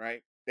extension,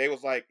 right? They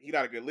was like, he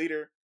not a good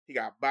leader. He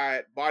got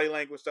bad body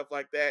language, stuff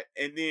like that.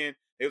 And then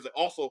it was like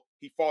also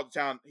he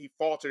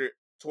faltered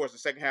towards the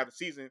second half of the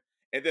season.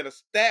 And then a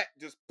stat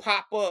just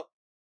pop up.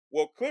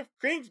 Well, Cliff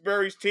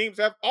Kingsbury's teams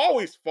have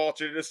always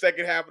faltered in the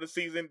second half of the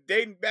season,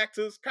 dating back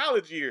to his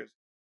college years.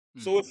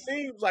 So it Mhm.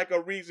 seems like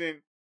a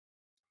reason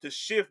to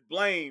shift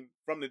blame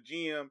from the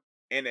GM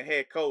and the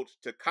head coach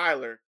to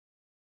Kyler.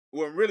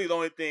 When really the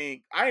only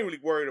thing I ain't really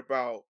worried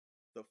about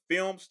the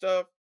film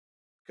stuff.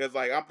 Cause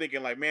like I'm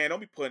thinking like, man, don't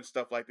be putting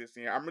stuff like this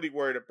in here. I'm really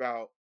worried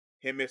about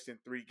him missing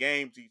 3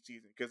 games each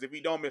season. Because if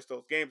he don't miss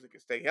those games and can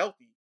stay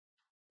healthy,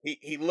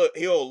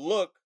 he'll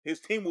look his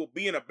team will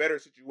be in a better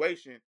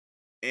situation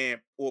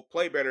and will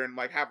play better and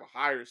like have a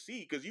higher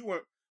seed. Because you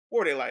weren't what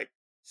were they like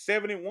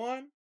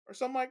 7-1 or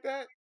something like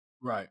that?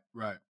 Right,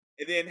 right.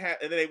 And then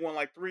they won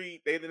like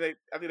three. They I think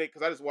they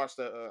because I just watched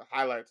the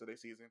highlights of their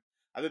season.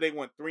 I think they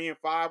went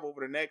 3-5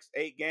 over the next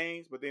 8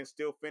 games, but then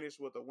still finished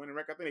with a winning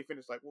record. I think they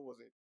finished like what was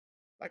it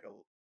like a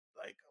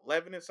like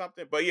 11 and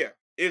something. But yeah,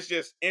 it's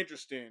just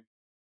interesting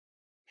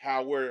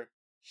how we're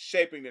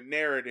shaping the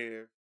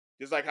narrative,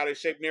 just like how they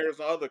shape narratives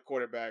on other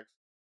quarterbacks.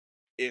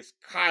 It's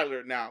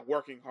Kyler now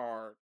working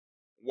hard.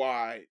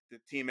 Why the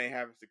team ain't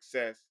having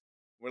success?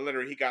 When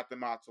literally he got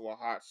them out to a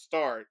hot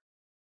start,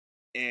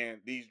 and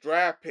these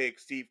draft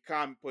picks Steve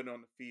Kami putting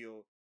on the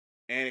field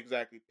ain't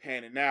exactly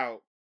panning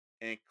out,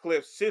 and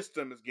Cliff's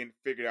system is getting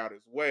figured out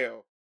as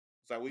well.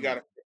 It's like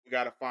Right. we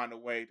gotta find a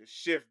way to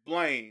shift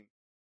blame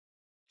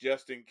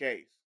just in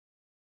case,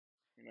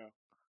 you know.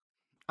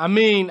 I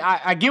mean,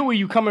 I get where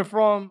you coming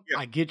from. Yeah,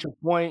 I get your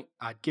point.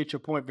 I get your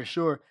point for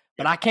sure.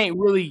 But yeah, I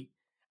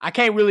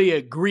can't really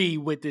agree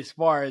with as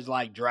far as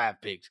like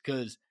draft picks.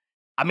 Cause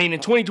I mean in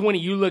 2020,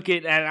 you look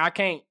at and I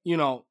can't,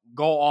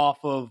 go off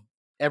of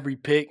every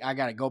pick. I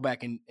gotta go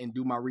back and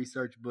do my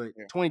research. But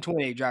yeah.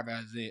 2020 they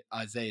drafted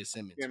Isaiah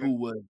Simmons, Simmons, who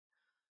was,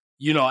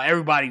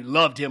 everybody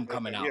loved him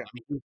coming out. yeah, I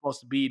mean, he was supposed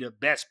to be the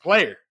best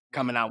player mhm,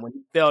 coming out. When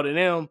he fell to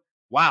them,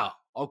 wow,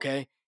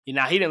 okay. He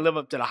didn't live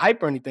up to the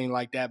hype or anything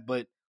like that,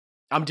 but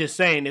I'm just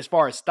saying, as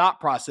far as stop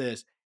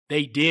process,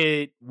 they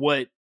did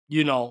what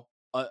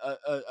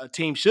a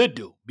team should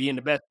do, being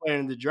the best player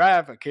in the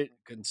draft.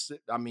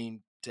 I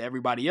mean, to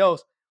everybody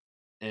else,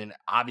 and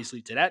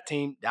obviously to that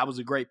team, that was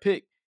a great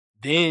pick.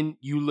 Then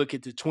you look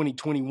at the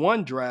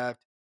 2021 draft;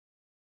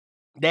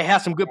 they had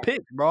some good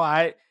picks, bro.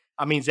 I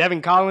mean,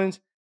 Zevin Collins,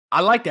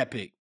 I like that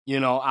pick.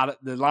 Out of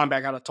the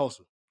linebacker out of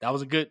Tulsa, that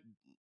was a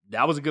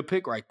good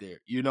pick right there.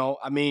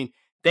 I mean,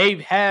 they've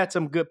had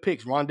some good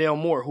picks. Rondale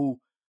Moore, who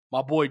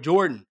my boy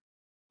Jordan,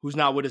 who's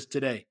not with us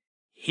today.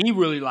 He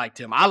really liked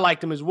him. I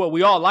liked him as well.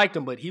 We all liked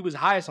him, but he was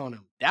highest on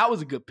him. That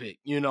was a good pick.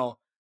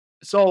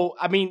 So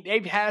I mean,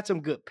 they've had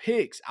some good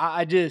picks.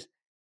 I just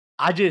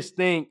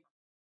think,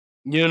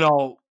 you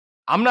know,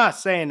 I'm not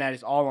saying that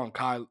it's all on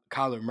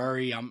Kyler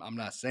Murray. I'm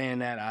not saying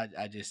that.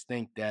 I just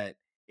think that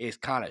it's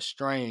kind of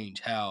strange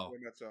how,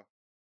 very much so.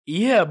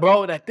 yeah,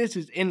 bro, that this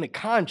is in the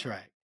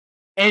contract.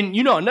 And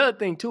another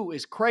thing too,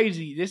 is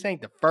crazy. This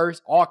ain't the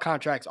first. All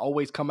contracts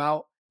always come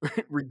out,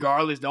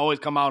 regardless. They always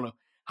come out of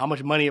how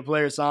much money a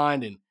player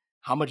signed and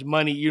how much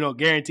money,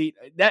 guaranteed.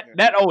 That Yeah,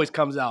 that always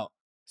comes out.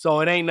 So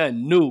it ain't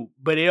nothing new.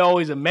 But it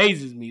always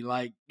amazes me.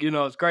 Like,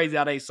 it's crazy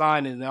how they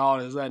sign it and all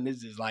of a sudden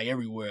it's just like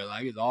everywhere.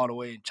 Like it's all the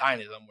way in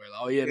China somewhere. Like,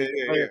 oh yeah, yeah, this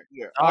yeah, player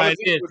yeah, yeah. All signed this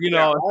this, language get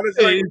out. All this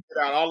language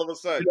get out all of a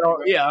sudden. You know.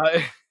 yeah.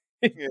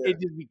 it, Yeah, it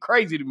just be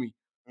crazy to me.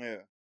 yeah,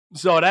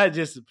 So that's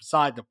just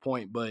beside the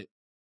point. But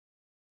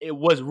it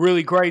was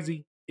really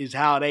crazy is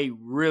how they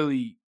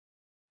really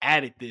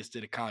added this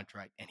to the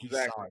contract, and he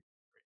exactly. signed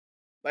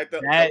Like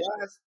that.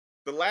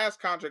 the last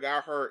contract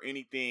I heard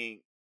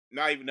anything,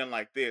 not even nothing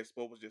like this,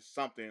 but was just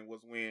something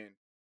was when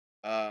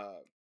uh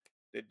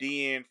the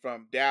DN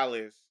from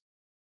Dallas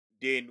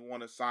didn't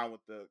want to sign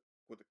with the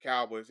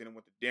Cowboys and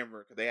went to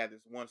Denver because they had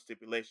this one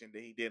stipulation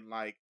that he didn't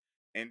like,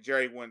 and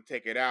Jerry wouldn't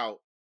take it out.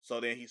 So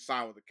then he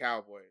signed with the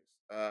Cowboys.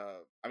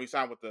 I mean,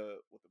 signed with the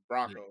Yeah,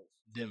 Broncos.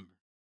 Denver.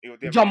 It was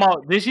You Denver. talking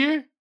about this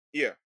year?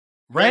 Yeah,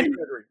 Randy Randy?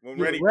 Gregory.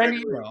 Yeah,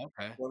 Randy. Oh,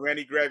 okay. When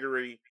Randy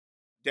Gregory,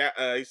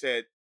 he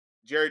said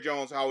Jerry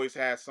Jones always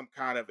has some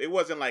kind of. It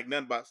wasn't like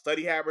nothing about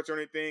study habits or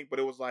anything, but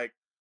it was like,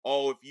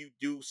 oh, if you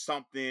do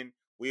something,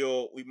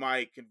 we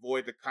might can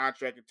void the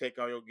contract and take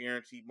all your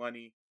guaranteed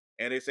money.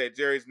 And they said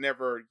Jerry's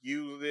never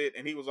used it,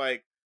 and he was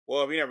like,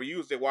 well, if he never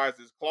used it, why is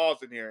this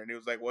clause in here? And he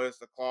was like, well, it's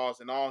the clause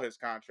in all his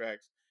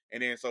contracts.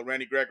 And then so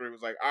Randy Gregory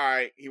was like, all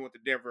right, he went to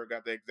Denver,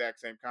 got the exact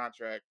same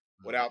contract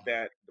without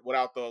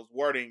those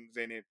wordings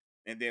in it,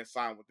 and then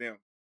signed with them.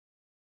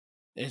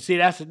 And see,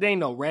 that's the thing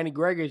though. Randy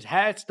Gregory's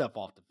had stuff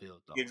off the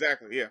field though.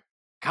 Exactly. Yeah.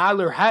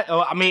 Kyler had.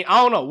 I mean,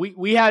 I don't know.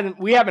 We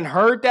haven't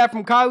heard that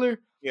from Kyler.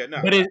 Yeah.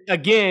 No. But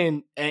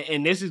again,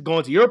 and this is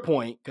going to your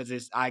point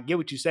because I get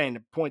what you're saying.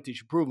 The point that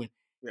you're proving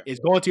Yeah. is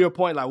going to your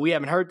point. Like we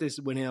haven't heard this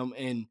with him,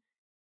 and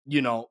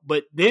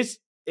but this,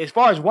 as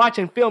far as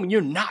watching film,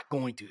 you're not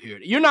going to hear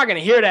it. You're not going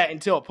to hear that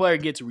until a player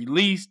gets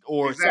released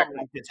or something Exactly.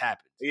 like this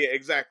happens. Yeah.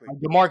 Exactly. Like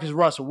DeMarcus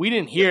Russell, we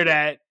didn't Yeah. hear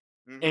that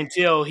Mhm.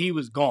 until he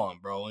was gone,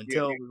 bro.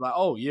 Yeah, Until it was like,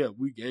 oh yeah,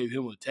 we gave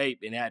him a tape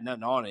and it had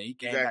nothing on it. He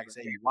came back and exactly.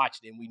 said he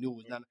watched it and we knew it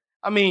was Yeah, nothing.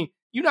 I mean,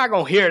 you're not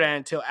gonna hear that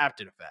until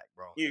after the fact,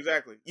 bro. yeah,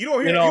 exactly.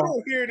 You You know,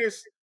 don't hear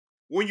this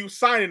when you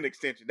sign an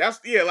extension. That's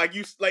yeah, like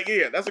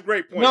yeah, that's a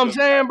great you know point what I'm though.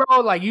 saying, bro?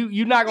 Like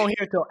you're not gonna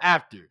hear it till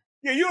after.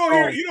 Yeah,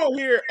 So you don't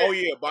hear. Oh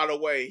yeah, by the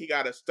way, he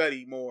got to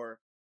study more.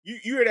 You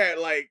hear that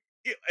like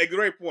a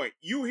great point.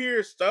 You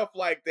hear stuff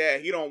like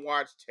that. He don't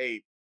watch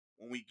tape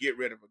when we get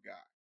rid of a guy,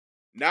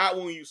 not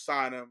when you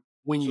sign him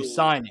when you to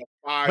sign it. a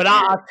But 5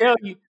 year. I'll tell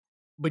you,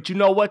 but you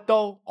know what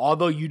though?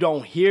 Although you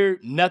don't hear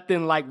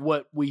nothing like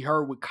what we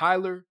heard with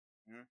Kyler,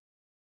 Mhm,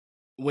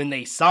 when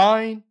they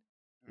sign,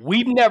 mhm.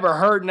 we've never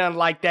heard nothing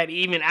like that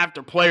even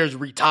after players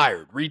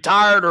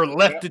retired or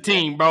left Yep, the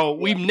team, bro.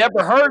 yep, We've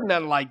never heard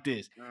nothing like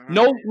this.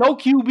 uh-huh. No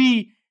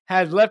QB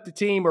has left the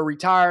team or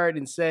retired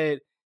and said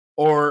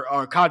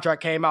or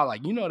contract came out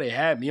like, they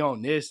had me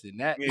on this and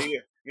that. Yeah, yeah,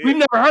 We've yeah,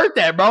 never heard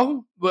that,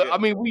 bro. But yeah. I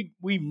mean,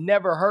 we've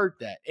never heard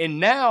that. And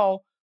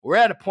now we're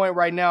at a point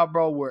right now,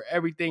 bro, where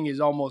everything is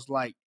almost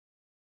like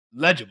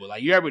legible.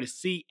 Like you're able to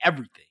see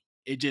everything.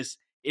 It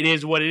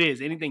is what it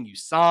is. Anything you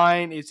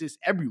sign, it's just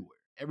everywhere.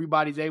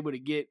 Everybody's able to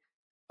get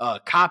a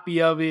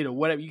copy of it or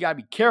whatever. You gotta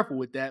be careful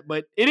with that,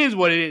 but it is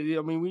what it is.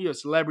 I mean, when you're a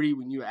celebrity,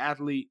 when you're an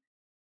athlete,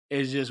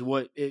 it's just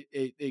what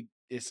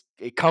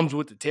it comes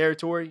with the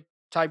territory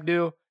type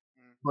deal.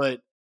 Mhm.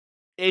 But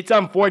it's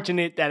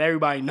unfortunate that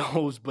everybody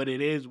knows, but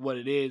it is what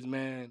it is,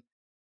 man.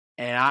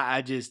 And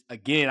I just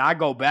again I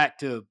go back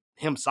to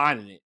him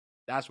signing it.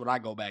 That's what I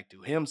go back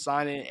to. Him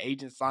signing it,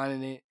 agent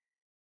signing it.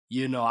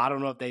 I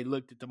don't know if they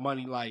looked at the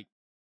money like,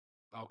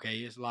 okay,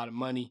 it's a lot of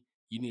money.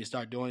 You need to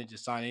start doing it,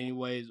 just sign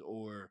anyways,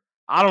 or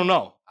I don't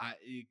know.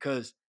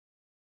 Because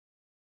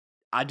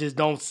I just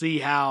don't see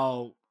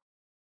how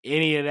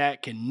any of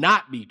that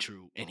cannot be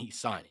true, and he's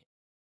signing.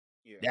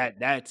 Yeah.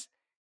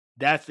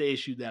 That's the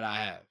issue that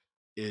I have.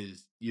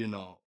 Is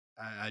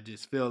I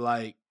just feel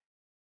like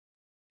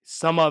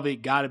some of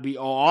it got to be,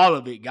 or all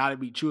of it got to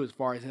be true as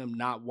far as him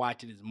not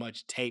watching as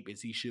much tape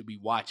as he should be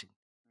watching.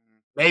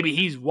 Mhm, Maybe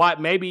he's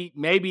what maybe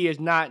it's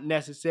not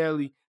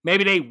necessarily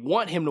maybe they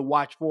want him to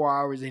watch 4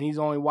 hours and he's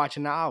only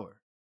watching an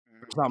hour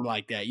or mhm, something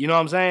like that. You know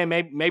what I'm saying?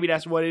 Maybe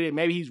that's what it is.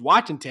 Maybe he's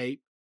watching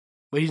tape,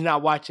 but he's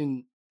not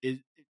watching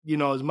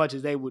as much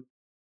as they would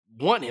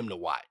want him to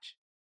watch.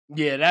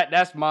 Yeah,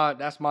 that's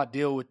my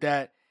deal with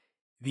that.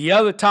 The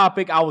other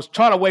topic, I was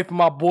trying to wait for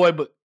my boy,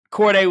 but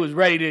Corday was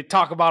ready to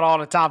talk about all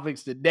the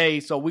topics today,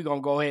 so we're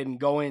gonna go ahead and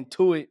go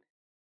into it.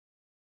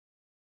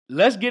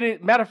 Let's get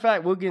it. Matter of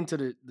fact, we'll get into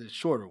the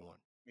shorter one.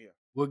 yeah.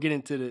 We'll get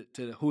into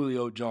the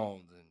Julio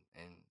Jones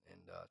and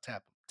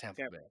Tampa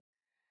Tampa. Bay.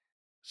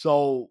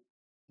 So,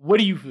 what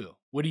do you feel?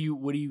 What do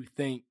you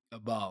think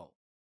about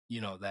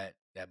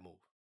that move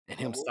and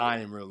Well, him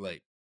signing real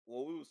late?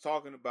 we was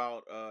talking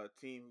about a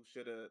team who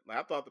should have. Like,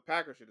 I thought the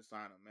Packers should have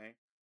signed him, man.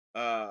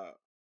 Uh,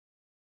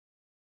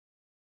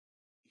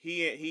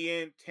 he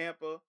in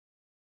Tampa.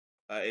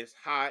 It's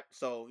hot,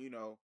 so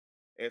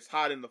it's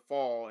hot in the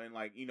fall, and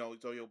like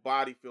so your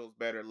body feels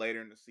better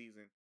later in the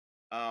season.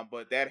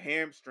 But that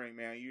hamstring,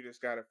 man, you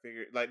just gotta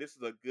figure. Like this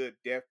is a good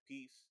depth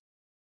piece,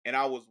 and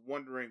I was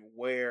wondering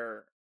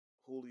where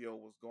Julio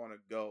was gonna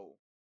go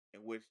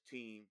and which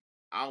team.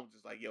 I was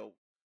just like, yo,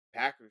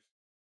 Packers,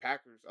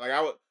 Packers. Like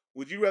I would.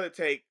 Would you rather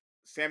take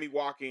Sammy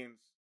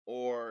Watkins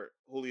or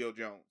Julio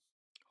Jones?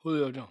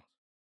 Julio Jones.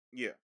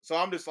 Yeah. So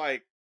I'm just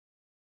like,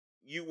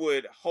 you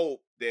would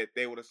hope that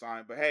they would have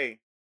signed, but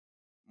hey,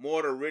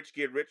 more the rich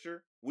get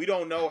richer. We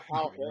don't know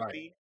how Right.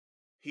 healthy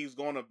he's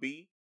gonna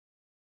be,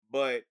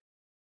 but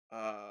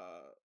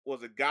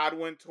was it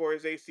Godwin tore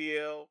his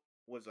ACL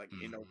was like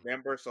in Mhm.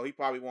 November, so he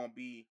probably won't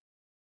be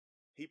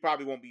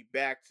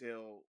back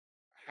till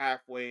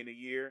halfway in the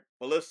year.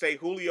 But let's say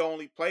Julio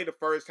only played the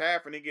first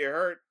half and then get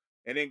hurt,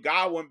 and then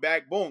Godwin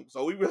back, boom.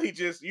 So we really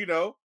just you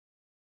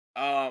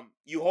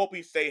hope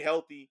he stay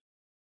healthy,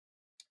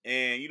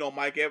 and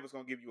Mike Evans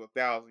gonna give you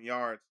 1,000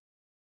 yards.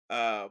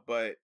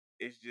 But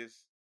it's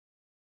just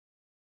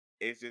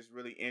it's just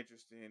really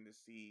interesting to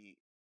see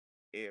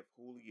if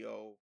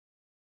Julio,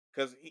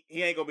 because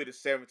he ain't gonna be the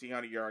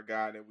 1,700-yard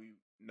guy that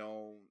we've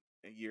known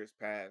in years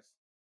past,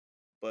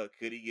 but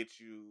could he get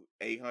you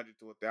 800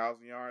 to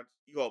 1,000 yards?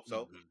 You hope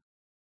so, Mhm.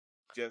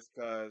 just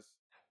because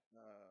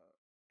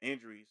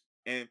injuries,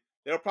 and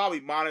they'll probably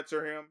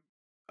monitor him,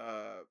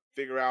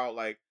 figure out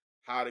like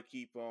how to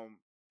keep him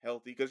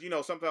healthy. Because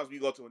sometimes when you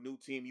go to a new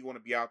team, you want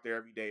to be out there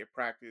every day at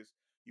practice.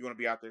 You want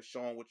to be out there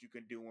showing what you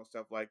can do and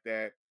stuff like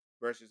that.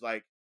 Versus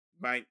like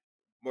might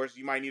versus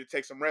you might need to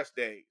take some rest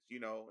days,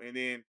 and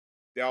then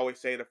they always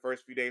say the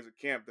first few days of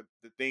camp,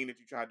 the thing that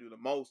you try to do the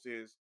most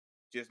is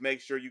just make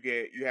sure you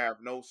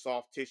have no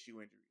soft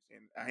tissue injuries,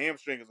 and a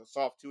hamstring is a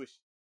soft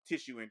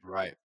tissue injury.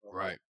 Right. So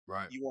Right.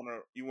 Right. you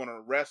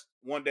wanna rest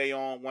one day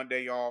on, one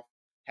day off,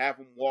 have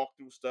him walk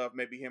through stuff,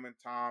 maybe him and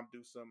Tom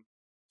do some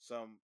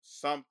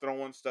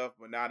throwing stuff,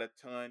 but not a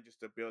ton, just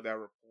to build that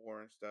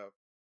rapport and stuff,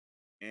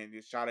 and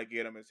just try to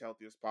get him as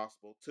healthy as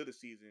possible to the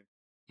season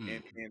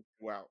and Mhm.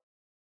 throughout.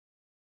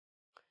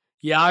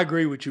 Yeah, I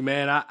agree with you,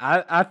 man.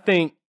 I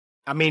think.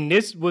 I mean,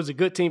 this was a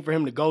good team for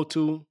him to go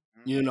to.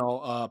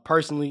 Mhm.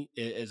 Personally,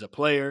 as a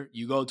player,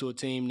 you go to a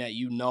team that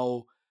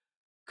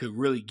could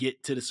really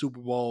get to the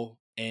Super Bowl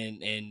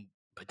and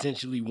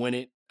potentially win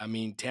it. I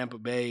mean, Tampa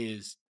Bay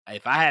is.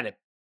 If I had it,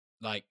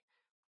 like,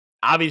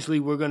 obviously,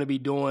 we're going to be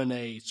doing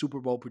a Super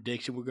Bowl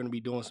prediction. We're going to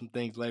be doing some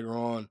things later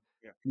on,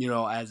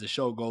 Yeah. as the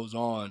show goes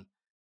on.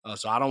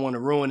 So I don't want to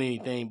ruin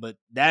anything, but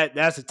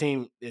that's a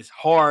team. It's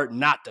hard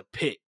not to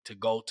pick to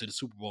go to the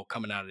Super Bowl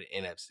coming out of the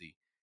NFC.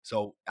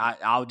 So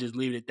I'll just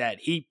leave it at that.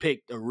 He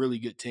picked a really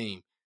good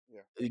team.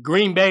 Yeah.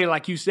 Green Bay,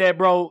 like you said,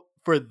 bro,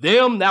 for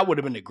them, that would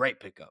have been a great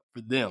pickup.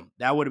 For them,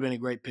 that would have been a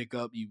great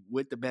pickup. You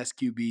with the best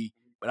QB. Mhm.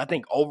 But I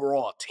think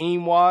overall,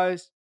 team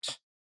wise,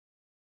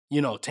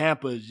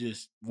 Tampa is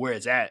just where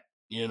it's at,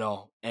 and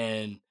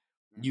Mhm.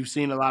 you've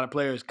seen a lot of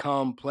players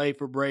come play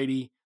for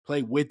Brady,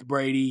 play with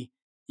Brady,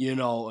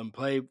 and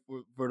play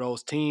for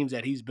those teams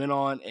that he's been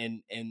on,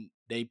 and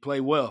they play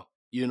well.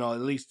 At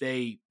least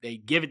they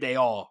give it they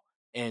all.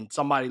 And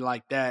somebody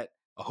like that,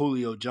 a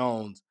Julio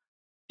Jones,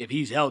 if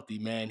he's healthy,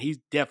 man, he's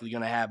definitely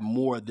gonna have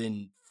more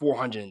than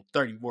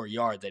 434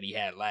 yards that he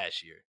had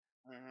last year.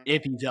 Mhm.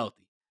 If he's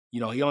healthy.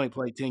 He only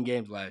played 10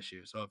 games last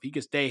year. So if he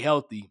can stay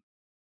healthy,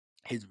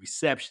 his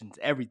receptions,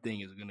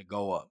 everything is gonna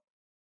go up.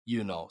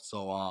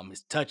 So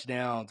his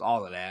touchdowns,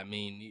 all of that. I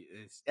mean,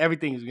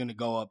 everything is gonna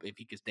go up if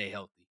he can stay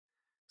healthy.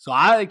 So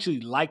I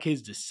actually like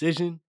his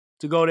decision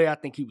to go there. I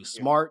think he was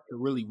Yeah. smart to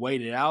really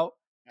wait it out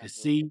to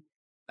Absolutely. see.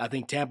 I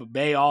think Tampa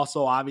Bay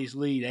also,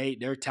 obviously,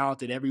 they're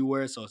talented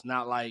everywhere. So it's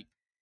not like,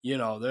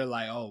 they're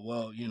like, oh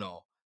well,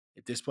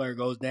 if this player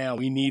goes down,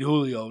 we need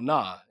Julio.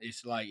 Nah.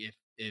 It's like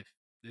if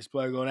this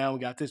player go down, we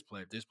got this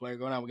player. If this player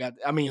go down, we got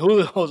I mean,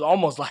 Julio's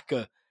almost like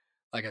a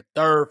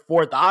third,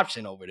 fourth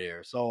option over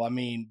there. So I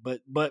mean,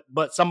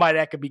 but somebody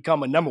that could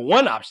become a number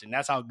one option.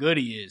 That's how good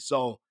he is.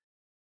 So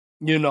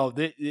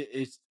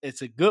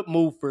it's a good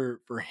move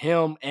for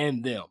him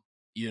and them.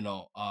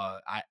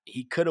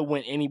 He could have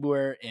went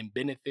anywhere and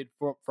benefit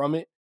from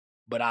it,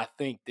 but I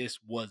think this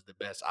was the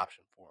best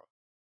option for him.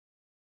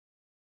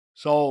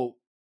 So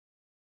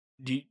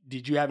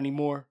did you have any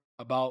more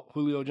about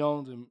Julio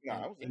Jones No, and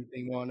that was it.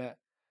 anything more on that?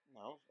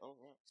 No, that was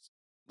right.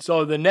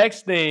 So the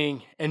next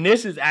thing, and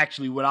this is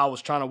actually what I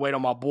was trying to wait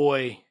on my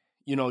boy,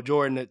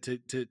 Jordan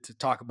to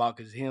talk about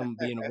because him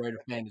being a Raider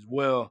fan as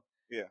well.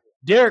 Yeah.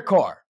 Derek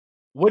Carr,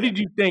 what Yeah. did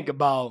you think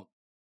about?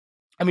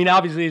 I mean,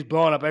 obviously it's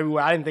blowing up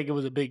everywhere. I didn't think it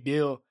was a big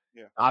deal.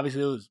 Yeah.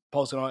 Obviously, it was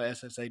posted on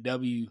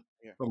SSAW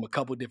Yeah. from a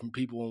couple different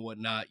people and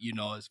whatnot.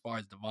 As far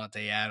as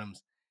Devontae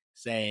Adams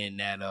saying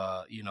that,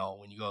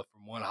 when you go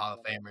from one Hall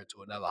of Famer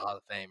to another Hall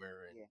of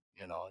Famer, and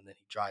Yeah. and then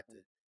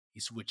he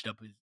switched up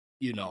his,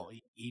 Yeah.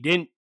 he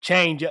didn't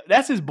change up.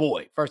 That's his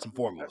boy first and Yeah. That's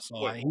foremost. the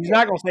So way. he's Yeah.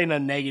 not gonna say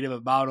nothing negative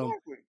about him.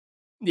 Exactly.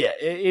 Yeah,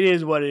 it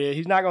is what it is.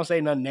 He's not gonna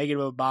say nothing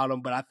negative about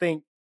him. But I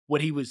think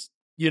what he was,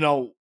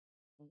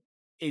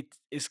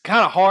 it's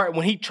kind of hard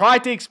when he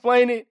tried to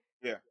explain it.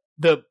 Yeah.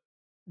 The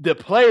the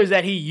players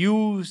that he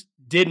used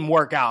didn't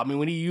work out. I mean,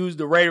 when he used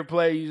the Raider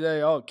play, you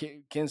say, "Oh,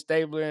 Ken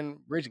Stabler and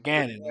Rich Rich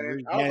Gannon." And Gannon.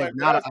 Rich I was Gannon's like,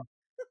 not a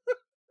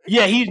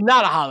that's he's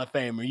not a Hall of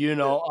Famer.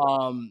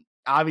 yeah.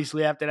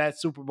 Obviously after that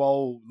Super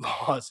Bowl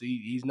loss,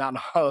 he's not a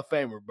Hall of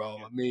Famer, bro.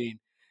 Yeah. I mean,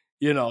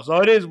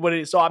 so it is what it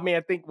is. So I mean,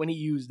 I think when he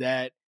used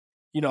that,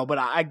 but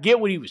I get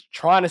what he was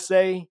trying to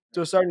say to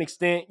Yeah. a certain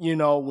extent.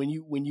 When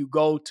you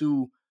go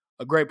to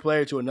a great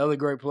player to another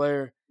great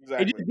player, it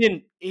Exactly. just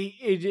didn't.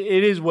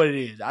 It is what it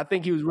is. I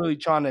think he was really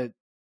trying to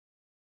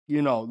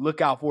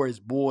look out for his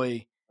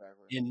boy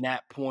Exactly. in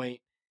that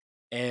point.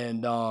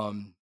 And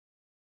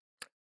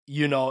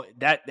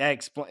that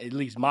explain at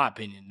least my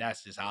opinion.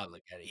 That's just how I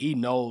look at it. He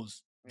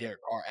knows Yeah. Derek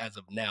Carr as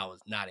of now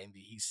is not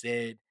MVP. He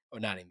said, or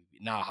not MVP,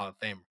 not a Hall of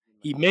Famer.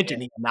 He Yeah.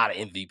 mentioned he's not an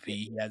Yeah.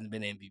 MVP. He hasn't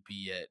been MVP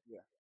yet, Yeah.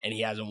 and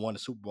he hasn't won a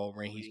Super Bowl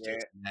ring. But He's he had.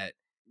 chasing that.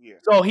 Yeah.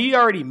 So he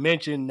already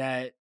mentioned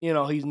that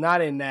he's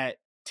not in that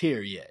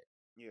tier yet.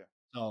 Yeah.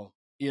 So,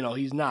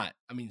 he's not.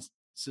 I mean,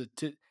 so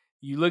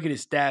you look at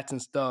his stats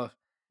and stuff.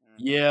 Mhm.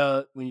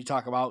 Yeah, when you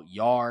talk about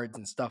yards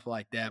and stuff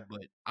like Yeah. that,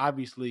 but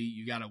obviously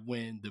you got to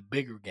win the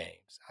bigger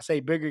games. I say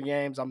bigger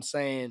games, I'm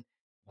saying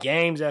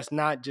games that's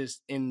not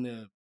just in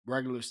the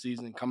regular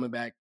season coming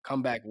back,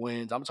 comeback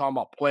wins. I'm talking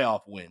about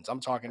playoff wins. I'm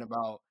talking Yeah.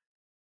 about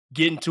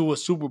getting to a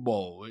Super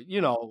Bowl,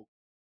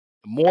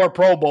 more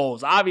Pro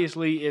Bowls.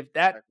 Obviously, if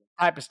that Exactly.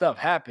 type of stuff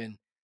happened,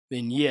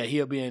 then yeah,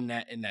 he'll be in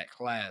that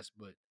class.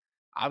 But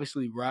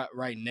obviously,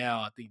 right now,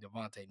 I think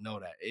Devontae know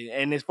that.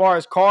 And as far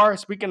as Carr,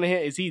 speaking to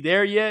him, is he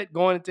there yet?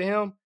 Going into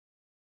him,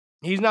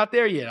 he's not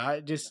there yet. I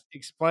Yeah. just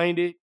explained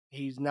it.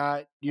 He's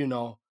not.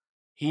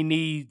 He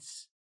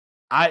needs.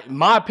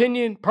 My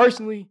opinion,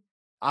 personally,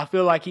 I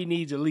feel like he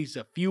needs at least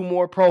a few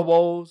more Pro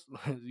Bowls.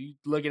 You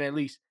looking at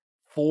least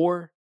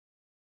 4,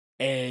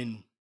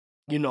 and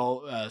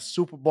a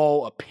Super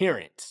Bowl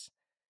appearance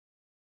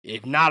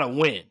if not a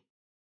win.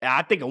 And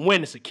I think a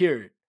win is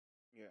secured.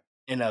 Yeah.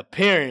 An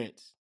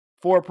appearance,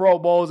 4 Pro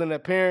Bowls in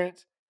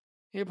appearance,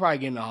 he'll probably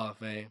get in the Hall of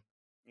Fame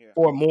Yeah.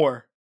 or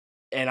more.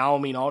 And I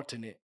don't mean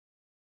alternate,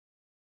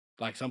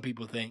 like some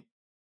people think.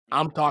 Yeah.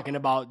 I'm talking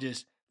about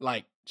just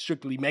like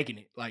strictly making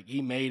it. Like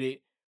he made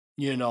it.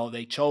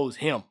 They chose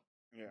him.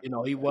 Yeah.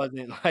 He Yeah.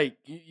 wasn't like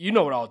you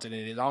know what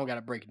alternate is. I don't got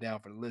to break it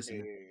down for the Yeah.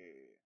 listener. Yeah.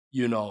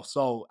 Yeah.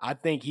 So I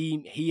think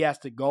he has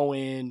to go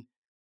in.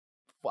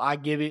 I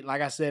give it,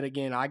 like I said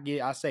again,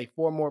 I say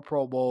 4 more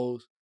Pro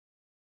Bowls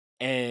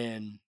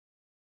and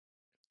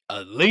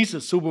at least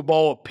a Super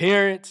Bowl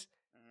appearance,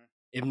 Mhm.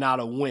 if not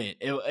a win.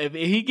 If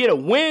he get a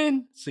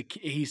win,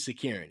 he's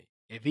securing it.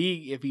 If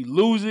he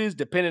loses,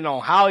 depending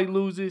on how he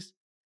loses,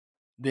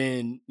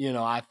 then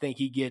I think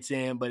he gets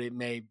in, but it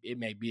may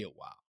be a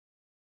while.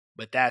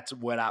 But that's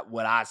what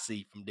I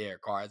see from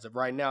Derek Carr. As of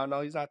right now,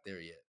 no, he's not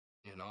there yet.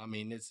 I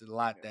mean, it's a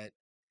lot Yeah. that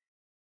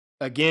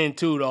again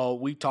too though,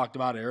 we talked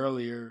about it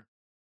earlier.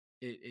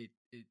 It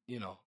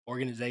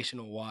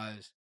organizational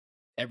wise,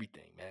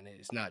 everything, man.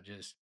 It's not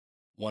just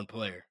one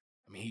player.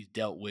 I mean, he's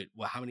dealt with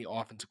how many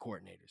offensive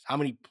coordinators, how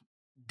many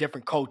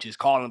different coaches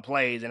calling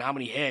plays, and how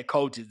many head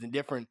coaches and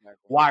different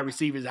Exactly. wide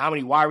receivers. How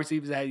many wide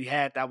receivers has he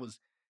had that was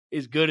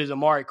as good as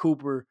Amari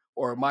Cooper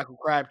or Michael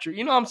Crabtree?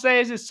 You know what I'm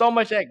saying? It's just so Yeah.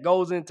 much that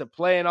goes into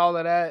playing all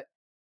of that.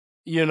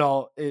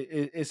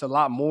 It's a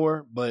lot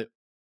more, but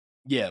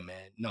yeah,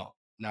 man, no,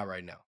 not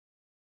right now.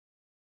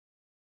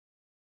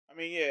 I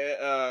mean,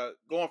 yeah.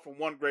 Going from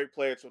one great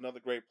player to another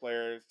great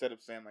player instead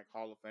of saying like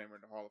Hall of Famer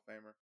to Hall of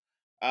Famer.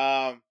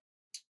 Um,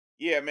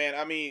 Yeah, man.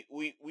 I mean,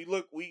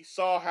 we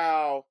saw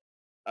how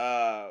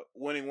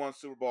winning one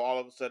Super Bowl all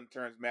of a sudden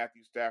turns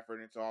Matthew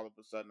Stafford into all of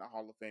a sudden a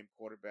Hall of Fame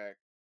quarterback.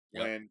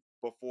 Yep. When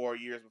before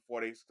years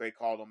before they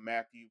called him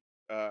Matthew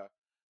uh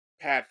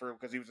Padford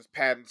because he was just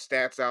padding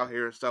stats out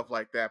here and stuff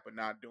like that, but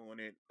not doing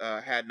it.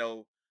 Had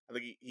no, I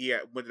think he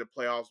had, went to the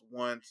playoffs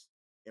once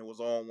and was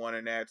on one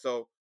in that.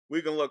 So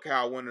we can look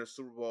how winning the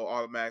Super Bowl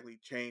automatically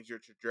changed your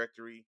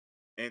trajectory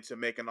into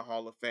making the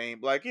Hall of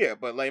Fame. Like, yeah,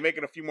 but like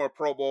making a few more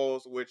Pro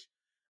Bowls, which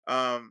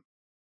um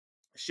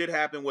should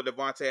happen with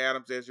Devontae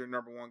Adams as your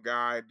number one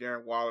guy,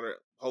 Darren Waller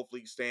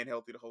hopefully staying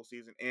healthy the whole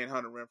season, and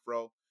Hunter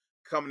Renfro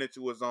coming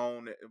into his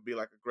own. It would be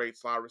like a great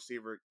slot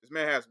receiver. This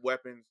man has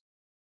weapons,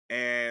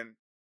 and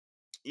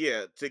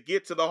yeah, to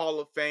get to the Hall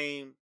of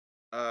Fame,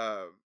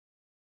 uh,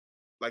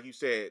 like you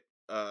said,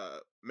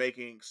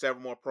 making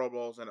several more Pro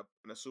Bowls and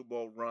a Super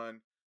Bowl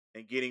run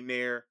and getting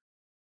there,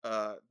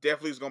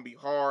 definitely is going to be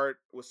hard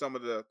with some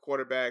of the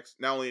quarterbacks,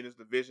 not only in his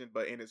division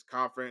but in his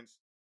conference.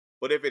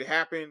 But if it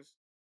happens,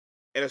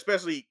 and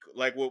especially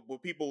like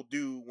what people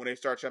do when they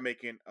start trying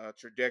making a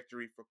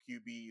trajectory for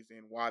QBs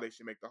and why they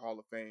should make the Hall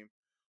of Fame.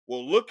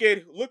 Well, look at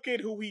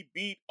who he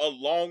beat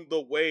along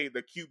the way,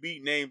 the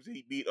QB names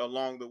he beat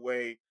along the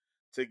way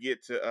to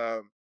get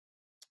to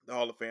the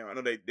Hall of Fame. I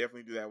know they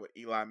definitely do that with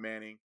Eli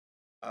Manning,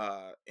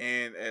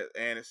 and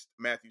it's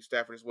Matthew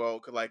Stafford as well.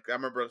 Cause like I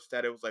remember the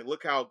stat, it was like,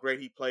 look how great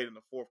he played in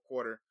the fourth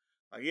quarter.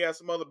 Like he had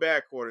some other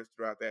bad quarters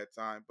throughout that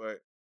time,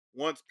 but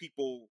once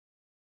people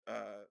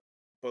uh,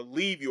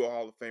 believe you're a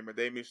Hall of Famer,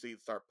 they immediately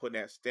start putting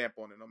that stamp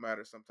on it, no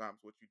matter sometimes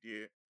what you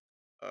did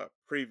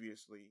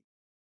previously.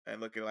 And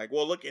looking like,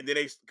 well, look, and then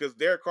they because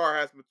Derek Carr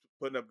has been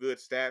putting up good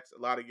stats, a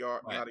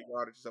Right. lot of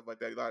yardage and stuff like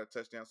that, a lot of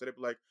touchdowns. So they'd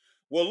be like,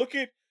 well,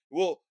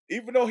 well,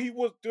 even though he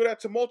was through that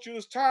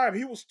tumultuous time,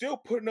 he was still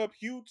putting up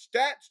huge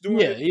stats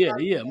during Yeah, his yeah, time.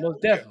 yeah,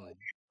 most Yeah. definitely.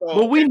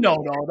 But So we and know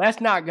though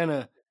that's not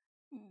gonna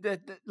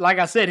like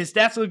I said, his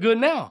stats look good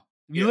now.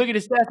 If you yeah, look at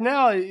his stats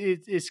now,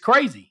 it's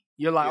crazy.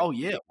 You're like, yeah, oh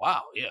yeah,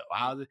 wow. Yeah,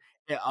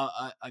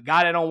 a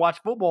guy that don't watch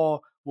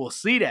football will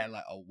see that,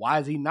 like, oh, why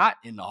is he not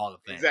in the Hall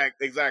of Fame?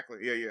 exactly,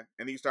 yeah, yeah.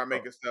 And then you start Oh,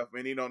 making stuff,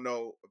 and you don't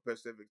know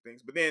specific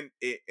things, but then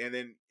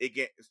it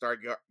get start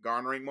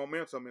garnering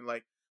momentum, and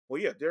like,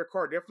 well, yeah, Derek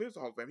Carr definitely is the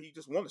Hall of Fame. He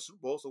just won the Super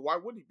Bowl, so why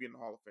wouldn't he be in the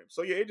Hall of Fame?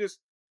 So yeah,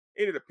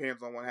 it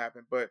depends on what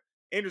happened. But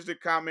interesting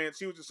comments.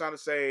 He was just trying to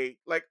say,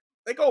 like,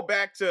 they go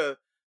back to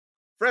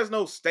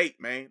Fresno State,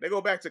 man. They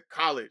go back to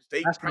college.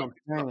 They that's what I'm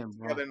practice saying,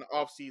 bro. together in the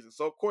off season.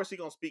 So of course he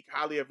gonna speak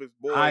highly of his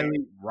boy.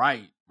 Highly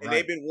right, And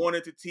they've right, been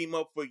wanting to team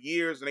up for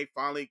years, and they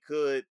finally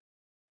could.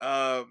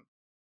 Um,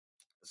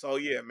 so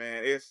yeah,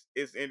 man, it's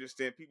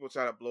interesting. People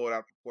try to blow it out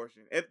of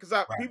proportion, and because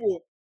I right.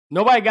 people,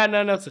 Nobody got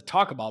nothing else to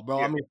talk about,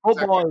 bro. I yeah, mean,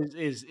 exactly, football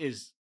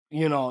is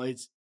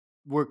it's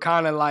we're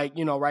kind of like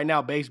right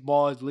now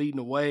baseball is leading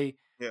the way.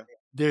 yeah,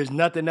 There's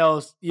nothing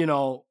else,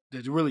 to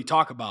really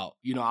talk about,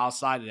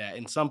 outside of that.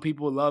 And some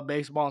people love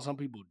baseball and some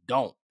people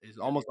don't. It's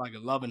yeah, almost like a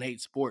love and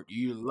hate sport.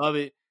 You either love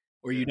it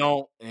or you yeah,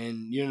 don't,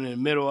 and you're in the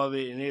middle of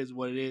it, and it is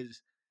what it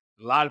is.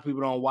 A lot of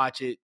people don't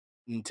watch it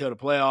until the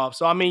playoffs.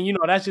 So I mean,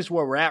 that's just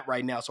where we're at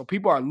right now. So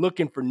people are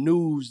looking for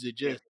news to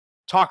yeah, just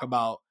talk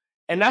about.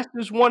 And yeah, that's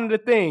just one of the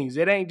things.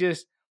 It ain't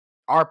just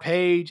our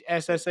page,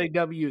 yeah,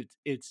 SSAW,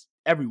 it's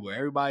everywhere.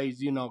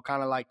 Everybody's,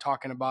 kind of like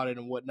talking about it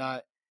and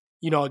whatnot.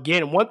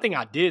 Again, one thing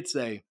I did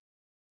say,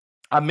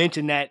 I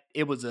mentioned that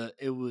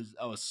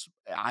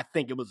I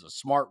think it was a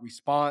smart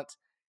response.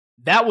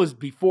 That was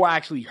before I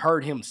actually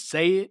heard him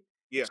say it.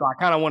 yeah, So I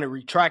kind of want to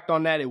retract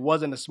on that. It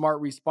wasn't a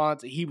smart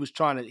response. He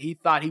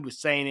thought he was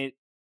saying it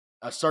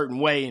a certain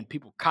way and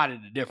people caught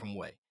it a different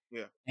way.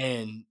 yeah,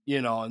 And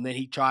then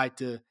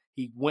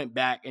he went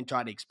back and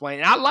tried to explain.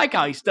 And I like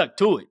how he stuck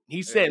to it.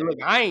 He yeah, said, "Look,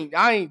 I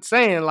ain't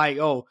saying like,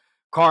 oh,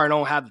 Carr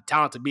don't have the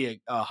talent to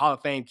be a Hall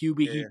of Fame QB.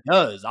 He Yeah,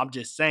 does. I'm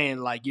just saying,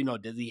 like,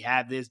 does he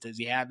have this? Does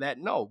he have that?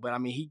 No, but I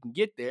mean, he can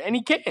get there, and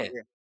he can.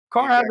 yeah,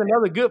 Carr has exactly.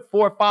 another good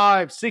 4,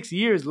 5, 6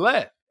 years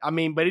left. I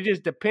mean, but it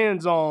just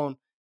depends on,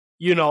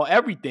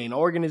 everything. The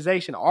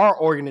organization, our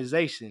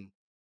organization,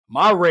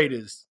 my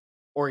Raiders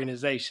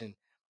organization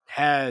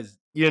has,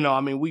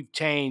 I mean, we've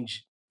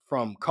changed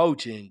from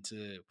coaching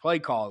to play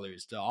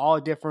callers to all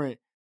different,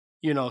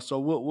 so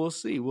we'll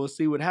see. We'll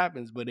see what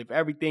happens. But if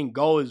everything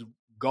go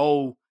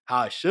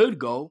how it should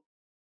go,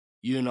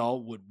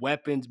 with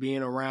weapons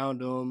being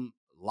around him,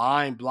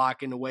 line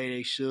blocking the way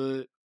they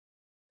should,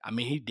 I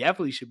mean, he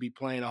definitely should be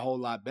playing a whole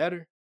lot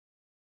better.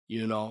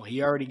 He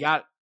already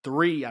got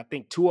three. I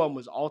think two of them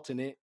was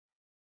alternate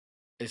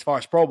as far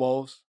as Pro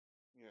Bowls.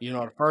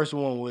 Yeah, The first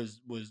one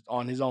was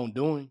on his own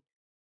doing.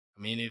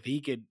 I mean, if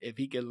he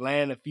could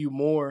land a few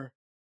more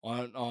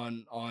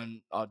on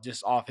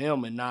just off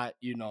him and not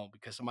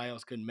because somebody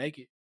else couldn't make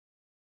it,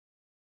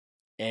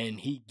 and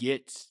he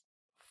gets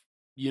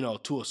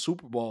to a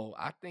Super Bowl,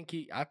 I think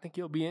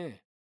he'll be in.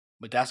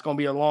 But that's gonna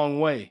be a long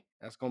way.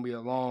 That's gonna be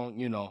a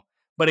long.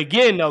 But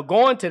again, though,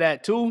 going to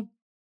that too,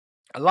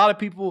 a lot of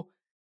people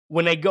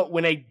when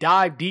they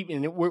dive deep,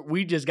 and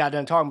we just got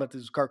done talking about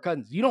this with Kirk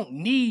Cousins. You don't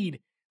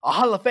need a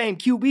Hall of Fame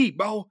QB,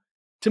 bro,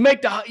 to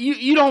make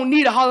you don't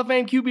need a Hall of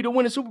Fame QB to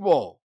win a Super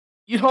Bowl.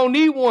 You don't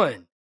need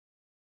one.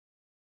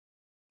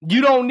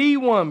 You don't need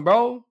one,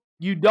 bro.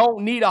 You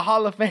don't need a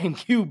Hall of Fame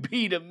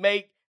QB to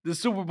make the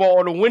Super Bowl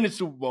or to win the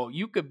Super Bowl.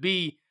 You could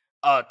be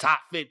a top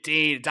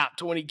 15, top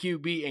 20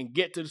 QB and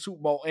get to the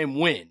Super Bowl and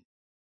win.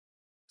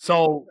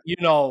 yeah. So, You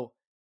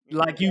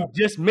like you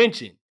just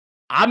mentioned,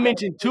 I gotta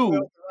mentioned play well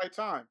at too. the right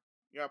time.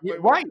 You gotta Yeah, play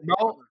well at right, the right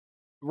bro. time.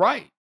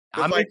 Right. I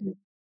Because mentioned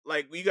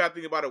we gotta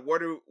think about it. Where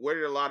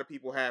did a lot of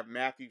people have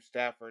Matthew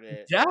Stafford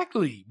at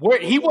exactly where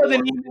he before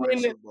wasn't he even won a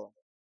in the Super Bowl?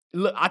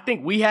 look. I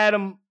think we had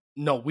him.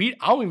 No, I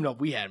don't even know if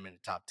we had him in the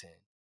top 10,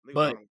 He was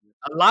but on him,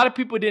 a lot of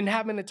people didn't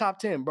have him in the top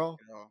 10, bro.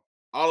 you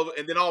know.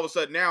 And then all of a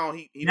sudden now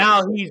he number Now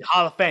six. he's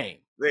Hall of Fame.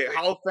 The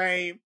Hall of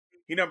Fame.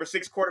 He number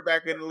six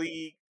quarterback in the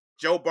league.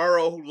 Joe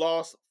Burrow, who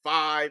lost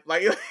five.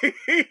 Like,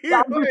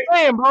 Yeah, I'm just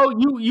saying, bro.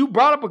 You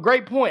brought up a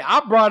great point.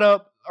 I brought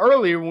up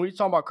earlier when we were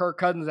talking about Kirk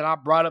Cousins, and I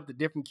brought up the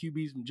different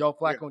QBs from Joe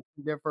yeah, Flacco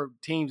and different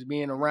teams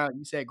being mhm, around.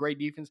 You said great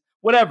defense,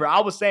 whatever.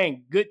 I was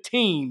saying good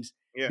teams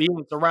yeah,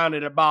 being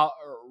surrounded around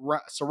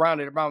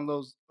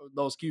those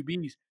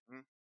QBs.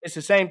 mhm, It's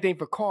the same thing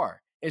for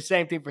Carr. It's the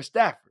same thing for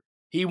Stafford.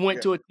 He went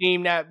yeah, to a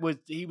team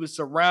he was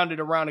surrounded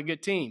around a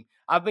good team.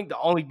 I think the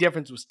only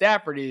difference with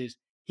Stafford is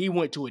he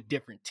went to a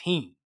different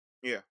team.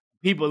 yeah,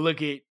 People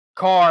look at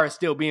Carr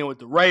still being with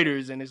the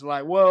Raiders, and it's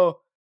like,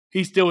 well,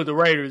 he's still with the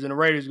Raiders, and the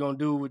Raiders going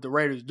to do what the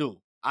Raiders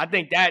do. I yeah,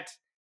 think that's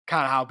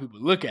kind of how people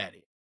look at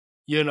it,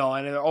 and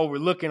they're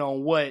overlooking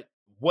on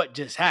what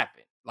just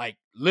happened, like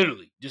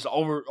literally just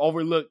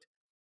overlooked.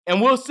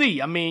 And we'll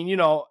see. I mean,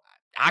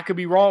 I could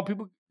be wrong.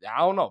 I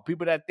don't know.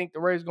 People that think the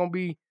Raiders going to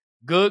be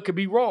good could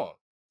be wrong.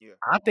 yeah.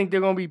 I think they're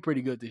going to be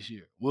pretty good this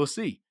year. We'll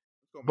see.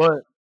 It's gonna be But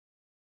interesting.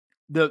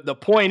 the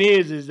point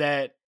is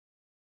that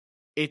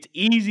it's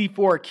easy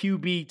for a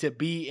QB to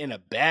be in a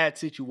bad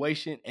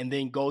situation and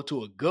then go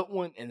to a good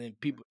one, and then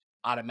Yeah, people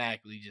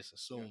automatically just yeah,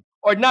 assume,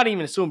 or not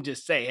even assume,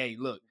 just say, "Hey,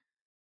 look,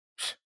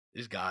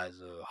 this guy's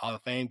a Hall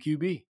of Fame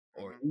QB,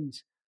 or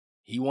mhm.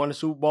 he won a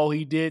Super Bowl.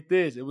 He did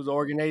this. It was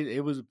organized.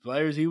 It was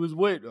players he was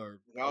with, or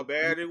How coaches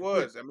he bad it was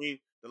with." was. I mean,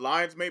 the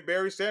Lions made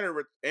Barry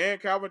Sanders and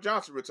Calvin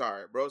Johnson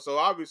retire, bro. So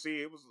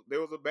obviously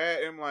there was a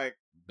bad. I'm like,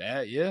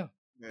 Bad, yeah,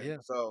 yeah. yeah.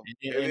 So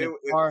And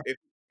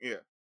yeah,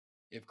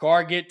 if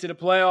Carr get to the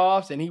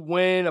playoffs and he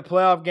win a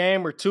playoff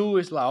game or two,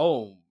 it's like,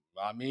 oh,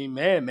 I mean,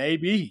 man,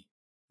 maybe,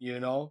 you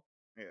know.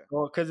 yeah,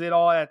 Well, because it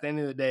all at the end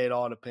of the day, it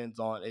all depends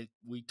on it.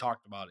 We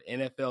talked about it.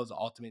 NFL is the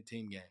ultimate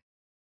team game.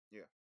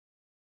 yeah.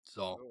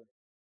 So Sure.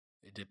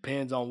 it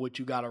depends on what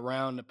you got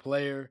around the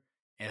player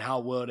and how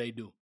well they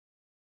do,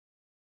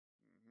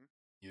 Mhm.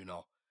 you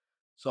know.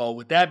 So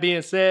with that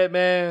being said,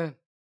 man,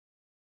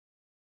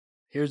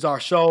 here's our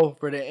show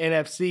for the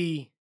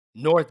NFC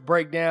North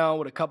breakdown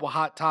with a couple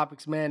hot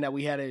topics, man, that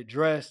we had to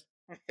address.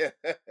 Yes,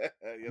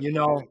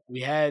 we did.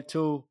 We had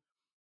to.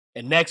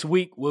 And next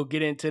week we'll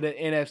get into the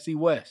NFC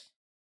West.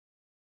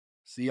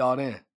 See y'all then.